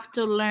we have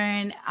to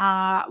learn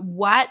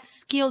what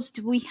skills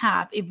do we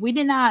have. If we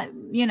did not,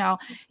 you know,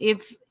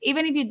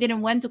 even if you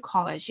didn't went to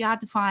college, you have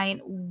to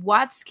find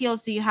what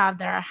skills do you have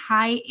that are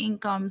high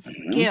income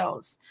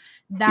skills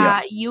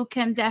that you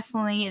can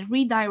definitely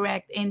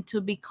redirect into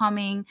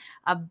becoming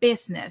a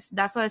business.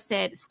 That's what I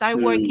said.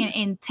 Start working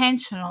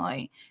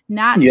intentionally,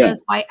 not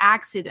just by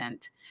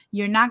accident.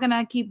 You're not going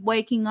to keep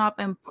waking up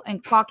and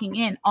clocking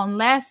in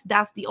unless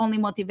that's the only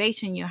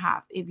motivation you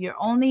have. If your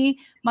only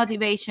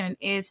motivation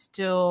is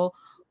to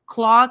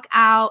clock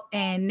out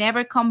and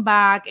never come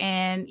back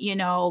and, you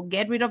know,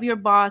 get rid of your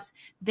boss,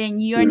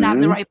 then you're not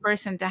the right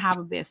person to have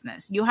a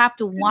business. You have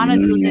to want to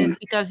do this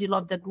because you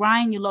love the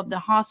grind, you love the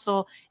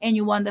hustle, and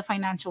you want the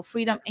financial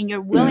freedom, and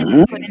you're willing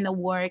to put in the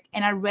work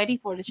and are ready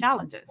for the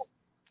challenges.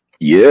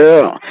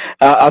 Yeah,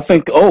 I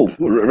think. Oh,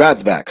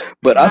 Rad's back,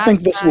 but I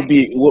think That's this will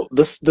be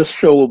this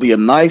show will be a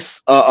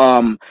nice,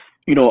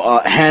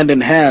 hand in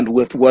hand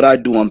with what I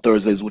do on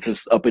Thursdays, which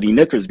is Uppity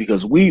Knickers,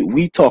 because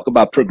we talk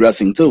about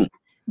progressing too.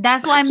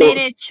 That's why I So made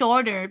it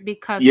shorter,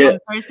 because yeah, on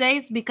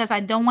Thursdays, because I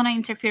don't want to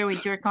interfere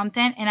with your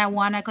content and I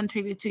want to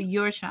contribute to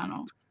your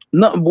channel.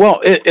 no, well,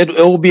 it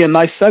will be a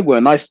nice segue, a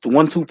nice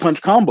 1-2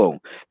 punch combo,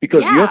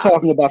 because you're Yeah.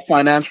 talking about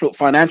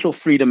financial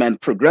freedom and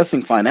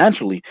progressing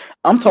financially.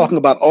 I'm talking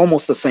about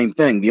almost the same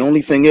thing. The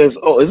only thing is,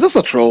 oh, is this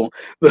a troll?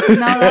 No,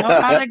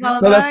 that's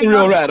radical. No, that's the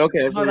real Radical. Rad. Okay,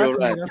 it's No, the real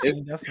that's me.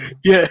 Rad. That's me.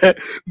 Yeah,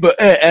 but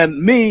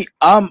and me,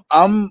 I'm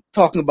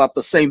talking about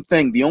the same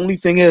thing. The only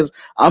thing is,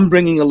 I'm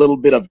bringing a little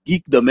bit of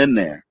geekdom in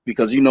there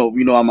because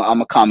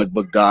I'm a comic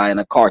book guy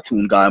and a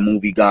cartoon guy, a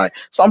movie guy.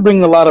 So I'm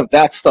bringing a lot of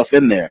that stuff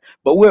in there.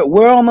 But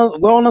we're on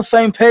the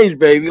same page,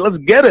 baby. Let's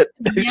get it.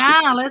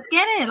 Yeah, let's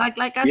get it.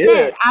 Like I Yeah.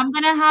 said, I'm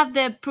gonna have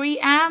the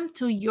preamp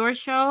to your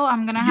show.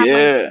 I'm gonna have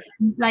Yeah.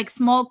 like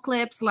small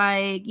clips,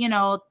 like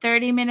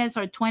 30 minutes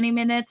or 20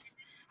 minutes.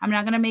 I'm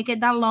not gonna make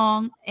it that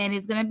long, and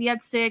it's gonna be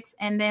at 6,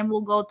 and then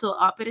we'll go to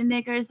Uppity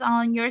Knickers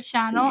on your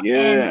channel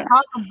Yeah. and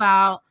talk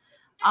about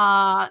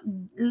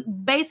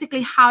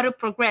basically how to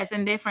progress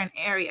in different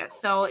areas.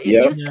 So if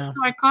you Yep. stick Yeah. to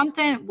our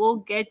content, we'll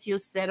get you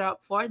set up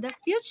for the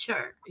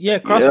future. Yeah,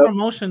 cross Yep.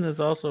 promotion is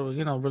also,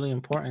 really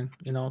important.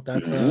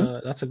 That's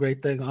Mhm. that's a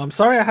great thing. I'm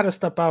sorry I had to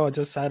step out. I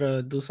just had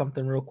to do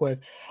something real quick.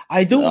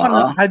 I do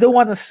Uh-huh.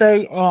 want to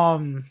say,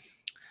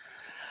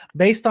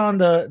 based on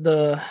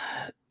the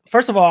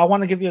first of all, I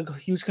want to give you a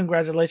huge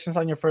congratulations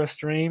on your first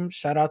stream.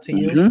 Shout out to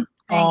you. Mhm.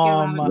 Thank you,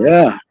 Radical.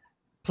 Yeah.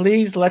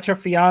 Please let your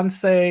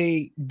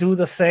fiance do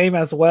the same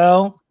as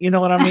well. You know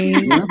what I mean?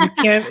 You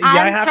can't.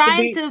 I I'm have to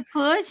trying be. to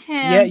push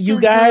him. Yeah, you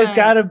to guys do it.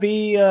 gotta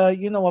be a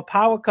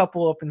power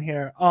couple up in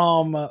here.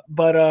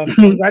 But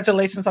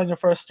congratulations on your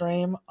first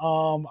stream.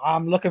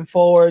 I'm looking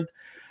forward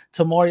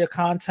to more of your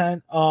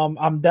content.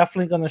 I'm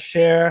definitely gonna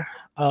share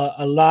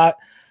a lot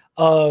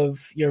of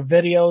your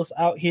videos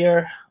out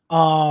here.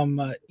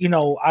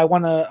 I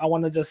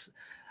wanna just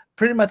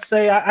pretty much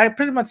say I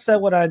pretty much said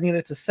what I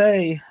needed to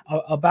say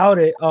about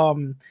it.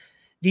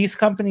 These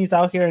companies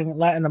out here in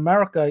Latin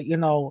America,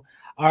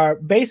 are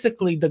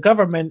basically, the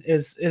government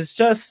is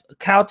just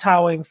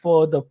kowtowing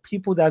for the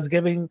people that's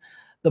giving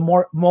the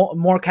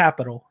more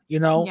capital,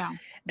 Yeah.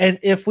 and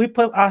if we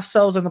put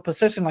ourselves in a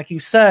position, like you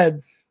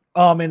said,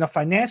 in a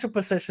financial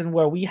position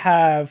where we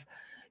have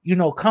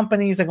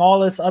companies and all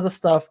this other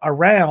stuff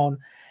around,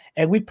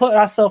 and we put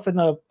ourselves in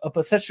a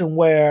position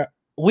where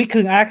we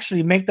can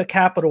actually make the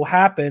capital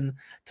happen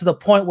to the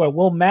point where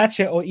we'll match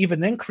it or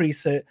even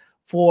increase it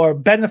for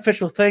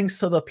beneficial things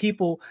to the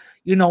people,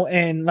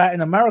 in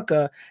Latin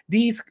America,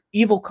 these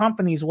evil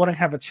companies wouldn't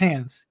have a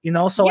chance,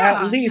 so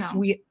Yeah,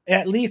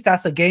 at least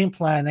that's a game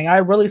plan, and I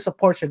really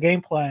support your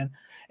game plan.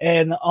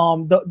 And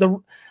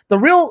the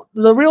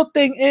real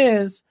thing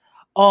is,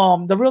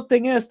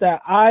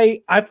 that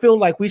I feel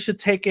like we should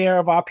take care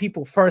of our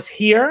people first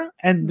here,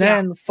 and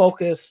then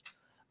focus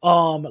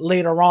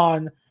later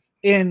on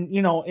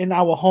in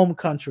our home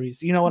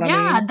countries. You know what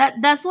I mean?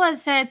 That's what I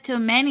said to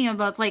many of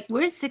us. Like,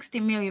 we're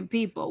 60 million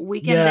people. We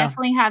can Yeah.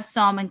 definitely have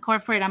some in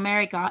corporate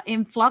America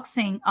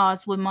influxing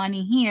us with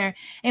money here,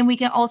 and we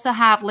can also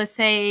have, let's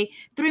say,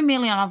 3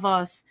 million of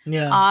us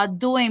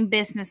doing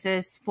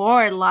businesses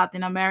for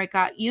Latin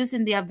America,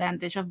 using the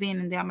advantage of being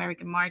in the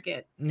American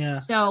market. Yeah.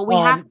 So we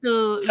have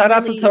to Shout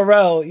out to really-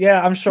 Terrell.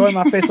 Yeah, I'm showing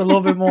my face a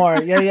little bit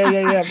more.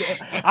 Yeah.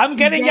 I'm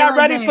getting y'all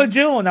ready for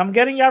June.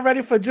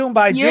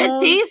 By You're June.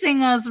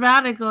 teasing us,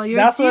 Radical. You're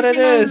That's what it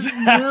teasing us is.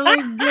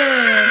 really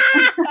good.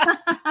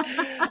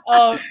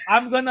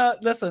 I'm gonna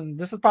listen.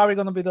 This is probably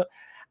gonna be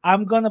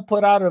I'm gonna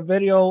put out a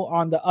video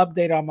on the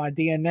update on my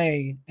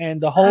DNA,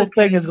 and the whole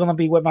thing is gonna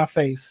be with my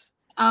face.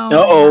 Oh,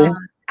 Uh-oh. my God.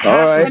 All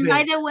right. And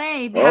by the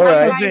way, All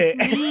right.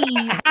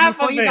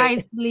 before you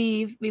guys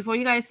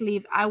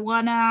leave, I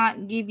wanna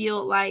give you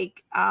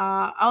like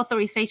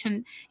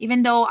authorization.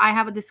 Even though I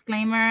have a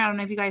disclaimer, I don't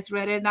know if you guys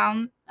read it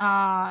down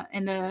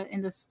in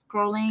the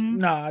scrolling.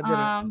 No, I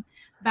didn't.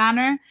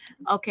 Banner.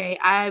 Okay,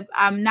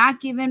 I'm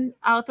not giving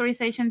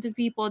authorization to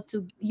people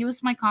to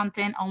use my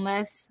content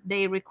unless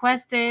they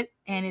request it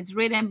and it's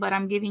written, but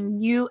I'm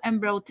giving you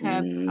and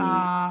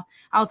BroTep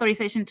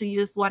authorization to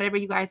use whatever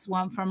you guys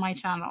want from my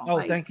channel. Oh,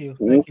 Like, thank you.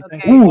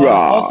 Okay.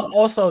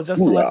 Also,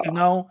 just to let you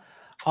know,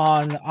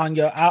 on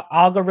your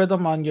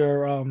algorithm on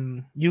your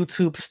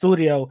YouTube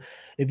studio,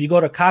 if you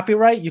go to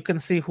copyright, you can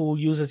see who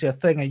uses your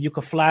thing, and you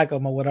can flag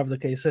them or whatever the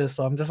case is.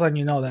 So I'm just letting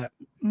you know that.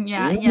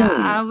 Yeah.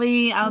 I'll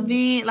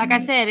be like I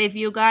said, if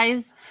you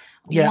guys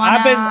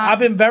I've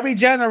been very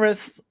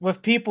generous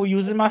with people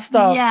using my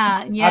stuff.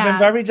 Yeah. I've been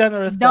very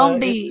generous. Don't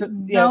but be. To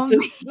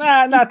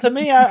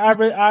me,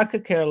 I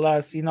could care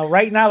less.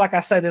 Right now, like I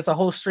said, there's a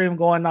whole stream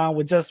going on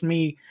with just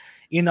me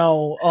me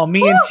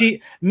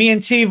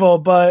and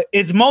Chivo, but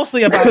it's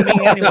mostly about me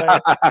anyway.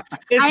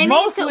 It's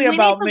mostly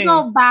about me. We need to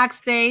go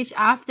backstage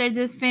after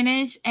this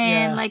finish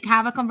and like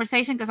have a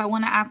conversation because I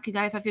want to ask you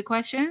guys a few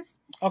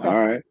questions. Okay.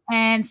 All right.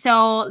 And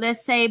so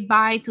let's say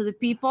bye to the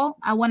people.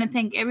 I want to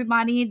thank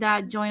everybody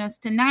that joined us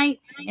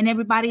tonight and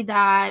everybody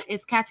that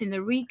is catching the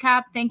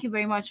recap. Thank you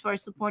very much for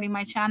supporting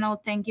my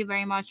channel. Thank you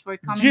very much for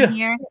coming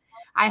here.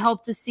 I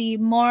hope to see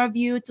more of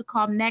you to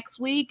come next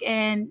week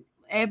and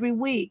every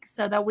week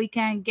so that we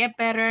can get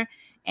better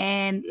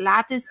and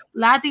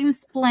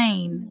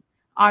Latin-splain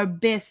our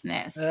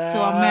business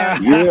to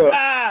America.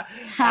 Yeah.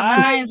 Have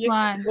a nice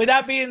one. With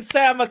that being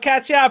said, I'm gonna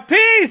catch y'all.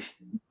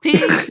 Peace.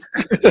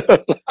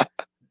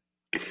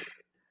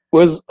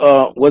 Where's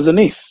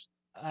Anise?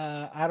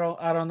 I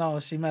don't know.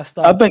 She messed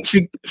up. I think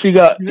she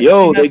got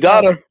they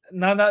got her.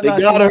 No, they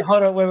got her.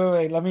 Hold on,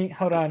 wait. Let me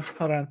hold on.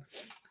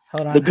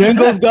 The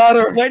Gringos got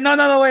her. Wait,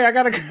 no, wait. I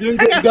gotta. The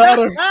Gringos got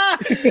her.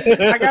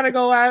 I gotta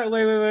go out.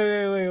 Wait.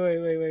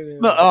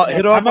 No,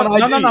 hit her up on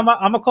IG. No, I'm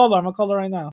gonna call her. I'm gonna call her right now.